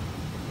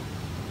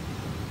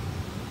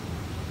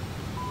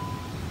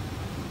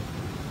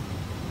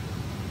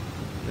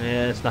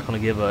 Yeah, it's not going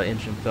to give a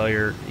engine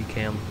failure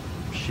ECAM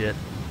shit.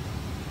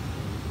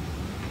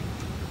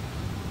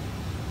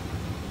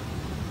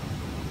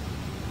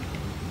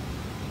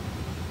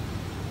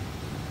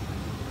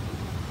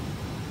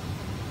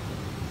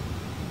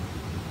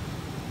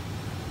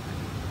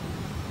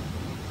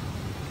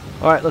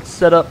 Alright, let's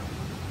set up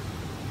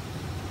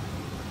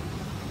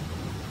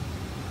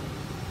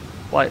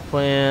flight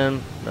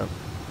plan. No.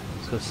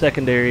 Let's go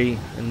secondary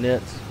and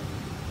nets.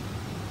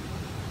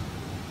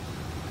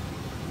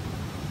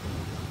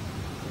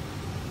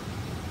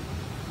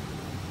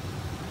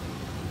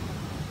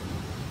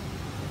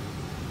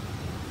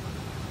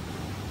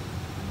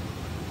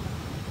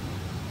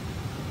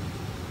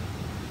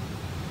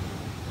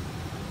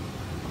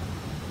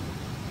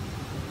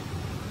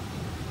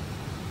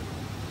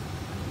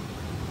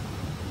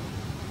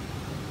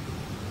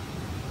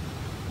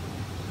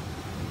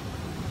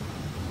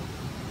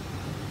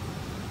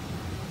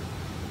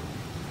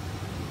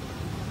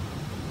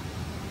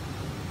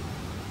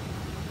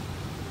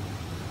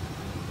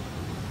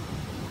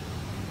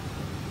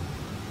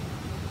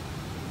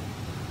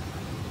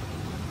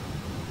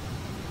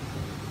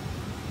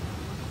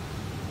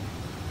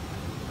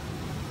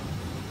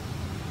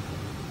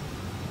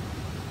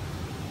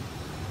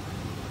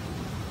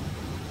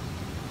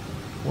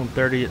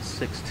 .130 at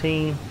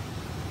 16.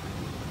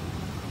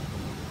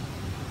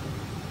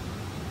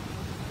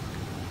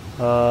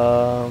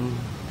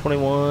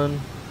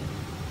 21.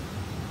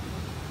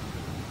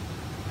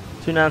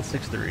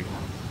 2963.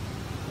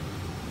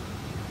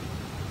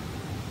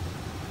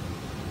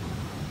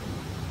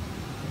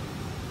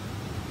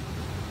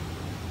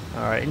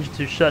 Alright, engine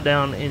 2 shut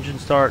down, engine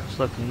start,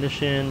 select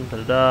ignition, da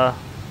da da.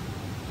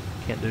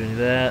 Can't do any of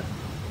that.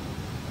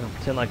 I'll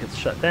pretend like it's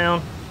shut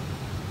down.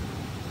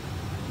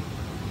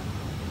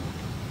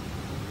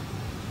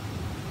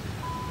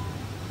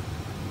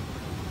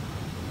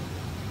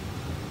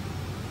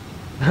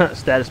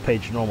 Status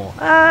page normal.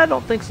 I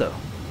don't think so.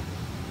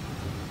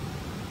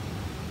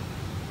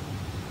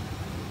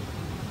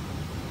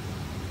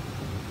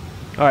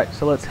 Alright,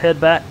 so let's head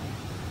back.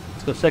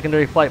 Let's go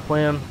secondary flight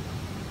plan.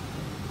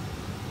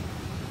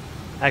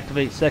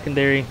 Activate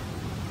secondary.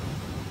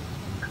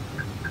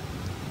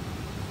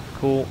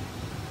 Cool.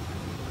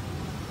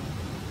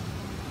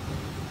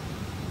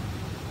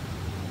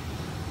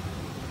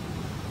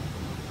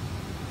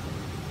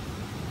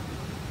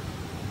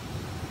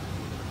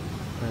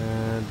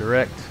 And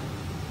direct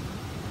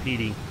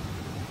PD.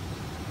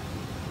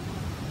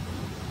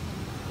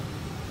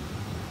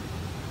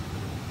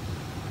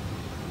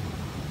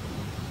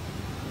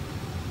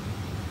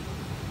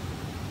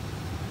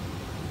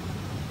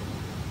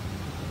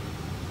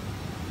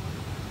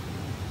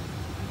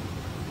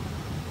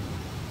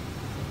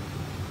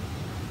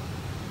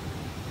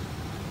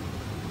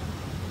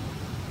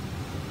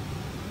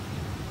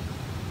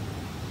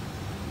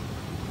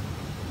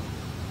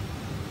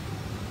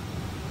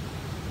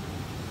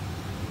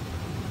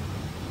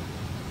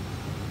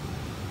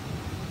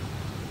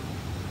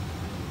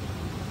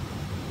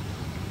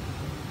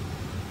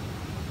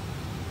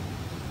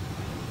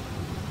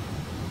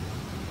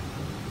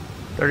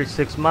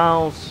 .36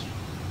 miles,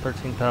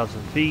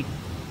 13,000 feet.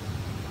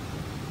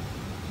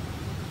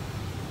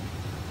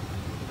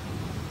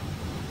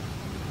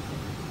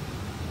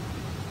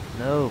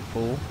 No,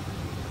 fool.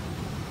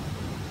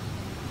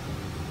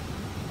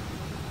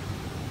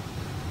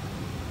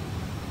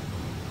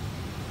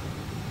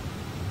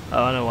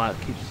 Oh, I know why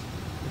it keeps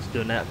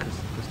doing that, because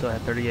we still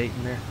had 38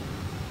 in there.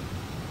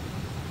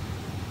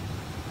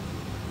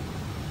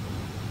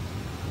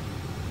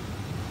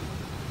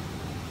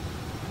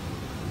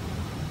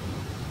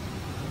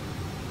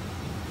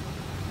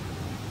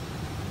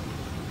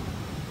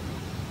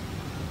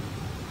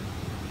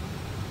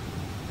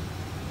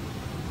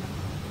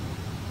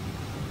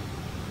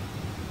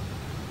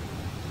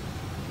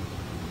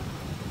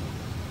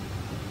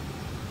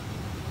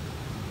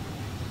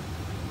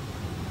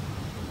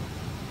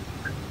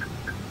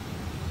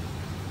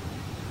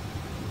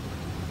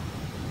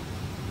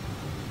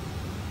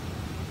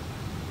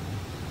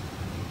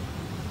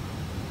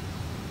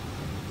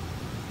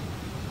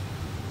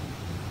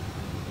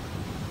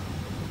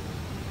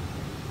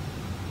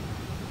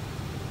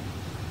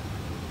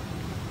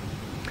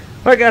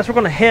 Alright guys, we're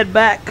going to head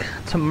back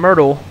to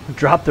Myrtle,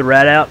 drop the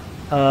rat out.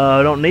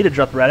 I don't need to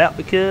drop the rat out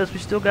because we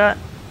still got,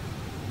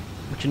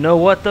 but you know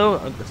what though,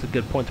 that's a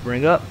good point to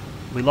bring up.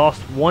 We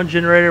lost one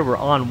generator, we're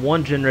on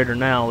one generator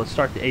now. Let's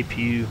start the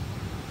APU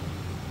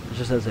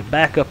just as a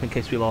backup in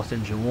case we lost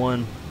engine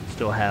 1.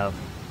 Still have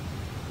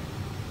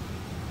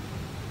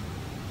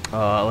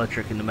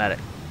electric and pneumatic.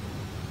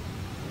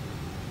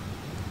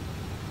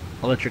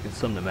 Electric and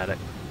some pneumatic.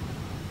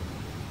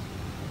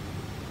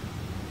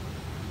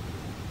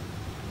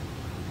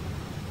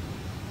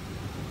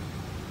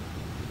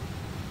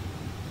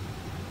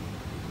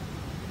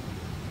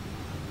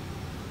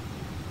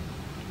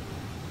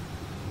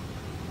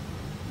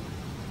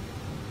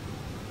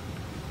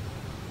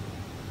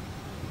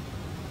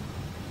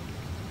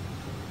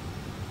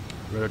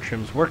 Rotor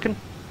trim's working.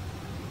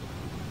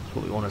 That's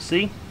what we want to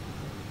see.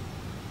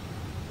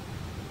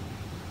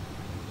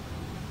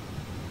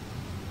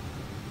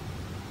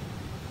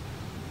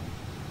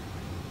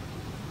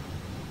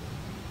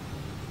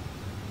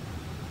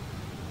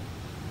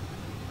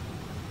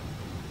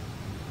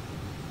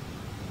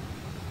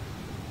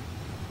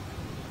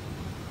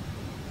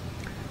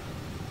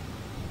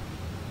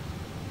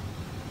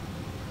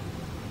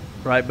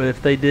 Right, but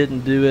if they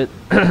didn't do it,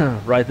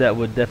 right, that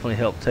would definitely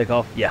help take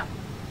off. Yeah,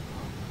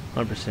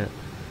 100%.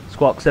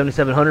 Squawk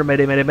 7700,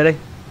 mayday, mayday, mayday.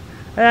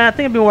 I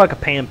think it'd be more like a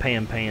pan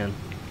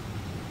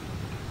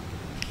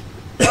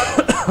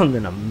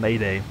than a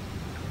mayday.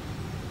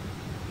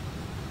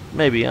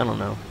 Maybe, I don't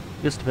know.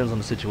 Just depends on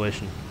the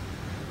situation.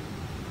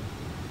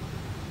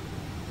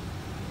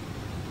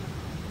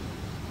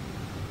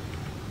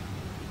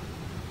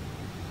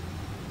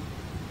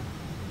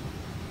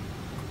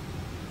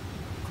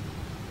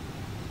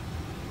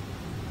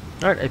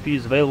 Alright, APU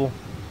is available.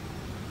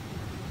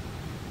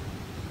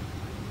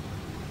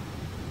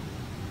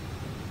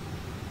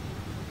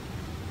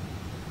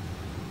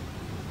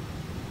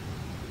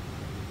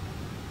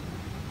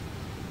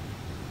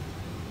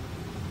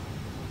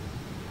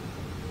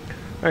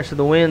 Alright, so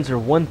the winds are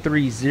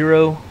 130.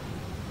 So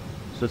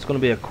it's going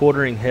to be a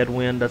quartering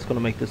headwind. That's going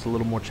to make this a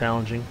little more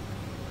challenging.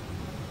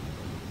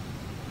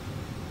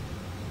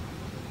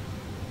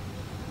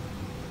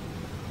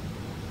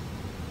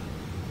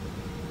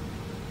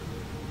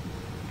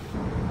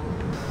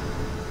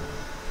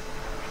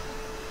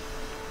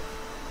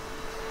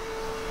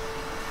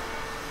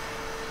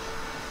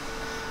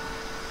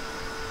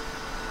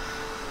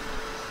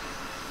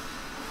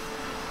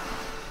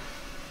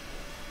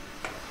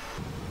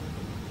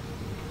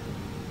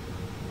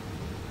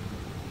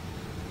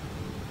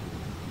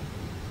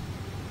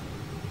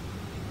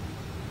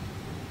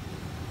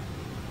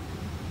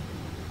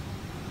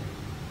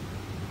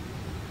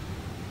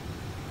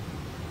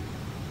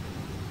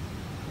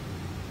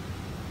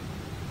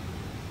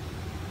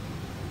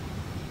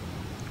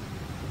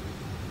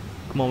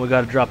 Come on, we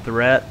got to drop the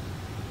rat.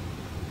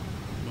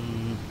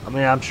 I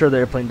mean, I'm sure the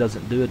airplane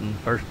doesn't do it in the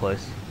first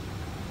place.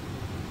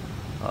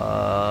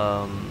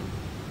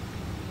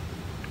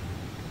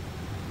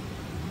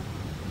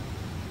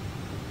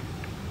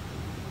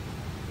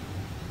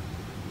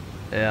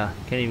 Yeah,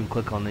 can't even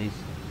click on these.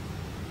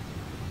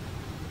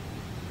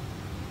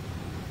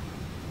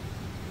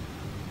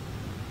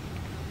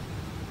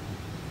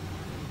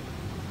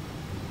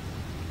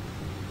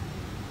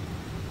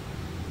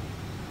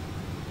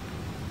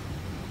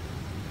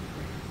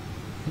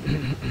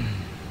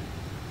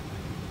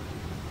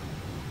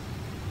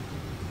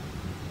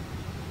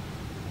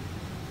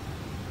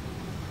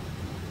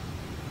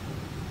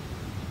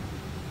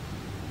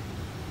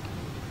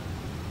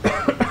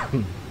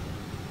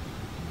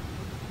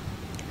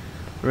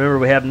 Remember,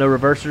 we have no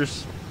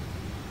reversers.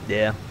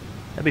 Yeah,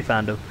 that'd be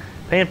fine though.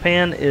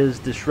 Pan is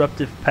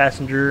disruptive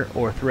passenger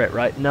or threat,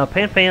 right? Now,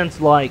 pan's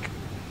like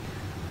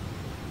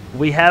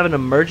we have an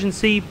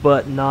emergency,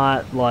 but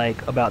not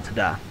like about to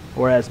die.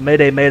 Whereas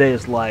mayday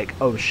is like,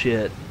 oh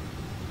shit,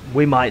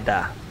 we might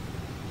die.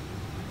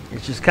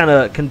 It just kind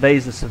of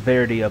conveys the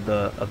severity of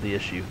the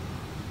issue.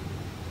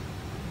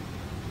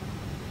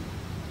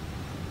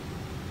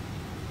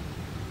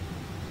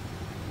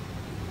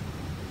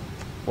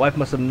 Wife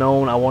must have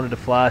known I wanted to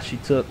fly. She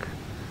took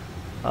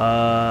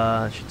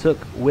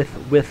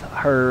with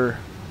her,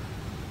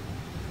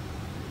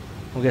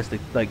 I guess,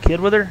 the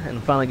kid with her,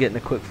 and finally getting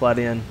a quick flight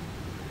in.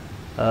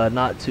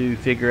 Not to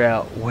figure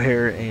out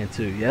where and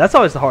to. Yeah, that's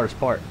always the hardest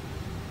part.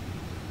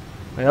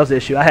 I mean, that was the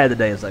issue I had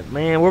today. It's like,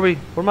 man, where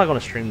am I going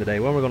to stream today?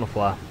 Where am I going to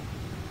fly?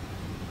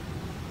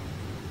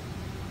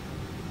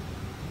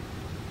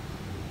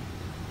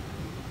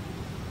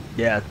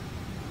 Yeah,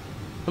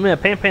 I mean, a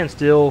pan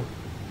still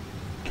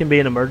can be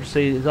an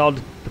emergency. It all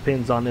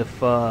depends on if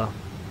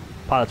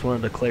pilots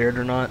want to declare it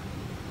or not.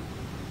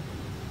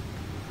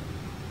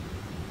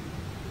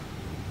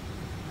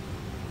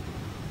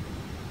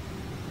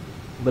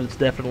 But it's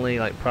definitely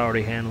like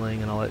priority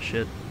handling and all that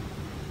shit.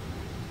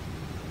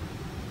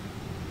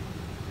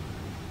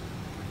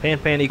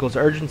 Pan equals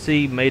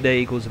urgency, mayday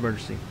equals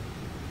emergency.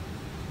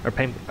 Or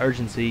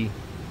urgency,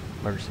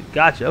 emergency.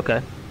 Gotcha,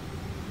 okay.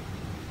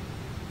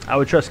 I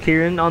would trust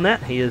Kieran on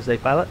that. He is a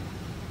pilot.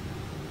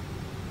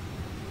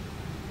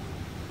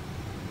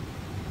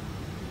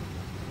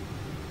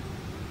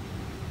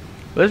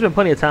 But there's been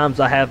plenty of times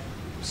I have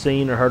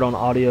seen or heard on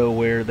audio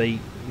where they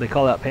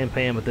call out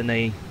pan, but then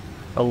they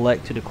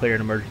elect to declare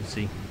an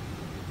emergency.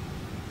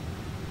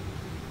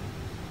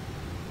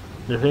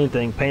 If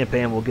anything,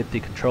 pan will get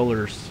the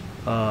controllers.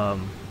 They'll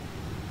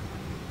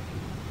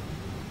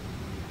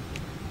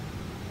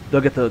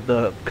get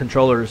the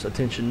controllers'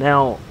 attention.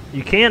 Now,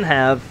 you can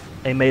have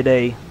a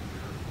mayday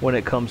when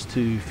it comes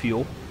to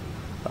fuel.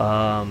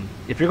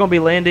 If you're going to be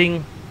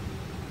landing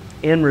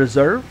in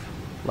reserve,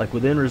 like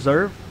within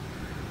reserve,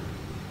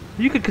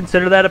 you could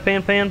consider that a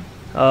pan.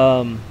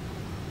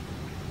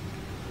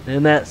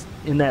 In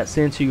that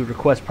sense, you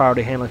request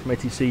priority handling from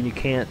ATC, and you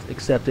can't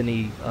accept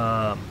any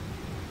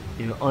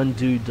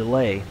undue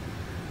delay.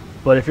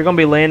 But if you're going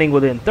to be landing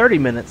within 30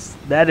 minutes,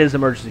 that is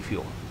emergency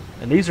fuel,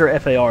 and these are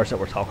FARs that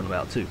we're talking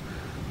about too.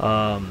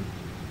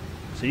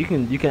 So you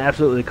can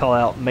absolutely call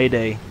out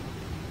Mayday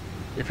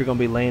if you're going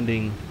to be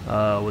landing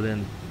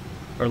within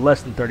or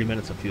less than 30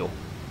 minutes of fuel.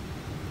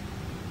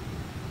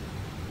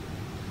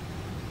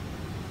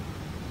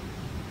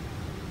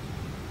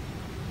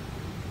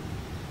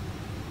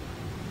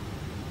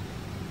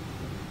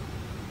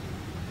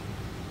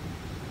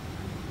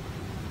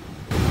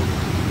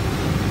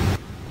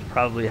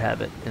 Probably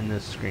have it in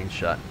this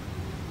screenshot.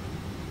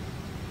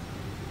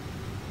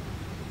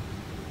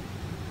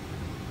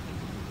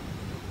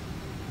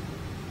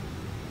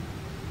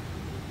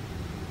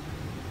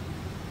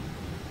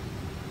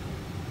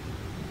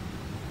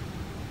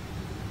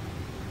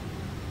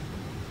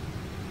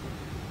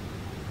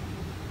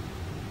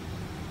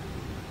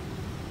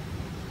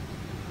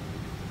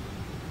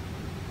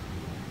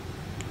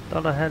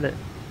 Thought I had it.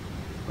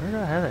 Where did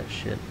I have that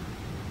shit?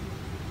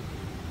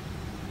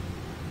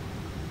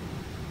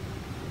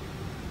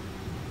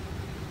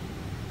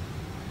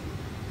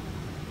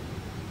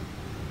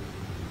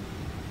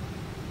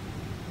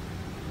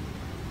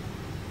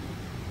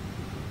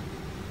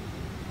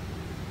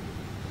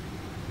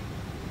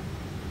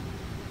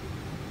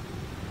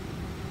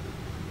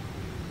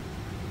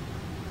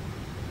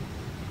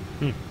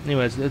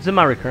 Anyways, it's in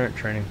my recurrent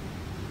training.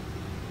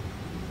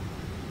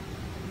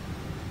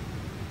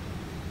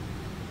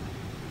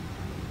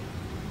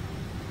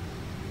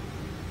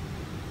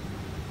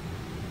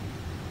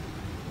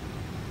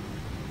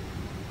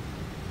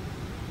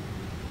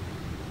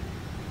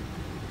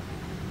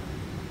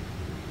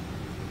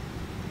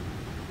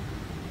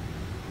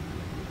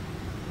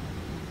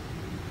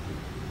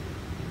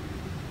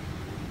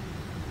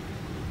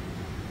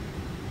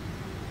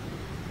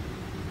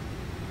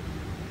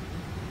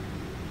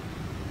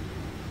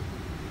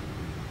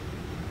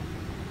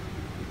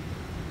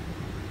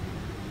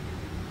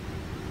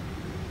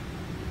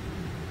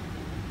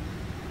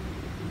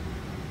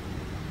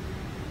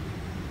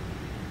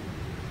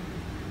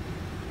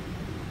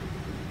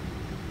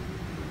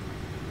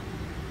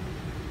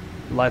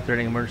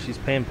 Life-threatening emergencies.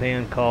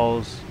 Pan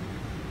calls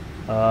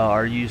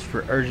are used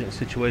for urgent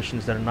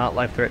situations that are not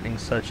life-threatening,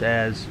 such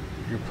as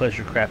your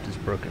pleasure craft is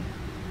broken.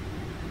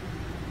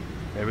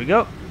 There we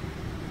go.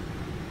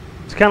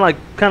 It's kind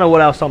of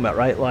what I was talking about,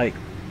 right? Like,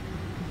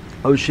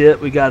 oh shit,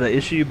 we got an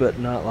issue, but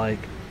not like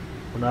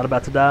we're not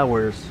about to die.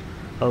 Whereas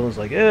the other one's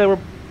like, yeah,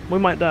 we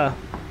might die.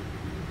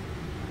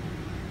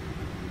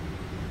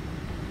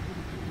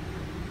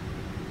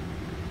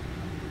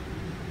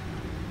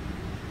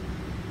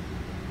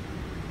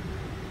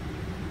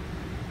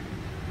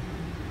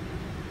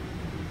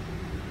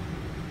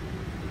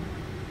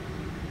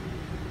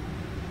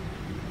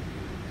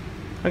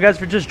 Now guys,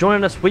 for just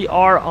joining us, we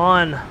are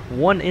on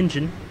one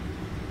engine,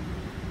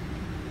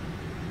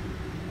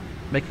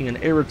 making an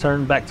air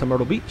return back to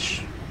Myrtle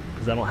Beach,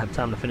 because I don't have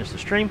time to finish the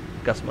stream.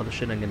 Got some other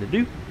shit I'm going to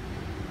do.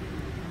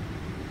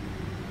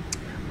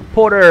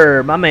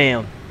 Reporter, my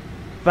man,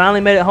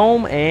 finally made it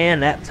home,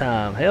 and nap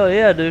time. Hell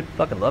yeah, dude.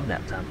 Fucking love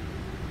nap time.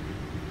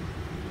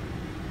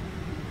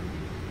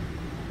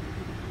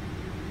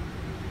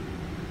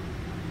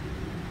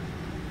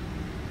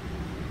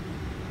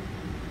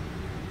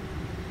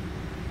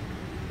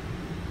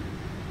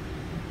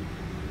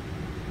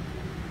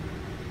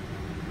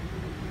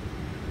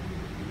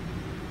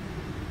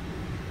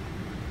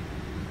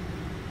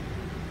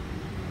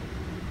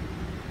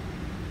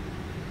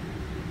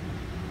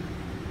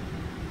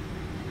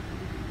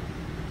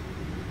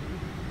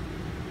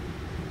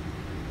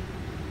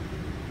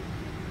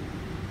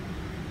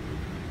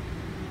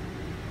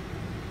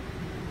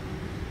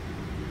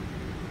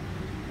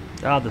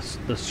 Ah, the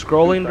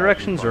scrolling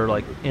directions are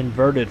like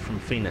inverted from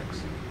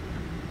Phoenix.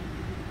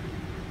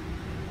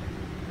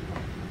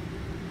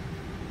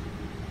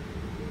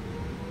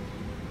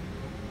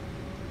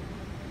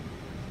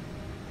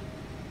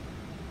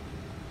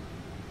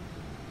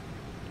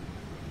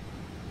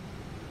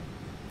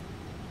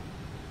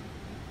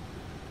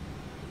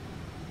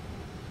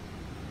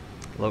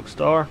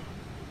 Lokestar.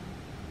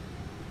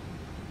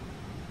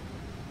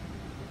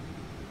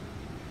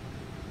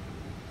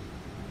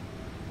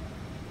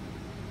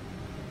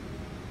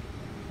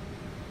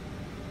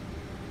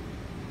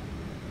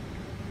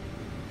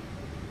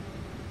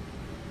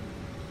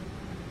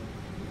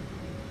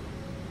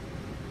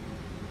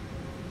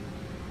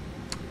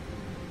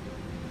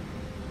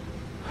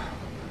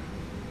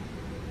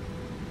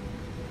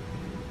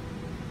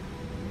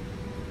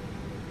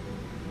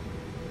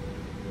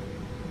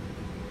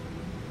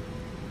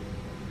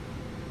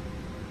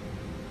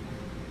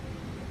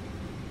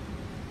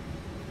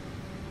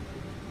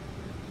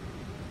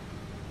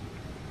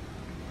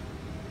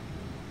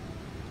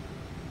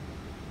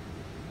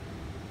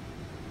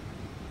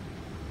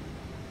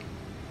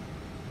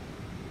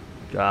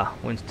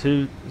 Winds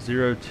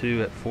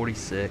 202 at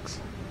 46.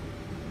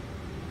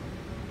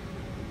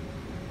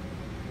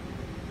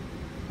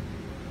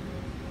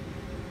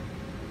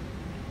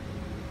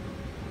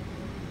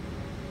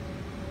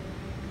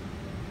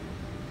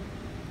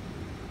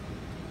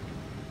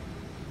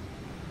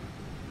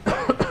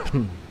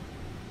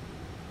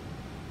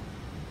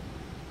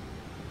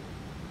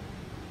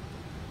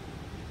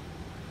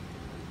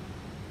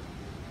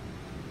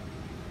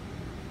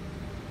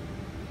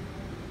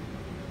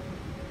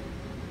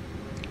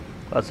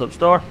 That's up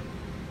star.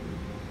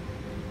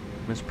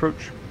 Miss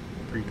approach.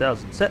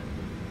 3000 set.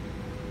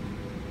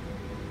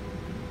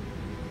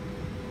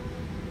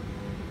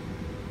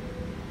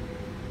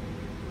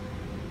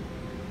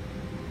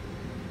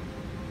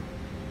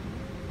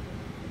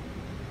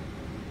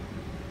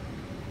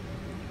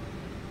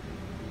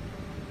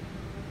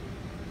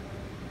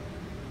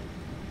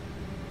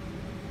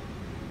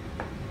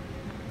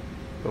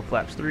 Go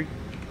flaps 3.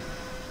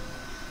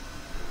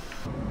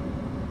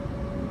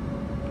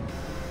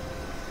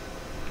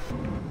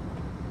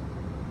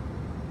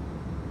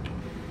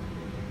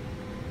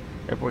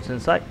 Airport's in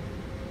sight.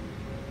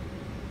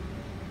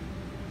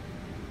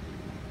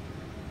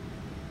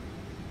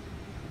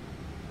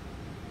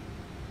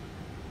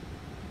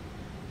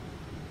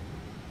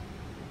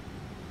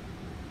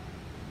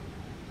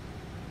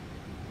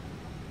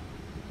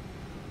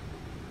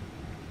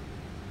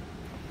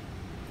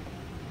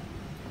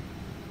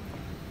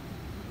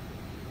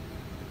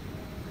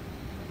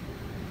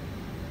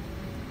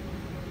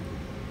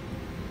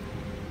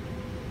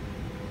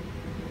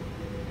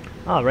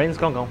 Ah, the rain's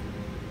gone.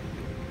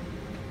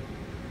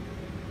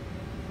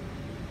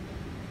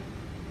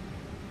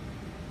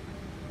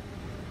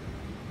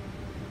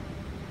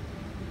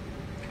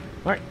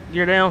 Alright,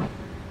 gear down.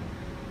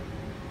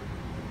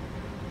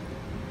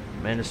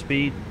 Man to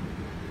speed.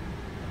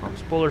 On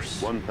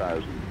spoilers.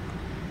 1,000.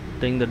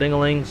 Ding the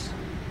dingalings.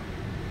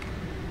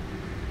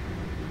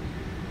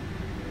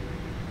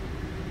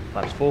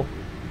 Flaps full.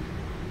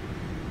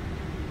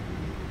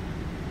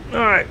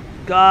 Alright,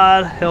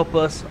 God help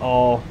us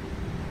all.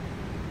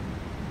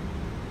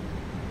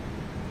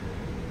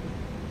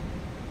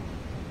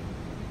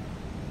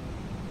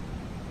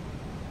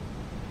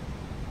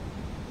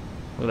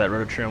 Look at that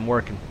rotor trim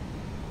working.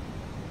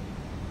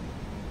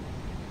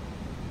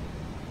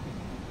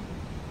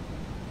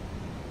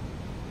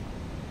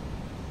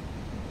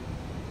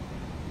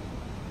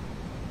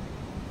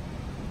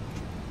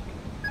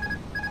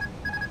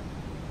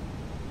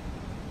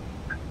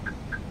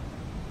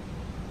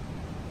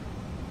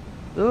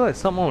 Ooh, it's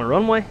something on the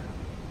runway.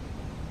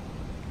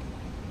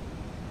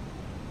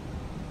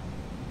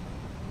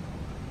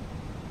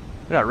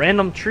 We got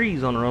random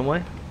trees on the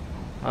runway.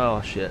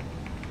 Oh shit.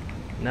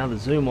 Now the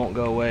zoom won't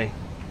go away.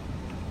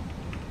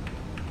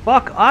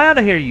 Fuck out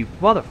of here, you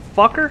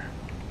motherfucker.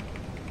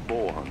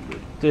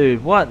 400.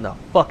 Dude, what in the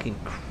fucking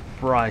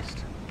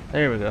Christ.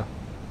 There we go.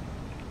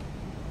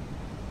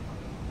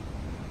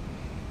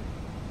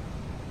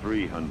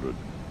 300.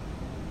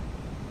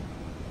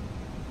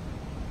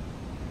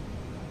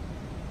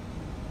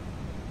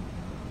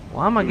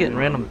 Why am I getting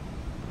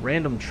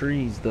random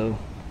trees though?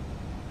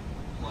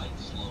 Flight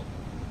slow.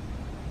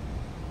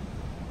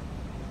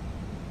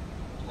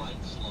 Flight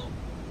slow.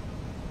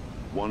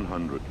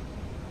 100.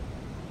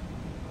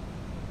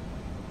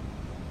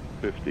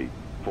 50.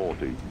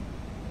 40.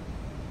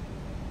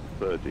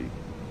 30.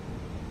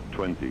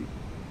 20.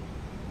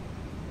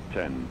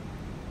 10.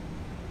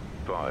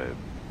 5.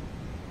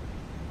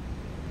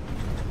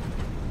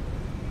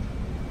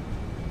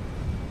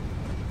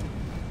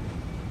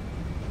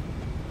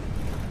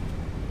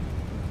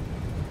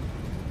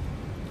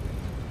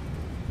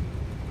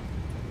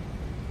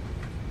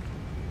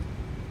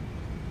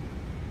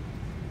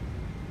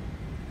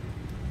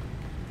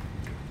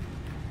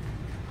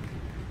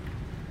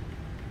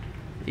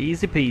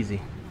 Easy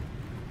peasy.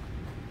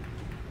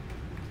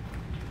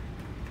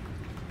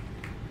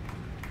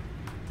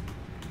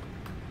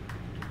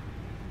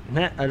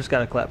 Nah, I just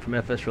got a clap from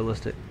FS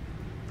Realistic.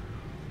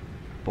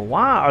 But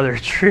why are there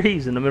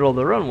trees in the middle of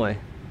the runway?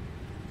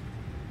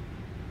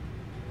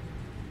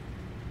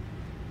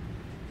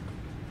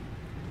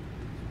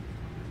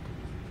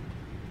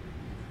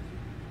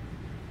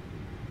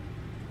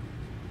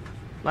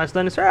 Nice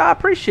landing, sir. I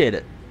appreciate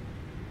it.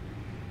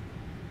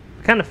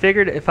 I kind of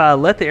figured if I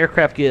let the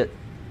aircraft get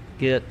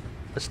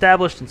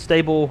established and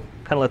stable,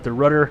 kind of let the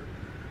rudder,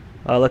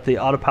 let the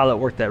autopilot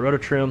work that rotor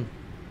trim,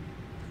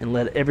 and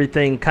let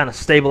everything kind of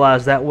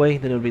stabilize that way,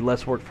 then it would be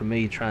less work for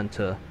me trying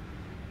to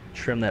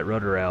trim that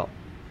rudder out.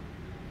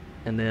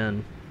 And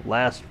then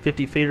last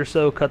 50 feet or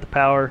so, cut the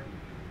power,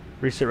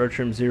 reset rotor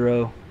trim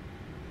 0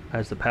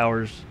 as the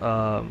power's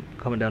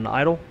coming down to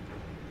idle.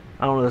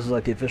 I don't know if this is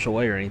like the official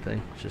way or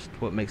anything. It's just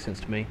what makes sense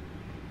to me.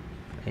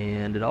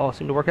 And it all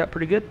seemed to work out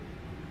pretty good.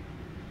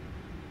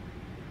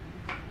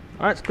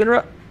 Alright, let's clean her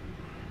up.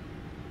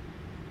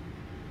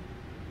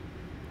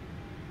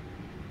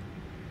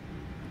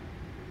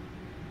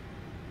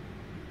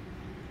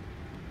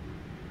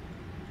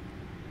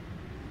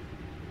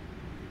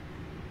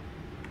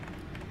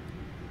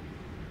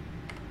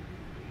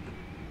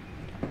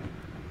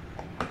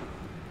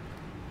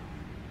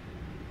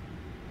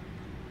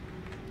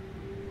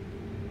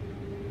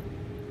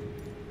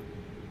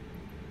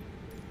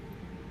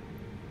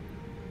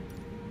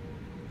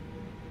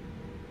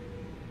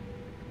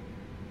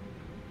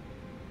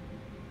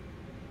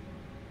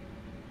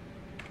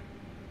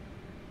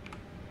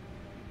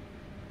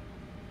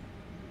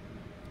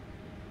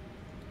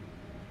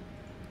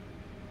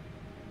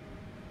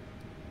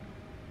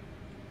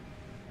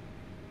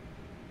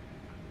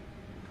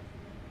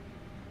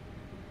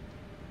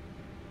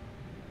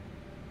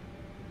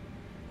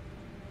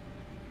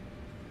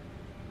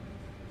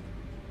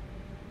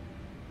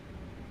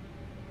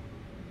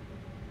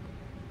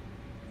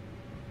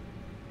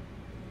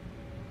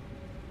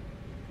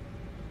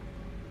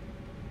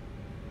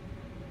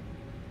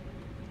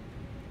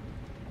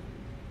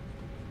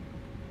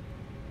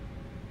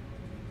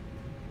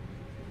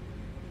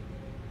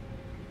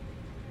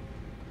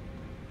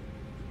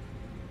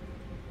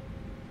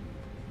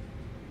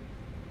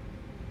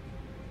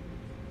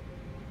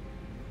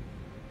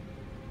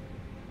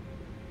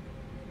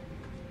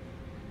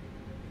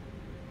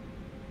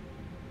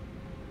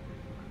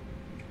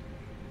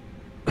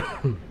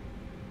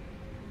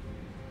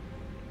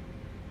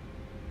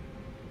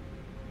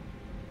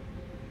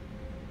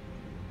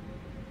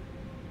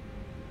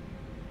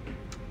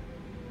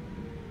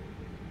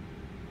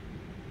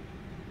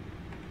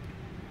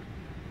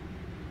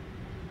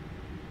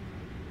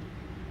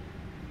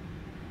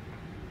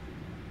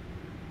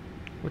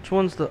 Which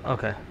one's the...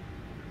 Okay.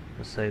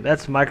 Let's see.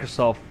 That's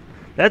Microsoft.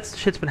 That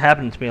shit's been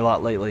happening to me a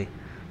lot lately.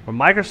 Where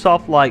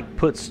Microsoft, like,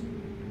 puts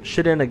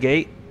shit in a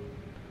gate.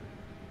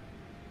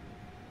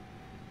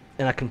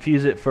 And I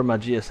confuse it for my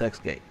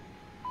GSX gate.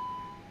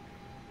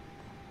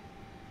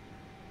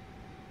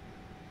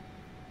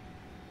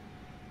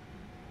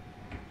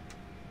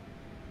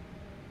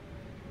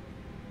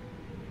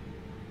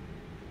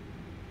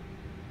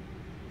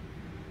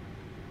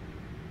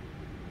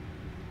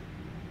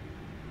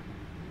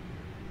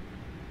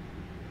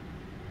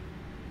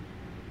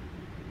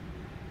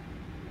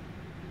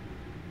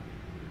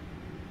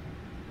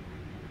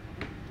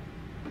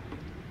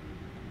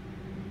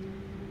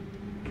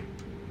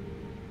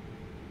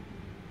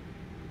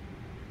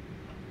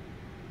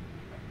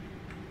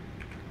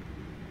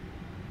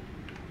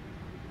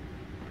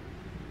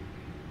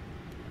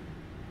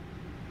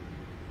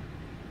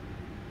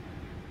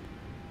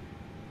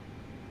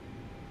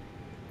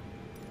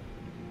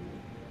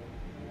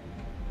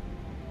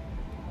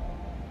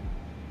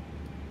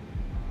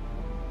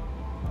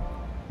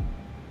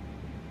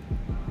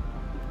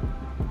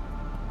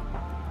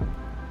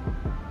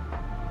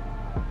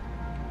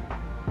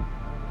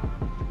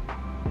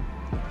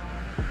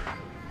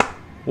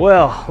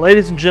 Well,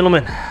 ladies and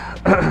gentlemen,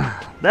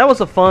 that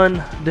was a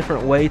fun,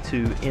 different way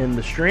to end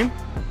the stream.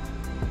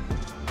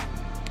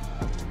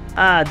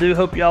 I do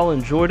hope y'all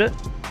enjoyed it.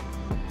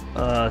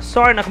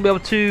 Sorry not gonna be able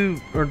to,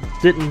 or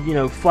didn't, you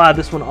know, fly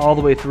this one all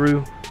the way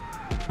through.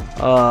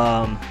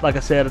 Like I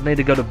said, I need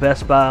to go to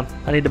Best Buy.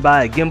 I need to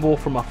buy a gimbal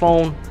for my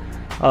phone,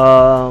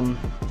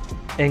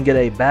 and get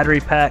a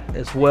battery pack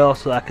as well,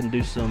 so I can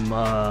do some,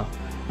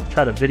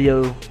 try to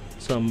video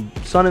some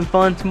sun and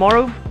fun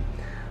tomorrow.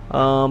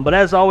 But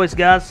as always,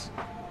 guys,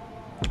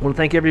 I want to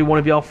thank every one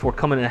of y'all for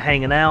coming and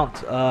hanging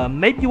out.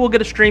 Maybe we'll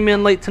get a stream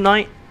in late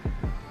tonight.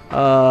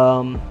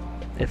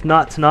 If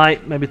not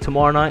tonight, maybe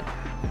tomorrow night.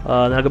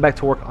 Then I'll go back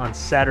to work on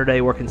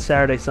Saturday, working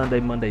Saturday, Sunday,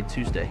 Monday,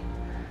 Tuesday.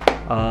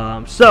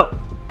 So,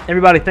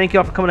 everybody, thank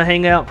y'all for coming to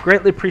hang out.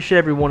 Greatly appreciate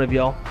every one of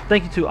y'all.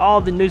 Thank you to all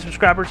the new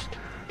subscribers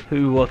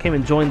who came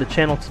and joined the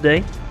channel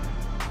today.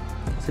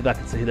 Let's see if I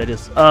can see who that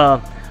is.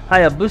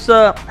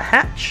 Hayabusa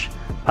Hatch,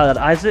 Pilot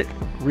Isaac,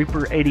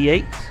 Reaper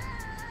 88,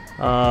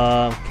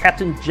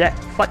 Captain Jack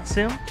Flight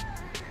Sim,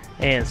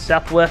 and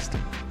Southwest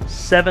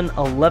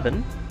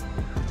 711.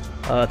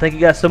 Thank you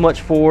guys so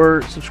much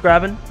for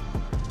subscribing.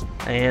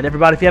 And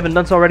everybody, if you haven't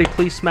done so already,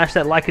 please smash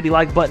that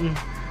like button.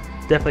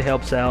 Definitely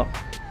helps out.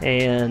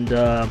 And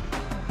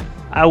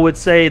I would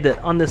say that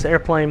on this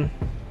airplane,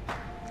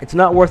 it's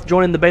not worth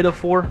joining the beta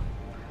for.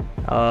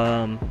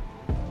 It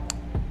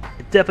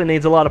definitely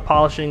needs a lot of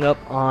polishing up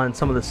on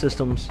some of the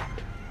systems.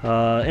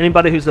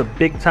 Anybody who's a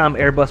big-time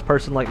Airbus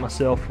person like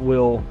myself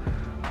will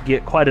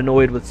get quite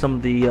annoyed with some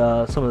of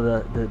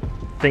the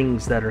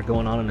things that are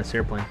going on in this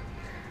airplane.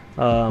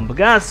 But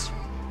guys,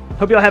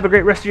 hope y'all have a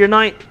great rest of your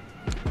night.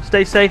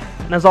 Stay safe,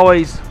 and as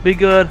always, be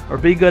good or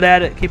be good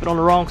at it. Keep it on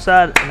the wrong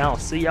side, and I'll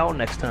see y'all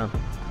next time.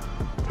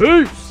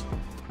 Peace.